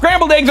one. So my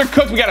scrambled eggs are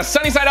cooked. We got a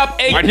sunny side up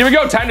egg. All right, here we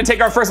go. Time to take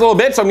our first little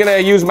bit. So I'm gonna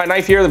use my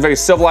knife here in a very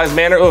civilized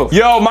manner. Ooh.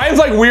 Yo, mine's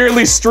like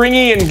weirdly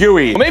stringy and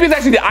gooey. Well, maybe it's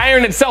actually the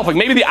iron itself. Like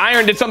maybe the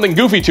iron did something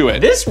goofy to it.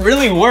 This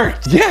really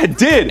worked. Yeah, it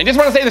did. I just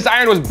want to say this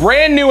iron was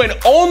brand new and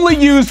only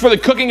used for the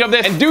cooking of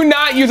this. And do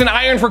not use an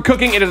iron for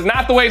cooking. It is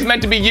not the way it's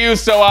meant to be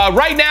used. So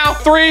right now,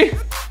 3,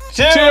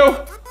 2,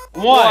 1.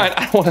 I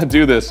don't want to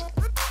do this.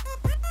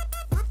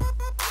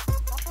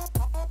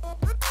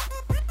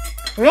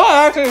 No, it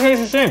actually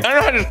tastes the same. I don't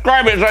know how to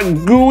describe it. It's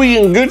like gooey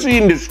and gooey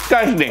and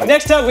disgusting.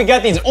 Next up, we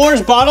got these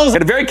orange bottles.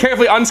 Gotta very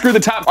carefully unscrew the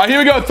top. All right, here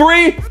we go.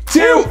 3,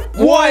 2,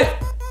 1.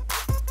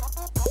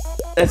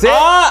 That's it?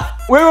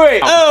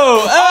 Wait.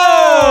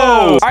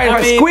 Oh. All right, if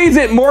I squeeze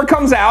it, more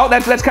comes out.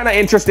 That's kind of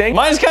interesting.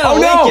 Mine's kind of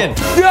leaking.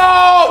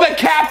 No, the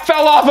cap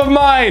fell off of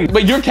mine.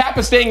 But your cap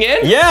is staying in?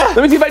 Yeah.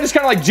 Let me see if I just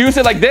kind of like juice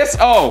it like this.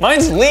 Oh.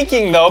 Mine's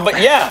leaking though, but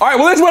yeah. All right,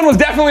 well, this one was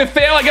definitely a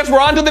fail. I guess we're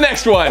on to the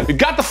next one. We've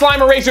got the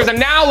slime erasers, and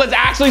now let's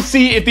actually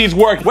see if these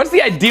work. What's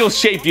the ideal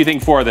shape, do you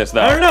think, for this,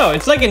 though? I don't know.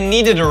 It's like a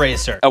kneaded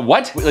eraser. A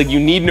what? Like you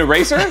need an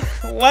eraser?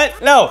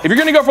 What? No. If you're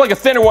gonna go for like a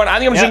thinner one, I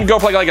think I'm just gonna go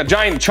for like a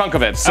giant chunk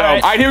of it. So,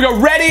 all right, here we go.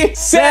 Ready,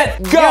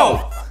 set, go.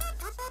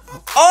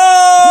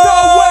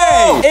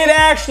 Oh! No way! It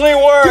actually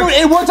worked! Dude,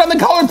 it worked on the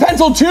colored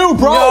pencil too,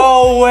 bro!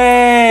 No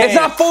way! It's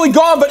not fully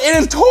gone, but it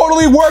is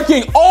totally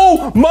working!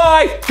 Oh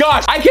my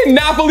gosh! I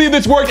cannot believe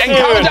this worked! And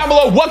comment down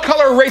below what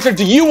color eraser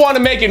do you want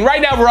to make, and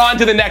right now we're on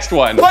to the next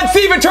one. Let's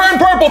see if it turned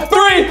purple! 3,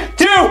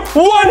 2,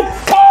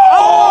 1!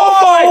 Oh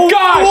my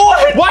gosh!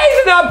 What? Why is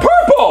it not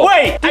purple?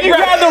 Wait, did you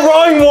grab the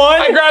wrong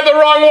one? I grabbed the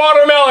wrong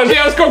watermelon.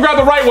 Yeah, let's go grab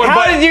the right one.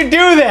 How did you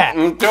do that?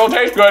 It'll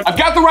taste good. I've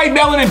got the right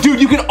melon, and dude,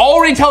 you can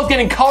already tell it's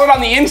getting colored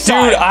on the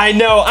inside. Dude, I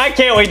know. I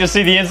can't wait to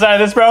see the inside of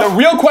this, bro. The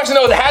real question,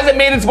 though, is has it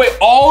made its way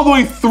all the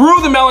way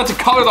through the melon to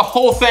color the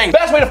whole thing?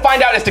 Best way to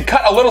find out is to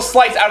cut a little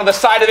slice out of the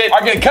side of it.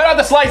 I'm gonna cut out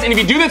the slice, and if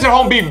you do this at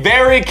home, be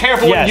very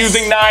careful when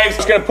using knives.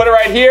 Just gonna put it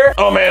right here.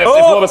 Oh man, it's a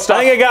little bit stuck.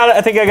 I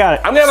think I got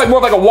it. I'm gonna have like more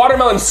of like a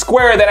watermelon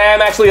square than I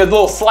am actually a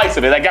little slice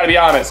of it. I gotta be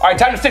honest. All right,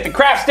 time to stick the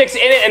craft sticks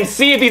in it and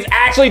see if these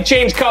actually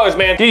change colors,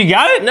 man. Dude, you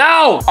got it? No.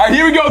 All right,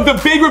 here we go. The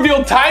big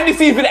reveal. Time to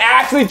see if it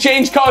actually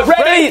changed colors.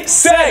 Ready,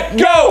 set,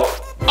 go.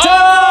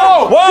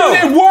 Oh! Whoa!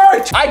 Dude, it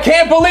worked! what? I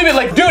can't believe it.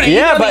 Like, dude,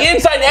 it's on the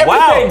inside and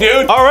everything,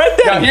 dude. All right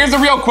then. Now, here's the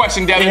real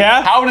question, Devin.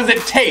 Yeah? How does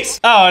it taste?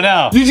 Oh,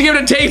 no. You should give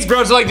it a taste,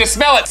 bro. So, like, just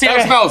smell it. See how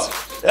it smells.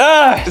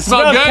 It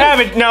smells good?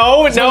 Cabbage.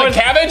 No, It smells like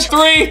cabbage.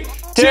 3,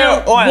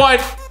 2, 1.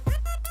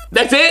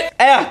 That's it?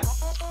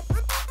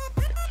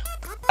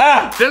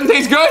 Doesn't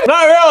taste good?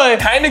 Not really.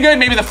 Kind of good.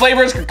 Maybe the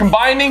flavors are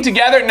combining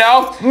together.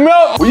 No?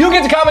 No. Well, you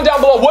get to comment down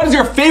below. What is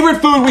your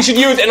favorite food we should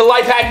use in a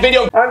life hack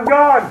video? I'm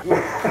gone.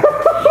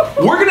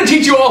 We're gonna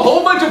teach you a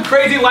whole bunch of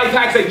crazy life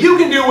hacks that you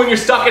can do when you're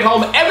stuck at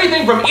home.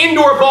 Everything from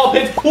indoor ball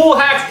pits, pool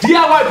hacks,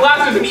 DIY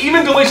blasters, and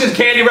even delicious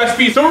candy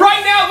recipes. So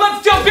right now,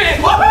 let's jump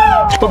in.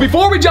 Woohoo! But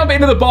before we jump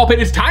into the ball pit,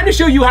 it's time to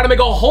show you how to make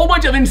a whole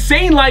bunch of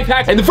insane life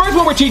hacks. And the first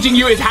one we're teaching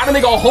you is how to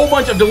make a whole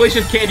bunch of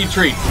delicious candy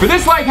treats. For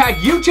this life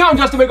hack, you challenge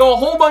us to make a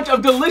whole bunch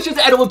of delicious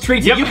edible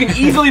treats that you can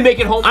easily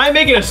make at home. I'm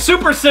making a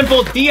super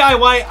simple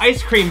DIY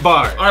ice cream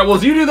bar. All right, well,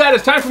 as you do that,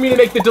 it's time for me to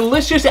make the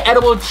delicious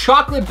edible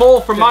chocolate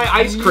bowl for my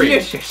ice cream.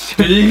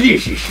 Delicious.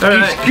 All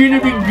right. It's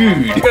gonna be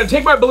good. I'm gonna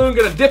take my balloon,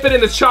 gonna dip it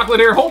in this chocolate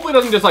here. Hopefully it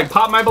doesn't just like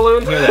pop my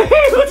balloon.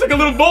 It looks like a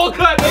little bowl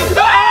cut.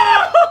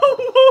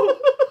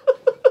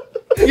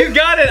 You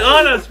got it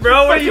on us,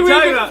 bro. What are you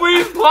talking about?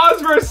 Please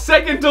pause for a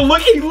second to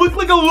look. He looked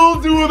like a little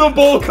dude with a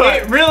bowl cut.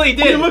 It really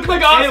did. He looked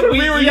like us when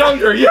we were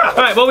younger. Yeah. All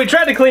right, well, we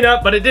tried to clean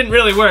up, but it didn't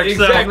really work.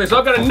 Exactly. So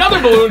I've got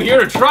another balloon here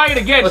to try it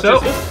again.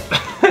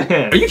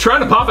 Are you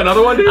trying to pop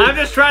another one, dude? I'm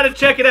just trying to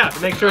check it out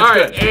to make sure it's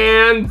good.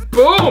 And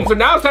boom. So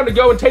now it's time to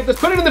go and take this,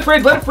 put it in the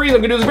fridge, let it freeze.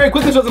 I'm gonna do this very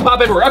quickly so it doesn't pop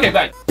everywhere. Okay,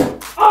 fine.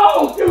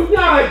 Oh, dude,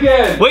 not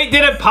again. Wait,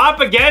 did it pop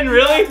again,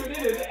 really? It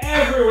is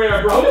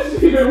everywhere, bro. This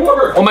is even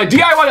worse. Well, my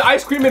DIY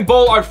ice cream and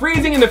bowl are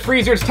freezing in the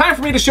freezer. It's time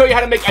for me to show you how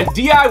to make a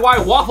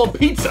DIY waffle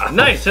pizza.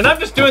 Nice, and I'm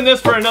just doing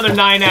this for another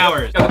 9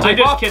 hours. I'm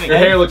just kidding. Your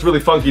hair looks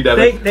really funky,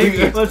 Devin. Thank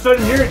you. Well, so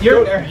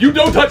You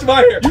don't touch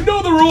my hair. You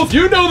know the rules.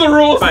 You know the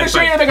rules. I'm gonna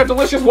show you how to make a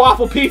delicious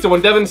waffle pizza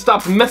when Devin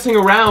stops messing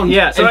around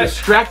and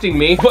distracting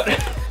me. What are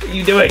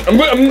you doing? I'm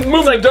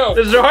moving the dough.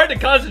 This is hard to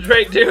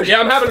concentrate, dude. Yeah,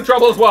 I'm having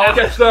trouble as well.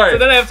 Okay, sorry. So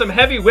then I have some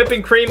heavy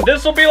whipping cream.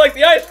 This will be like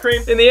the ice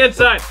cream in the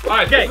inside. All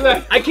right,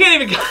 okay. I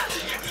can't even.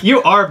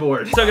 You are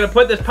bored. So I'm gonna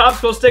put this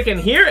popsicle stick in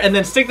here and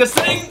then stick this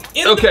thing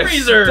in the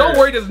freezer. Don't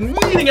worry, just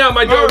kneading out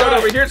my dough right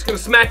over here. Just gonna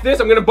smack this.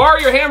 I'm gonna borrow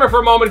your hammer for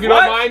a moment if you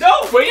don't mind.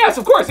 No. Well, yes,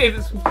 of course.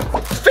 It's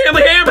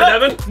family hammer,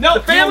 Devin. No,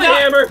 the family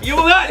hammer. You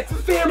will not. It's a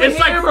family hammer. It's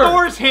like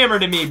Thor's hammer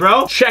to me,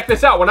 bro. Check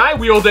this out. When I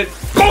wield it,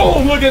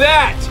 boom! Look at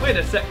that. Wait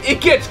a sec.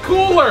 It gets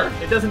cooler.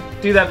 It doesn't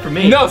do that for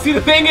me. No, see, the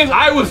thing is,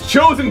 I was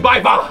chosen by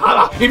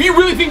Valhalla. If you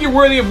really think you're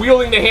worthy of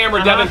wielding the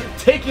hammer, Devin,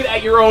 take it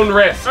at your own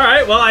risk. All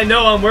right, well, I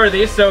know I'm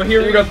worthy, so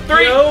here we go.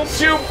 3,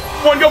 2,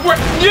 1, go for it.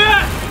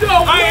 Yes! No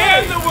I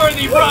am the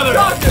worthy brother.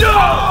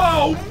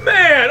 No,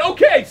 man.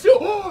 Okay,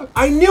 so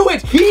I knew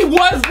it. He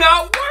was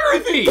not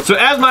worthy. So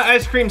as my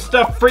ice cream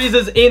stuff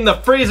freezes in the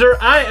freezer,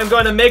 I am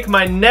going to make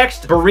my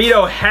next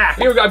burrito hack.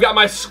 Here we go. I've got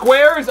my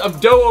squares of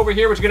dough over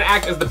here, which are going to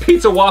act as the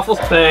pizza waffles.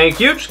 Thank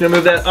you. Just going to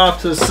move that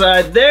off to the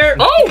side there.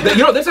 Oh,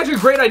 you know, that's actually a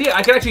great idea.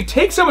 I can actually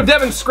take some of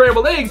Devin's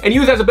scrambled eggs and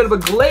use it as a bit of a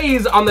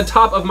glaze on the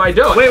top of my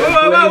dough. Wait,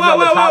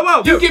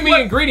 whoa. You give me the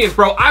ingredients,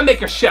 bro. I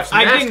make a chef's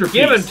masterpiece. I didn't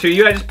give them to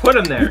you. I just put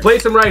them there. You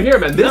place them right here,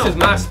 man. This is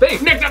my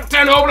space. Next up,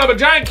 time to open up a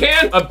giant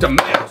can of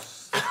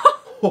tomatoes.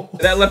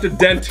 That left a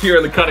dent here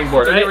in the cutting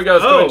board. Right. Here we go.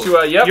 It's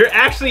going to, yep. You're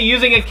actually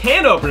using a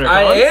can opener.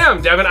 I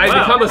am, Devin. I've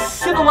become a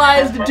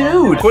civilized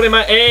dude. Putting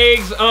my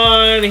eggs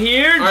on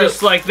here,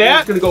 just like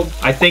that. Gonna go.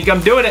 I think I'm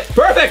doing it.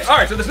 Perfect. All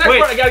right, so this next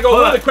part, I gotta go a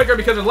little bit quicker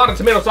because there's a lot of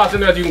tomato sauce in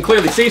there, as you can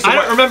clearly see. So I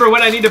don't remember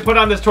what I need to put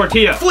on this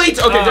tortilla. Fleet.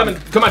 Okay, Devin,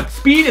 come on.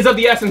 Speed is of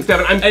the essence,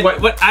 Devin.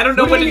 I don't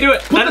know when to do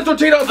it. Put the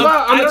tortilla on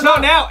top. I don't know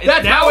now.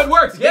 That's how it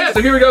works. Yeah.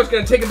 So here we go. It's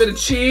gonna take a bit of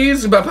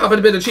cheese, pop a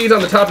bit of cheese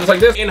on the top, just like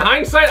this. In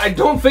hindsight, I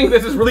don't think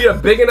this is really a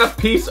big enough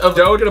piece of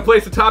dough. Gonna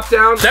place the top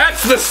down.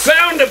 That's the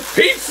sound of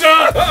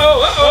pizza.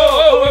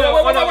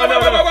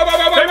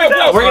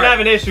 We're gonna have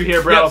an issue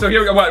here, bro. Yeah, so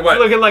here we go. What? You're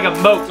looking like a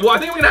moat. Well, I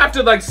think we're gonna have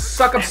to like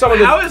suck up some of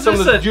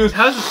the juice.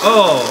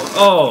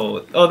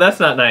 Oh,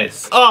 that's not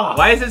nice. Oh,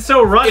 why is it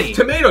so runny? It's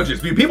tomato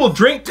juice. People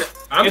drink.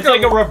 It's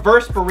like a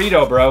reverse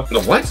burrito, bro.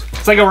 The what?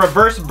 It's like a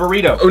reverse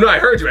burrito. Oh no, I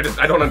heard you.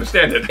 I don't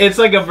understand it. It's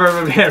like a 3,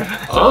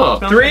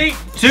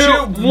 2,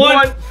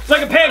 1. It's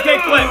like a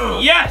pancake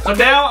flip. Yes. So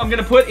now I'm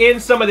gonna put in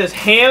some of this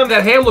ham.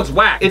 That ham looks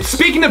whack.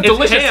 Speaking of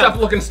delicious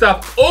looking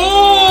stuff.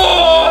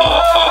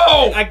 Oh!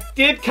 I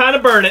did kind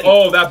of burn it.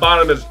 Oh, that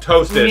bottom is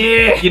toasted.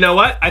 Yeah. You know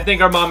what? I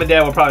think our mom and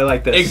dad will probably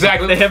like this.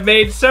 Exactly. They have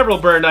made several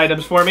burned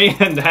items for me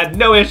and had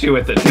no issue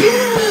with it.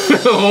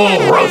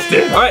 Oh,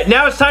 roasted. All right,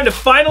 now it's time to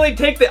finally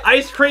take the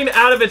ice cream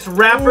out of its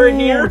wrapper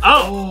here.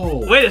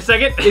 Oh, wait a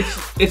second. It's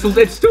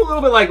still a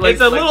little bit like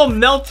it's a little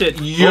melted.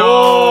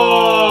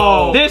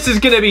 Yo. This is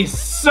gonna be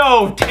so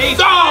so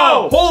tasty.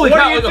 Oh, holy what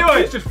cow! are you like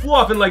doing? It's just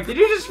fluff and like. Did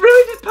you just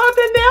really just pop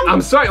that down?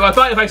 I'm sorry. Well, I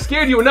thought if I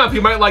scared you enough,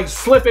 you might like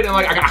slip it and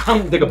like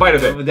take a bite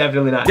of it.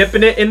 Definitely not.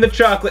 Dipping it in the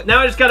chocolate. Now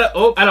I just gotta.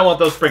 Oh, I don't want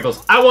those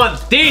sprinkles. I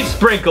want these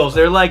sprinkles.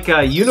 They're like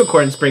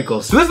unicorn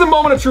sprinkles. So this is the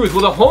moment of truth.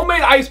 Will the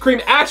homemade ice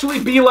cream actually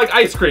be like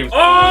ice cream?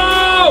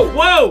 Oh!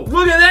 Whoa!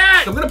 Look at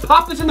that! I'm gonna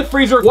pop this in the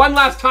freezer one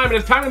last time, and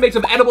it's time to make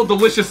some edible,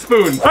 delicious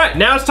spoons. All right,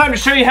 now it's time to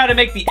show you how to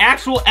make the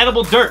actual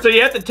edible dirt. So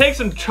you have to take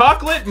some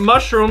chocolate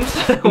mushrooms.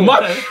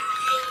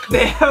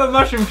 They have a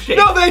mushroom shape.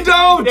 No, they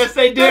don't. Yes,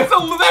 they do.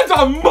 That's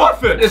a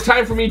muffin. It's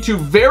time for me to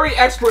very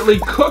expertly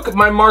cook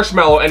my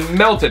marshmallow and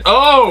melt it.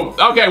 Oh,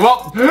 okay,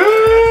 well.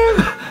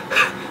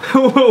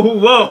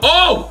 Whoa.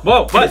 Oh!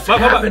 Whoa, what's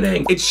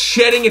happening? It's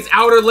shedding its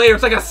outer layer.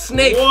 It's like a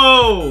snake.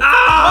 Whoa.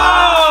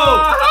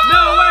 Ah! Whoa.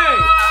 No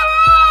way.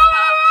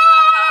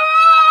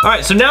 All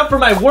right, so now for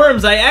my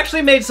worms, I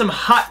actually made some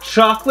hot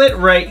chocolate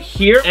right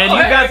here, and you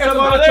got some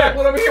over there.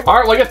 Chocolate over here. All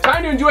right, well, it's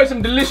time to enjoy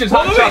some delicious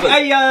hot chocolate.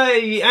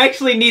 I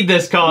actually need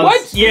this, Colin.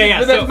 What?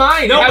 Yeah. That's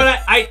mine. No,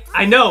 but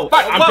I know.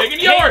 Fine, I'm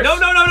taking yours. No.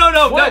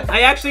 What?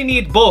 I actually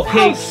need both.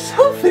 How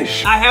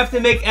selfish. I have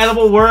to make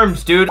edible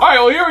worms, dude. All right,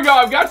 well, here we go.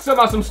 I've got some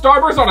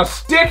Starburst on a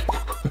stick.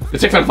 The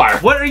stick's on fire.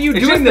 What are you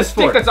doing this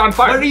for? Stick that's on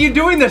fire. What are you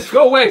doing this for?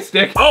 Go away,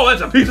 stick. Oh,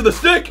 that's a piece of the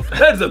stick.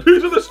 That's a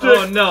piece of the stick.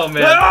 Oh, no,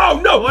 man. Oh,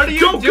 no. What are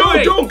you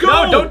doing? Don't go.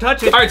 No, don't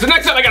touch it. All right, so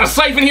next up, I got a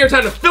siphon here.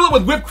 Time to fill it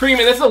with whipped cream,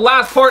 and this is the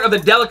last part of the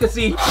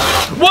delicacy.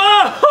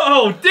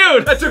 Whoa,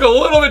 dude. That took a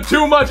little bit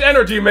too much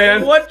energy,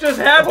 man. What just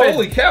happened?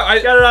 Holy cow. I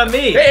got it on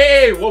me.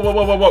 Hey, whoa.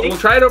 We'll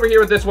try it over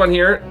here with this one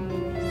here.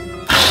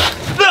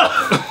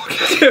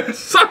 Dude,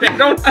 sorry,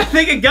 I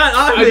think it got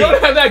on me. I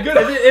don't have that good.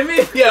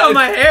 It's on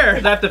my hair. I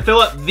have to fill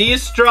up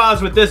these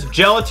straws with this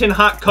gelatin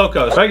hot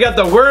cocoa. So I got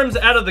the worms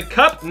out of the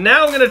cup.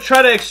 Now I'm gonna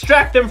try to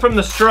extract them from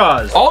the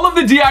straws. All of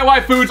the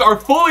DIY foods are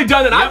fully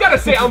done, and I've gotta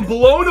say, I'm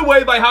blown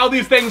away by how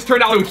these things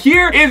turned out. So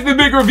here is the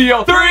big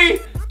reveal. 3,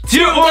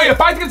 2, okay, a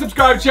 5 second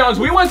subscribe challenge.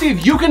 We want to see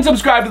if you can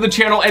subscribe to the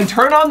channel and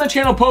turn on the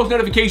channel post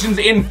notifications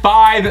in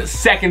 5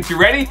 seconds. You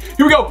ready?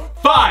 Here we go.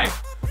 5,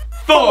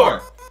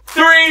 4,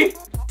 3,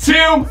 2,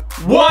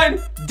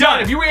 1, done.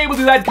 If you were able to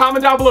do that,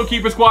 comment down below,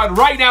 Keeper Squad,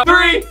 right now.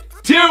 3,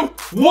 2,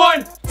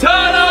 1,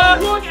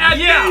 ta-da! Look at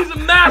these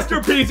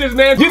masterpieces,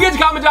 man. You guys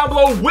comment down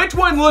below which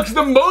one looks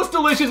the most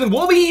delicious, and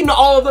we'll be eating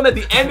all of them at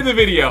the end of the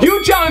video.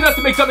 You challenged us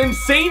to make some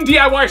insane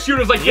DIY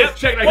shooters like this.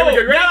 Check it out.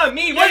 Here we go. Ready? Not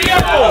me. What do you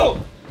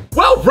have?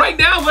 Well, right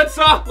now, let's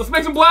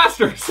make some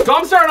blasters. So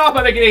I'm starting off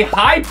by making a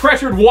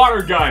high-pressured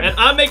water gun. And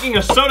I'm making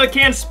a soda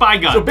can spy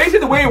gun. So basically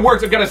the way it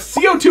works, I've got a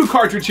CO2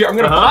 cartridge here. I'm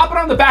gonna pop it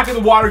on the back of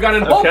the water gun,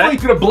 and hopefully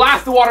it's gonna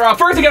blast the water out.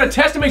 First, I gotta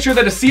test to make sure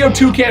that a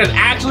CO2 can is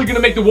actually gonna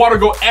make the water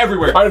go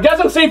everywhere. All right, I've got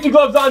some safety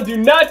gloves on. Do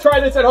not try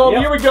this at home.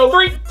 Here we go.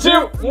 3, 2,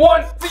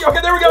 1.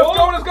 Okay, there we go. It's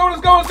going. There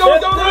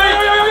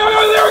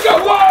we go.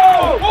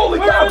 Whoa! Holy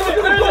cow, this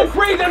is going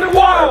crazy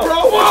underwater, bro.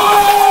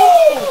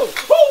 Whoa!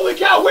 Holy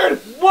cow,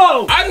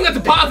 whoa! I think that's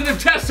a positive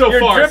test so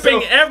far. You're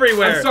dripping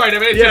everywhere. I'm sorry,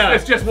 man.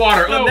 It's just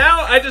water. So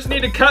now I just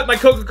need to cut my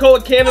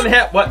Coca-Cola can in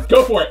half. What?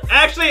 Go for it.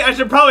 Actually, I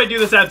should probably do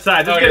this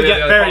outside. It's gonna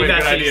get very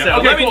messy. So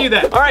okay, let me do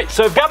that. All right,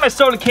 so I've got my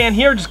soda can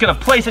here. Just gonna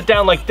place it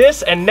down like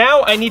this, and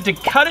now I need to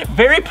cut it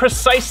very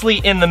precisely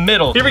in the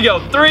middle. Here we go.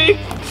 3,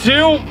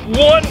 2,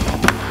 1.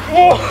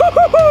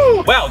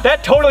 Whoa. Wow,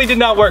 that totally did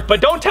not work. But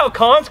don't tell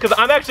Cons, because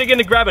I'm actually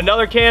gonna grab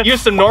another can,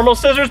 use some normal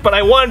scissors, but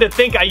I wanted to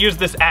think I used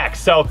this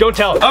axe, so don't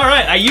tell him. All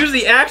right, I used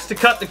the axe to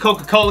cut the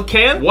Coca-Cola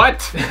can.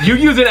 What? You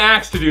use an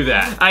axe to do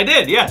that? I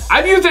did, yes.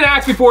 I've used an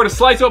axe before to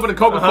slice open a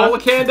Coca-Cola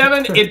can,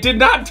 Devin. It did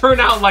not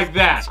turn out like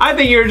that. I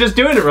think you were just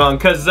doing it wrong,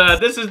 because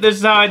this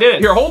is how I did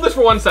it. Here, hold this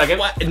for 1 second.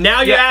 What? Now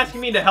you're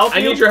asking me to help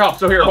you? I need your help,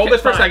 so here, hold this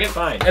for a second.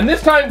 Fine. And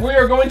this time, we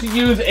are going to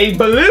use a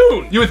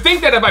balloon. You would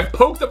think that if I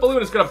poke the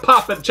balloon, it's gonna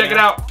pop, but check it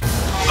out.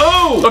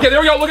 Oh! Okay,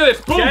 there we go. Look at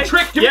this. Boom,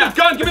 trick. Give me the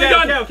gun. Give me the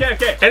gun.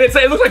 Okay. And it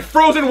looks like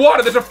frozen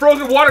water. There's a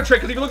frozen water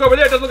trick, because if you look over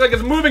there, it doesn't look like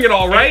it's moving at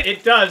all, right?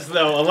 It does,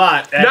 though, a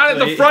lot, actually. Not at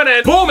the front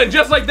end. Boom, and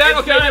just like that.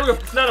 Okay, there we go.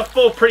 It's not a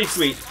full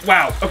pre-sweet.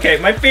 Wow. Okay,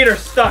 my feet are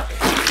stuck.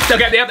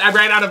 Okay, I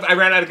ran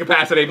out of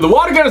capacity. The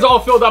water gun is all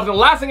filled up, and the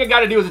last thing I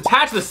gotta do is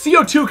attach the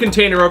CO2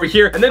 container over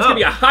here, and then it's gonna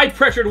be a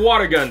high-pressured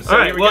water gun.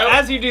 So here we go.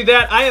 As you do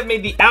that, I have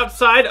made the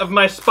outside of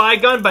my spy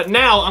gun, but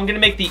now I'm gonna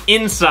make the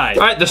inside.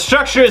 All right, the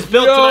structure is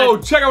built to my...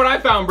 check out what I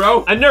found,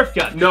 bro. A Nerf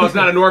gun. No, it's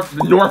not a Nerf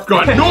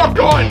gun. Nerf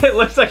gun! It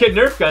looks like a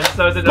Nerf gun,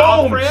 so is it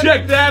boom,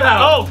 check that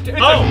out. It's a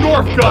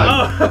Nerf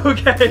gun. Oh,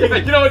 okay.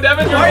 You know what,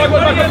 Devin?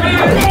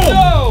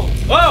 Whoa.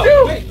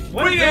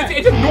 Wait,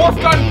 it's a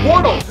Nerf gun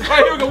portal. All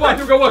right, here we go. Watch.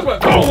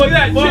 Oh, look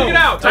at that. Check it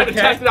out. Time to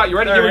test it out. You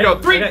ready? Here we go.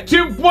 3,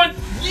 2, 1.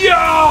 Yo!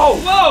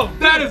 Whoa!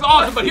 That is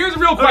awesome. But here's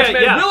the real question,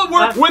 man. Will it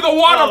work with a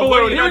water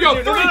balloon? Here we go.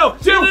 3,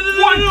 2,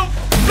 1.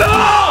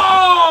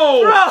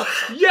 No! Bro.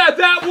 Yes! Yeah,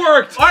 that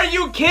worked. Are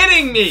you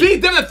kidding me? See,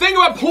 then the thing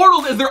about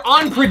portals is they're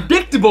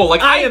unpredictable.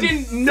 Like, I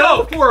didn't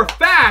know for a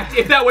fact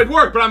if that would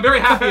work, but I'm very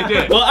happy it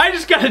did. Well, I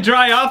just gotta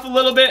dry off a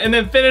little bit and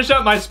then finish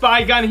up my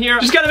spy gun here.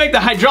 Just gotta make the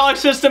hydraulic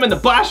system and the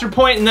blaster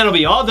point, and then it'll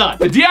be all done.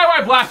 The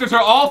DIY blasters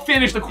are all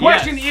finished. The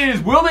question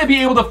is, will they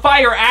be able to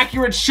fire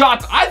accurate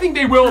shots? I think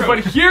they will,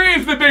 but here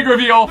is the big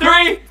reveal.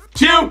 3,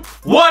 2, 1,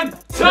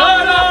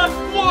 ta-da!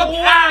 Look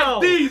at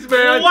these,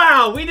 man.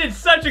 Wow, we did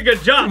such a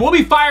good job. We'll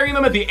be firing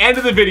them at the end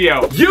of the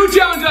video. You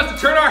challenged us to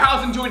turn our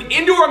house into an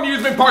indoor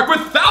amusement park with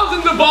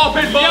thousands of ball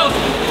pit balls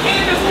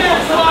and a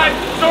stair slide.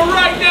 So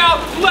right now,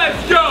 let's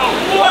go.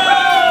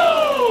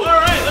 Whoa!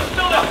 All right, let's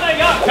fill this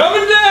thing up.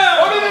 Coming down.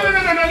 Oh, no,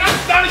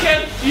 not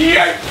again.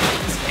 Yeah.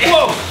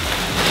 Whoa.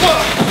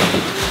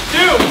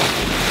 2,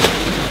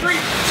 3,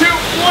 2, 1.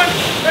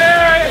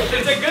 Hey.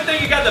 It's a good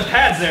thing you got the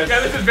pads there.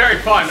 Yeah, this is very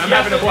fun. I'm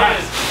having a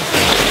blast.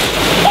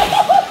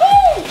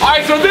 All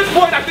right, so at this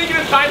point, I think it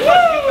is time for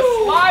us to get the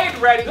slide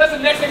ready. That's the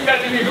next thing we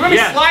gotta do here. We're gonna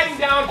be sliding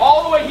down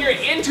all the way here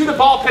into the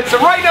ball pit. So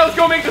right now, let's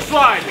go make the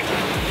slide.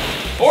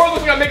 Or it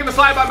looks like I'm making the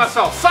slide by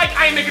myself. Psych,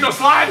 I ain't making no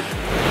slide.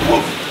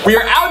 We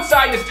are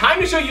outside, and it's time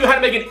to show you how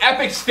to make an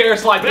epic stair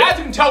slide. But as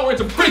you can tell, we're in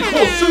some pretty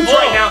cool suits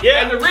right now.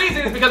 Yeah. And the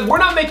reason is because we're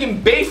not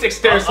making basic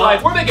stair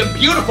slides, we're making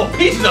beautiful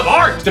pieces of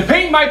art. To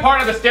paint my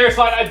part of the stair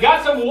slide, I've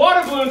got some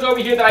water balloons over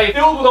here that I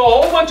filled with a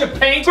whole bunch of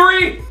paint.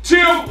 3, 2,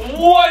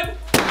 1.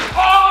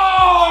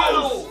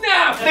 Oh,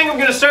 snap! I think I'm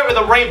gonna start with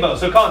a rainbow.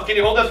 So Colin, can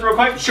you hold this real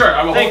quick? Sure,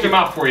 I will hold them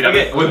out for you.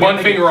 Okay. With one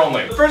finger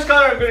only. The first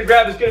color I'm gonna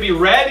grab is gonna be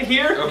red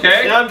here.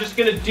 Okay. And I'm just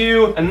gonna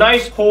do a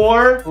nice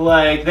pour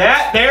like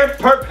that. There,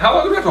 perfect. How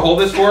long do we have to hold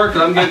this for?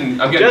 Because I'm getting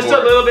just bored.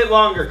 a little bit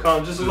longer,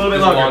 Colin. Just a little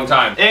bit longer. A long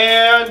time.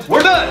 And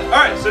we're done. All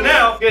right, so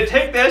now I'm gonna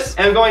take this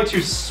and I'm going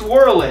to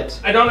swirl it.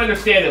 I don't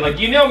understand it. Like,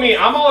 you know me,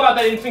 I'm all about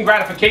that instant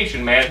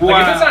gratification, man. Wow.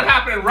 Like, if it's not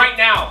happening right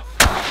now,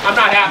 I'm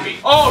not happy.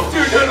 Oh,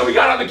 dude, no, we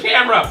got it on the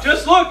camera.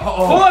 Just look.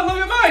 Hold on, look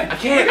at mine. I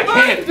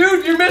can't.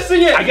 Dude, you're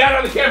missing it. I got it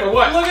on the camera.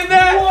 What? Look at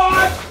that.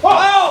 What?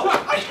 Oh,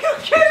 are you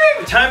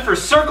kidding? Time for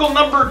circle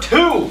number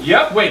 2.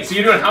 Yep. Wait, so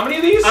you're doing how many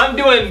of these? I'm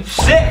doing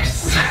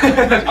 6.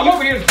 I'm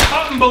over here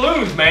popping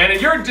balloons, man, and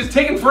you're just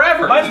taking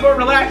forever. Mine's more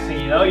relaxing,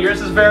 you know? Yours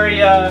is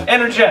very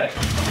energetic.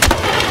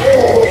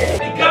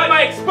 They got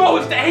my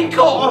exposed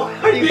ankle. Oh,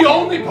 the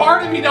only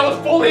part of me that was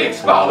fully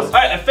exposed. All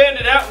right, I fanned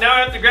it out. Now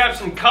I have to grab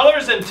some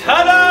colors and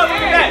ta-da!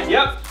 Look at that.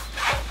 Yep.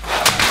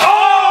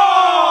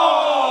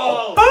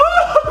 Oh!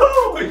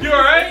 You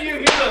alright? You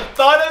hear the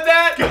thought of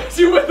that? Got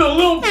you with a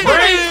little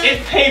brain.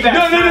 It's payback.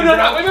 No.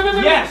 Wait.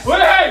 Yes.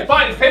 Wait, hey,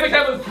 fine. It's payback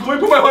time. Let me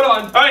put my hood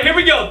on. All right, here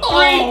we go. 3,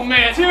 Oh,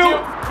 man. 2, 1.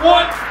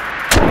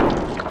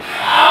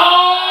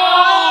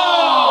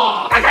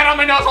 Oh! I got it on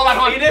my nose. Hold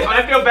on. You did?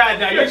 I feel bad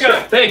now. You're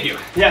good. Thank you.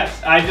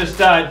 Yes, I just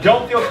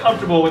don't feel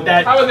comfortable with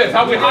that. How about this?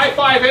 How we high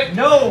five it?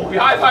 No. We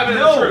high five it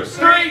No. in the truce.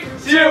 3,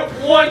 2,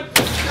 1.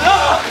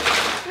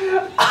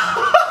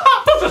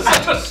 That's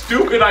such a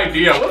stupid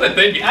idea. What was I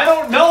thinking? I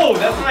don't know.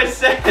 That's what I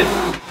said.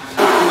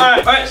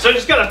 All right, so I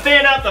just gotta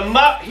fan out the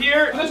mop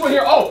here. This one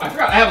here, oh, I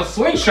forgot, I have a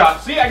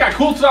slingshot. See, I got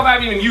cool stuff I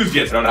haven't even used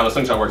yet. So I don't know how the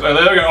slingshot works. Oh,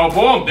 there we go, oh,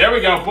 boom, there we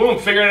go, boom.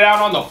 Figured it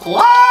out on the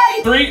fly.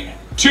 3,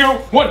 2,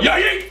 1, yeah.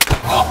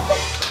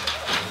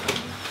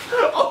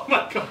 Oh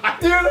my God.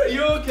 Dude, are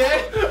you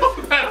okay? Oh,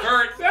 that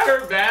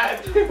hurt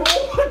bad.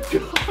 Oh my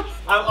God.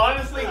 I'm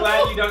honestly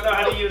glad you don't know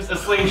how to use a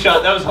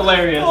slingshot. That was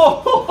hilarious. I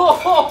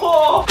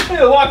walked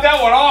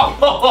that one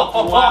off.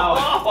 Wow.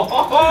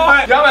 All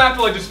right, now I'm gonna have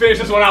to like just finish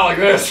this one out like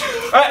this.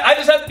 All right, I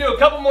just have to do a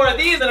couple more of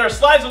these and our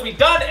slides will be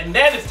done, and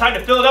then it's time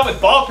to fill it up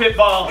with ball pit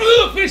balls.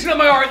 Ugh, finishing up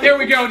my art. There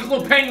we go. Just a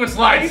little penguin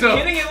slide. Are you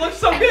kidding? It looks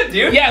so good,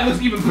 dude. Yeah, it looks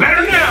even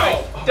better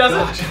now. Does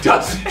it? It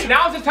does.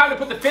 Now it's time to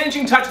put the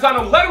finishing touches on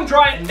and let them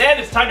dry. And then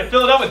it's time to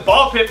fill it up with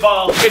ball pit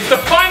balls. It's the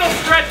final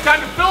stretch. Time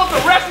to fill up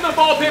the rest of the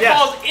ball pit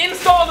balls,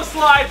 install the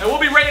slide, and we'll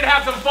be ready to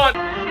have some fun.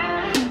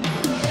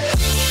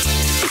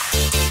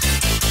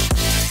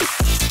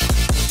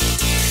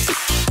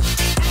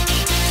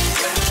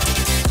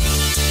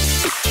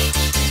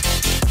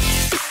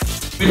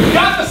 We've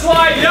got the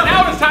slide, and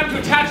now it's time to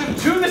attach them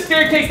to the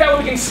staircase. That way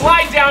we can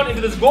slide down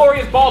into this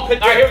glorious ball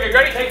pit. All right, here we go.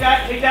 Ready? Take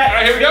that, take that. All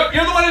right, here we go.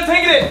 You're the one who's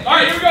taking it. All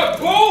right, here we go.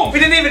 Boom. We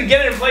didn't even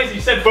get it in place.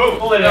 You said boom.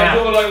 Pull it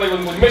out.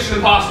 Like Mission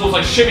Impossible is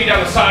like shimmy down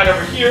the side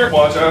over here.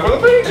 Watch out for the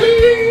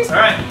paintings. All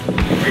right.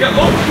 Here we go.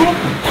 Oh, cool.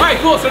 All right,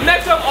 cool. So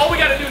next up, all we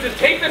got to do is just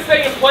take this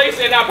thing in place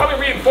and probably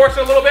reinforce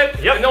it a little bit.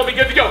 Yep. And then we'll be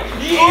good to go.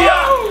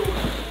 Yeah.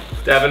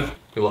 Devin.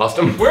 We lost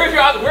him. Where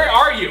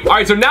are you? All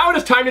right, so now it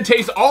is time to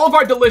taste all of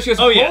our delicious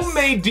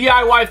homemade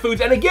DIY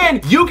foods. And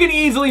again, you can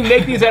easily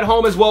make these at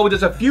home as well with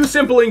just a few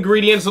simple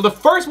ingredients. So the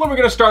first one we're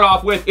gonna start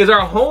off with is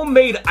our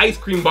homemade ice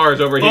cream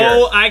bars over here.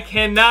 Oh, I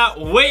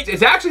cannot wait.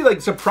 It's actually like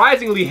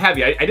surprisingly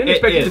heavy. I didn't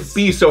expect it to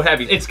be so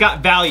heavy. It's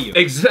got value.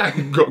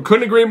 Exactly,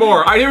 couldn't agree more.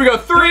 All right, here we go.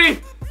 3,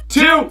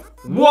 2,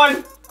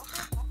 1.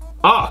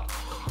 Ah.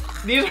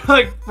 These are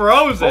like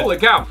frozen. Holy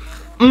cow.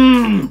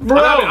 Bro.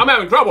 I'm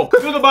having trouble.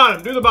 Do the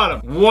bottom, do the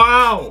bottom.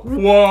 Wow.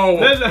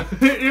 Whoa.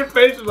 Your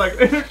face is like,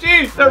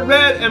 geez, they're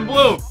red and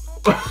blue.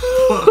 This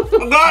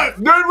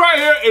right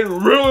here is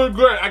really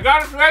good. I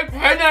gotta say,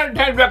 10 out of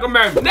 10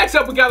 recommend. Next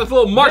up, we got this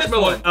little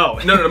marshmallow. Oh.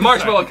 No,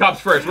 marshmallow cups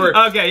first.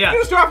 Okay, yeah. I'm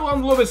gonna start off on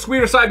a little bit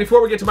sweeter side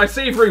before we get to my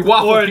savory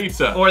waffle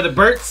pizza. Or the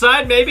burnt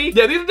side, maybe?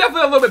 Yeah, these are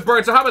definitely a little bit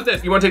burnt, so how about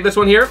this? You wanna take this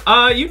one here?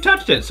 You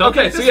touched it, so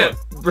okay, so yeah,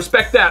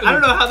 respect that. I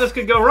don't know how this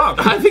could go wrong.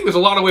 I think there's a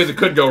lot of ways it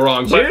could go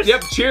wrong. Cheers? But,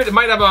 yep, cheers. It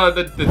might have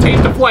the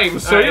taste of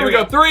flames. So right, here we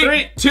go.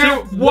 3, 2,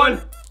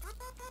 1.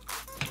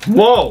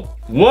 Whoa.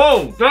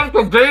 Whoa. That's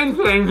the game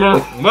changer.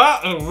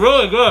 That is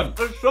really good.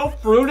 It's so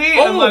fruity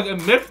and like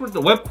it mixed with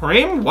the whipped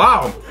cream.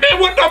 Wow. And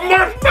with the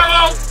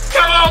marshmallow.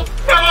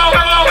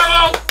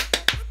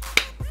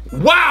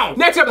 Wow!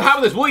 Next up, how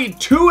about this? We'll eat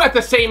 2 at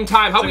the same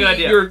time. How about a good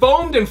idea. your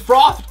foamed and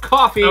frothed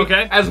coffee,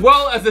 as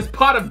well as this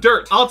pot of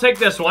dirt. I'll take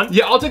this one.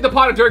 Yeah, I'll take the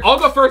pot of dirt. I'll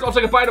go first. I'll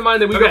take a bite of mine,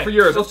 then we go for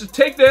yours. Let's just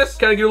take this,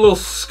 kind of get a little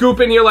scoop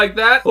in here like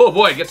that. Oh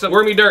boy, get some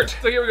wormy dirt.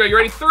 So here we go. You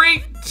ready?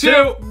 3,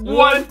 2,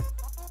 1.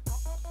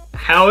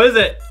 How is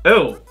it?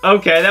 Oh,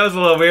 okay, that was a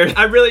little weird.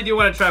 I really do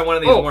want to try one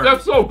of these worms.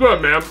 That's so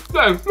good, man.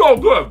 That is so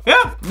good.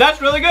 Yeah, that's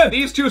really good.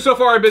 These 2 so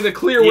far have been the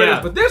clear winners,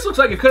 but this looks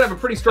like it could have a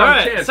pretty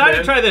strong chance, time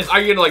to try this. Are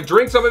you gonna like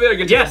drink some of it? Or are you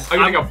gonna Yes. Are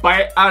you gonna take a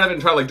bite out of it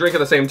and try to like drink at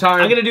the same time?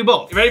 I'm gonna do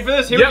both. You ready for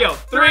this? Here we go.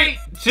 3,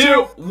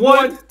 2,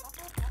 1.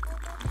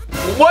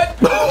 What?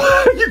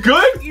 You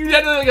good? You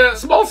had like a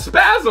small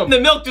spasm. The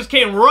milk just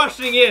came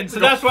rushing in, so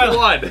that's why.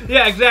 Blood.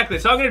 Yeah, exactly.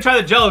 So I'm gonna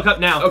try the Jello cup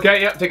now.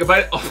 Okay, yeah, take a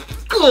bite.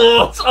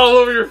 Oh, it's all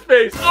over your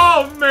face.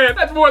 Oh man,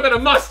 that's more than a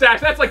mustache.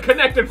 That's like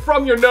connected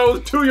from your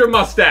nose to your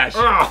mustache.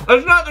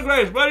 It's not the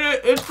greatest, but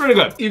it's pretty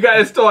good. You got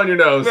it still on your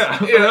nose.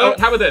 Yeah. You know,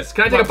 how about this?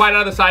 Can I take a bite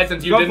out of the side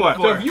since you didn't?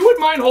 So if you would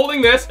mind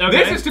holding this,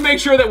 this is to make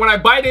sure that when I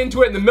bite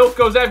into it and the milk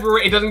goes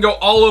everywhere, it doesn't go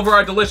all over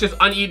our delicious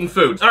uneaten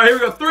foods. All right, here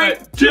we go. 3,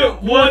 2,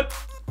 1.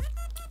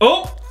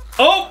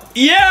 Oh,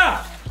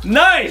 yeah.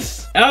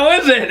 Nice. How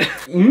is it?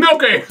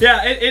 Milky.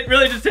 Yeah, it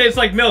really just tastes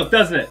like milk,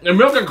 doesn't it? And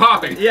milk and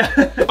coffee. Yeah.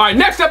 All right,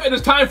 next up it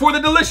is time for the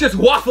delicious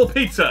waffle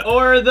pizza.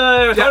 Or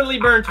the totally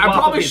burnt waffle I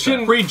probably pizza.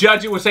 shouldn't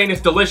prejudge it with saying it's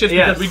delicious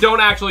because we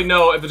don't actually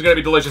know if it's gonna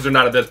be delicious or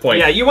not at this point.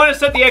 Yeah, you want to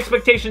set the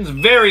expectations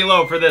very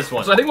low for this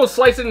one. So I think we'll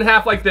slice it in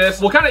half like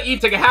this. We'll kind of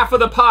eat, take a half of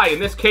the pie, in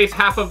this case,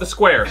 half of the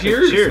square.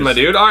 Cheers, my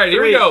dude. All right,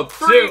 here we go.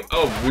 3.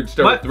 Oh, we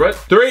start with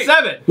 3.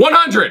 7.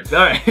 100. All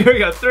right, here we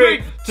go.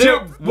 3, 2,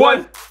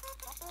 1.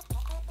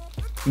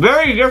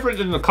 Very different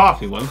than the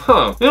coffee one.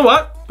 Huh. You know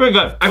what? Pretty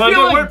good. I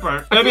feel like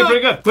that'd be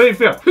pretty good. What do you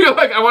feel? I feel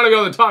like I want to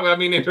go to the top without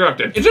being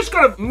interrupted. It's just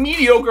kind of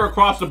mediocre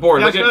across the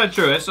board. That's kind of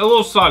true. It's a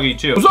little soggy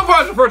too. So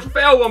far, it's the first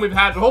failed one we've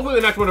had, so hopefully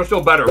the next one are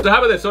still better. So how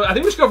about this? So I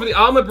think we should go for the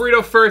omelet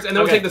burrito first, and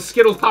then we'll take the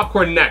Skittles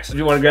popcorn next. Do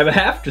you want to grab a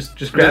half?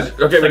 Just grab it.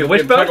 Okay, like a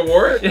wishbone? Tug of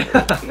war? Yeah.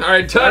 All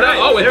right, turn it.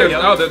 Oh, wait,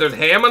 there's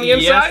ham on the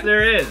inside? Yes,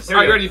 there is. All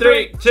right, ready?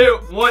 3, 2,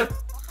 1.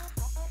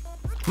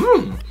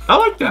 I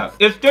like that.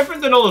 It's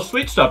different than all the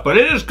sweet stuff, but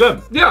it is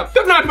good. Yeah,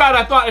 it's not bad.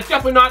 I thought it's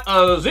definitely not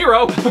a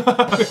 0.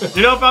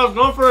 You know, if I was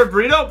going for a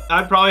burrito,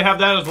 I'd probably have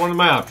that as one of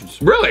my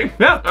options. Really?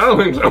 Yeah. I don't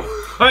think so.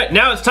 All right,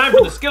 now it's time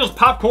for the Skittles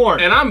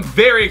popcorn. And I'm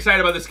very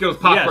excited about the Skittles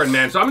popcorn,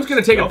 man. So I'm just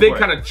gonna take a big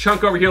kind of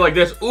chunk over here like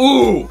this.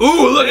 Ooh,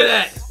 look at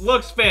that.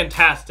 Looks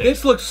fantastic.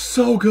 This looks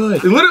so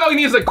good. Literally all you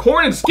need is like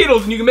corn and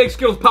Skittles and you can make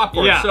Skittles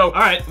popcorn. Yeah. So, all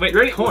right, wait,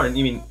 ready? Corn?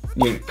 You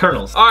mean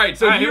kernels. All right,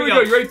 so here we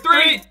go. You ready?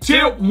 3,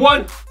 2,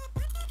 1.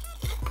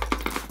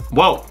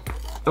 Whoa.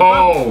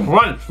 Oh.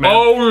 Crunch, man.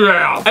 Oh,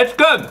 yeah. It's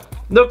good.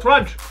 The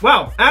crunch.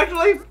 Wow.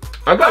 Actually,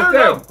 I don't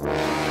know.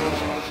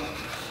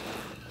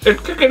 It's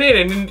kicking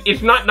in and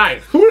it's not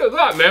nice. Who would have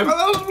thought, man?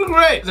 Oh, that was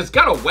great. It's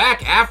got a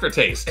whack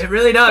aftertaste. It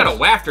really does. It's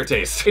got a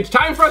aftertaste. It's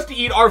time for us to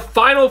eat our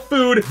final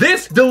food.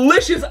 This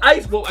delicious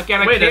ice. Well,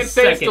 again, I can't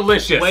say it's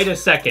delicious. Wait a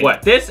second.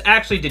 What? This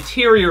actually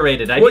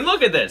deteriorated. I mean,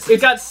 look at this.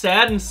 It got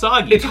sad and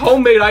soggy. It's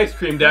homemade ice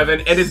cream, Devin,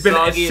 and it's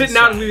been sitting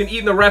out and we've been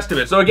eating the rest of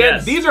it. So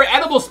again, these are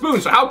edible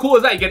spoons. So how cool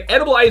is that? You get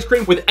edible ice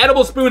cream with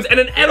edible spoons and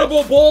an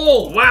edible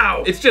bowl.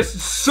 Wow. It's just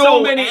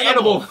so many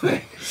edible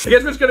things. I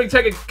guess we're just gonna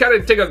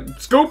take a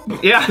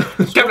scoop. Yeah.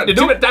 Scoop to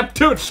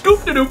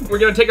do. We're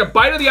gonna take a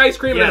bite of the ice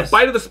cream and then a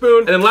bite of the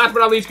spoon, and then last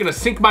but not least, gonna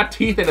sink my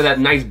teeth into that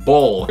nice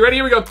bowl. You ready?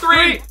 Here we go.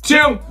 3, 2,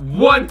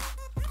 1.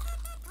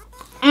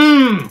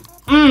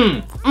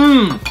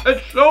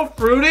 It's so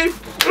fruity.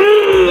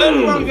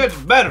 This one gets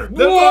better.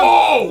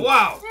 Whoa!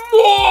 Wow.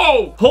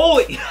 Whoa!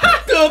 Holy!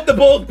 The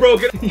bowl's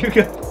broken. You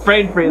got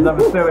brain freeze, I'm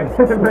assuming.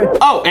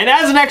 Oh, and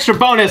as an extra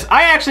bonus,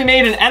 I actually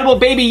made an edible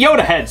Baby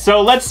Yoda head,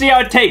 so let's see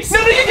how it tastes. No,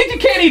 you think you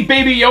can't eat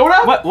Baby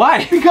Yoda? What?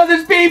 Why? Because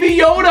it's Baby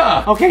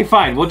Yoda. Okay,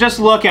 fine. We'll just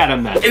look at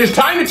him then. It is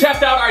time to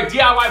test out our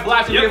DIY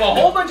blaster. We have a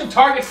whole bunch of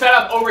targets set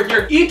up over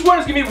here. Each one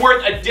is gonna be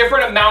worth a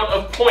different amount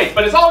of points,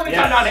 but it's all gonna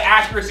come down to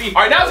accuracy.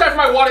 All right, now it's time for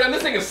my water gun.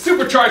 This thing is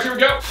supercharged. Here we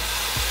go.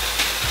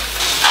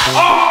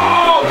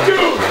 Oh, dude!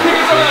 Give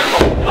me some of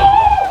that. Oh!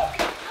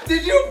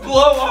 Did you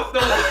blow up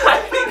the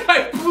I think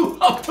I blew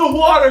up the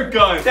water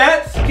gun.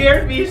 That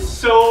scared me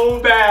so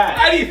bad.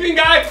 How do you think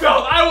I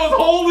felt? I was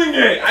holding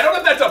it. I don't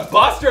know if that's a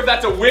bust or if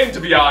that's a win, to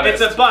be honest.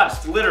 It's a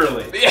bust,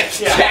 literally. Yes,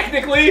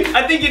 technically.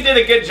 I think you did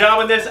a good job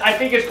with this. I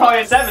think it's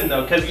probably a 7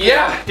 though, because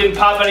didn't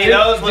pop any of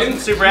those,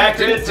 wasn't super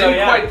accurate.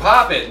 Didn't quite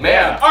pop it, man.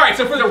 Yeah. All right,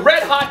 so for the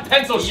red hot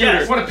pencil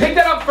shooters, want to pick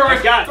that up first.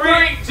 I got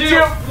it. 3, 2,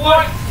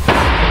 1.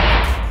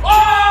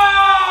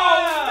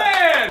 Oh,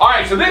 man! All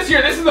right, so this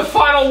is the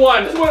final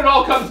one. This is what it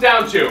all comes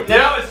down to.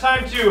 Now it's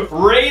time to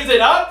raise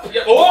it up.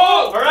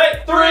 Oh! All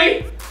right,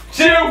 3,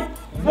 2,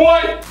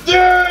 1.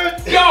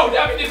 Go,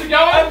 Devin, is it going?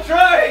 I'm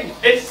trying.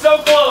 It's so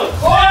close.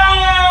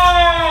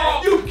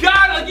 Oh! You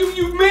got it.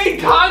 You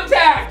made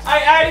contact.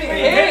 I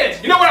hit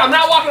it. You know what? I'm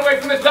not walking away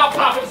from this without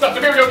popping stuff.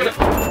 So here we go.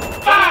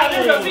 Ah,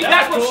 there we go. See,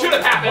 that's what should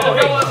have happened.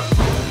 Okay.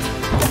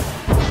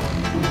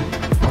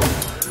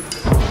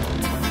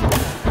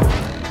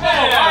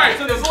 Alright,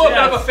 so there's a little bit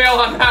of a fail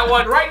on that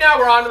one. Right now,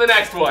 we're on to the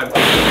next one.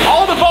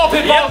 All the ball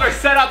pit balls are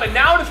set up, and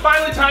now it is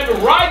finally time to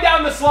ride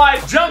down the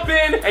slide, jump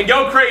in, and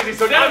go crazy.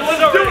 So now let's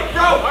do it,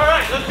 bro.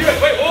 Alright, let's do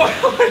it. Wait, what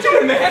am I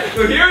doing, man?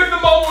 So here's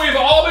the moment we've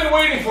all been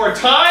waiting for.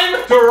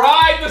 Time to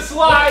ride the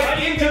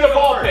slide into the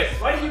ball pit.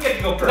 Why do you get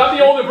to go first? I'm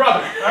the older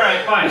brother.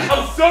 Alright, fine.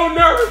 I'm so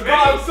nervous, bro.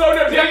 I'm so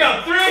nervous. Here we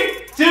go.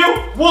 3,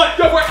 2, 1.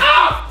 Go for it.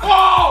 Ah!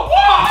 Oh!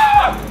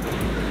 Ah!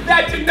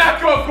 That did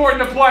not go according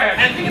to plan.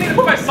 I think I need to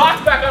put my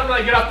socks back on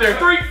when I get up there.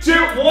 3, 2,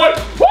 1.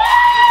 Woo!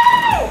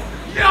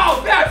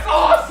 Yo, that's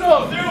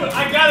awesome! Dude,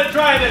 I gotta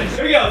try this.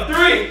 Here we go.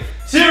 3,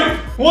 2,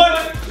 1.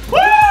 Woo!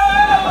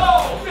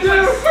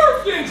 Dude,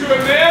 surfed into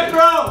it, man.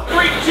 Bro.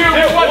 3, 2,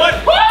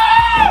 1. Woo!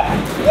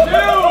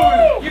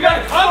 Dude, you got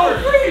it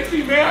covered.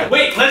 Crazy, man.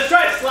 Wait, let's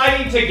try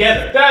sliding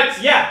together. Let's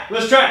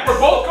try it. We're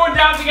both going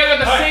down together at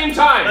the same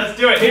time. Let's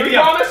do it. Here we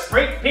go. Promise?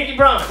 Pinky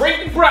promise.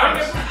 Pinky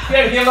promise.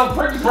 Yeah, you know,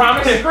 pinky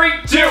promise. 3,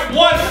 2, 1.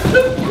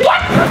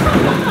 What?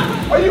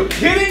 Are you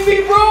kidding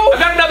me, bro? I've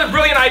got another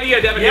brilliant idea,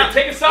 Devin. Here,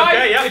 take a side.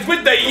 Okay, yeah. It's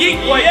with the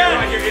yeet blanket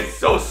right here. It's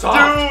so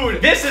soft.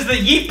 Dude, this is the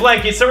yeet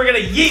blanket, so we're gonna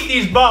yeet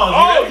these balls.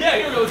 Oh, yeah,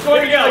 here we go. Let's go.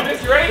 Here we go. Like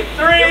this. You ready?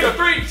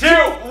 3, 2,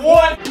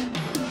 1.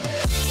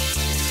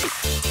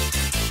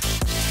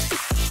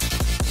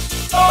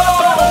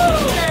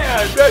 Oh,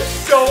 man, that's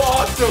so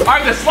awesome. All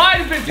right, the slide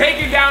has been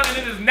taken down, and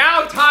it is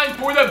now time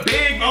for the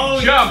big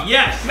jump.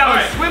 Yes. Now,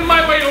 I swim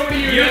my way over to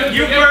you.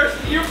 You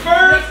first. You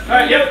first. All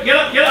right, get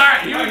up. All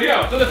right, here we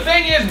go. So the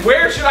thing is,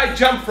 where should I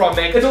jump from,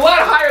 man? It's a lot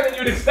higher than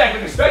you'd expect,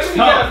 and especially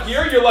when you get up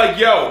here, you're like,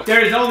 yo.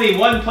 There is only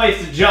one place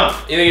to jump.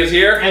 You think it's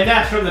here? And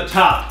that's from the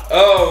top.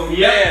 Oh,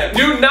 man.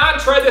 Do not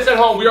try this at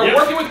home. We are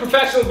working with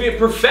professionals. We have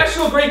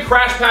professional-grade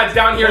crash pads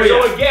down here.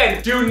 So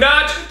again, do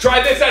not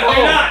try this at home.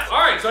 Do not. All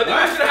right, so I think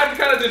we're gonna have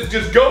to kind of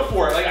just go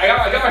for it. Like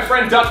I got my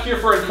friend Duck here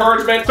for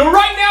encouragement. So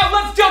right now,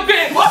 let's jump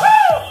in.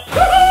 Woohoo!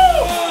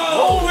 Woohoo!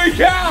 Holy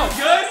cow!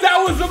 Good?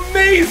 That was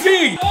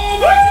amazing! Oh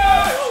my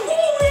god!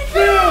 Holy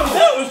cow! Dude,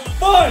 that was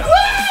fun! Woo!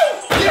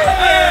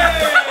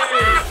 Yeah!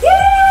 Woo!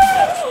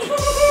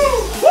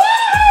 Woo!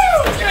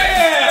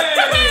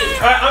 Yeah!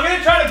 All right, I'm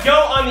gonna try to go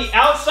on the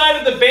outside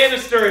of the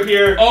banister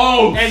here.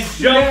 And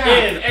jump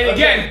in. And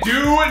again,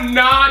 do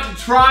not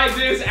try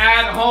this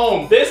at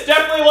home. This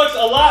definitely looks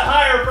a lot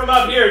higher from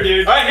up here,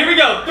 dude. All right, here we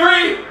go.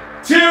 3,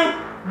 2,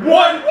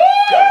 1. Woo!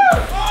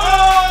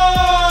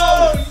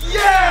 Oh,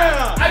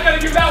 yeah! I gotta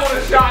give that one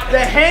a shot. The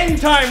hang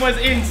time was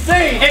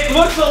insane. It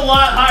looks a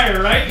lot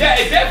higher, right? Yeah,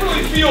 it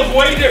definitely feels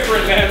way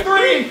different, man.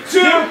 3, 2,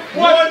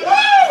 1.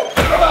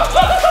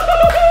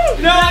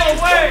 No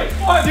way!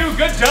 Dude,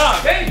 good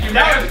job. Thank you,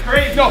 That man. was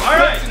crazy. No, All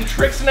right. flips and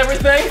tricks and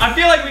everything. I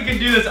feel like we could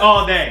do this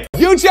all day.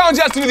 You challenged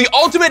us to do the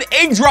ultimate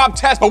egg drop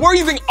test, but we're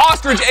using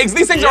ostrich eggs.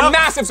 These things are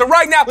massive, so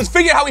right now, let's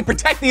figure out how we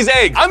protect these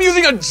eggs. I'm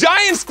using a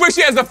giant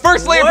squishy as the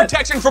first layer of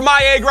protection for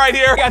my egg right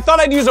here. I thought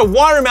I'd use a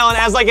watermelon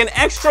as like an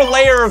extra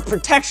layer of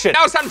protection.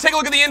 Now it's time to take a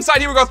look at the inside.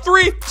 Here we go.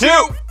 3, 2,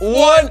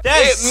 1.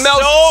 That's It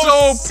melts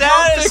so so perfectly.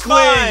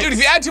 satisfying. Dude, if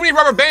you add too many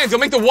rubber bands,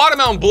 you'll make the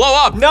watermelon blow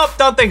up. Nope,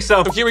 don't think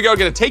so. So here we go.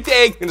 Gonna take the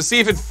egg, gonna see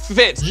if it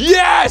fits.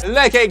 Yes!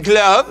 Like a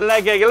glove.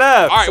 Like a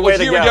glove. All right, well,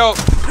 here we go.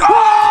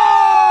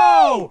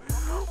 Oh!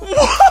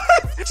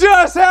 What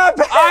just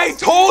happened? I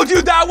told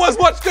you that was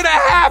what's gonna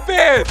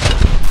happen!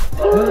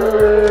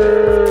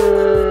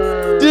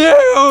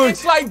 Dude!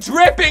 It's like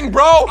dripping,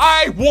 bro!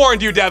 I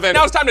warned you, Devin.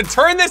 Now it's time to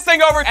turn this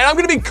thing over, and I'm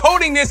gonna be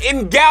coating this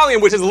in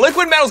gallium, which is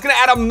liquid metal. It's gonna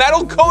add a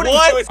metal coating to it.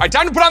 All right,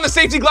 time to put on the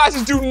safety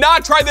glasses. Do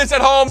not try this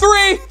at home.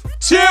 3,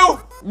 2,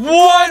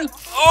 1.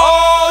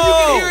 Oh, you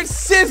can hear it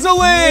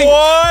sizzling.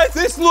 What?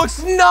 This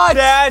looks nuts.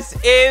 That's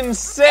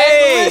insane.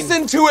 And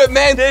listen to it,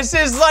 man. This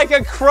is like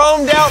a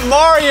chromed out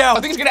Mario. I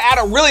think it's gonna add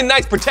a really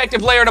nice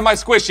protective layer to my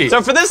squishy.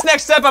 So for this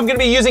next step, I'm gonna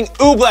be using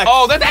oobleck.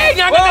 Oh, that's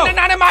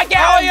not in my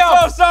gallium.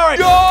 I'm so sorry.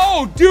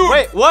 Yo, dude.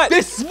 Wait, what?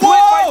 This split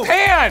my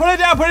pan. man. Put it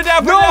down, put it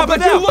down, put it No, down,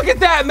 but dude, look at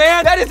that,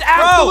 man. That is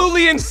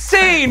absolutely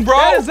insane, bro.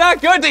 That is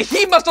not good. The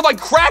heat must have like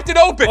cracked it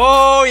open.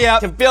 Oh, yeah.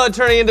 Can feel it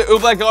turning into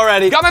oobleck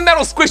already. Got my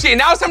metal squishy, and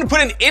now it's time to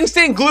put an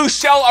instant glue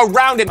shell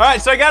around it. All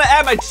right, so I gotta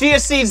add my chia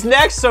seeds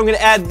next, so I'm gonna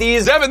add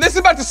these. Devin, this is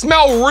about to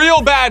smell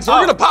real bad, so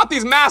we're gonna pop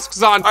these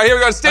masks on. All right, here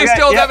we go. Stay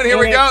still, Devin. Here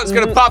we go. It's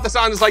gonna pop this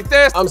on just like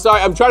this. I'm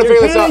sorry, I'm trying to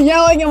figure this out. You're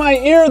yelling in my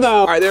ear,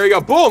 though. All right, there we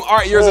go. Boom. All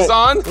right, yours is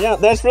on. Yeah,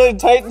 that's really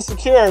tight and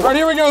secure. All right,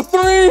 here we go.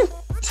 3,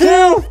 2,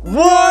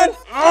 1.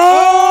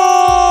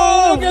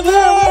 Oh, look at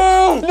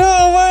that!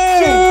 No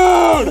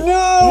way! Dude!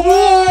 No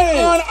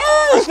way! On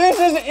earth! This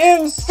is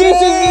insane!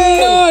 This is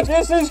nuts!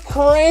 This is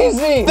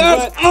crazy!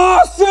 That's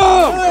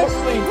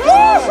awesome!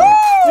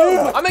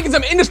 Woohoo! I'm making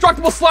some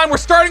indestructible slime. We're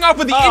starting off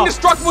with the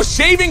indestructible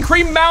shaving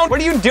cream mound.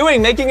 What are you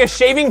doing? Making a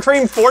shaving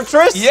cream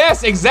fortress?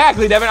 Yes,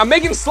 exactly, Devin. I'm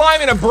making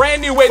slime in a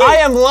brand new way. I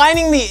am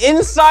lining the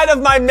inside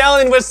of my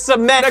melon with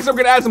cement. Next, I'm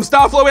gonna add some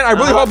stop flow in. I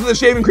really hope that the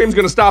shaving cream's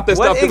gonna stop this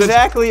stuff. What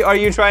exactly are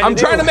you trying to do? I'm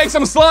trying to make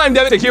some slime,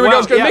 Devin. Here we go.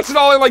 Just gonna mix it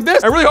all in like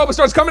this. I really hope it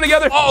starts coming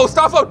together. Oh,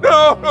 stop flow.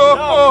 No.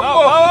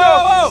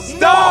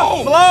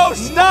 Stop flow.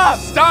 Stop.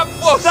 Stop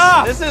flow.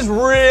 Stop. This is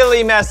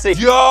really messy.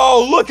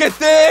 Yo, look at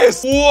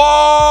this.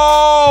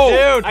 Whoa.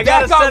 Dude, I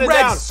gotta that got set it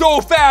red down.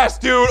 so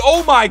fast, dude.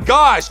 Oh my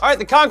gosh. All right,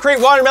 the concrete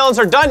watermelons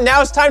are done.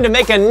 Now it's time to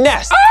make a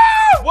nest.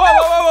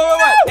 Whoa.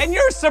 And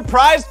you're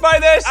surprised by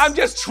this? I'm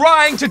just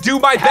trying to do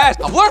my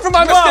best. I've learned from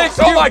my mistakes.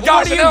 Dude, Oh my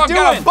gosh, what are and now you I've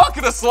got a doing?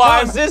 bucket of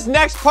slime. This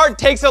next part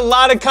takes a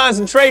lot of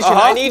concentration.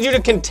 I need you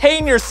to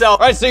contain yourself.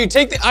 All right, so you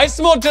take the ice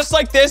mold just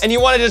like this, and you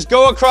want to just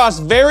go across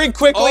very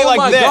quickly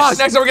like this. Gosh.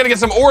 Next, we're gonna get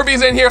some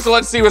Orbeez in here. So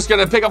let's see. We're just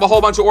gonna pick up a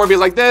whole bunch of Orbeez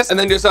like this, and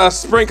then just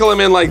sprinkle them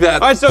in like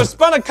that. All right, so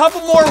spun a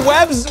couple more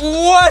webs.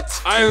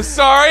 What? I'm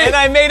sorry. And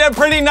I made a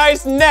pretty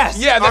nice nest.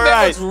 Yeah,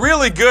 that looks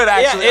really good,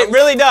 actually. Yeah, it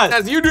really does.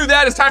 As you do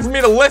that, it's time for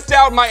me to lift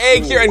out my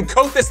egg here and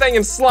coat this thing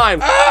in slime.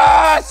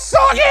 Ah, it's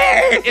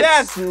soggy!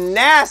 That's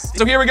nasty.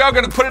 So here we go,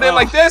 gonna put it in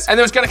like this, and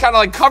then it's gonna kind of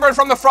like cover it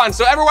from the front.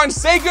 So everyone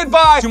say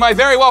goodbye to my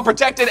very well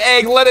protected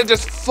egg. Let it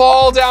just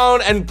fall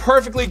down and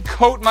perfectly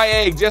coat my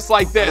egg, just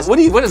like this. What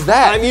is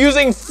that? I'm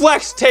using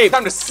flex tape.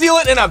 Time to seal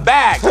it in a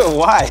bag.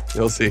 Why?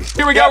 You'll see.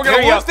 Here we go, we're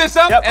gonna lift this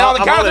up, Yep, and on the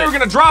I'm count of on three, it. we're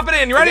gonna drop it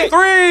in. You ready?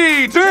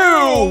 Okay. 3, 2,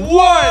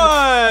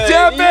 1.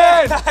 Devin!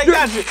 Yeah, I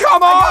got you.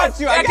 Come on! I got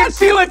you. I can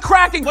feel it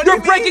cracking. What do You're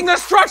you breaking mean? the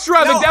structure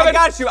of No, it, Devin. I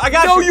got you.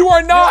 No, you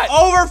are not. You're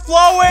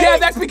overflowing. Yeah,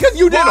 that's because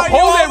you didn't Why are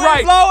hold you it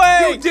right.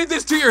 overflowing? You did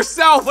this to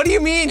yourself. What do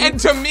you mean? And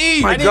to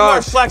me. I need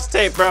more flex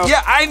tape, bro.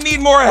 Yeah, I need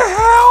more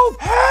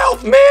help.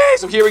 Help me.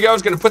 So here we go.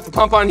 Just gonna put the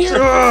pump on here.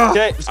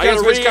 Okay, just I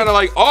guess we're just kind of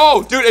like,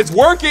 oh, dude, it's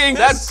working.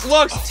 This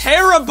looks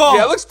terrible.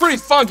 Yeah, it looks pretty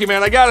funky,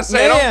 man. I gotta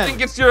say, I Man. don't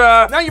think it's your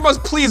not your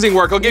most pleasing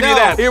work. I'll give you No.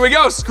 that. Here we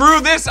go. Screw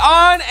this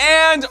on,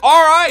 and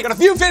all right, got a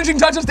few finishing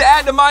touches to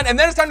add to mine, and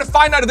then it's time to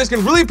find out if this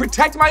can really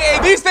protect my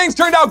egg. These things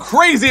turned out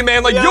crazy,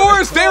 man. Like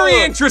yours,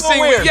 very interesting.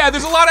 weird. Yeah,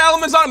 there's a lot of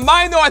elements on it.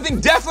 Mine, though, I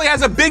think definitely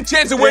has a big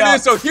chance of winning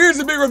this. So here's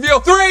the big reveal.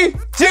 3,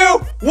 2,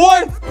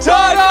 1.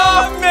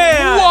 Ta-da!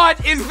 Man.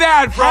 What is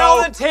that, bro?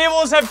 How the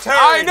tables have turned.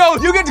 I know.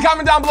 You get to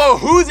comment down below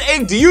whose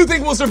egg do you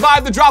think will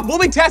survive the drop. We'll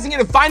be testing it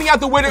and finding out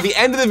the winner at the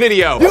end of the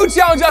video. You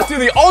challenge us to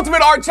the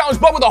ultimate art challenge,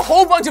 but with a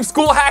whole bunch of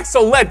school hacks,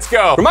 so let's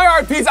go. For my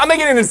art piece, I'm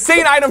making an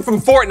insane item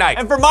from Fortnite.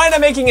 And for mine,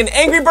 I'm making an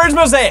Angry Birds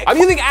mosaic. I'm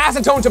using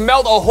acetone to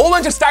melt a whole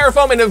bunch of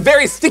styrofoam in a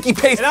very sticky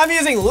paste. And I'm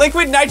using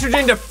liquid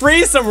nitrogen to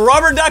freeze some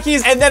rubber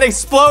duckies and then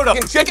explode them.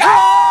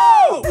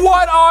 Oh!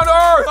 What on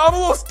earth? I'm a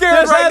little scared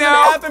This right hasn't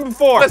now. happened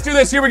before. Let's do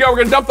this. Here we go. We're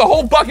gonna dump the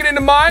whole bucket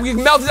into mine. We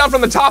can melt it down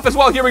from the top as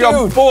well. Here we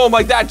go. Dude. Boom,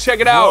 like that. Check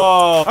it out.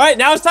 All right,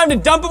 now it's time to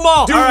dump them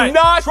all. Do all right.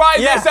 not try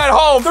this at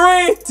home.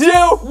 3, 2,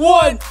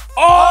 1.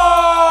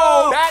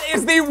 Oh! That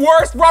is the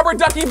worst rubber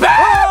ducky bag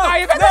I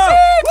have ever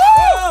seen!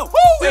 Whoa!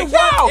 Holy Dude,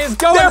 cow! what is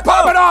going They're on?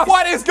 popping off!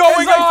 What is going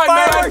It's like on,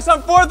 man? fireworks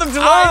on 4th of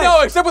July. I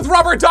know, except with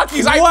rubber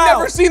duckies. I've Wow.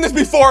 never seen this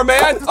before,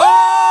 man.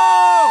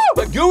 Oh!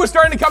 The goo is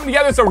starting to come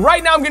together, so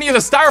right now I'm gonna use a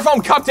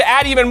styrofoam cup to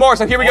add even more.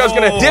 So here we go. Just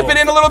gonna dip it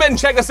in a little bit and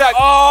check this out.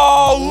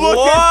 Oh,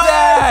 look at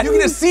that! You're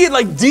gonna see it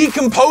like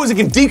decomposing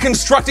and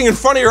deconstructing in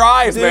front of your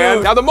eyes,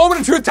 man. Now the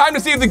moment of truth, time to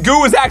see if the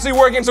goo is actually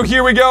working. So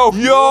here we go.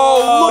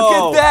 Yo, look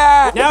at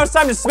that! Now it's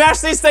time to smash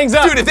these things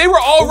up. Dude, if they were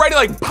already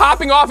like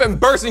popping off and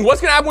bursting,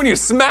 what's gonna happen when you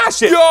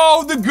smash it?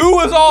 Yo, the goo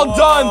is all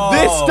done.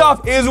 This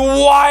stuff is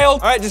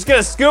wild. All right, just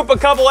gonna scoop a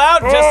couple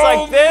out, just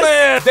like this.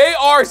 Man. They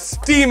are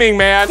steaming,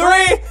 man.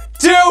 3,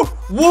 2,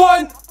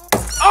 1.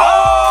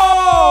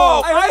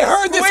 Oh! I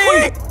heard this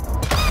squeak.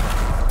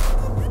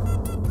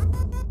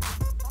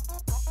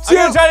 I'm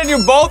gonna try to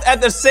do both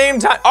at the same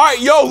time. All right,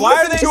 yo, Why are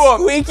listen they to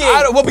them. squeaking?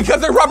 Well, because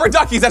they're rubber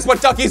duckies. That's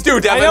what duckies do,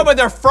 Devin. I know, but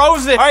they're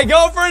frozen. All right,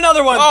 go for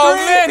another one. Oh,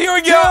 3, man, here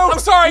we go. 2, I'm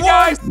sorry, 1.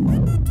 guys.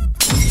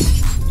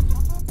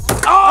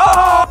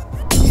 Oh!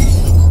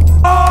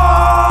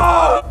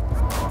 Oh!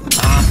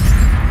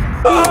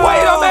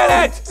 Wait a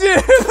minute!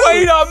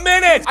 Wait a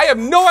minute! I have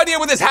no idea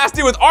what this has to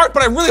do with art,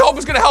 but I really hope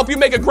it's gonna help you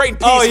make a great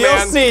piece, Oh, you'll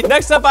man. see.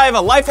 Next up, I have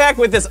a life hack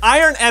with this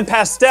iron and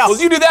pastel.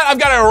 Well, you do that. I've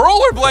got a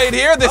rollerblade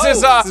here. This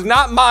is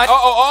not mine.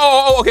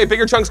 Okay,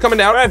 bigger chunks coming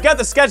down. All right, I've got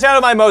the sketch out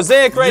of my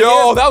mosaic right here.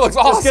 Yo, that looks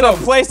awesome. Just gonna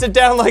place it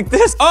down like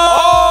this.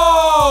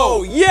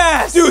 Oh,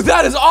 yes! Dude,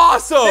 that is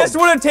awesome. This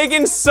would have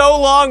taken so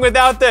long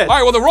without this. All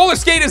right, well, the roller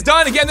skate is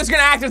done. Again, this is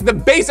gonna act as the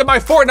base of my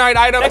Fortnite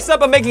item. Next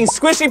up, I'm making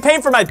squishy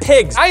paint for my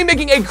pigs. I am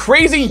making a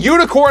crazy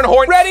unicorn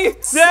horn. Ready,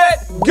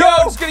 set, go.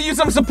 Just gonna use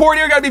some support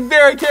here. Gotta be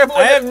very careful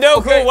with I have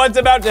no clue what's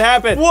about to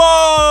happen.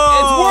 Whoa!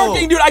 It's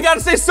working, dude. I gotta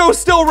stay so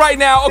still right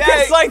now. Okay.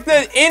 That's like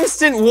the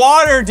instant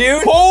water,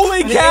 dude.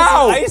 Holy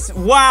cow. Ice?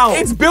 Wow.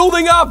 It's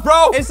building up,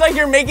 bro. It's like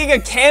you're making a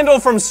candle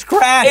from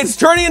scratch. It's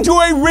turning into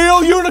a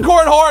real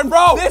unicorn horn,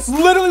 bro. This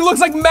literally looks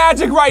like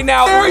magic right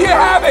now. There you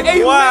have it.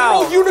 A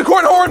literal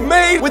unicorn horn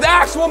made with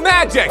actual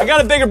magic. I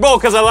got a bigger bowl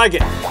because I like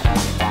it.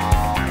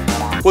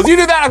 Well, as you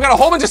do that, I've got a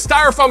whole bunch of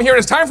styrofoam here, and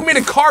it's time for me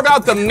to carve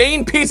out the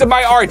main piece of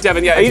my art,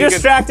 Devin. Yeah, Are you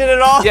distracted at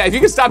all? Yeah, if you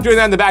could stop doing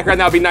that in the background,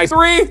 that would be nice.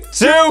 3,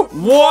 2,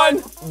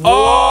 1.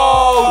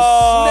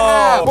 Oh,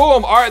 snap.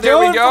 Boom. All right, there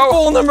we go.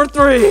 Bowl number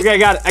 3. Okay,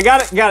 got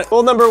it.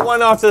 Bowl number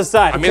 1 off to the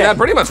side. I mean, that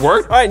pretty much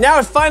worked. All right, now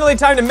it's finally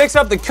time to mix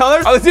up the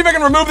colors. All right, let's see if I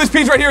can remove this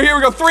piece right here. Here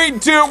we go. 3,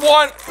 2,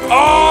 1.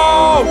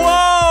 Oh!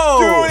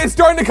 Whoa! Dude, it's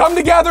starting to come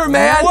together,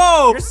 man.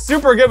 Whoa! You're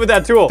super good with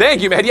that tool.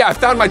 Thank you, man. Yeah, I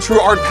found my true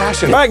art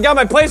passion. All right, got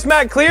my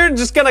placemat cleared.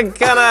 Just gonna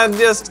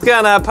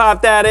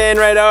pop that in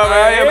right over.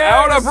 I am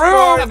out of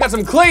room. I've got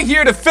some clay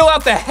here to fill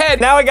out the head.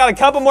 Now I got a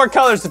couple more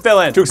colors to fill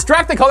in. To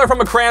extract the color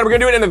from a crayon, we're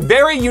gonna do it in a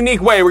very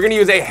unique way. We're gonna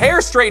use a hair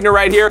straightener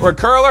right here, or a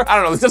curler. I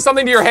don't know, it's just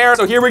something to your hair.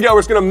 So here we go.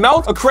 We're just gonna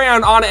melt a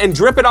crayon on it and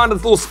drip it onto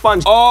this little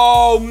sponge.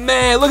 Oh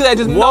man, look at that, it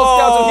just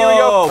melts down. So here we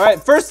go. All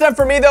right, first step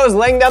for me though is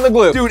laying down the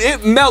glue. Dude,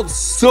 it melts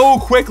so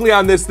quickly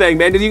on this thing,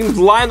 man. You can just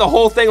line the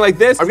whole thing like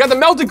this. I've got the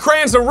melted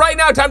crayon, so right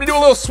now, time to do a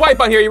little swipe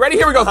on here. You ready?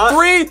 Here we go.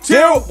 3, 2,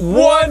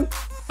 1.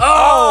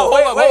 Oh,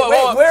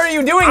 wait, where are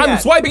you doing that? I'm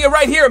swiping it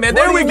right here, man.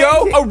 There we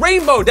go. A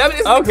rainbow, Devin.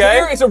 Isn't it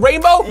clear? It's a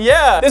rainbow?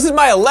 Yeah. This is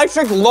my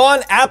electric lawn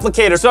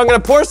applicator. So I'm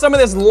gonna pour some of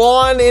this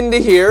lawn into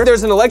here.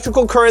 There's an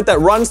electrical current that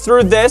runs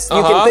through this.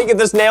 You can think of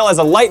this nail as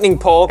a lightning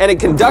pole, and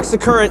it conducts the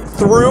current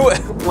through,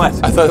 what?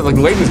 I thought like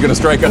lightning's gonna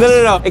strike us.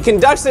 No. It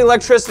conducts the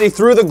electricity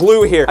through the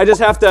glue here. I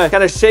just have to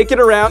kind of shake it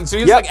around. So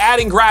you're just like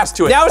adding grass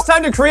to it. Now it's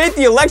time to create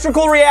the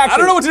electrical reaction. I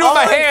don't know what to do with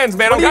my hands,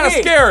 man. I'm kind of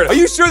scared. Are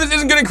you sure this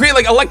isn't gonna create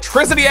like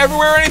electricity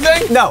everywhere or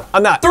anything? No,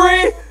 I'm not.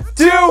 3,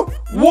 2,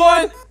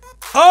 1.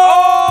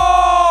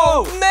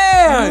 Oh,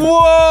 man.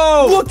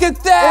 Whoa. Look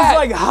at that. It's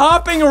like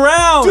hopping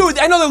around. Dude,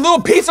 I know the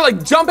little pieces are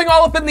like jumping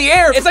all up in the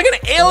air. It's like an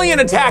alien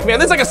attack, man.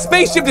 This is like a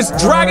spaceship just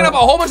dragging up a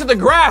whole bunch of the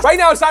grass. Right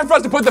now, it's time for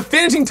us to put the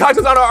finishing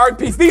touches on our art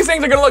piece. These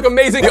things are gonna look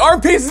amazing. The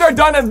art pieces are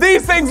done, and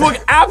these things look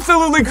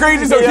absolutely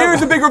crazy. So here's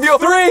the big reveal.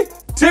 3,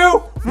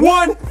 2,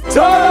 1.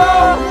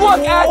 Ta-da!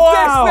 Look at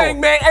this thing,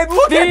 man, and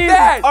look at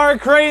that. These are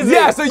crazy.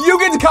 Yeah, so you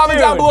get to comment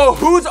down below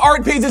whose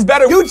art piece is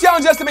better. You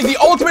challenge us to make the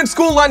ultimate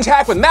school lunch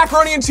hack with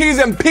macaroni and cheese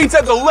and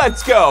pizza, so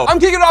let's go. I'm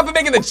kicking off and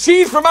making the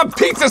cheese for my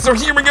pizza, so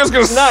here we go. Just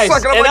gonna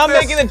suck it up and like I'm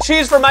this. making the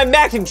cheese for my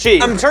mac and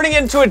cheese. I'm turning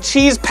it into a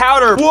cheese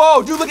powder.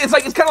 Whoa, dude, look, it's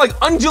kind of like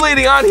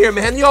undulating on here,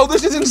 man. Yo,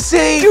 this is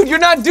insane. Dude, you're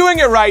not doing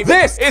it right.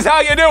 This is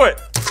how you do it.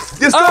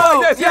 Just go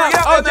like this.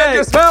 Yeah, and then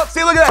just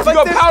see, look at that. You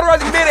go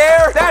powderizing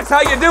mid-air. That's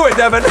how you do it,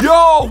 Devin.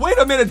 Yo, wait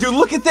a minute, dude.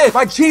 Look at this.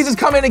 My cheese is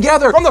coming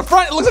together. From the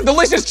front, it looks like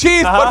delicious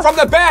cheese, but from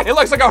the back, it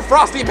looks like a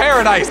frosty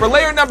paradise. For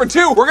layer number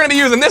 2, we're gonna be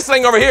using this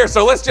thing over here.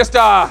 So let's just,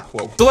 So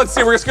let's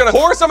see. We're just gonna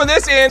pour some of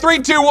this in. 3,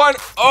 2, 1.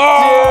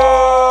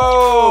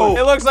 Oh!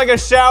 It looks like a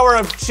shower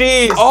of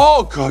cheese.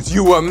 Oh, could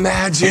you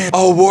imagine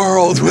a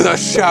world with a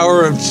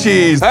shower of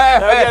cheese?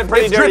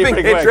 It's dripping.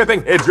 It's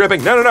dripping. It's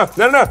dripping. No.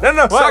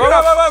 Suck it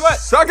up.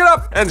 Suck it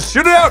up and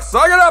shoot it out.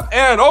 Suck it up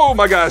and oh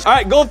my gosh. All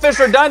right, goldfish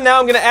are done. Now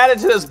I'm gonna add it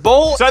to this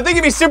bowl. So I think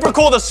it'd be super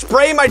cool to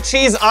spray my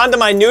cheese onto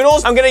my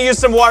noodles. I'm gonna use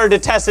some water to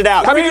test it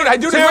out. How do you do it?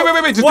 Wait. Just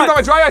do it on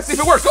my dry ice. See if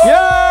it works.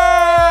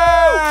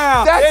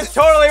 Yeah! It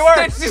totally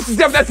works.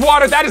 That's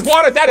water. That is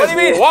water. That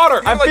is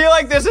water. I feel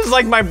like this is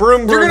like my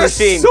broom You're gonna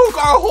machine. soak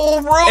our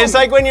whole room. It's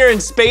like when you're in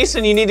space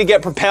and you need to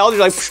get propelled.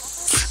 You're like.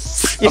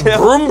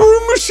 Broom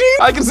machine?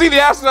 I can see the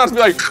astronauts be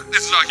like,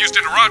 This is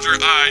Houston to Roger.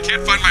 I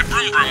can't find my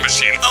broom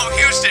machine. Oh,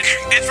 Houston,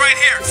 it's right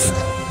here.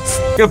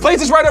 Gonna place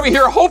this right over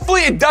here.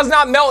 Hopefully it does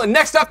not melt. And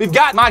next up, we've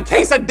got my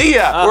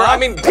quesadilla, or I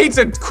mean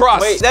pizza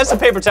crust. Wait, that's a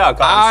paper towel,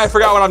 Collins. I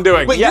forgot what I'm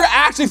doing. Wait, you're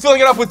actually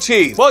filling it up with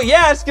cheese. Well,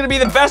 yeah, it's gonna be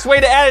the best way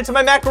to add it to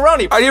my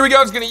macaroni. All right, here we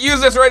go. Just gonna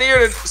use this right here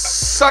to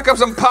suck up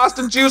some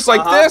pasta juice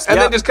like this, and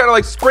then just kind of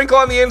like sprinkle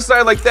on the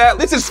inside like that.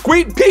 This is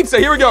sweet pizza.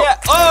 Here we go. Yeah.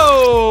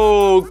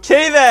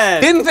 Okay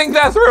then. Didn't think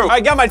that through. I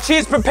got my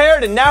cheese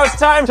prepared, and now it's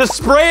time to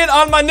spray it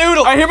on my noodle.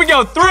 All right, here we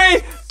go.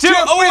 3, 2,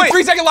 wait,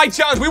 3-second light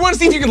challenge. We want to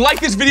see if you can like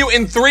this video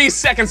in 3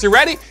 seconds. You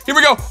ready? Here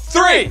we go.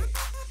 3,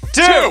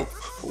 2,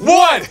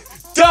 1,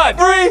 done.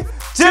 3,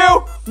 2,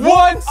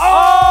 1.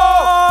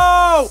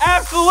 Oh!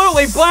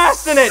 Absolutely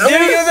blasting it, dude.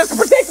 This to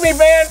protect me,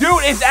 man.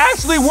 Dude, it's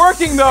actually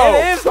working though.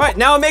 It is. All right,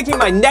 now I'm making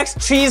my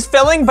next cheese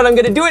filling, but I'm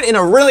gonna do it in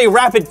a really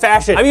rapid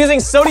fashion. I'm using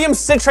sodium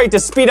citrate to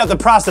speed up the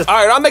process. All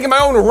right, I'm making my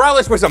own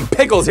relish with some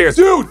pickles here.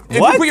 Dude, if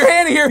you put your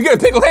hand in here, you get a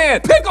pickle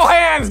hand. Pickle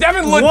hands,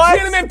 Devin,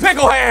 legitimate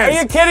pickle hands.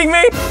 Are you kidding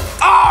me? Oh,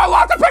 I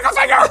lost a pickle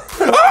finger.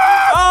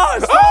 Oh,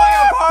 it's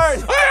falling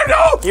apart. I don't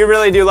know. You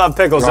really do love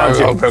pickles, don't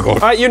you? I love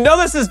pickles. All right, you know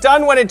this is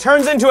done when it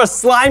turns into a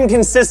slime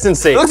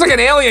consistency. It looks like an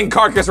alien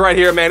carcass right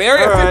here, man.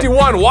 Area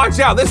 51, watch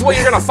out. This is what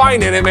you're gonna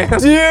find in it, man.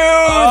 Dude,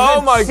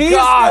 oh my cheese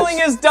gosh. filling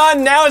is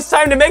done. Now it's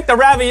time to make the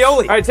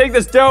ravioli. All right, take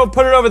this dough,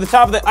 put it over the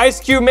top of the ice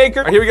cube maker.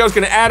 All right, here we go. It's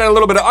gonna add in a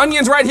little bit of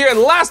onions right here. And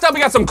last up, we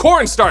got some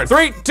cornstarch.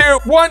 3, 2,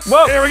 1.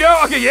 Whoa. Here we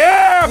go. Okay,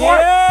 yeah, boy.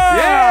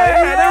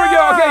 Yeah, there we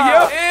go. Okay,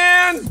 yep.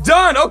 And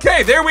done.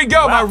 Okay, there we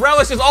go. My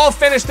relish is all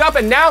finished up,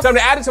 and now it's time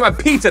to add it to my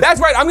pizza.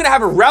 That's right, I'm gonna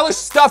have a relish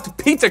stuffed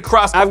pizza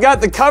crust. I've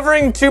got the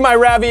covering to my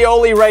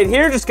ravioli right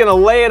here. Just gonna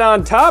lay it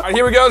on top. All right,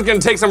 here we go. It's gonna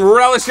take some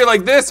relish here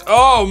like this.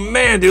 Oh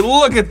man, dude,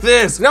 look at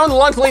this. Now when the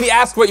lunch lady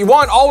asks what you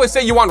want, always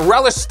say you want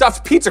relish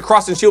stuffed pizza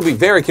crust, and she'll be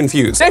very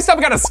confused. Next up,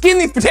 I gotta skin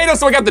these potatoes,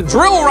 so I got the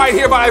drill right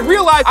here, but I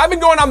realized I've been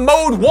going on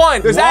mode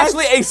 1. There's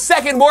actually a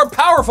second, more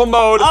powerful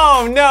mode.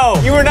 Oh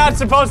no, you were not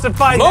supposed to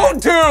find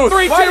mode 2.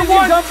 3, 2,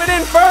 1. Jump it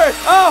in first.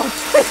 Oh,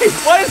 geez.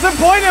 What is the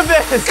point of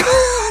this?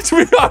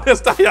 To be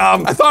honest,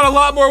 I thought a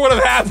lot more would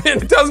have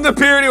happened. It doesn't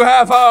appear to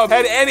have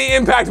had any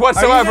impact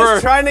whatsoever. Are you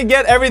just trying to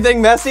get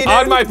everything messy, dude?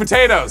 On my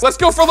potatoes. Let's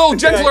go for a little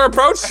gentler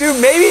approach.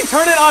 Dude, maybe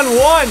turn it on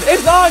 1.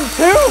 It's on 2.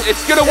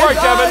 It's gonna work,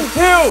 Devin.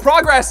 On 2.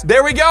 Progress.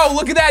 There we go.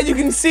 Look at that. You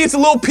can see it's a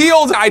little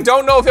peeled. I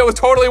don't know if it was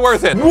totally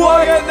worth it.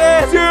 Look at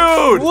this.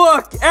 Dude.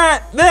 Look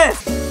at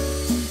this.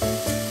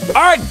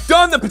 All right,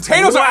 done. The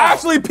potatoes are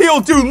actually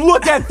peeled. Dude,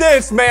 look at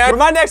this, man. For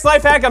my next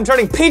life hack, I'm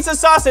turning pizza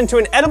sauce into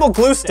an edible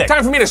glue stick.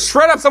 Time for me to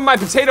shred up some of my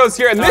potatoes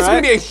here, and this is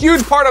gonna be a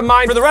huge part of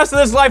mine. For the rest of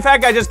this life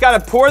hack, I just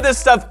gotta pour this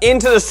stuff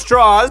into the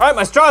straws. All right,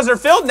 my straws are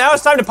filled. Now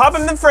it's time to pop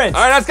them in the fridge.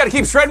 All right, I just gotta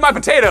keep shredding my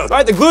potatoes. All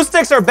right, the glue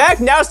sticks are back.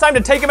 Now it's time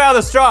to take them out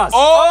of the straws.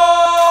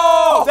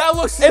 Oh, that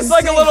looks It's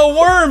like a little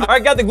worm. All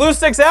right, got the glue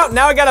sticks out.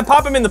 Now I gotta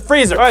pop them in the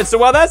freezer. All right, so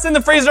while that's in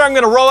the freezer, I'm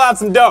gonna roll out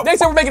some dough.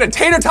 Next up, we're making a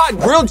tater tot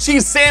grilled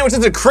cheese sandwich.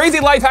 It's a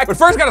crazy life hack, but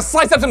first, gotta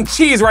slice up some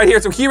cheese right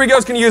here. So here we go.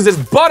 It's gonna use this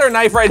butter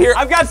knife right here.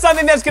 I've got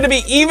something that's gonna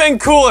be even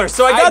cooler.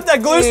 So I got the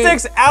glue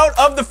sticks out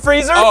of the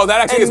freezer. Oh, that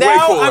actually is way cooler.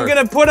 And now I'm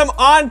gonna put them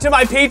onto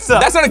my pizza.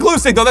 That's not a glue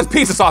stick though. That's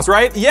pizza sauce,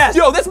 right? Yes.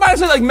 Yo, this might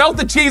actually like melt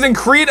the cheese and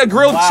create a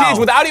grilled cheese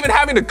without even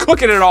having to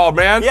cook it at all,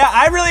 man. Yeah,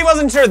 I really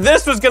wasn't sure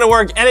this was gonna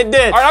work, and it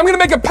did. All right, I'm gonna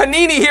make a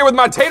panini here with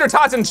my tater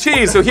tots and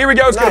cheese. So here we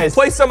go. It's gonna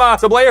place some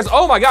layers.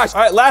 Oh my gosh.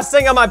 All right, last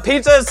thing on my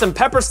pizza is some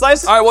pepper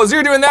slices. All right, well, as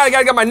you're doing that, I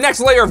gotta get my next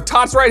layer of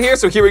tots right here.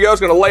 So here we go.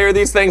 It's gonna layer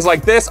these things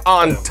like this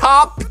on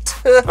top.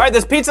 All right,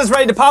 this pizza's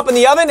ready to pop in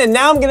the oven, and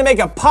now I'm gonna make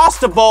a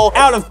pasta bowl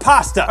out of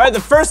pasta. All right, the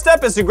first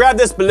step is to grab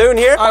this balloon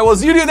here. All right, well,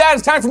 as you do that,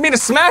 it's time for me to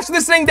smash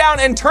this thing down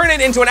and turn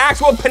it into an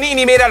actual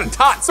panini made out of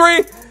tots.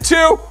 3,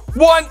 2,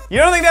 1. You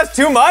don't think that's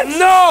too much?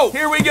 No!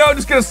 Here we go,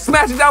 just gonna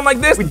smash it down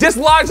like this. We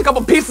dislodged a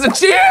couple pieces of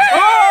cheese.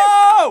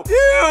 Oh!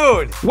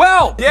 Dude!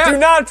 Well, yeah. Do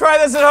not try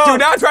this at home. Do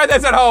not try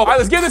this at home. All right,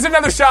 let's give this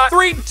another shot.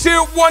 3, 2,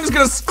 1, just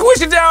gonna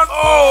squish it down.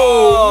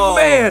 Oh,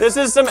 man. This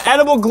is some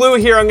edible glue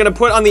here I'm gonna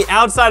put on the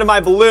outside of my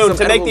balloon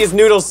to make these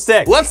noodles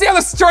stick. Let's see how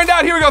this turned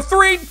out. Here we go,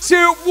 3,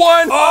 2,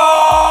 1.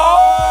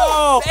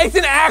 Oh! It's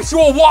an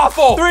actual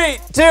waffle. 3,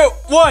 2,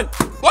 1.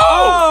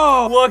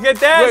 Oh! Look at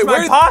that. It's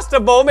my pasta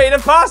bowl made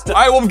of pasta.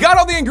 All right, well, we've got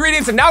all the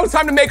ingredients, and now it's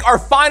time to make our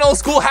final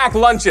school hack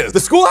lunches. The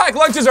school hack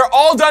lunches are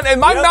all done, and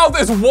my mouth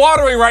is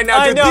watering right now.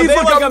 I know, These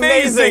look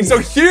amazing. So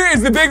here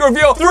is the big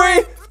reveal.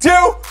 3, 2,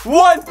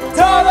 1,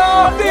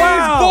 ta-da!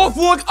 These both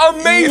look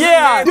amazing.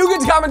 Yeah. You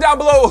can comment down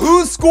below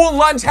whose school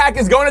lunch hack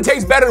is going to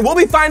taste better, and we'll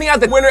be finding out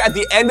the winner at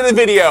the end of the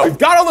video. We've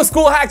got all the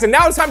school hacks, and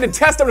now it's time to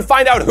test them to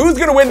find out who's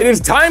gonna win. It is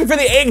time for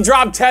the egg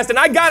drop test, and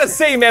I gotta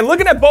say, man,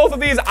 looking at both of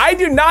these, I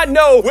do not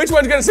know which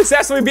one's gonna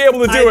successfully be able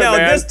to do it,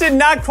 man. This did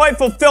not quite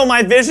fulfill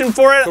my vision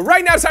for it. So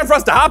right now it's time for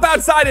us to hop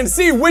outside and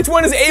see which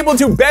one is able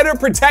to better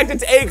protect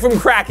its egg from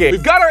cracking.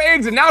 We've got our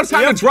eggs, and now it's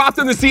time to drop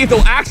them to see if they'll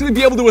actually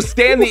be able to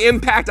withstand the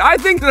impact. I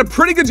think did a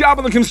pretty good job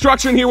on the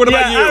construction here. What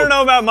about you? I don't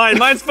know about mine.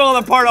 Mine's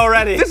falling apart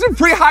already. This is a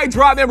pretty high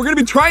drop, man. We're gonna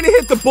be trying to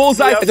hit the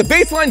bullseye. As a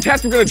baseline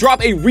test, we're gonna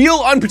drop a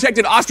real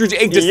unprotected ostrich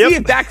egg to see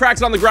if that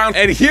cracks on the ground.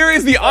 And here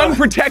is the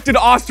unprotected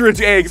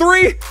ostrich egg.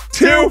 3,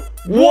 2,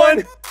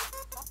 1.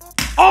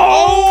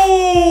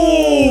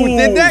 Oh!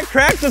 Did that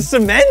crack the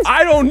cement?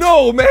 I don't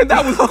know, man.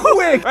 That was quick.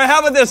 All right, how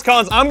about this,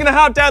 Collins? I'm gonna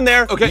hop down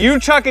there. Okay. You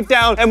chuck it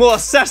down, and we'll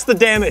assess the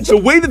damage. The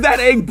way that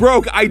egg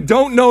broke, I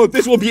don't know if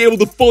this will be able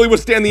to fully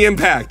withstand the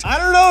impact. I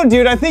don't know,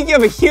 dude. I think you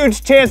have a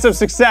huge chance of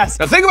success.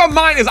 The thing about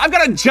mine is I've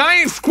got a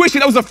giant squishy.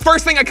 That was the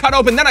first thing I cut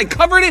open. Then I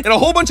covered it in a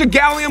whole bunch of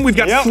gallium. We've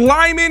got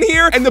slime in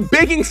here and the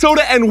baking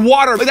soda and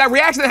water. Like that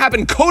reaction that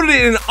happened coated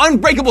it in an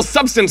unbreakable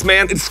substance,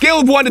 man. It's scale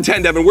of 1 to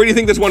 10, Devin. Where do you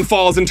think this one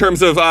falls in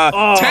terms of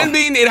 10 being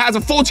eaten, it has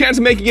a full chance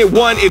of making it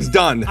 1. It's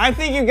done. I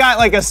think you got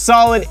like a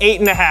solid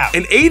 8.5.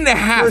 An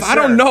 8.5? For I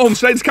don't sure. know.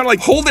 Should I just kind of like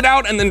hold it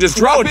out and then just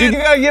drop it? You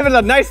gotta give it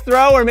a nice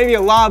throw or maybe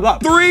a lob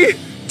up. 3,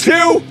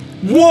 2,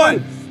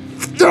 1.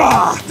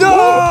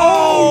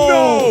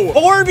 Oh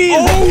no!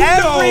 Orbeez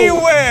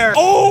everywhere!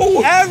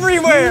 Oh!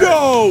 Everywhere!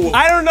 No!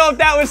 I don't know if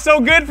that was so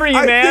good for you,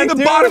 man. I think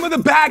the bottom of the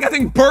bag, I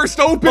think, burst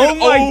open. Oh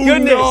my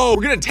goodness. No.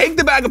 We're gonna take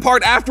the bag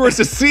apart afterwards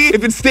to see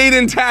if it stayed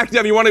intact.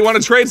 Devin, you want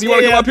to trade? So you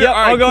want to come up here? Yep,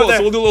 All right, I'll go cool. there.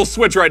 So we'll do a little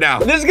switch right now.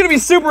 This is gonna be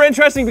super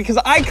interesting because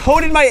I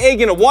coated my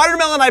egg in a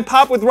watermelon I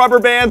popped with rubber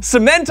band,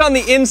 cement on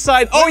the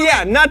inside. Oh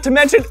yeah, not to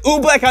mention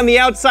oobleck on the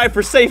outside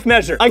for safe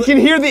measure. I can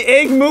hear the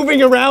egg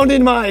moving around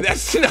in mine.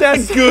 That's not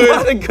good.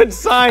 Not a good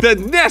sign. The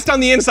nest on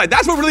the inside,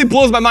 that's what really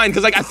blows my mind,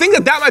 because like I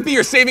think that might be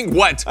your saving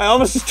what? I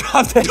almost just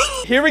dropped it.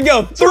 Here we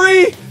go.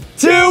 3,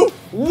 2,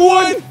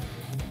 1.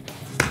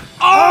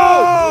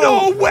 Oh,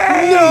 no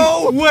way!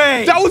 No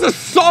way! That was a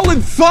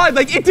solid thud.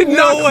 Like it did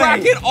not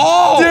crack at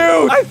all.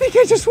 Dude, I think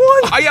I just won.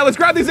 Oh yeah, let's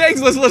grab these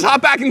eggs. Let's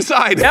hop back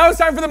inside. Now it's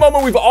time for the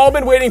moment we've all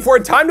been waiting for.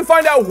 Time to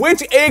find out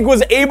which egg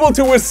was able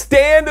to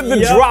withstand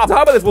the drop.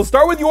 How about this? We'll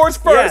start with yours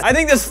first. Yeah, I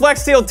think this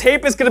Flex Seal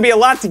tape is gonna be a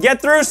lot to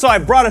get through, so I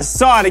brought a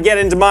saw to get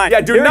into mine.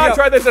 Yeah, do not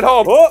try this at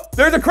home. Oh.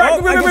 There's a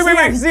crack. Oh, I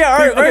can see it. All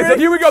right, Okay, so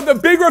here we go. The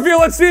big reveal.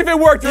 Let's see if it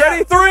worked. You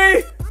ready?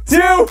 3, 2,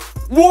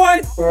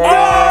 1.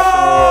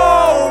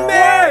 Oh,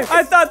 man!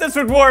 I thought this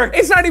would work.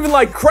 It's not even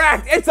like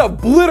cracked. It's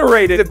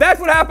obliterated. If that's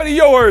what happened to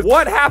yours,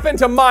 what happened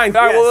to mine?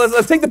 All right, well,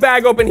 let's take the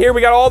bag open here.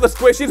 We got all the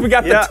squishies. We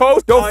got the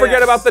toast. Don't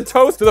forget about the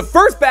toast. So the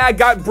first bag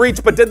got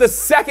breached, but did the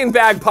second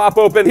bag pop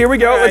open? Here we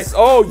go. Right.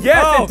 Oh,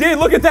 yes, it did.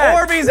 Look at that.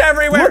 Orbeez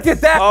everywhere. Look at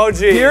that. Oh,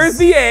 geez. Here's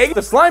the egg.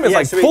 The slime is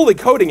like fully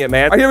coating it,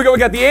 man. All right, here we go. We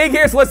got the egg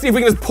here. So let's see if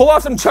we can just pull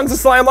off some chunks of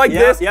slime like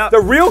this.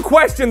 The real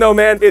question, though,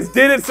 man, is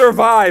did it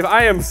survive?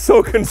 I am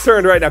so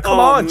concerned right now. Come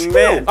on, chill.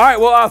 Man. All right,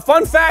 well,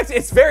 fun fact,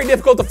 it's very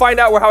difficult to find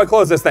out how I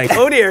close this thing.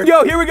 Oh, dear.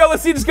 Yo, here we go.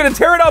 Let's see. Just gonna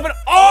tear it open.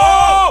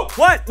 Oh!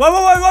 What?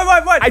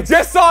 What? I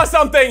just saw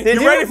something.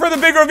 Did you? Ready for the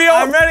big reveal?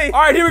 I'm ready.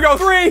 All right, here we go.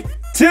 3,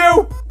 2,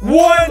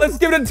 1. Let's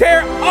give it a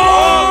tear.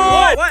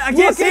 Oh! What? I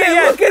can't see it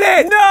yet. Look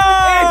at it.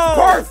 No!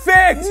 It's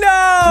perfect.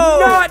 No!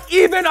 Not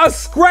even a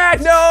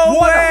scratch. No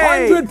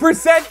way.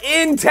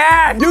 100%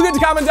 intact. You get to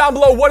comment down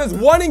below what is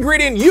one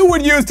ingredient you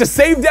would use to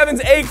save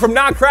Devin's egg from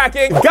not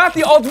cracking. Got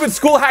the ultimate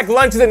school hack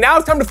lunches, and now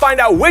it's time to find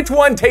out which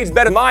one tastes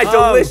better. My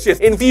delicious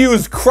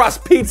infused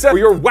crust pizza or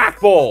your whack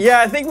bowl.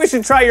 Yeah, I think we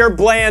should try your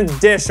bland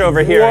dish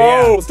over here. Whoa.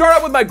 Yeah. We'll start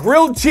out with my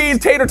grilled cheese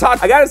tater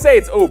tots. I gotta say,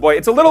 it's, oh boy,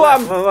 it's a little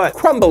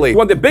crumbly. You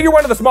want the bigger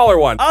one or the smaller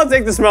one? I'll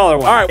take the smaller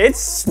one. All right. It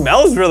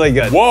smells really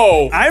good.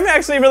 Whoa. I'm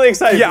actually really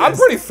excited. Yeah, for I'm this.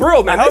 pretty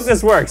thrilled, man. I hope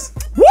this works.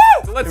 Woo!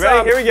 So let's,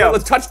 ready? Here we go.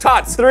 Let's touch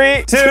tots.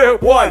 3, 2,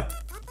 1.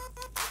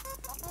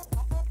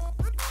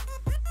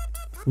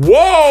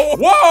 Whoa!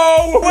 Whoa!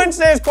 I wouldn't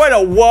say it's quite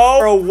a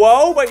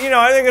whoa, but you know,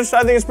 I think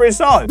it's pretty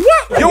solid.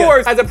 What?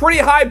 Yours has a pretty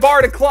high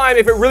bar to climb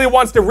if it really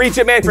wants to reach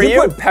it, man. Did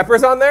you put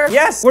peppers on there?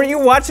 Yes. Were you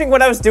watching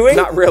what I was doing?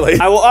 Not really.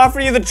 I will offer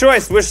you the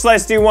choice. Which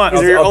slice do you want?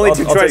 These are your only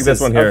two choices. I'll take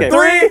this one here. Okay.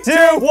 3,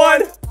 2,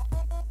 1.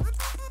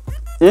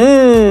 Whoa.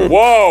 You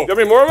want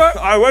me more of it?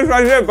 I wish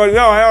I did, but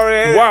no, I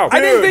already ate it. Wow. I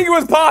didn't think it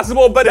was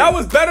possible, but that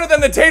was better than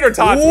the tater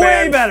tots, man.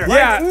 Way better.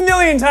 Yeah. Like a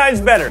million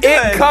times better.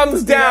 It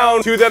comes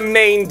down to the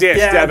main dish,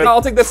 Devin.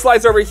 I'll take this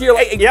slice over here.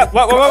 Hey, yep.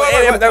 There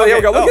we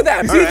go. Look at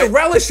that. See the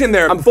relish in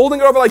there. I'm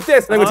folding it over like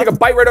this, and I'm gonna take a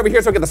bite right over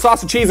here so I get the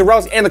sausage, cheese, and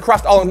relish, and the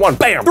crust all in one.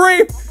 Bam.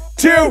 3,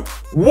 2,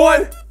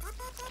 1.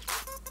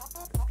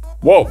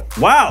 Whoa.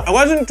 Wow. I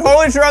wasn't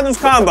totally sure on this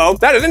combo.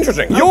 That is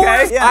interesting.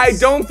 Yours, yes. I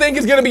don't think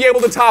is gonna be able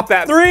to top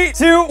that. 3,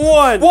 2,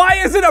 1. Why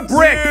is it a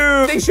brick?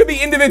 They should be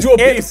individual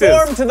pieces. It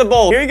formed to the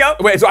bowl. Here you go.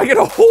 Wait, so I get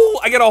a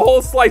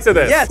whole slice of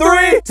this. Yeah.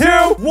 3,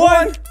 2,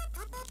 1.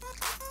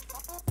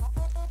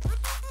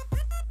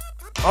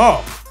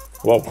 Oh.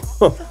 Whoa.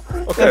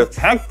 Okay.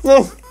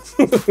 Texture.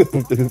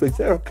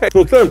 Okay.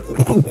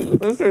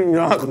 This is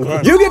not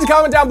good. You get to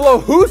comment down below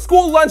whose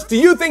school lunch do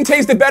you think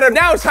tasted better.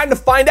 Now it's time to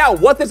find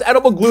out what this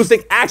edible glue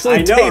stick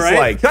actually tastes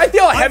like. Can I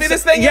feel how heavy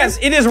this thing is? Yes,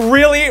 it is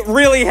really,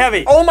 really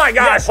heavy. Oh my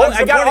gosh. Yes,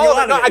 I got all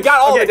of it. I got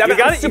all of it. You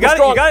got it? You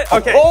got it?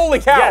 Okay. Holy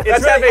cow. Yeah,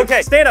 That's heavy.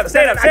 Okay, stand up. I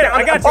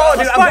got you.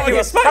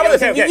 I'll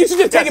spot you. You should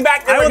just take it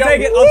back. I will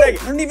take it. I'll take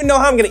it. I don't even know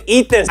how I'm going to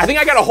eat this. I think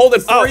I got to hold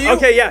it for you.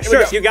 Okay, yeah,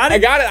 sure. You got it? I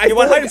got it. You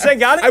 100%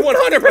 got it? I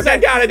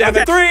 100% got it,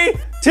 Devin. 3,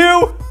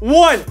 2,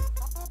 1.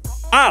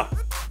 Ow.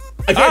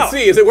 I can't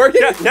see. Is it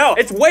working? Yeah, no,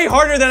 it's way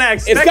harder than I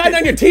expected. It's gotten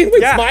on your teeth.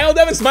 Wait, smile,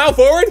 Devin. Smile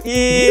forward. Does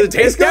it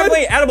taste good?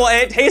 Definitely edible,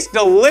 and it tastes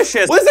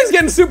delicious. Well, this thing's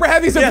getting super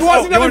heavy, so if you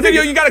watch another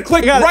video, you gotta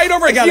click right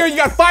over here. You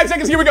got 5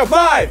 seconds. Here we go.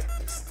 5,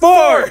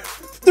 4,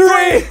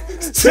 3,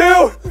 2,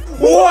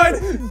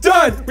 1.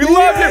 Done. We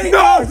love you.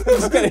 No.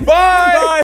 Bye.